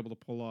want to be able to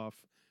pull off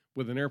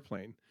with an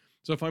airplane.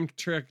 So if I'm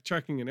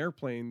tracking an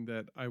airplane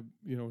that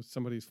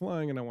somebody's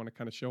flying and I want to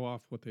kind of show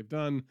off what they've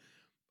done,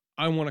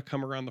 I want to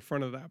come around the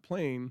front of that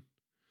plane.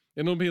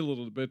 And it'll be a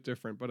little bit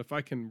different, but if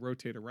I can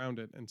rotate around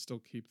it and still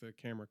keep the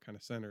camera kind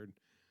of centered,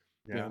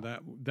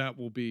 that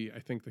will be, I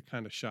think, the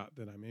kind of shot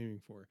that I'm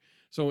aiming for.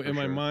 So in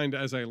my mind,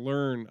 as I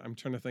learn, I'm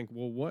trying to think,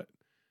 well, what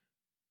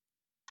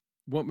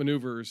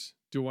maneuvers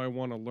do I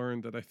want to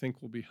learn that I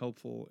think will be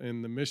helpful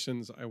in the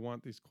missions I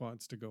want these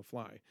quads to go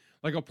fly?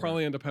 Like I'll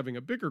probably end up having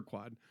a bigger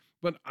quad,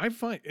 but I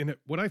find and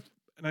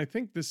I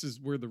think this is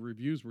where the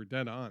reviews were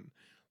dead on.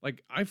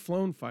 Like I've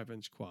flown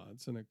 5-inch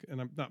quads and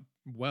I'm not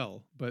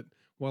but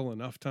well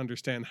enough to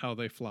understand how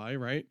they fly,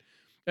 right?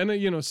 And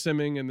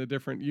simming and the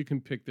different, you can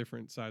pick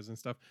different size and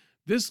stuff.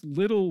 This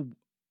little,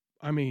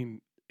 I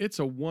mean, it's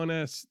a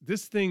 1S.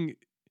 This thing,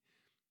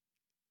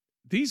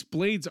 these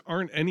blades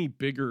aren't any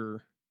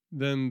bigger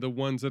than the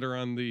ones that are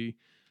on the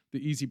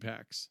Easy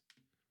Packs.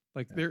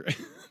 Like they're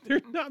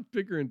not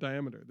bigger in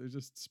diameter. They're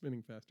just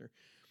spinning faster.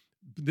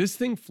 This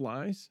thing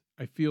flies.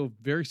 I feel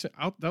very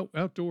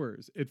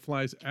outdoors. It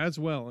flies as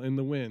well in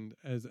the wind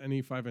as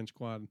any 5-inch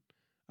quad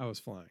I was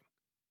flying.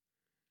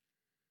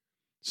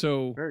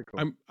 So very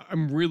cool.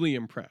 I'm really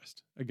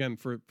impressed. Again,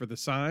 for the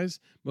size,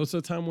 most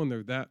of the time when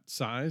they're that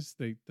size,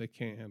 they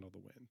can't handle the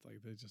wind. Like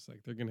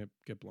they're gonna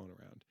get blown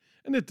around,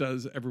 and it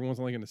does every once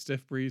in a while in a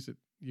stiff breeze.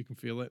 You can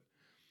feel it,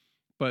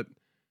 but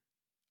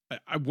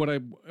what I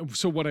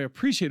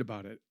appreciate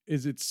about it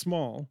is it's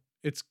small,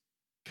 it's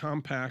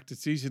compact,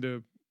 it's easy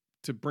to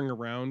bring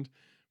around,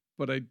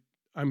 but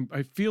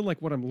I feel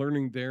like what I'm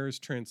learning there is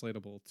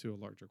translatable to a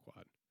larger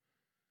quad.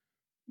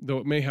 Though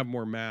it may have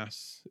more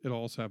mass, it'll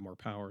also have more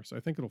power. So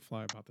I think it'll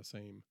fly about the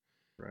same.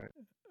 Right.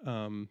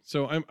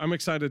 So I'm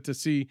excited to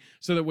see,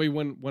 so that way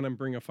when I'm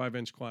bringing a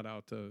 5-inch quad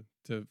out to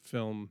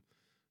film,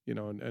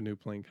 a new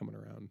plane coming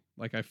around,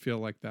 like I feel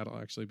like that'll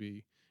actually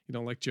be,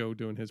 like Joe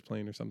doing his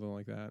plane or something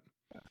like that.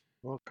 Yeah.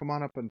 Well, come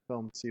on up and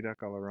film CDEC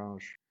à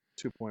l'Orange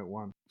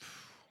 2.1.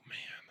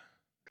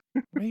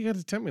 Man, why you got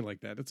to tempt me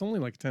like that? It's only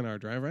like a 10-hour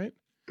drive, right?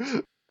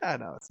 No,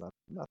 it's not.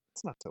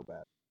 It's not so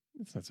bad.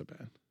 It's not so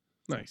bad.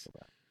 Nice.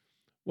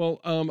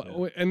 Well,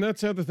 and that's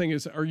the other thing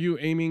is, are you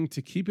aiming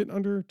to keep it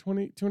under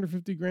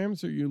 250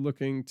 grams? Or are you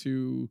looking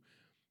to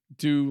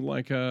do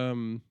like,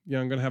 I'm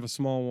going to have a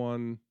small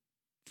one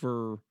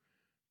for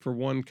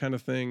one kind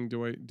of thing.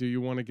 Do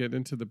you want to get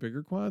into the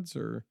bigger quads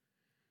or?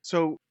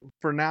 So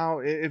for now,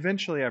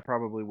 eventually I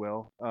probably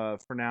will.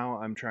 For now,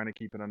 I'm trying to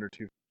keep it under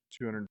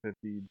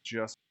 250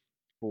 just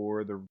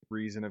for the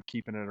reason of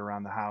keeping it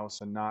around the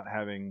house and not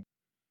having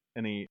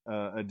any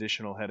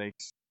additional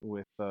headaches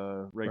with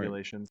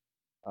regulations.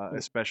 Right.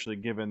 Especially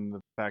given the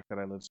fact that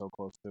I live so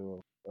close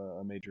to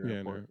a major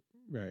airport.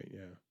 Right.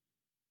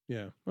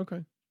 Yeah.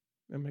 Okay,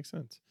 that makes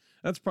sense.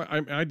 That's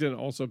probably I did it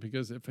also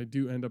because if I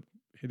do end up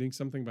hitting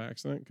something by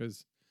accident,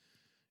 because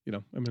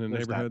I'm in a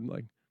neighborhood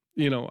like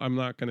I'm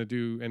not going to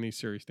do any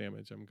serious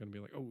damage. I'm going to be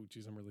like, oh,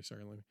 geez, I'm really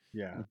sorry. Let me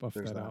buff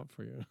that out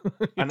for you.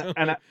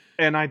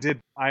 and I did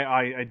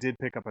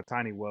pick up a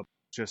tiny whoop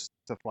just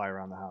to fly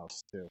around the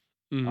house too.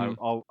 Mm-hmm.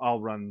 I'll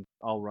run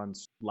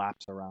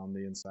laps around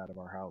the inside of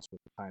our house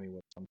with the tiny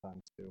whip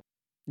sometimes too.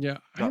 Yeah,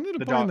 I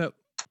ended up buying that.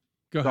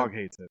 Go ahead. Dog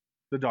hates it.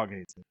 The dog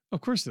hates it.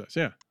 Of course it does.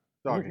 Yeah.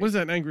 What's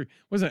that angry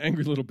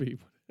little bee?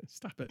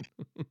 Stop it.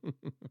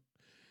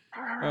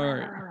 All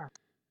right.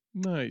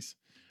 Nice.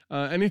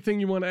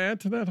 Anything you want to add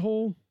to that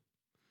whole?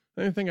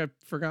 Anything I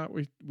forgot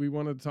we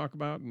wanted to talk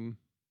about? And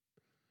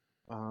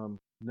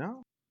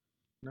no.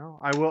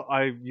 I will.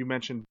 You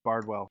mentioned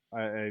Bardwell.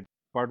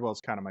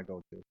 Bardwell's kind of my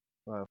go-to.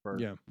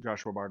 For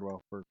Joshua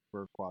Bardwell for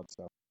quad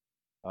stuff.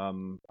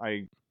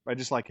 I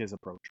just like his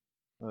approach,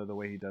 the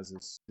way he does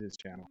his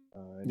channel.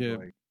 I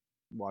enjoy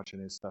watching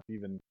his stuff,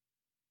 even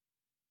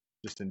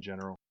just in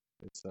general.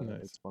 It's nice.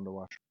 It's fun to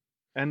watch.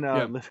 And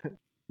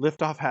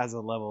Liftoff has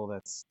a level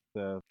that's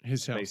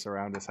his space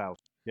around his house.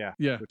 Yeah,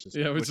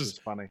 which is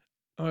funny.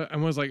 I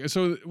was like,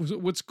 so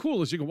what's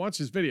cool is you can watch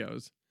his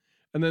videos,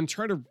 and then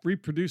try to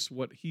reproduce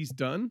what he's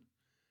done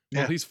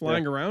while he's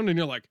flying around, and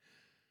you're like,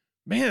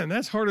 man,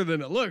 that's harder than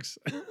it looks.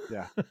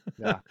 Yeah.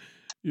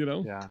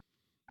 Yeah.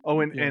 Oh,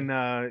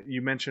 and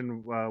you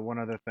mentioned one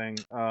other thing.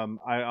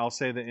 I'll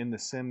say that in the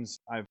Sims,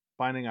 I'm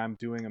finding I'm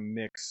doing a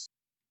mix,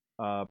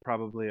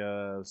 probably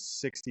a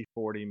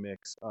 60-40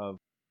 mix of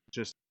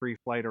just free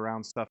flight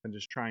around stuff and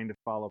just trying to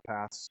follow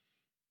paths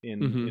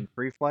in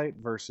free flight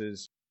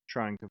versus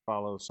trying to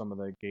follow some of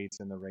the gates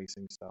in the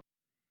racing stuff.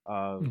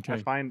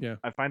 I find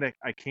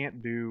I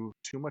can't do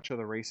too much of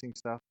the racing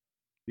stuff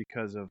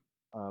because of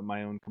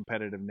my own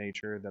competitive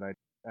nature, that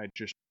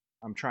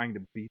I'm trying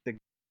to beat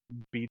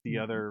the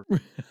other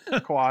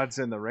quads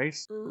in the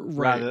race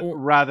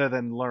rather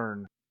than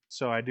learn.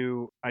 So I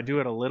do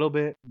it a little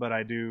bit, but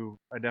I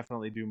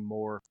definitely do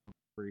more for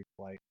free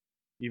flight,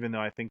 even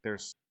though I think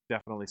there's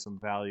definitely some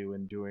value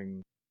in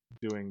doing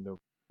the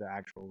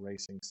actual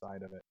racing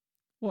side of it.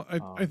 Well,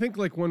 I think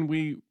like when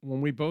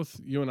we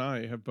both, you and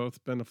I have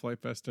both been to Flight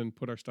Fest and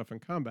put our stuff in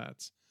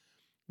combats,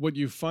 what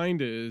you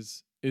find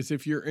is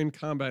if you're in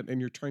combat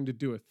and you're trying to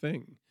do a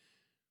thing,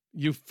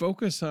 you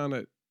focus on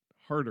it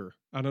harder.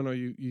 I don't know,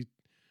 you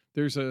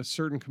there's a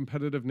certain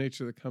competitive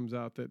nature that comes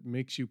out that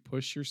makes you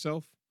push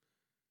yourself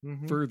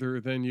further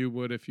than you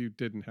would if you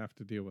didn't have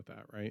to deal with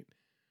that, right?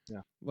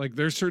 Yeah. Like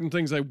there's certain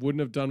things I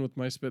wouldn't have done with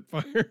my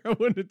Spitfire. I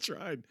wouldn't have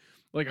tried.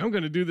 Like I'm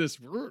going to do this,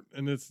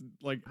 and it's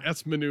like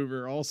S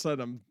maneuver. All of a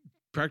sudden, I'm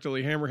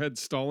practically hammerhead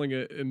stalling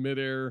it in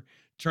midair,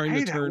 trying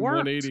to turn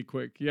 180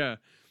 quick. Yeah,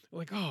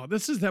 like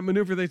this is that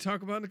maneuver they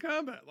talk about in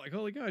combat. Like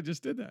holy God, I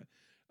just did that.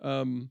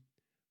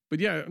 But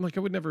yeah, like I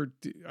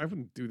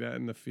wouldn't do that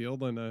in the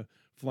field and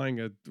flying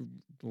a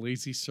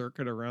lazy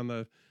circuit around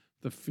the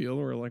field.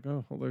 Or like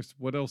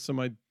what else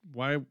am I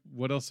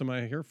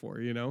here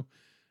for? You know,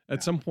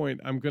 at some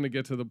point I'm going to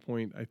get to the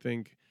point I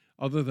think.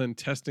 Other than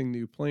testing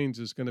new planes,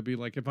 is going to be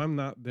like if I'm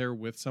not there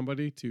with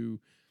somebody to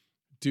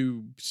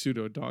do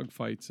pseudo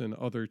dogfights and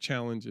other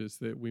challenges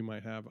that we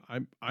might have,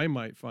 I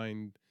might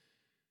find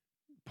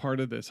part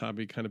of this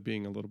hobby kind of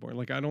being a little boring.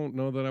 Like I don't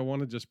know that I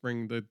want to just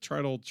bring the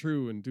tried old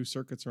true and do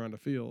circuits around a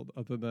field.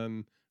 Other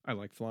than I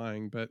like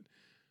flying, but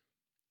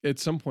at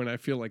some point I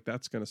feel like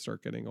that's going to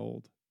start getting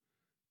old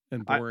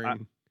and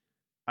boring.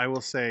 I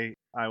will say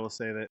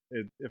that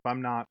if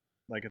I'm not.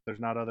 Like if there's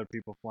not other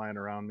people flying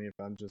around me, if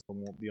I'm just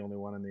the only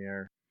one in the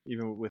air,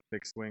 even with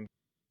fixed wing,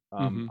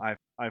 I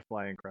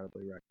fly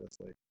incredibly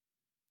recklessly.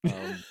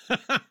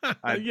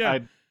 I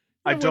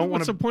don't want to.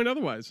 What's the point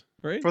otherwise,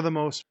 right? For the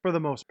most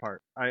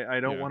part,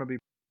 I don't want to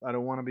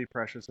be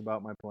precious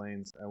about my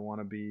planes. I want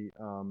to be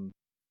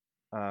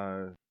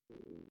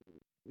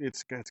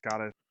it's got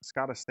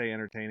to stay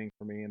entertaining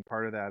for me, and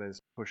part of that is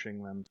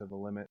pushing them to the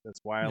limit. That's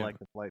why I like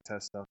the flight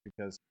test stuff,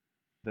 because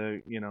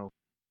the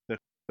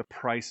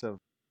price of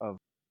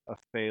a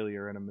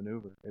failure in a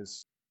maneuver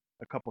is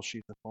a couple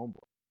sheets of foam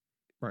board,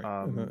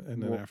 right?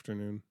 In an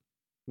afternoon.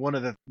 One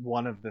of the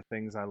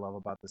things I love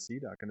about the Sea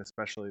Duck, and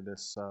especially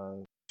this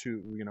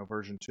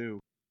version 2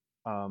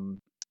 of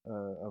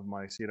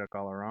my Sea Duck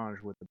à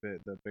l'Orange with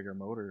the bigger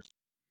motors,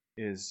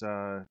 is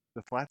the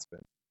flat spin.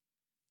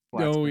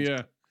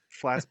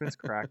 Flat spins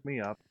crack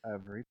me up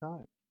every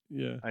time.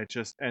 Yeah, I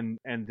just and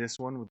this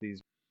one with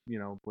these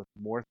with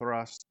more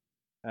thrust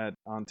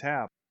on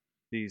tap.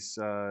 This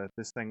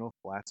thing will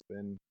flat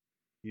spin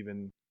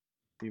even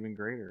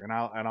greater, and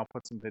I'll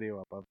put some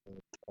video up of the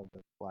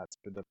flat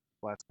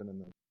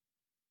spin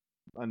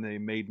on the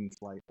maiden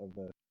flight of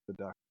the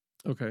Duck.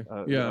 Okay.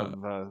 Of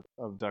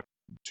Duck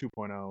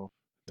 2.0.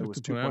 It was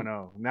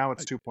 2.0. Now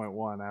it's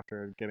 2.1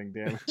 after getting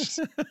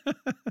damaged.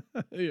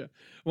 Yeah.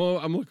 Well,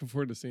 I'm looking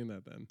forward to seeing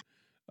that then.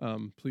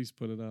 Please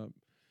put it up.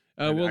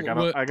 I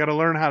gotta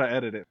learn how to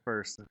edit it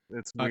first.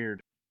 It's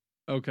weird.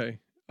 Okay.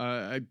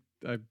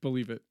 I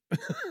believe it.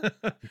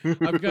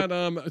 I've got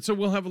so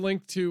we'll have a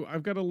link to.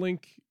 I've got a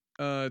link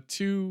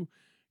to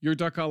your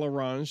Duck à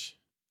l'Orange,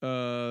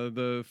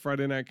 the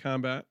Friday Night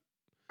Combat.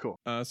 Cool.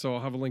 So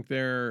I'll have a link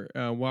there.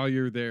 While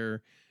you're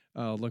there,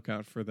 look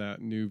out for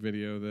that new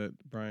video that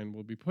Brian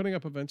will be putting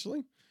up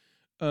eventually.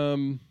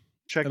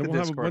 Check the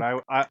Discord.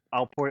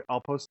 I'll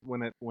post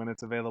when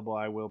it's available.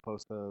 I will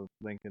post a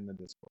link in the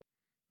Discord.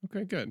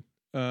 Okay, good.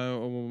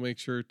 We'll make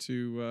sure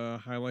to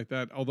highlight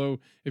that. Although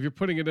if you're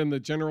putting it in the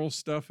general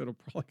stuff, it'll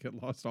probably get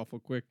lost awful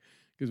quick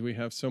because we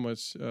have so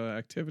much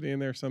activity in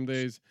there some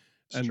days,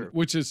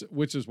 which is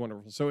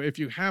wonderful. So if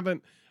you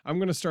haven't, I'm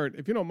going to start.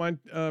 If you don't mind,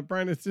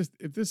 Brian, if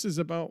this is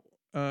about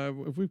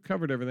if we've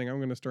covered everything, I'm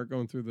going to start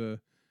going through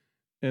the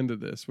end of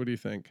this. What do you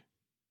think?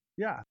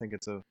 Yeah, I think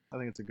it's a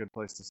good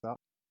place to stop.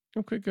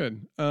 Okay,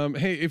 good.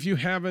 Hey, if you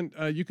haven't,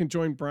 you can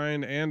join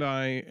Brian and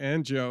I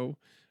and Joe.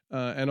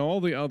 And all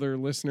the other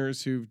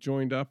listeners who've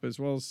joined up, as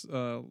well as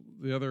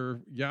the other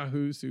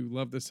Yahoos who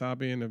love this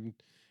hobby and have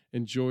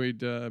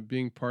enjoyed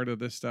being part of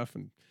this stuff,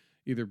 and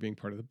either being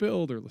part of the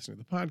build or listening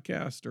to the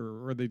podcast,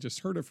 or they just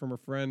heard it from a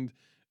friend.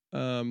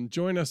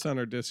 Join us on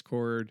our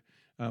Discord.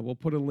 We'll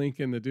put a link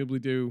in the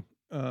doobly-doo.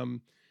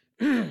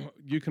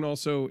 You can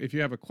also, if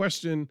you have a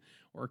question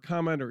or a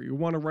comment, or you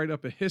want to write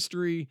up a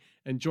history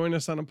and join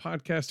us on a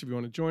podcast, if you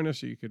want to join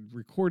us, or you could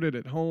record it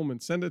at home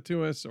and send it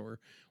to us, or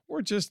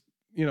just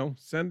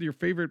send your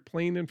favorite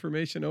plane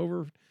information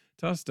over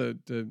to us to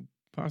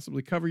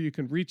possibly cover. You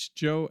can reach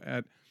Joe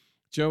at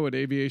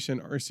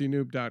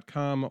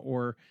aviationrcnoob.com,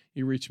 or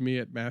you reach me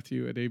at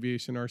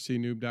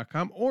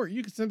matthew@aviationrcnoob.com, or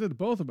you can send it to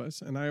both of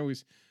us. And I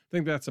always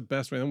think that's the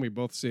best way. Then we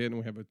both see it and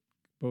we have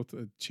both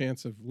a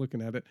chance of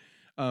looking at it.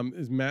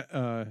 Is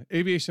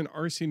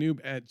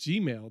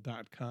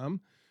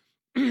aviationrcnoob@gmail.com.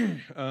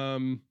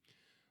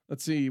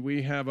 Let's see.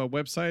 We have a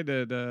website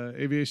at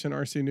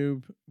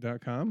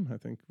aviationrcnoob.com. I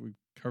think we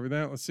covered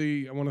that. Let's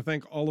see. I want to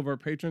thank all of our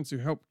patrons who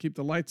help keep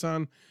the lights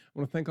on. I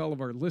want to thank all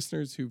of our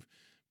listeners who've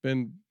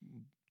been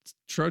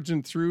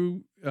trudging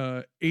through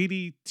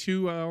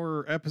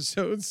 82-hour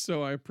episodes.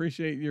 So I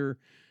appreciate your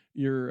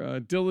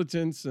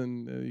diligence,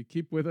 and you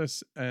keep with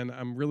us. And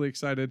I'm really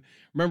excited.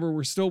 Remember,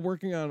 we're still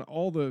working on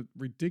all the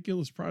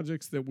ridiculous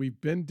projects that we've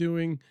been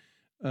doing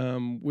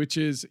which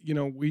is,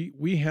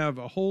 we have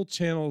a whole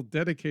channel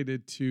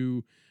dedicated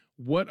to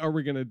what are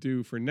we going to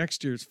do for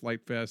next year's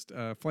Flight Fest.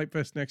 Flight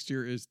Fest next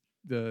year is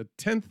the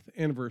 10th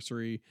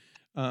anniversary.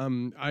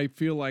 I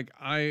feel like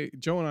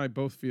Joe and I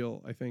both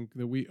feel, I think,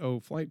 that we owe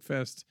Flight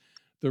Fest.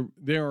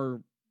 They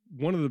are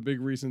one of the big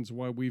reasons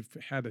why we've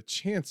had a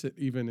chance at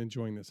even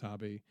enjoying this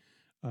hobby,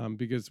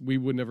 because we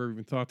would never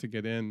even thought to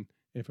get in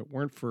if it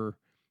weren't for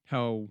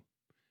how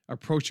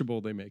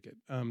approachable they make it.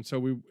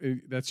 So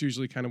that's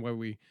usually kind of why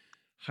we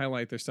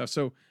highlight their stuff.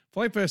 So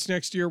Flight Fest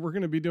next year, we're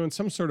going to be doing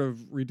some sort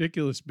of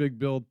ridiculous big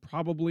build,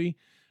 probably.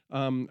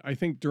 I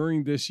think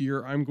during this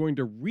year, I'm going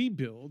to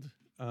rebuild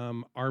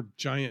our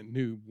giant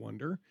new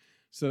Wonder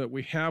so that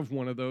we have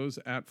one of those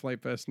at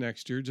Flight Fest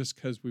next year, just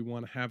because we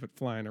want to have it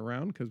flying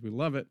around, because we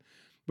love it.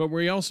 But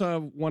we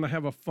also want to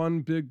have a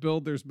fun big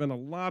build. There's been a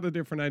lot of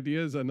different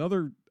ideas.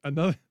 Another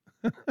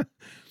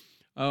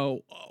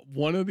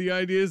one of the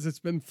ideas that's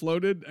been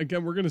floated,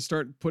 again, we're going to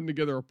start putting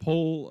together a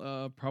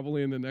poll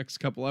probably in the next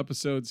couple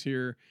episodes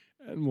here,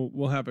 and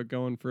we'll have it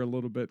going for a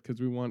little bit, because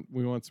we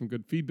want some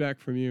good feedback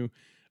from you.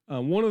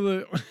 One of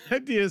the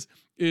ideas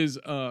is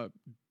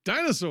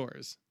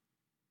dinosaurs.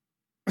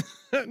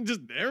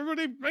 Just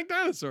everybody make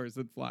dinosaurs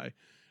that fly.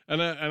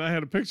 And I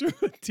had a picture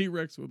of a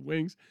T-Rex with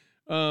wings.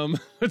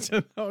 Which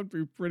that would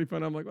be pretty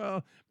fun. I'm like,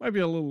 well, might be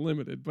a little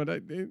limited, but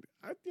there's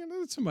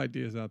some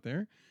ideas out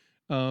there.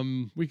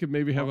 We could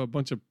maybe have a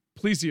bunch of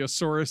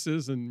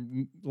plesiosauruses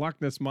and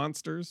Loch Ness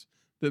monsters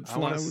that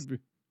fly.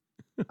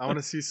 I want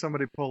to see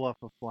somebody pull up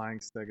a flying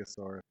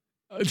stegosaurus.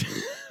 I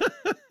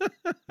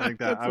think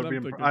that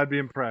I'd be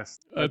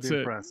impressed. That's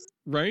it,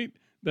 right?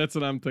 That's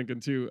what I'm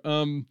thinking too.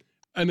 And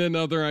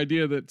another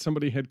idea that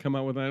somebody had come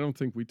out with, and I don't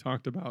think we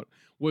talked about,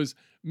 was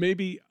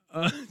maybe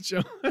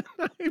Joe and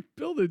I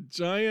build a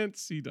giant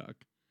sea duck,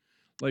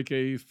 like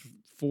a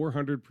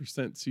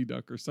 400% sea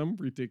duck or some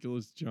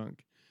ridiculous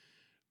junk.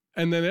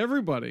 And then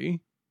everybody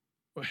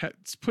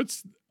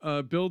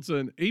builds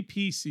an AP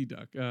sea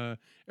duck,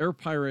 Air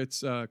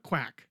Pirates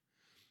Quack.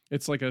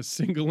 It's like a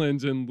single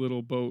engine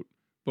little boat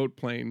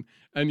plane.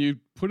 And you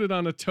put it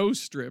on a tow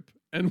strip,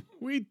 and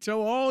we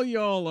tow all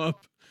y'all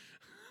up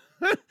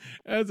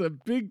as a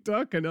big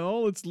duck and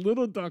all its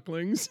little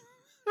ducklings,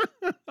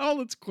 all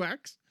its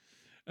quacks.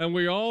 And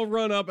we all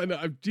run up, and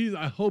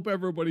I hope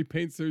everybody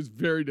paints theirs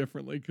very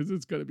differently, because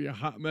it's going to be a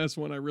hot mess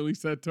when I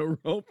release that tow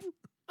rope.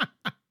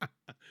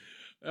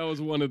 That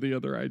was one of the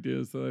other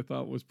ideas that I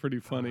thought was pretty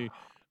funny.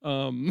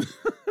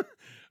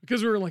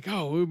 Because we were like,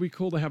 oh, it would be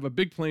cool to have a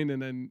big plane,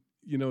 and then,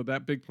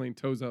 that big plane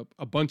tows up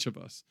a bunch of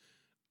us.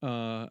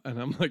 And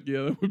I'm like,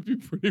 yeah, that would be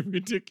pretty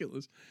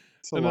ridiculous.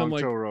 It's a long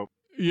tow rope.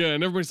 Yeah,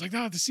 and everybody's like,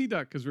 the sea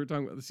duck, because we were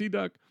talking about the sea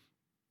duck.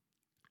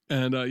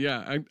 And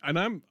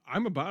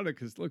I'm about it,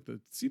 because look, the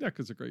sea duck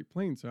is a great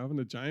plane, so having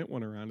a giant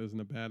one around isn't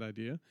a bad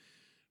idea.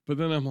 But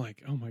then I'm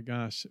like, oh my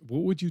gosh,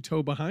 what would you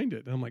tow behind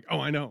it? And I'm like, oh,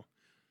 I know,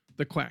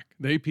 the Quack,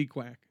 the AP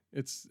Quack.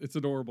 It's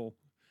adorable.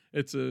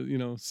 It's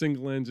a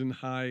single engine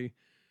high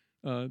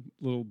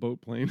little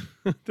boat plane.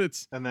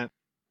 That's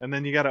and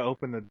then you got to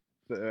open the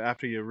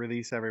after you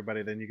release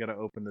everybody, then you got to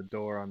open the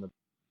door on the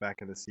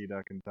back of the sea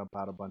duck and dump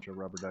out a bunch of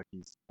rubber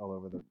duckies all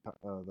over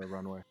the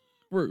runway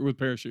with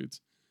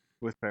parachutes.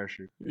 With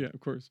parachute. Yeah, of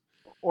course.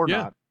 Or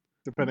not,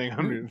 depending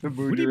on the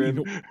mood you're in.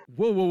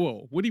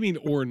 Whoa. What do you mean,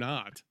 or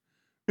not?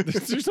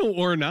 There's no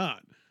or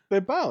not. They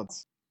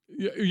bounce.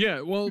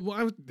 Yeah. Well,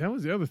 that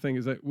was the other thing,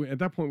 is that at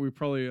that point we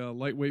probably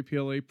lightweight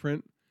PLA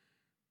print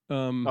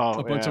a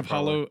bunch of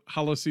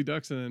hollow sea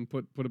ducks, and then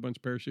put a bunch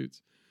of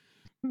parachutes.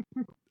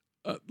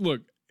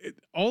 Look,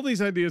 all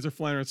these ideas are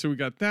flying around. So we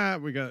got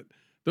that. We got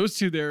those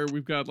two there.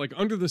 We've got like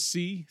under the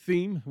sea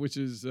theme, which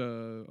is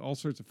all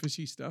sorts of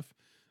fishy stuff.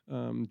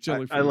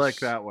 Jellyfish. I like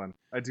that one.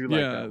 I do like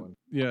that one.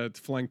 Yeah, it's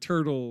flying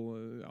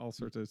turtle, all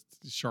sorts of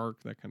shark,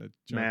 that kind of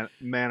junk.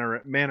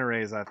 Manta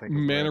rays, I think.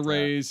 Manta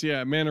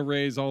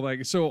rays, all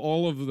that. So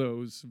all of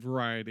those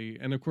variety,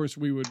 and of course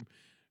we would,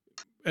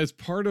 as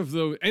part of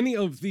any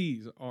of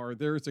these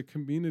there's a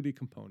community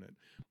component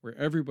where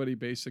everybody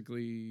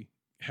basically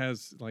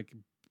has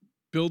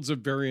builds a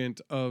variant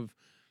of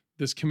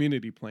this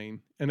community plane,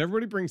 and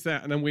everybody brings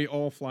that, and then we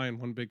all fly in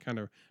one big kind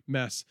of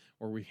mess,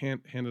 or we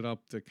hand it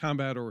up to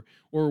combat, or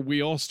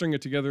we all string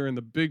it together, and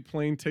the big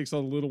plane takes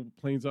all the little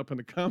planes up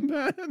into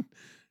combat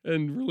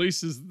and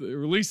releases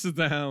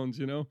the hounds,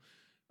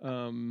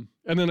 and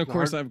then of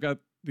course I've got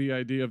the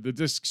idea of the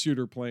disc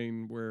shooter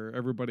plane, where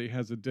everybody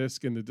has a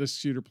disc in the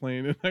disc shooter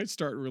plane, and I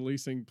start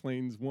releasing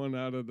planes one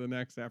out of the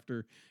next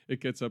after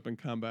it gets up in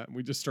combat, and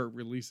we just start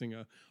releasing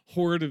a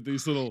horde of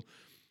these little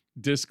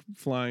disc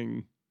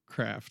flying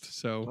craft.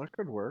 So that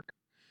could work.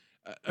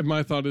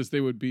 My thought is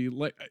they would be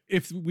like,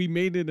 if we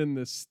made it in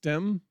the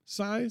STEM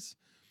size,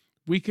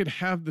 we could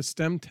have the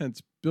STEM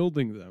tents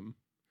building them,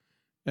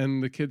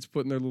 and the kids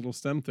putting their little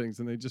STEM things,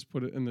 and they just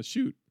put it in the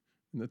chute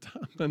in the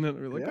top, and then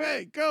we're like,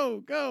 hey,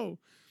 go,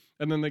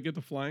 and then they get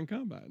to fly in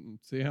combat and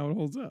see how it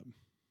holds up.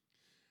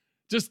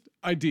 Just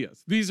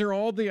ideas. These are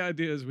all the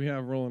ideas we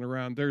have rolling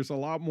around. There's a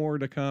lot more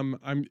to come.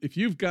 If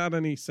you've got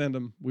any, send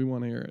them. We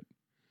want to hear it.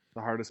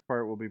 The hardest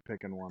part will be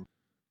picking one.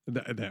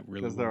 That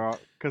really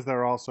because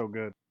they're all so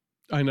good.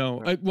 I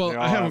know. They all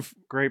I have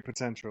great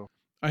potential.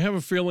 I have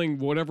a feeling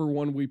whatever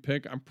one we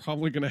pick, I'm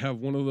probably going to have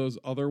one of those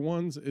other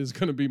ones is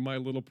going to be my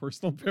little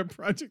personal pet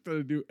project that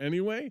I do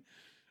anyway.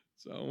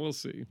 So we'll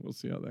see. We'll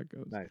see how that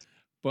goes. Nice.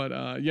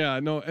 But yeah,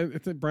 no,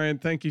 Brian,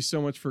 thank you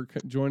so much for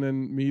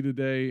joining me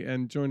today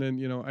and joining.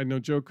 You know, I know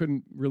Joe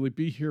couldn't really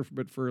be here,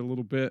 but for a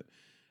little bit,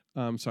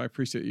 so I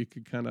appreciate you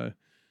could kind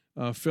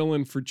of fill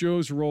in for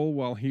Joe's role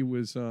while he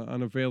was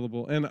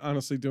unavailable, and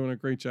honestly doing a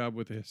great job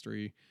with the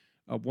history.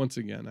 Once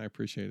again, I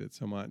appreciate it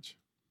so much.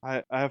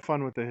 I have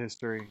fun with the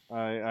history.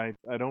 I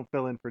don't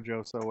fill in for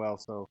Joe so well,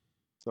 so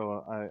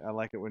I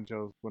like it when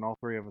all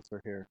three of us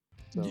are here.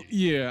 So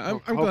yeah,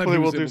 I'm glad. Hopefully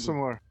we'll do some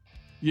more.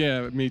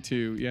 Yeah, me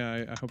too.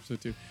 Yeah, I hope so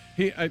too.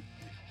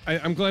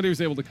 I'm glad he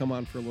was able to come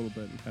on for a little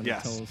bit and kind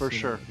of tell us for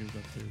sure. What he was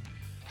up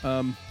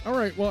to. All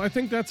right, well, I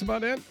think that's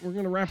about it. We're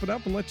going to wrap it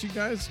up and let you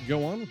guys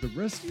go on with the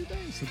rest of your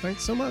day. So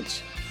thanks so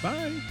much.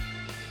 Bye.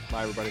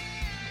 Bye, everybody.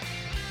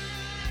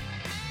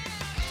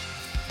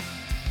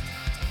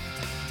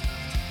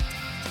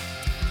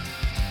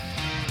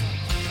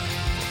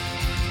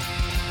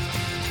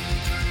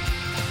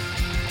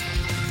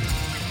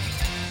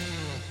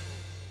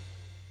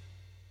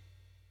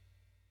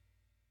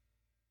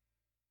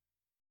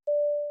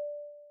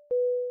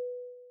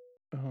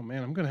 Oh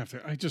man,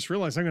 I just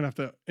realized I'm gonna have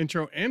to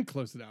intro and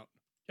close it out.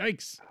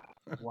 Yikes.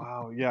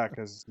 Wow, yeah,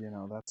 because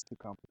that's too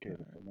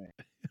complicated for me.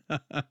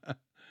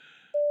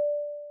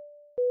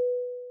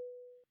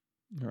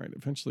 All right,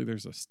 eventually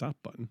there's a stop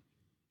button.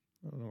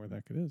 I don't know where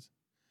that is.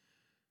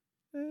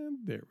 And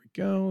there we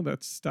go.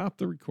 That's stop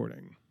the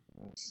recording.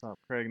 Stop,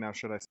 Craig. Now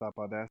should I stop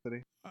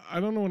Audacity? I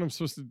don't know what I'm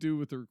supposed to do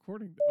with the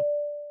recording though.